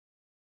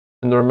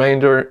and the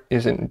remainder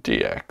is in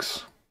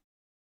DX.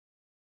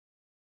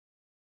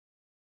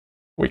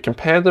 We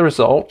compare the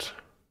result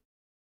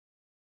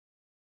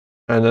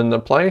and then the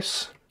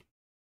place.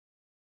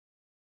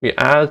 We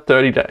add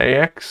 30 to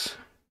AX.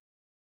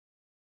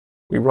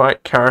 We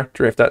write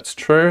character if that's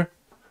true.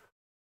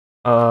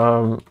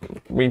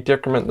 We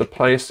decrement the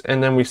place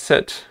and then we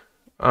set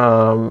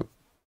the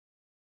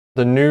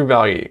new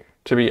value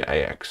to be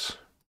AX.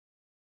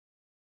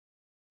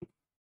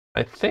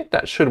 I think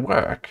that should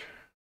work.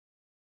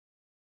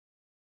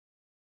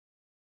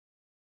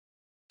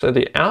 So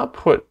the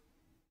output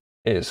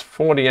is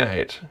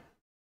 48.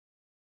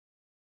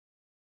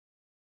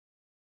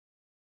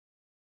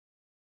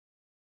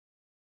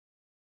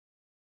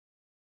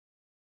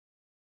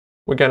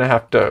 We're going to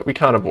have to, we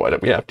can't avoid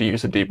it. We have to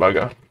use a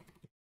debugger.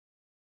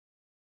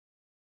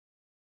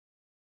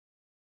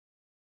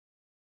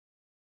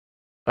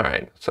 All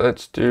right, so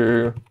let's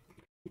do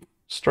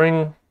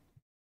string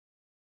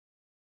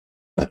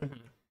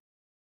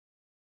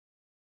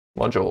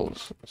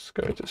modules. Let's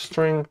go to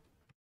string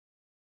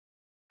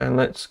and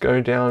let's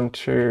go down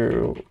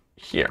to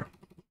here.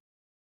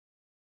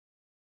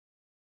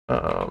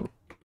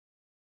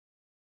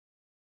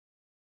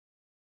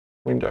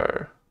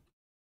 Window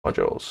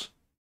modules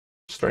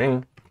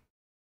string,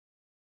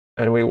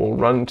 and we will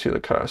run to the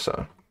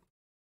cursor.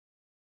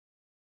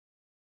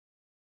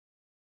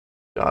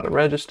 Data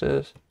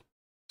registers.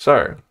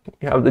 So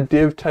we have the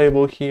div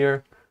table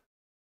here.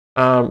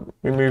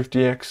 We move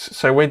DX.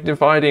 So we're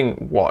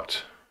dividing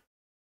what?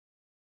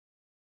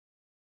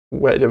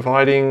 We're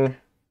dividing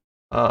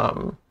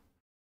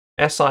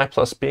SI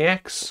plus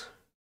BX.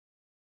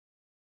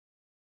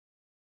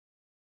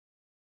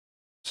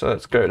 So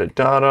let's go to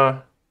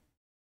data,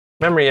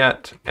 memory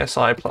at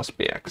SI plus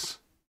BX.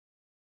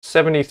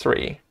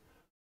 73.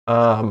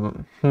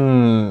 I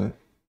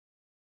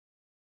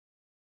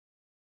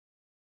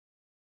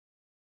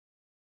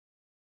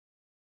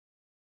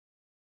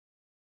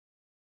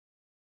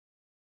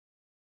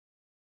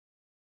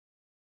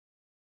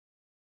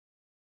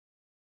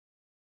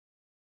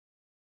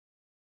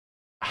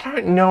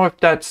don't know if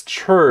that's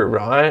true,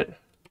 right?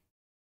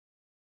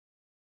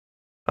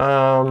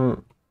 I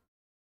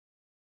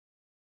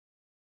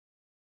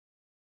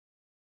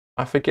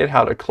forget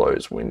how to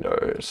close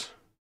Windows.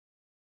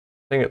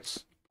 I think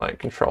it's like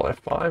Control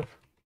F5,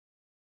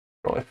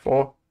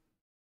 Control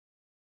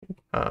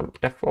F4,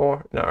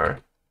 F4, no,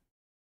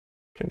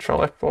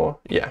 Control F4,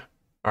 yeah,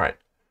 all right.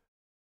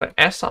 So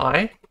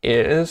SI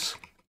is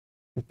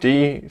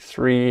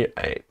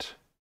D38.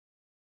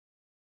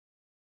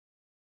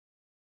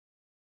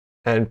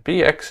 And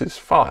BX is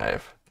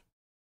 5.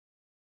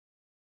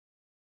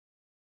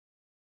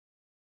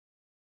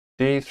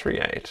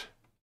 D38.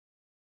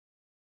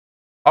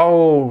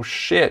 Oh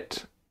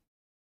shit.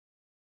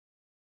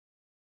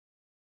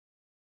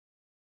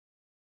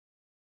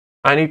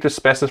 I need to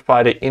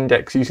specify the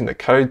index using the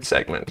code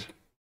segment.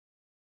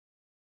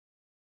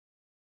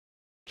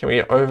 Can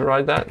we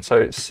override that?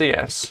 So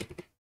CS,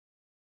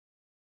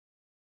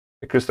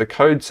 because the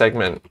code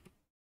segment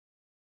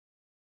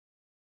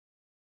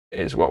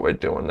is what we're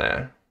doing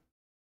there.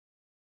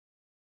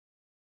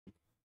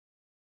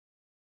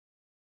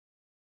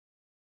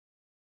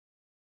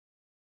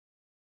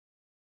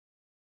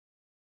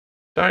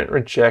 Don't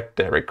reject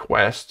their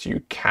request,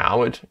 you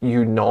coward,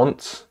 you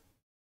nonce.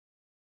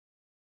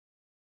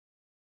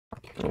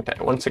 Okay,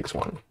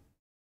 161.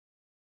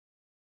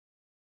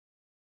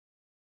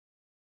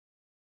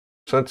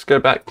 So let's go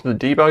back to the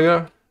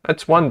debugger.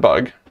 That's one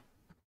bug.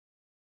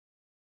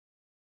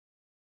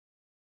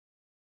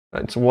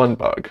 That's one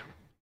bug.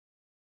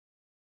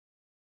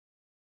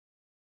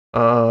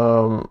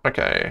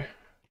 Okay.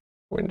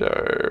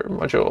 Window,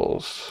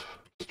 modules,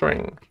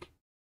 string.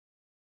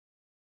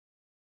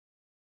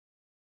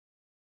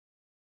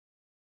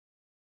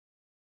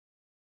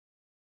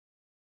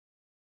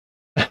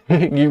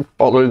 You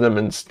follow them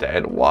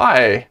instead.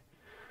 Why?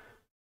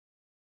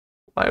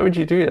 Why would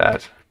you do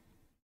that?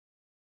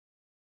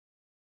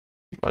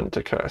 Run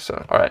to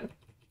cursor. All right.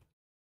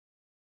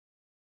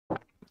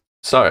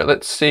 So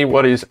let's see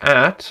what is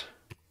at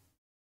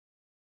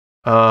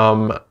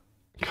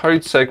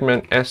code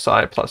segment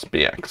SI plus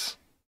BX.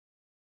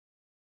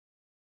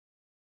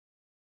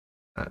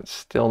 That's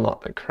still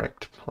not the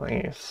correct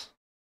place.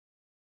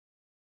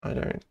 I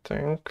don't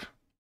think.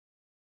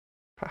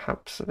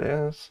 Perhaps it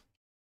is.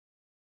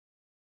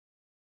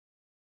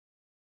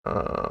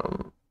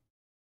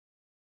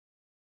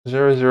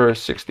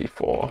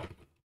 0064.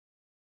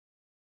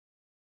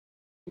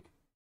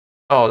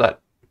 Oh, that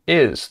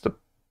is the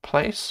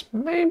place,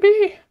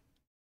 maybe?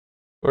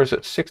 Or is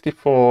it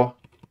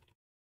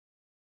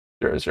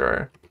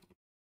 6400?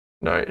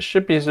 No, it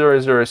should be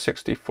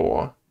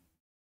 0064.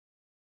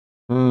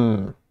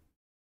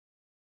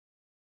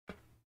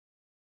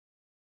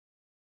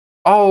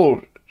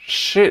 Oh,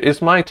 shit,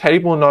 is my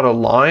table not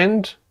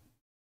aligned?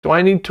 Do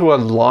I need to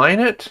align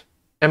it?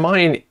 Am I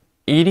an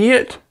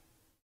idiot?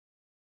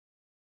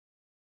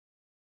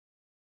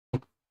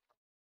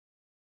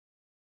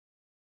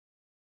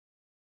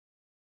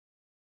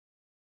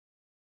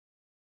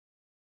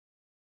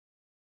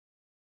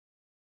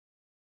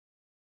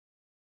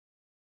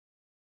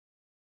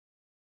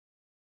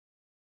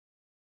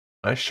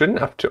 I shouldn't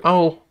have to.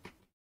 Oh,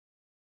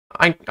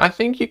 I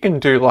think you can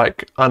do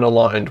like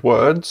unaligned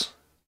words.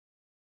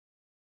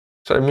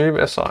 So move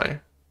SI.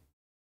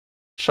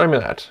 Show me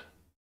that.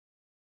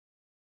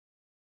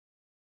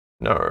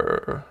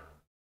 No.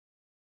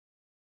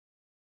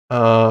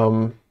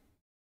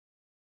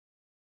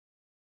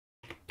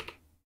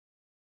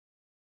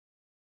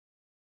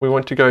 We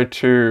want to go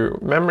to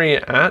memory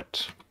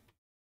at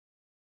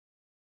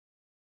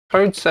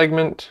code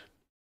segment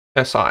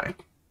SI.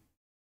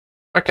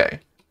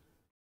 Okay.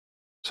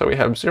 So we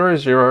have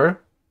 00,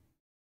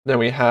 then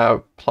we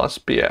have plus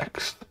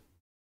BX.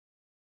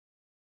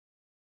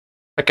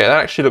 Okay,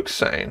 that actually looks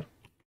sane.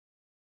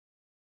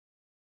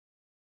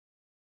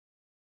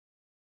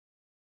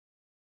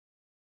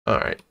 All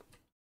right.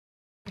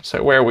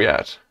 So where are we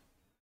at?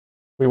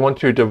 We want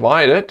to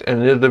divide it,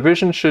 and the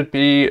division should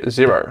be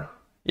 0.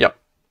 Yep.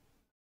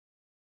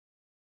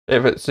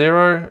 If it's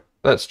 0,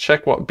 let's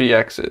check what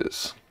BX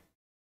is.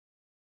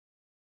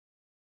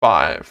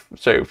 5.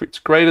 So if it's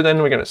greater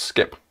than, we're going to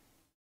skip.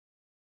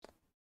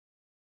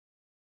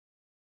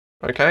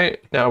 Okay,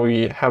 now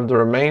we have the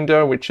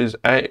remainder, which is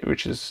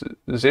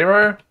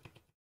 0.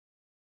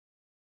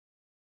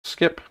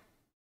 Skip.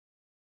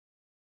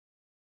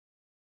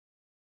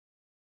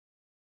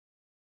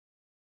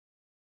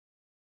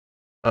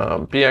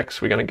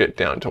 BX, we're going to get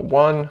down to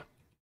 1.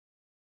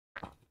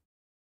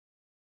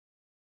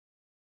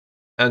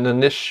 And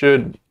then this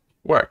should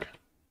work.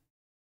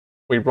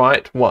 We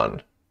write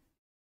 1.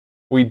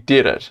 We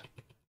did it.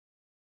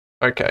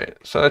 Okay,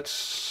 so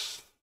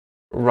let's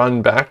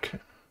run back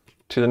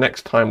to the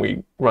next time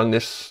we run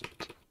this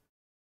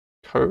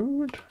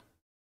code.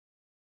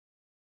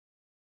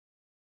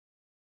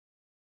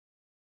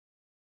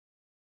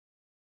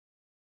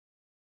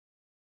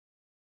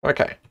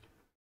 Okay.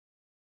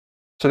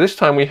 So this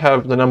time we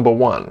have the number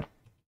 1.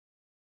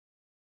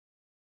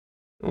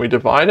 We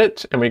divide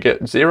it and we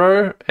get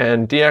 0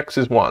 and dx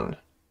is 1.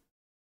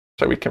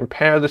 So we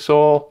compare this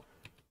all,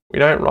 we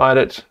don't write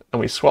it, and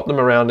we swap them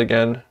around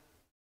again.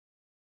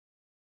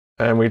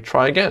 And we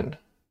try again.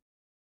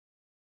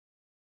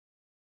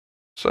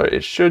 So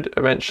it should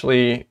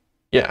eventually,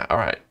 yeah, all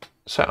right.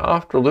 So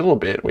after a little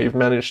bit, we've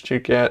managed to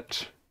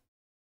get,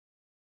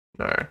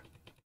 no.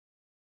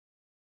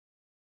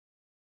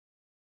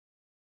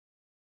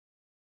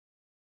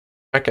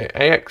 Okay,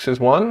 AX is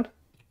 1.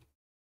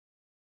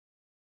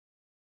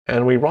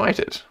 And we write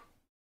it.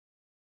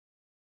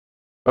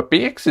 But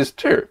BX is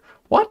 2.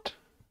 What?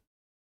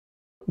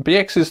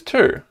 BX is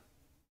 2.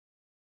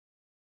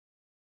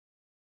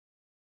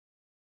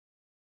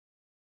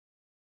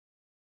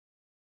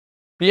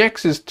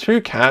 BX is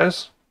 2,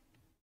 Kaz.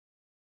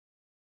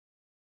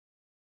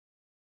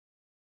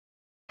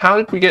 How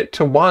did we get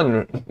to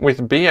 1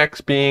 with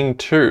bx being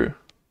 2?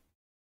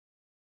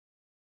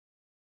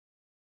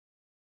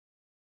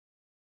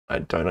 I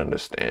don't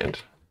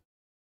understand.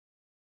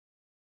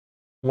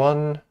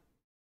 1.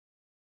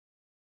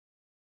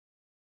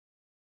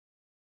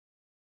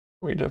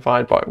 We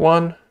divide by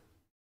 1.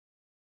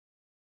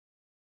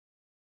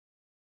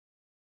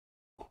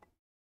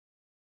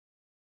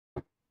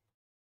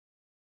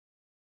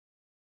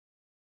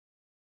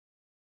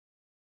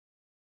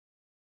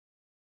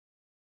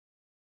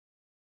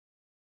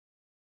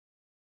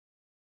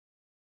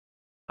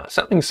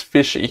 Something's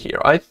fishy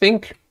here. I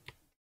think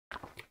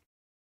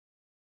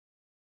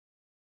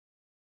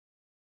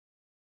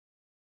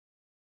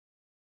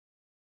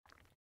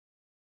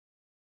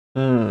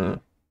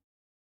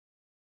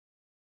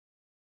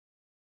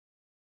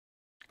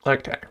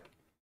okay.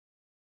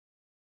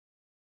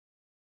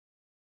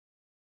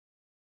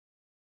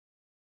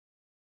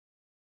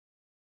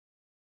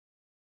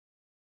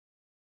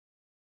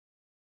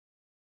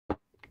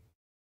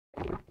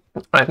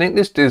 I think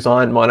this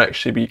design might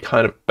actually be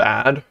kind of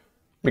bad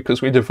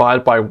because we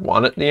divide by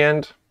 1 at the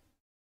end.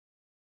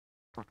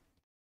 I'm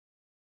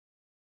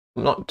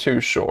not too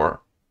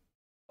sure.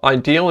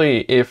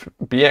 Ideally, if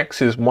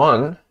bx is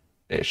 1,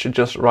 it should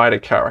just write a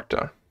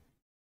character.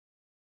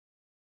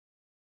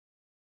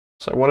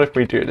 So what if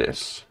we do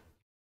this?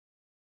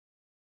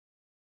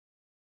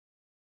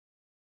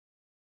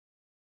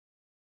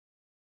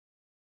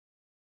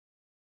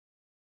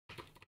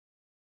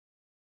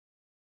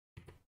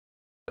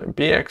 So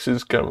bx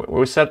is going,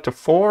 we're set to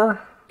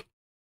 4.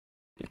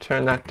 You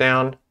turn that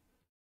down.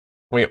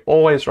 We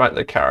always write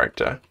the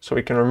character, so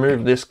we can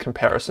remove this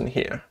comparison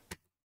here.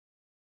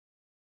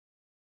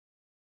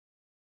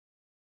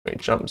 We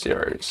jump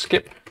 0,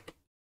 skip.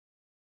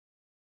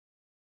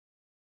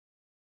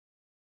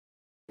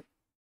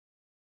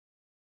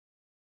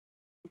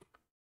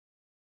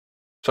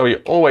 So we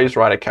always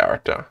write a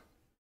character.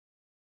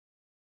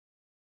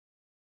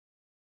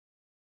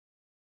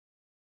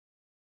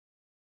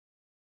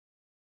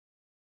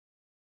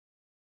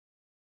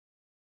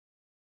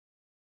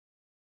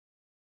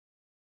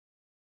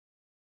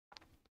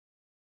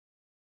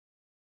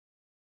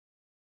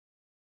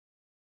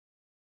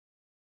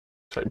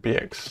 So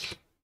bx.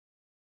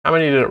 How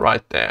many did it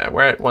write there?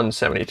 We're at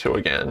 172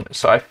 again.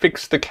 So I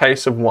fixed the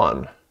case of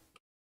 1.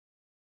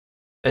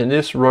 And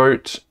this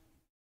wrote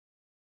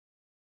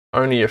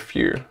only a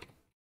few.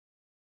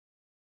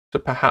 So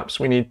perhaps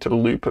we need to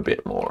loop a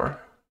bit more.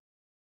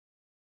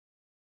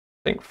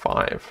 I think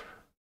 5.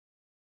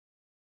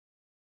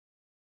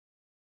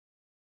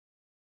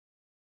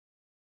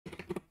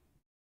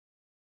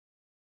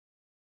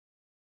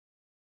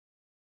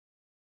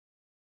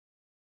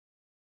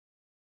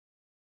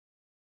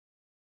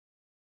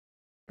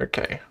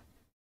 Okay.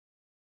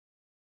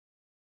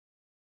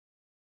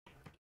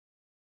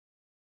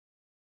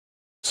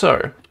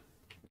 So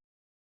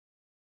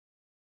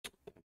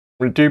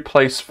we'll do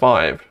place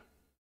 5.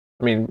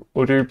 I mean,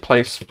 we'll do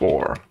place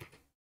 4.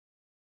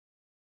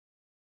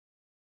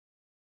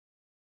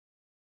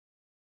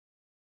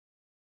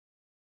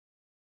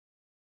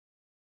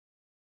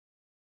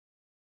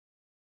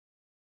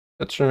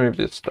 Let's remove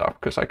this stuff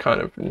because I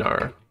kind of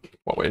know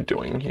what we're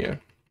doing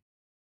here.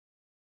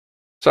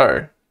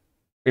 So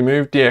we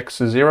move dx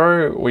to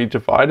 0, we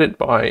divide it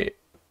by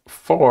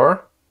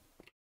 4.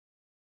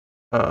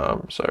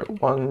 So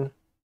 1,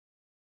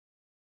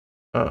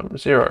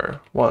 0,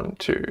 1,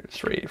 2,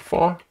 3,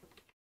 4.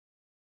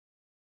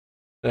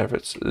 And if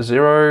it's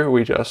 0,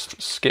 we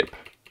just skip,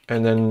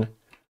 and then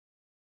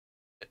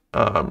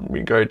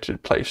we go to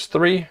place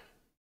 3,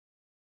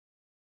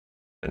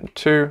 and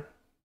 2,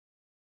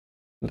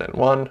 and then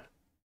 1,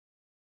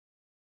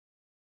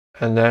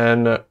 and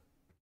then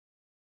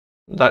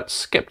that's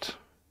skipped,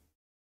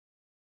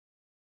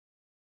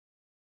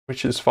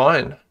 which is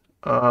fine.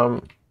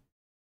 And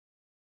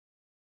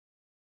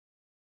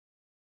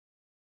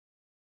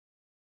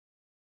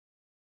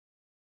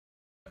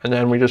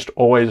then we just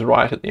always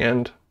write at the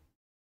end.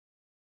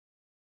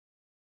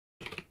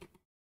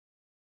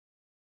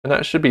 And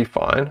that should be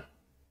fine.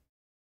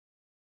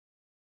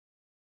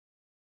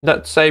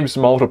 That saves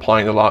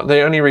multiplying the last. The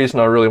only reason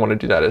I really want to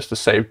do that is to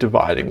save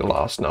dividing the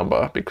last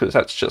number, because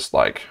that's just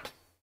like,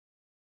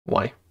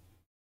 why?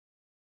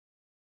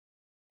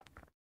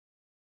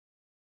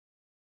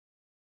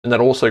 And that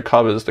also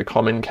covers the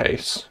common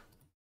case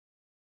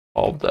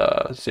of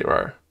the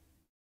 0.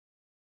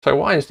 So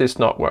why is this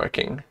not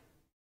working?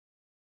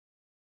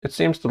 It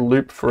seems to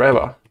loop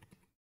forever.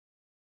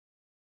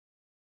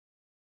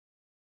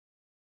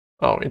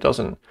 Oh, it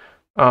doesn't.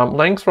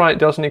 Length right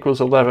doesn't equals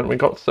 11. We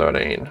got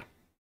 13.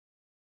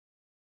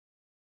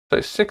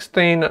 So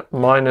 16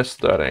 minus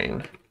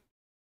 13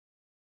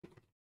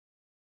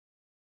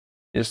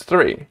 is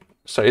 3.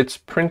 So it's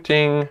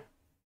printing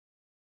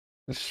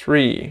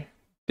 3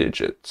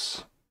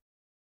 digits.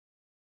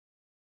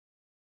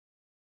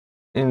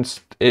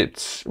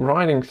 It's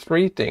writing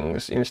 3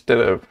 things instead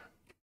of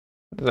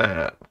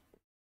that.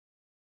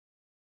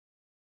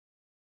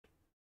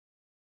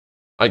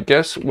 I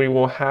guess we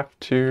will have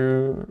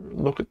to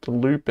look at the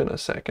loop in a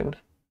second.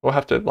 We'll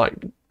have to like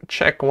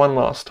check one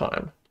last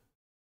time.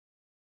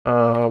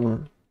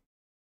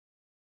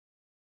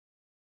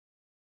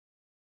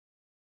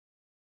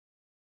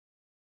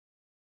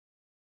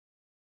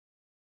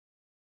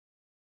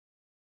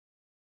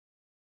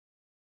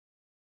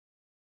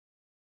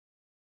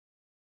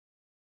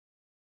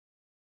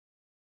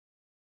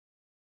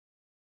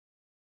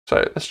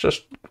 So let's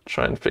just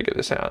try and figure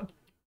this out.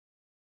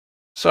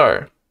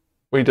 So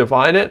we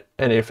divide it,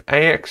 and if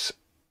AX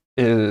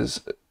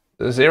is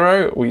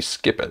 0, we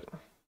skip it.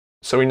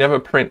 So we never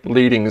print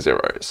leading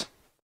zeros.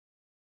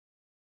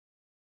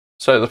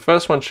 So the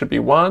first one should be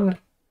 1.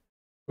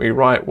 We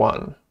write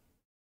 1.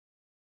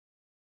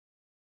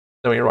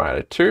 Then we write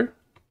a 2.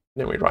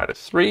 Then we write a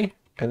 3.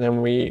 And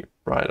then we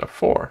write a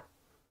 4.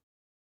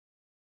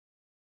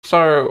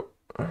 So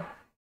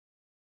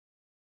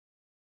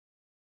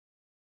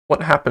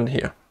what happened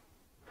here?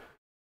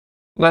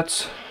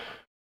 Let's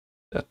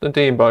set the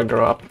debugger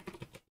up.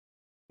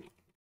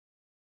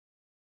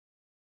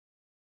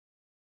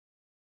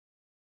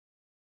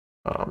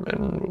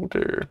 And we'll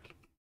do,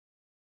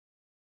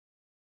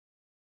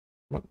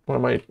 what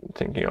am I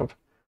thinking of?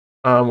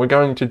 We're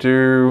going to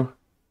do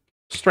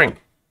string.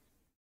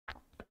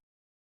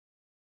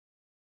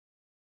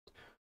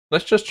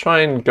 Let's just try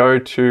and go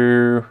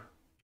to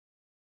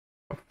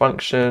a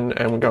function,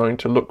 and we're going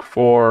to look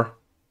for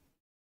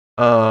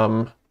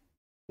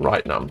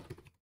writeNum.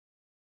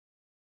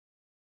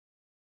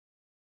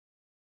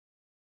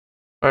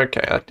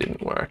 Okay, that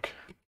didn't work.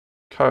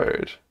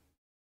 Code.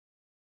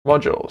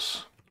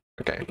 Modules.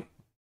 Okay.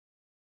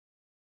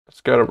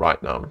 Let's go to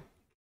writeNum.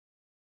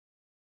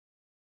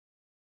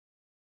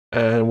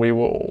 And we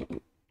will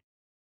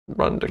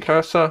run the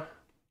cursor,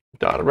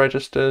 data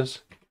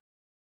registers,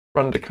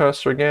 run the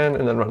cursor again,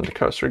 and then run the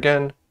cursor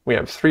again. We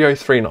have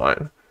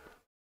 3039.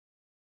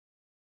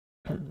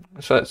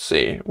 So let's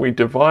see, we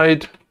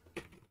divide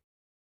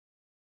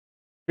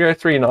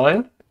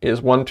 3039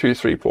 is 1, 2,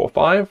 3, 4,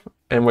 5,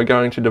 and we're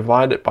going to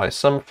divide it by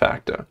some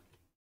factor.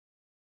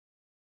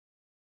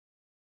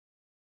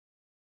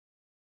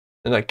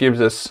 And that gives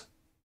us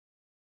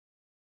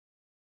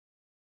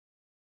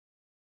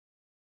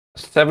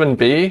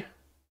 7b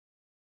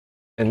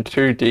and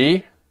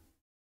 2d.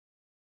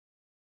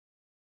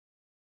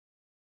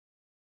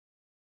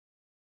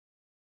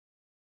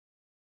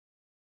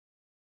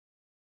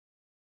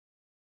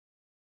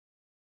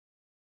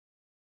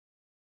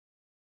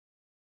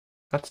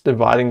 That's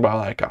dividing by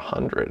like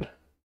 100.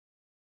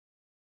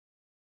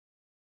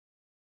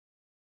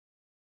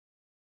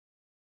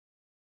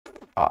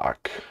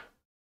 Fuck.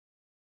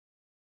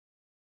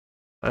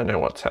 I know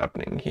what's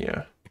happening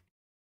here.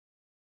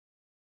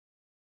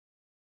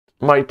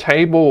 My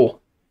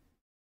table.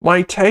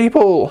 My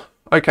table.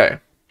 Okay.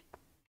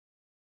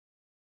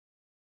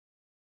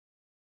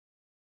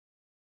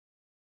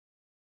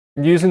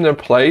 Using the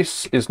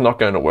place is not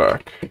going to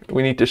work.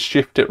 We need to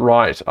shift it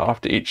right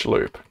after each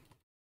loop.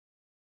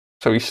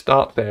 So we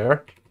start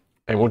there,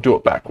 and we'll do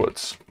it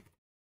backwards.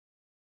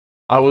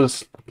 I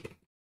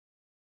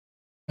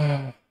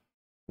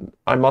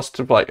must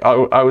have like,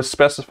 I was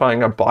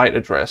specifying a byte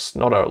address,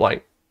 not a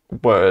like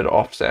word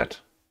offset.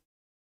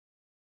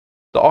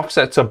 The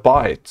offsets are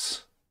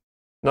bytes,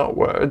 not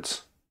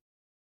words.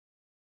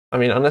 I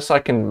mean, unless I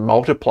can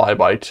multiply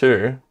by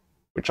 2,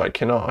 which I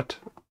cannot,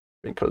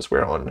 because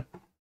we're on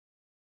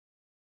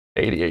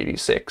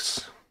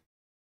 8086.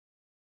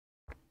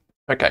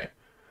 Okay,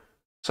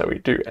 so we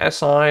do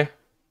SI.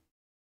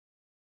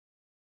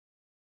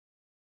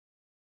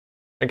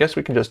 I guess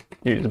we can just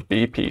use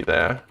BP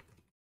there.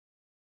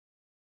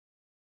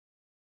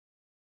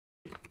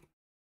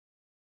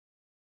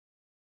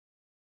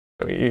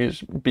 So we use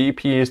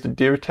BP as the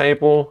div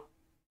table,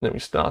 then we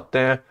start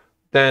there.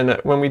 Then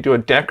when we do a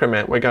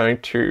decrement, we're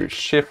going to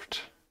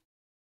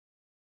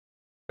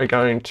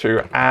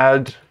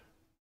add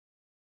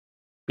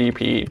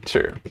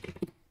BP2.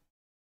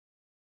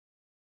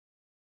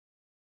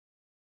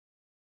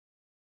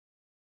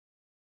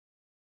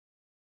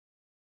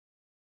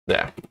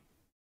 There.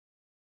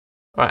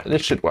 All right,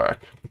 this should work.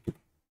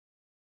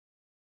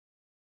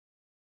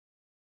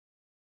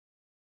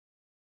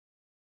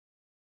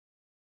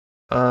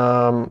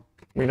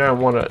 We don't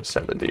want to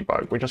set the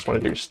debug. We just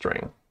want to do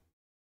string.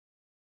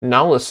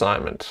 Null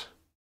assignment.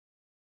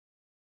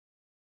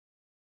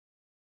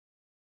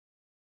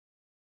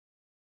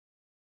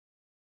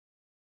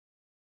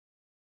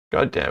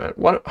 God damn it.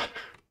 What?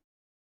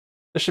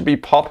 This should be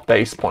pop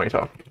base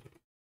pointer.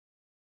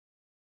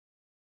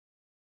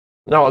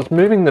 No, I was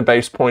moving the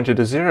base pointer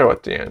to 0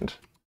 at the end.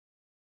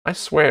 I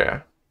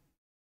swear.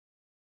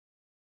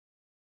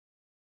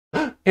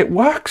 It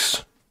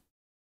works!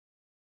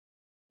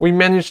 We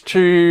managed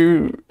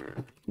to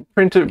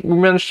print it, we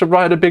managed to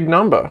write a big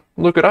number.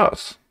 Look at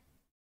us.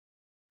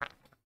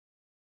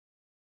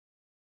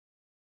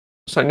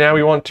 So now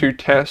we want to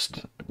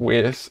test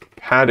with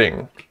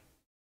padding.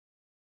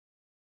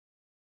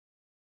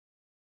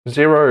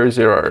 0,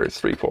 0,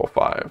 3, 4,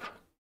 5.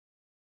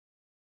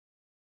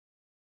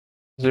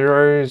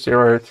 0,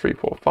 0, 3,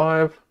 4,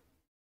 5.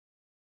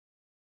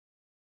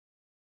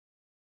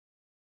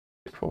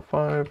 4,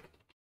 5.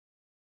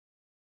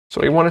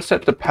 So we want to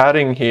set the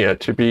padding here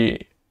to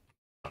be,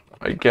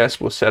 I guess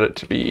we'll set it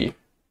to be,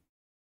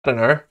 I don't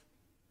know,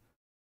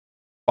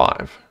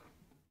 5.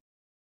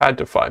 Add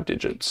to 5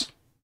 digits.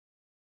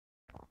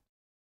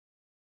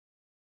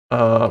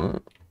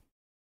 0,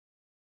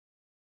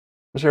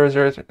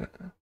 0,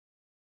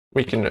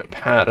 we can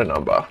pad a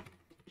number.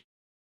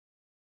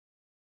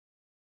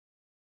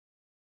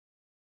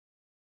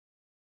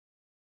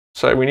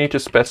 So we need to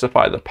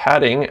specify the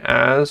padding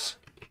as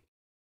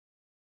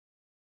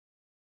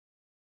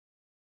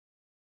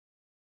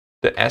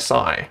the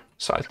SI.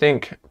 So I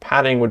think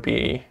padding would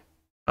be,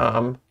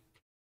 no,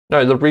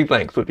 the read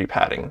length would be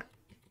padding.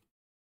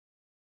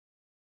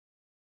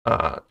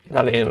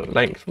 Padding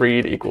length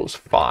read equals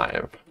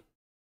 5.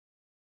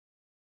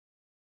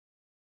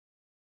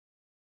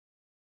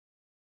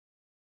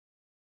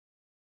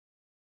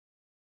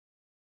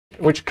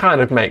 Which kind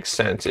of makes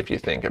sense if you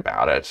think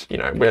about it. You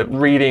know, we're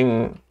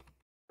reading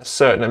a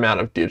certain amount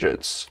of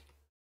digits.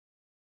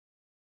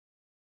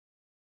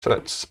 So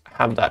let's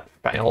have that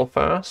fail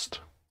first.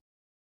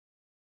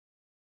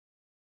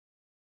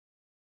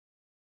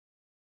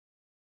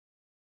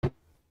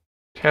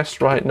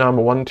 Test write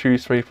number 1, 2,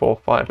 3, 4,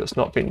 5 has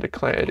not been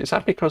declared. Is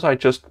that because I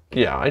just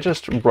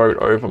wrote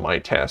over my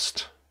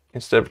test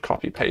instead of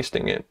copy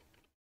pasting it?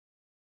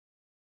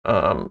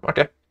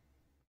 Okay.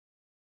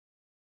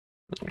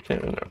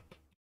 Okay,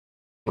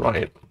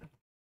 right.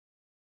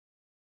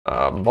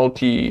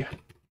 Multi-digit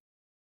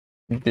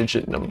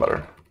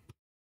number.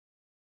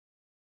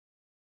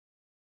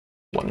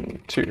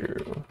 1,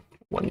 2,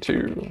 1,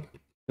 2,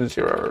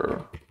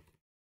 0.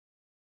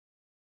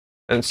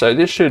 And so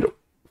this should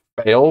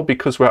fail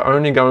because we're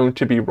only going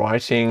to be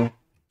writing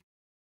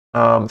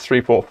 3,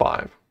 4,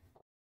 5.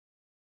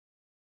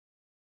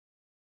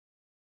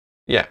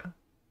 Yeah.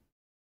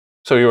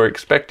 So you're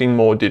expecting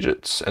more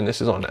digits, and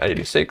this is on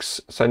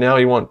 86. So now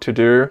you want to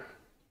do,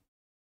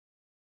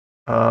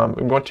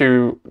 we want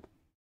to,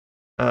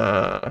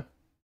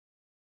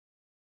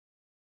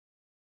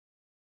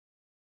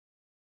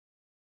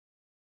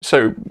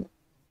 so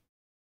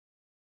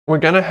we're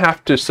going to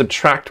have to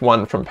subtract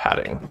 1 from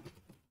padding.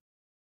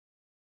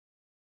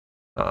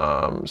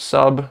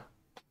 Sub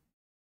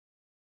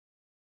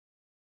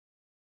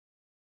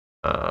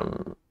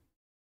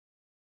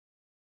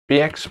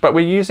bx, but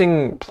we're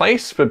using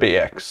place for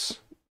bx.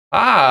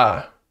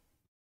 Ah,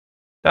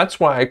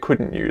 that's why I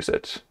couldn't use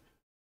it.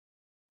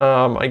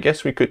 I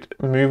guess we could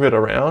move it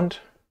around,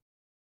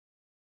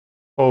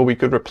 or we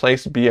could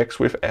replace bx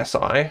with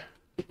si.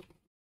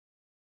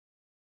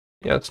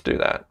 Yeah, let's do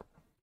that.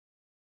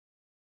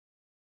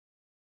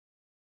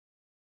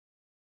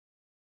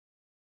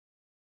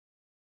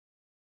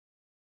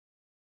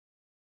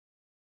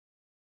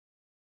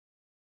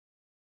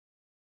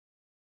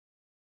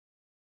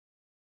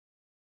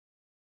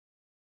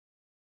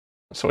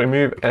 So we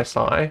move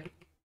si,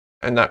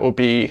 and that will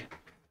be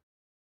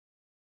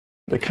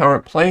the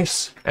current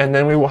place, and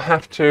then we will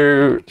have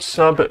to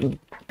sub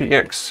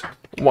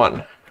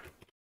bx1,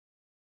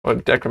 or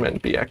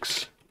decrement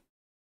bx.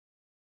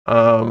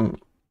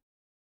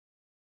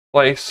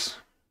 Place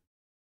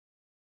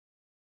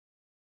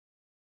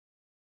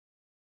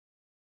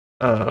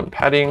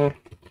padding,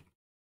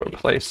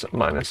 replace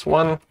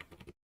 -1,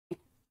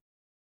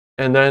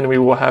 and then we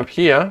will have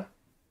here,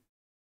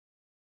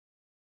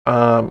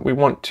 we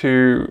want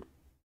to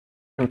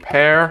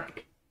compare.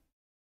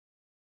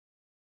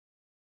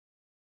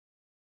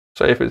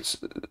 So if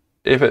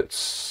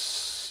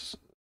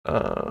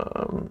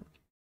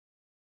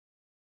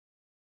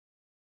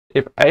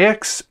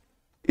AX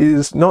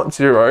is not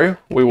 0,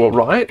 we will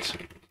write,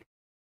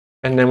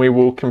 and then we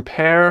will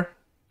compare,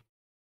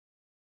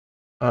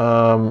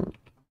 what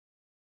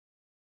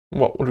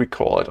would we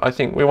call it? I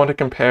think we want to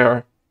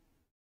compare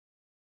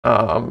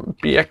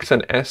BX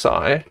and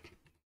SI.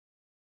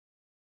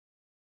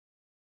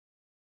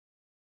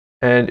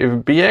 And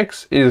if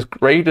BX is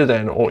greater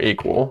than or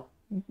equal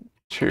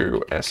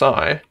to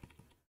SI,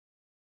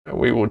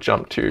 we will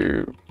jump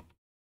to,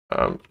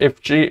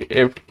 if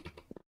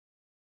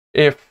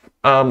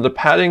the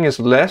padding is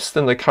less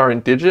than the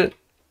current digit,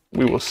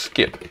 we will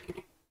skip.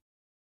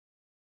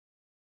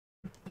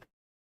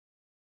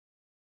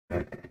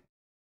 All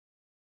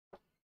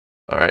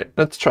right,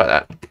 let's try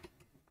that.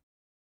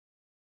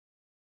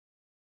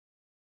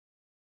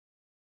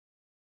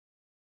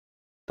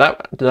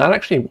 Did that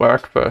actually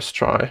work first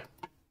try?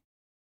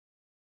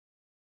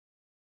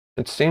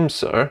 It seems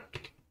so.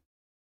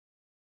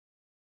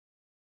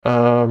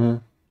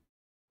 What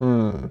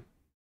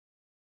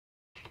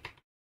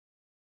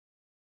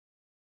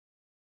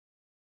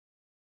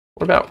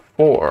about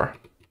 4?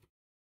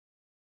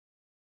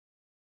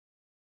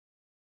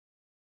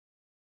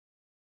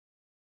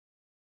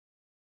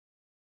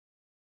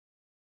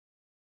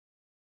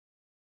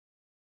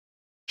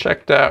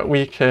 Check that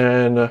we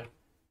can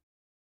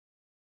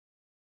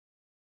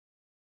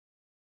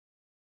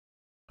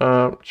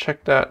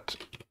check that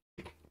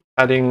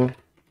adding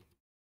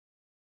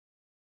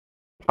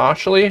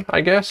partially,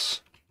 I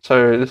guess.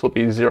 So this will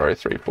be 0,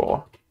 3,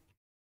 4.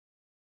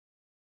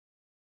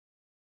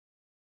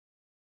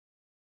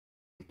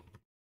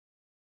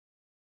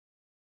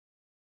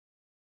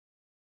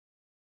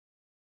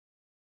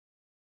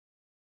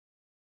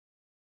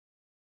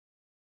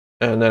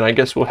 And then I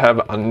guess we'll have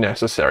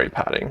unnecessary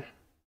padding.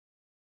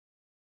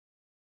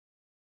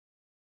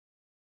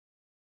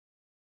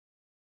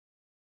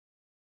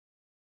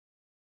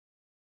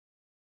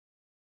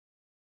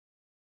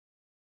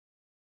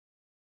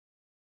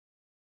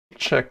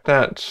 Check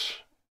that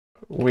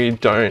we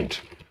don't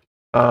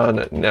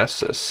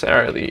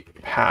unnecessarily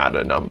pad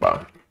a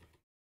number.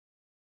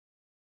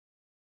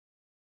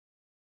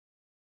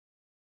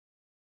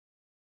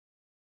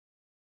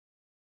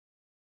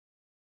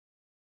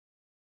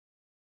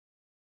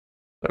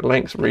 The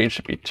length read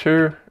should be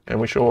 2, and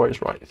we should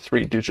always write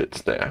 3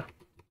 digits there.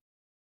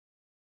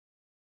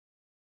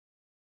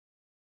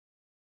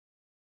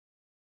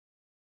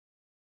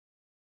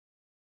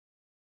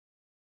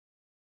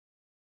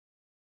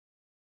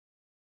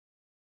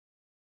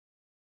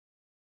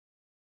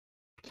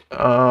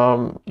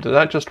 Did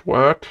that just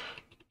work?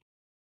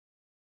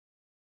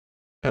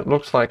 It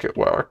looks like it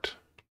worked.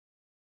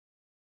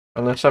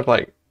 Unless I've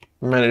like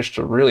managed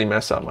to really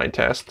mess up my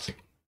tests.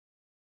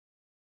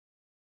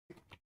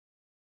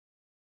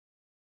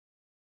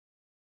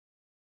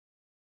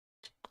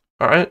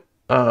 All right,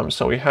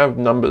 so we have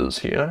numbers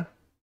here.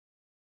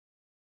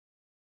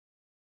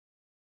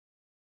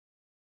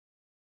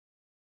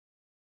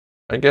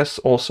 I guess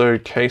also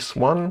case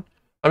 1.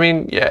 I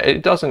mean, yeah,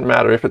 it doesn't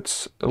matter if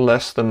it's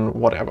less than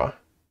whatever.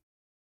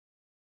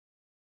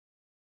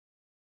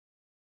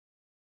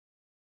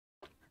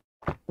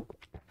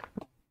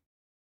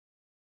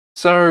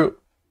 So,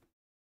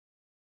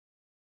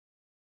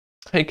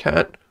 hey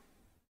cat.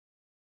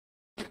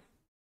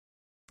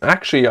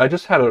 Actually, I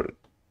just had an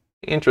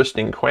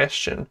interesting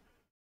question.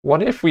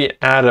 What if we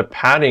add a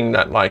padding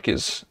that like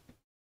is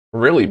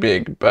really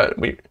big, but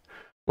we're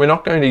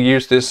not going to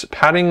use this?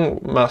 Padding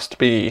must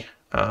be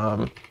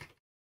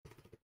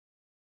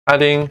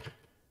padding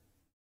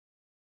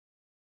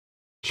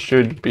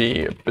should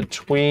be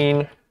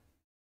between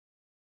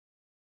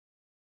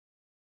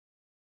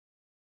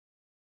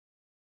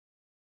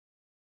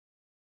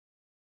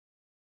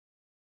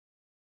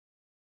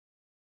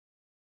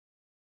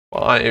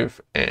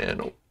 5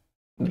 and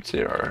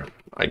 0,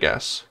 I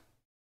guess.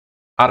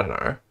 I don't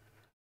know.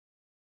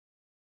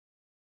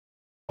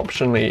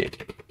 Optionally,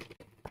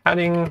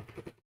 padding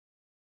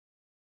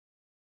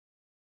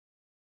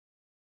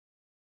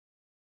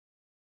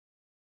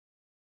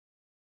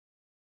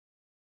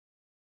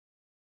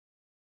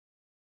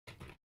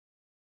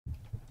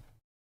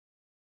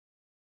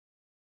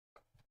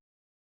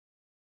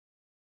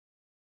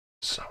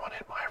someone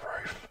in my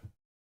roof.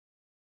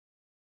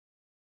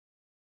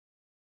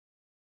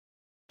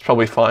 It's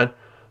probably fine.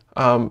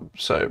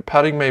 So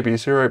padding may be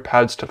 0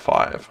 pads to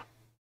 5.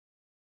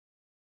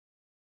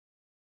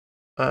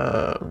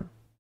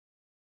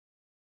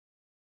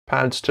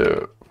 Pads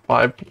to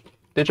 5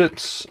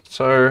 digits.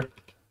 So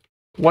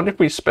what if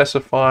we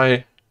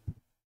specify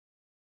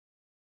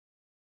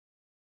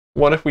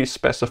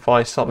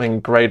something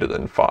greater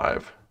than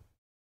 5?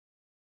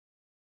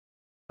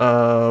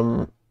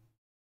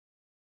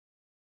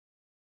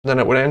 Then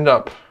it would end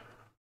up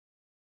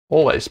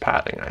always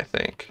padding, I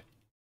think.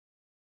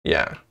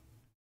 Yeah.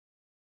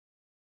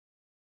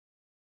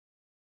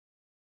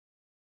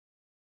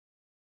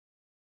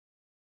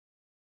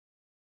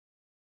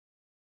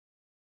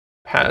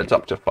 Pads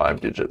up to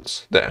 5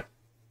 digits. There.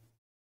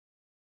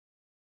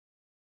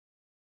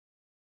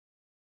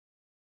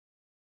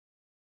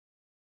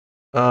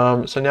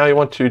 So now you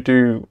want to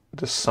do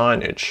the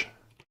signage.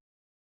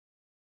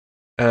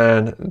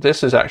 And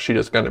this is actually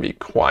just going to be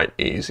quite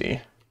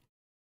easy.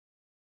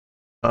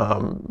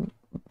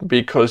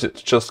 Because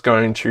it's just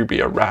going to be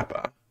a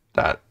wrapper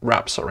that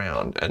wraps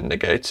around and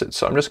negates it.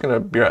 So I'm just going to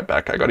be right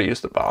back. I got to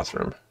use the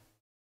bathroom.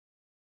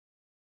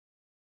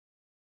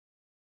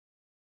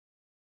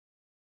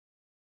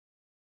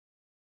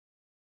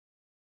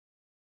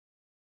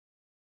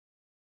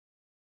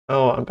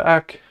 Oh, I'm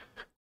back.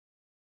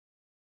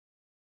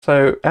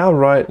 So our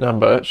write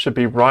number should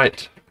be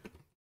write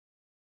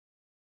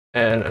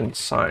and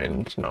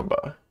unsigned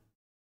number.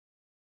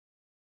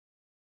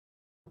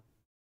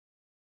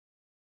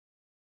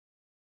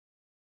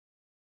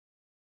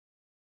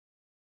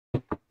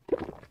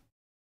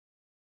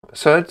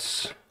 So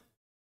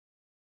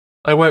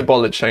I won't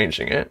bother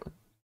changing it.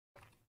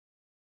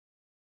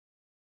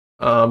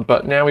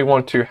 But now we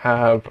want to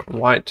have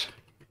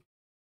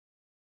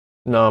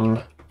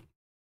writeNumSigned,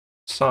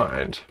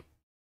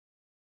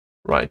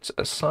 write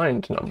a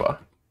signed number.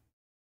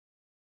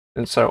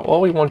 And so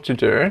all we want to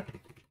do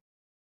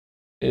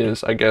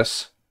is, I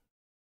guess,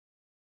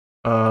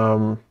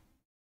 jump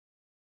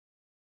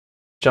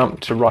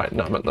to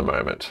writeNum at the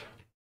moment.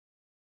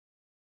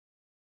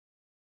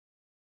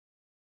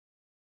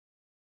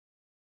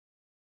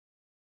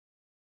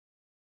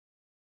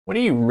 What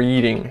are you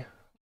reading?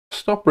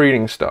 Stop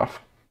reading stuff.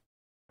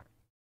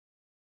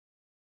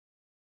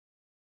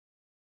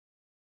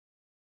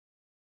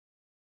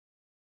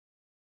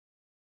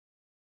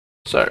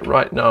 So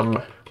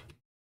writeNum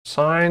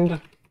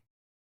signed,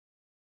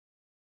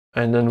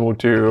 and then we'll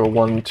do a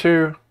 1,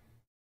 2.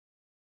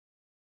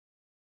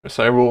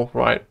 So we'll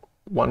write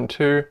 1,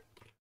 2.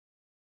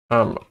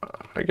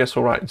 I guess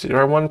we'll write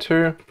 0, 1,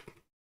 2.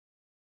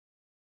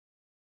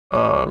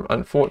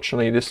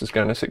 Unfortunately, this is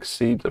going to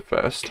succeed the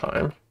first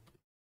time.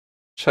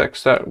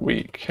 Checks that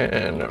we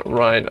can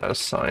write a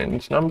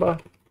signed number.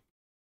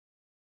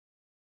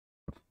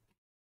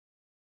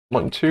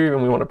 1, 2,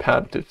 and we want to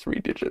pad to 3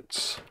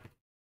 digits.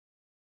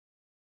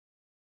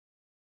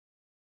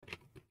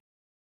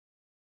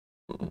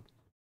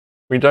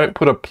 We don't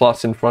put a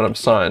plus in front of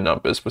signed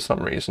numbers for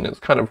some reason. It's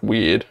kind of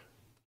weird.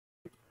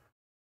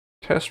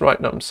 Test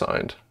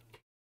writeNumSigned.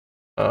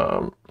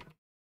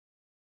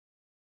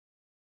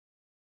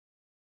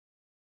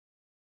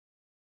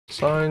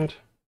 Signed.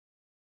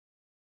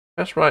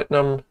 Test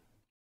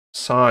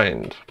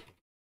writeNumSigned.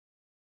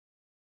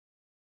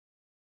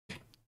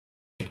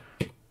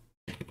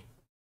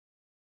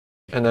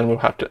 And then we'll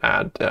have to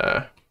add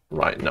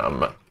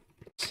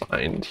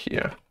writeNumSigned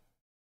here.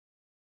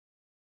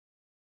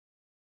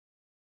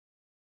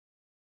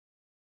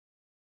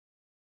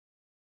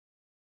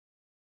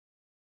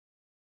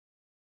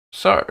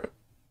 So,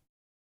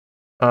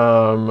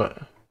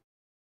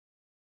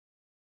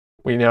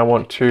 we now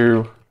want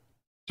to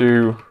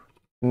do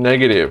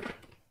negative.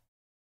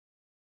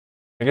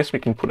 I guess we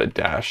can put a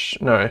dash.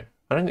 No,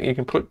 I don't think you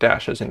can put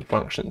dashes in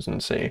functions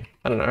in C.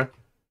 I don't know.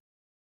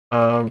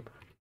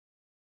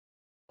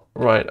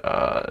 Right,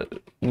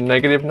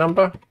 negative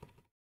number.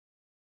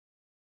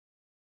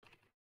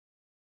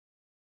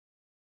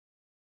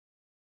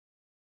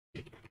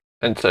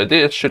 And so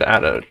this should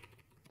add a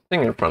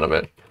thing in front of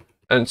it.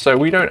 And so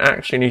we don't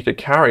actually need to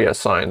carry a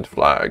signed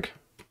flag.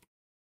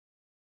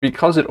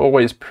 Because it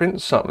always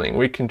prints something,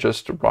 we can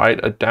just write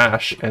a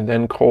dash and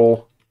then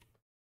call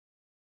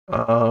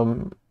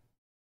the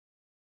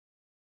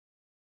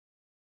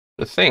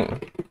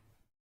thing.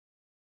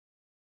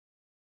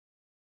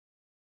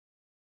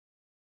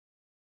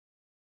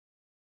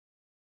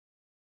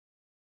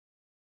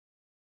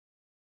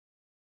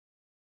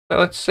 So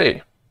let's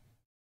see.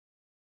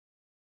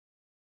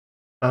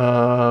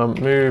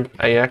 Move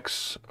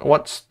AX.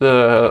 What's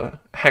the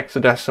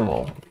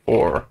hexadecimal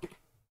for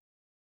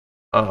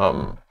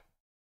I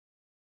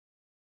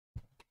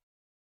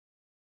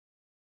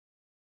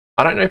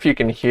don't know if you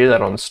can hear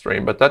that on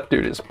stream, but that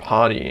dude is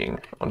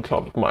partying on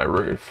top of my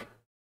roof.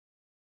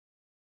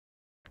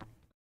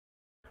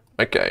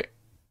 Okay.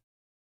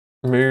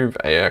 Move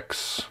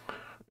AX.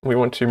 We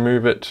want to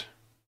move it.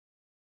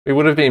 We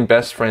would have been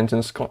best friends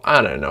in school.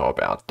 I don't know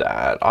about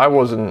that. I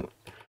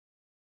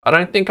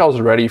don't think I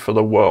was ready for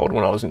the world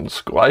when I was in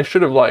school. I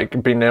should have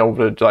like been able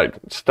to like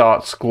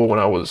start school when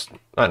I was,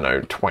 I don't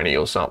know, 20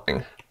 or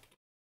something.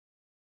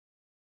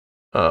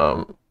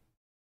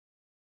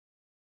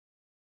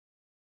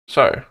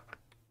 So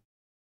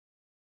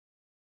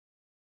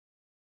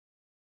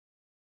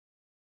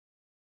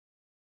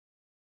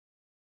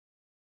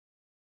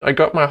I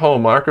got my whole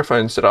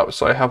microphone set up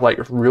so I have like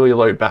really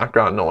low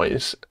background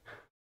noise.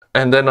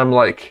 And then I'm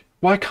like,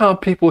 why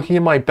can't people hear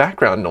my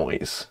background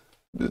noise?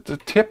 It's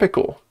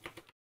typical.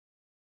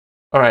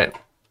 All right.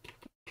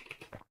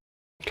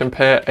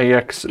 Compare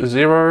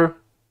AX0.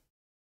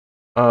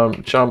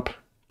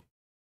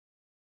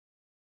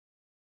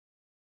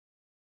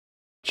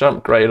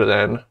 Jump greater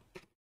than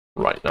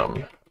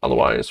writeNum.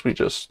 Otherwise, we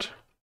just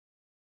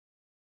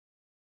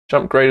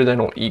jump greater than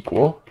or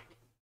equal.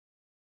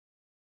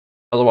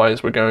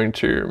 Otherwise, we're going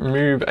to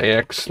move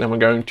AX, then we're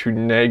going to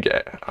neg,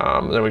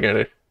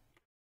 then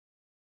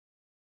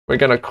we're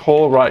going to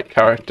call write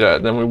character,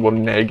 then we will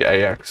neg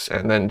AX,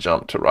 and then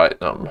jump to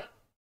writeNum.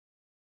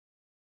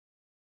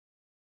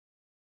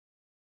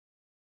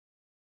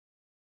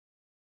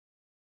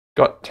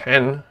 Got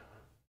 10.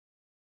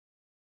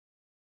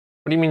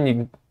 What do you mean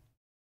you...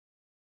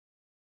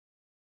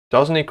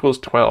 Dozen equals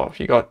 12,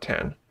 you got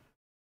 10.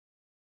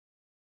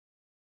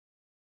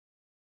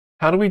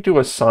 How do we do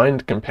a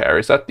signed compare?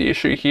 Is that the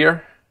issue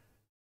here?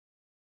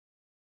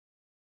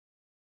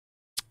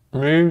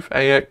 Move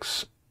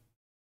AX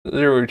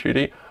 0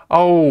 2D.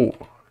 Oh,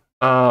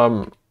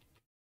 I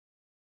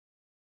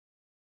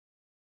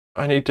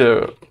need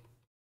to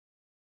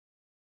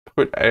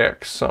put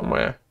AX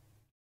somewhere.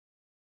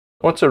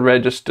 What's a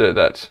register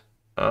that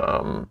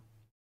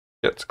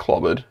gets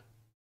clobbered?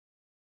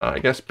 I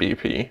guess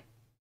BP.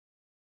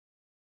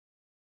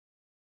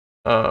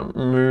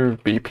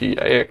 Move BP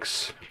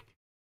AX.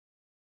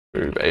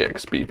 Move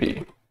AX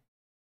BP.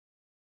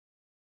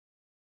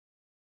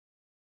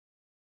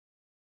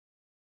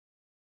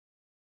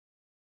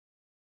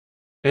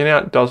 In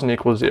out doesn't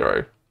equal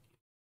 0.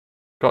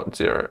 Got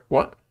 0.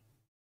 What?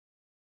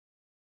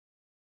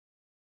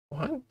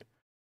 What?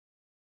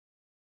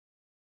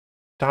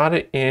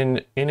 Data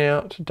in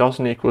out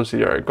doesn't equal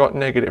 0. Got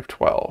negative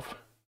 12.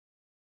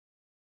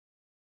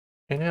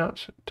 In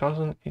out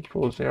doesn't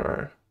equal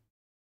 0.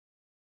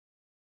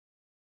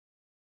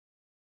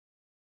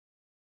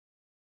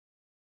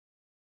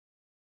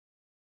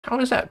 How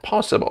is that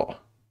possible?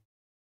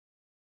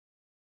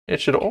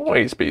 It should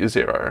always be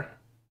 0.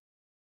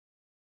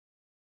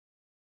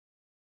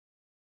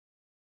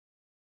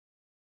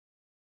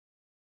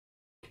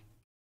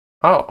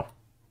 Oh.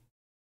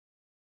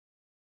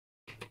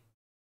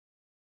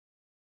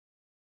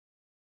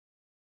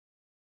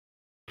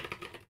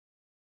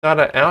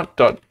 Data out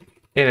dot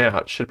in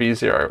out should be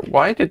 0.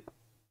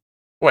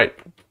 Wait,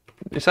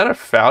 is that a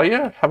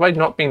failure? Have I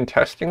not been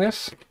testing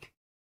this?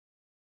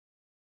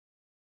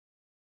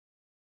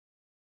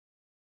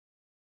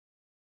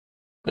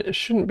 It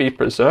shouldn't be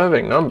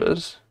preserving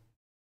numbers.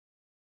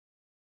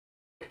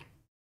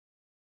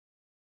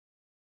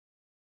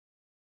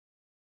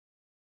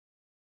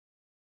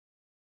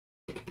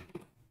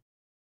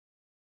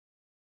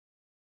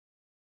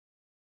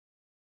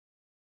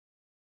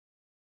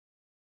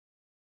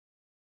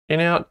 In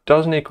out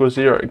doesn't equal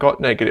 0, got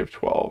negative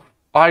 12.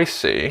 I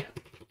see.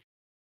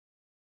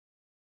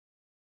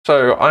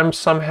 So I'm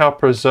somehow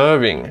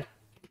preserving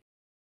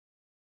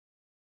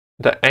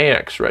the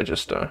AX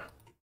register.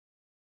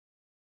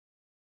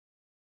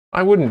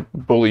 I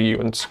wouldn't bully you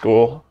in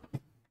school.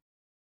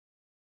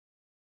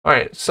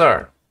 Alright,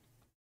 so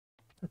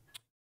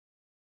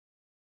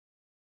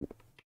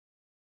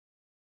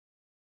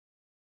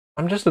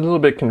I'm just a little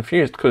bit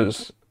confused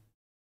because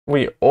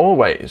we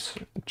always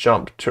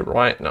jump to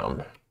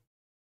writeNum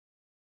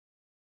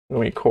when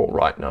we call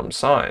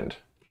writeNumSigned.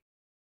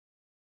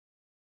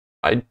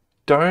 I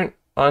don't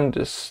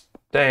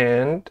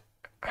understand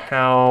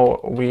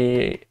how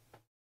we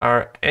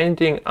are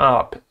ending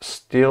up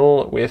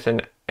still with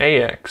an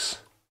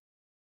AX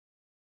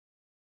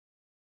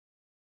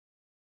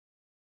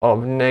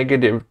of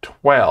negative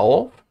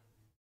 12,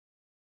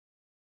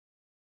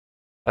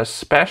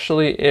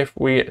 especially if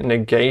we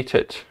negate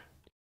it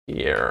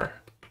here.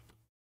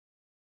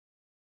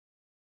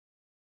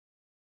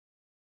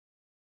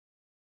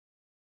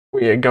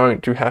 We are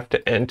going to have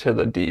to enter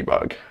the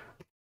debug.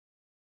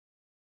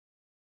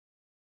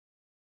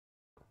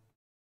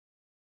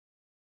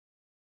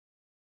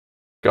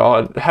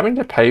 God, having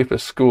to pay for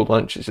school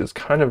lunches is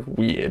kind of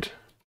weird.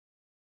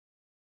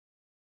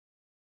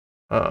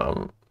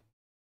 I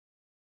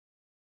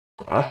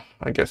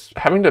guess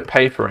having to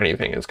pay for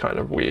anything is kind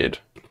of weird.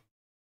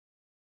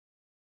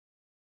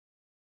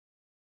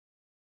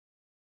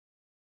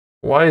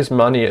 Why is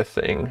money a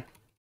thing?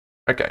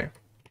 Okay.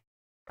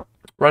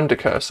 Run to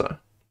cursor.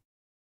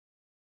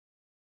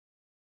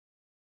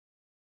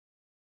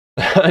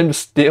 I'm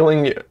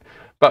stealing you.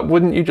 But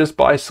wouldn't you just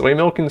buy soy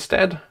milk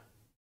instead?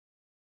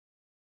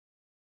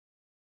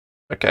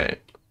 Okay.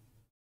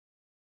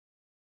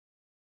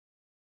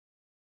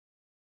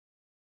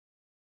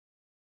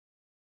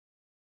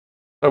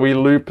 So we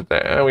loop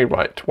there, we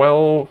write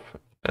 12,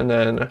 and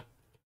then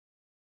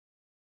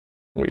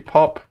we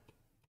pop.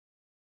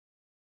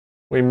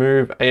 We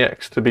move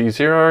AX to be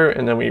 0,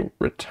 and then we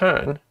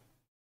return.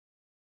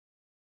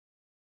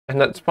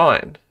 And that's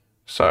fine.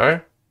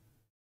 So,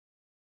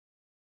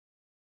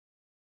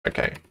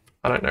 okay,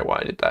 I don't know why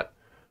I did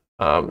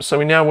that. So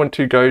we now want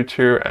to go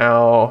to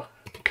our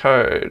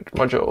code,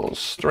 modules,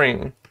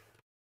 string.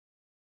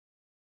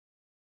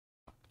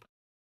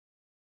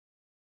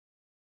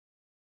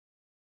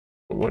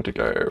 We want to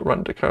go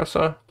run to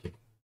cursor,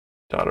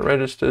 data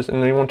registers, and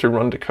then we want to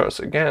run to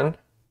cursor again.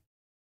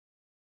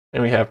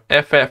 And we have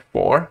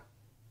FF4.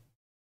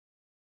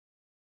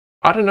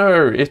 I don't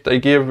know if they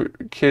give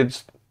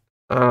kids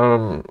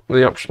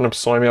the option of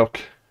soy milk.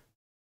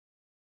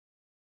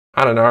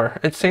 I don't know.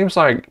 It seems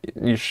like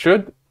you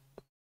should.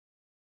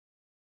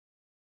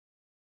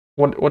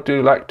 What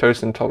do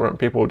lactose intolerant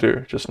people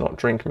do? Just not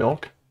drink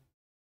milk?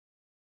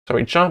 So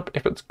we jump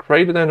if it's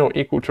greater than or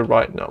equal to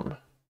writeNum.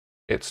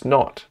 It's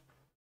not.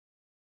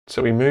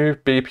 So we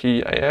move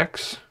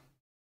BPAX.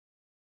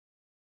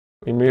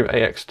 We move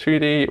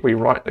AX2D. We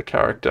write the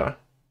character.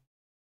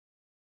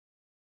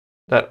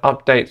 That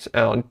updates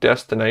our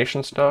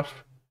destination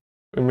stuff.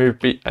 We move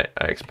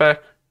BAX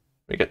back.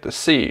 We get the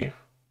C.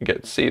 We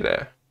get C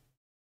there.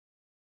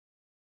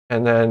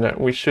 And then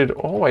we should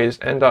always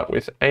end up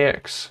with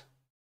AX.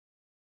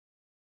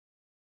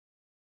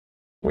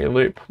 We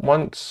loop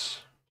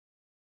once.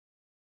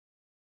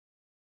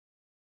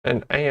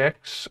 And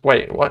AX,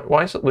 wait,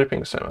 why is it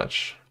looping so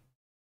much?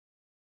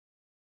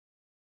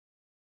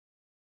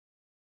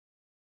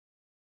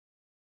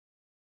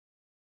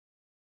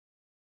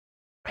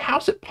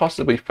 How's it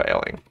possibly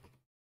failing?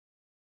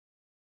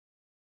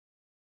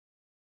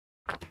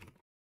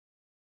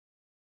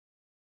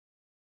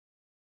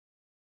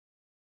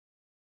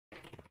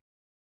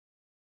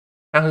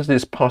 How is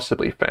this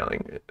possibly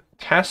failing?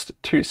 Test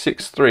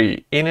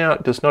 263, in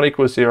out does not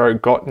equal 0,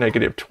 got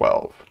negative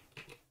 12.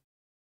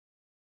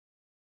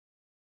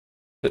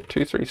 Is it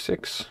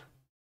 236?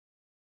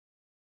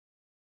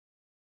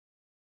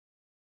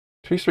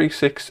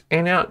 236,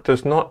 in out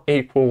does not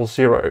equal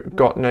 0,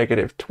 got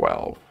negative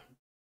 12.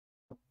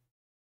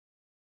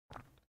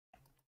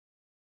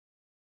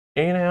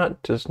 In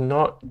out does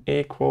not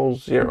equal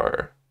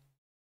 0.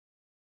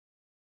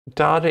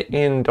 Data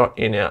in dot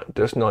in out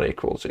does not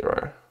equal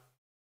 0.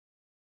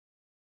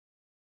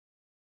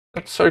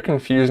 That's so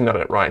confusing that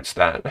it writes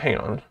that. Hang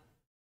on.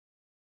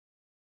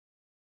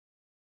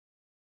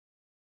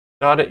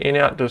 Data in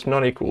out does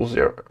not equal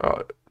 0.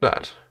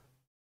 That.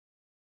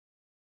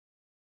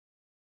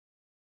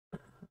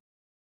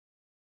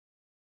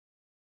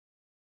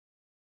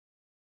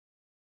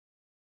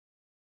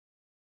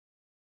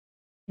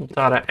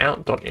 data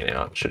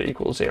out.inout should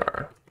equal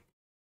 0.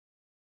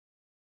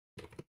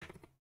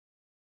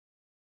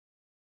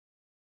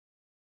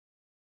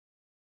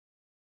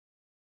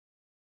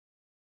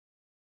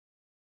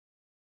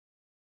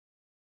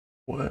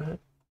 What?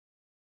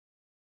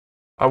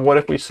 What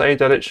if we say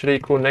that it should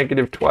equal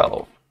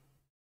 -12?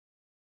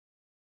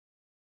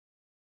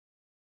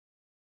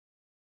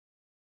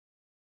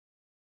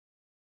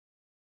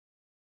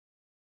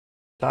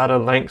 Data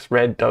length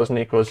red doesn't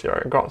equal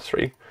 0. Got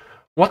 3.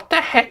 What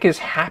the heck is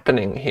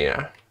happening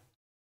here?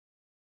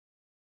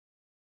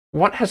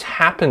 What has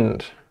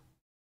happened?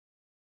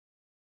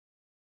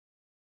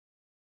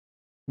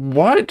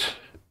 What?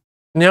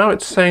 Now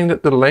it's saying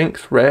that the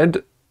length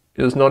red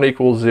is not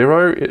equal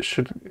 0.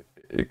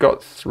 It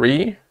got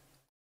 3.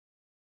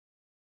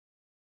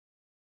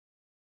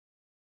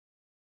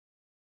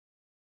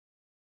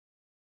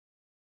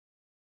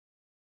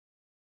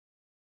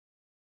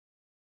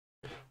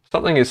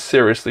 Something is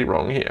seriously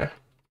wrong here.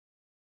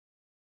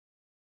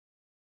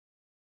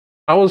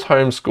 I was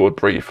homeschooled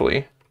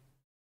briefly.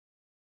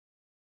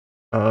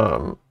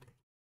 But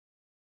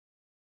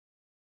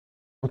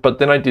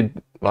then I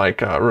did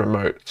like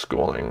remote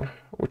schooling,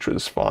 which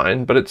was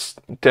fine, but it's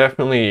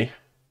definitely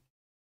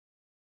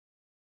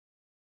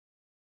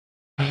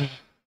a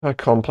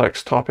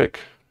complex topic.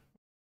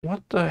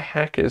 What the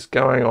heck is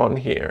going on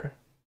here?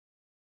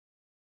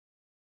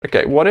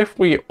 Okay, what if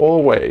we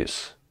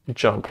always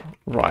jump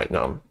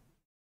writeNum?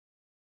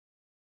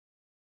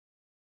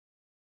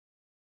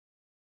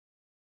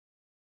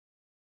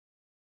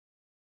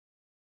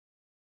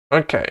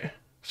 Okay,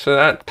 so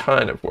that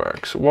kind of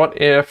works. What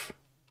if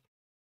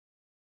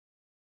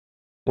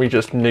we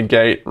just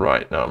negate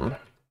writeNum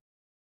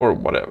or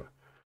whatever?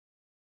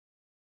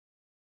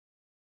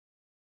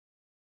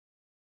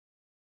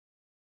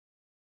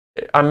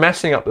 I'm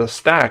messing up the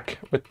stack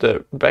with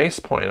the base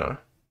pointer.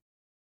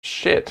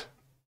 Shit.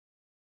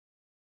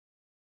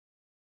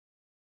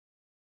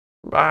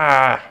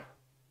 Ah.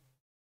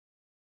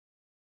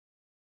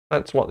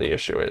 That's what the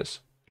issue is.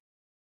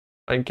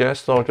 I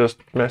guess I'll just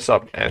mess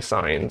up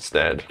SI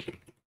instead.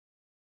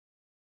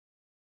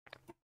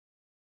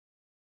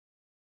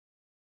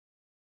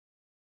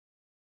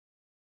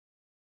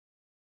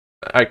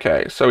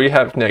 Okay, so we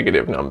have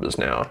negative numbers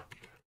now.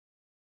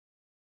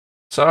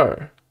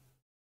 So,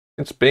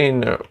 it's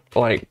been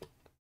like,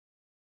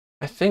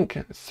 I think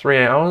 3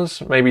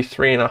 hours, maybe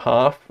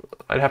 3.5.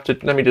 I'd have to,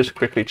 let me just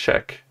quickly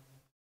check.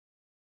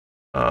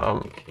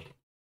 Let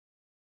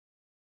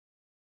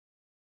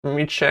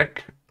me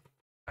check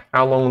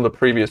how long the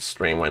previous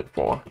stream went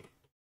for.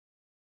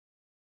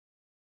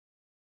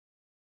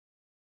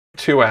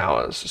 2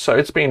 hours. So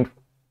it's been,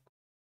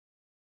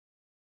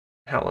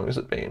 how long has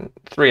it been?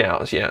 3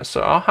 hours, yeah.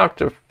 So I'll have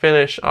to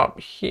finish up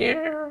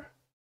here.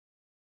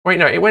 Wait,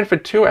 no, it went for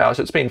 2 hours.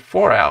 It's been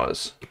 4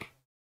 hours.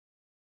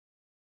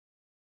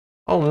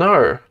 Oh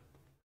no.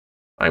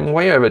 I'm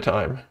way over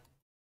time.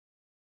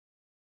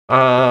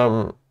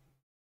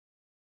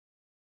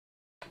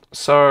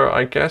 So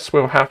I guess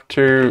we'll have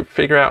to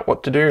figure out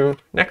what to do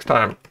next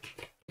time.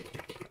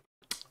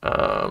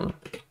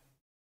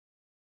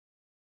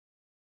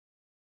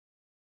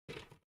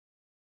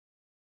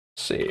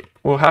 See,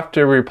 we'll have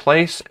to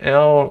replace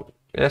our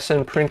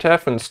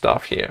SNPrintf and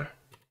stuff here.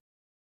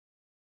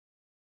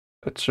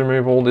 Let's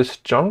remove all this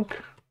junk.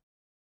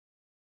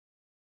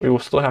 We will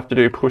still have to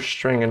do push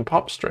string and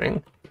pop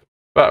string,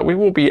 but we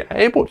will be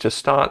able to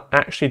start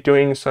actually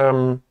doing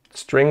some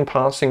string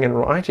passing and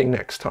writing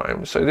next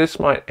time. So this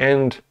might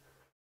end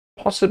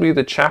possibly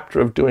the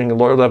chapter of doing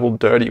low-level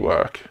dirty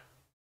work.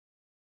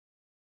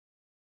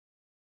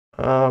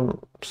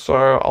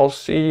 So I'll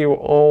see you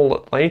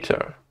all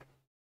later.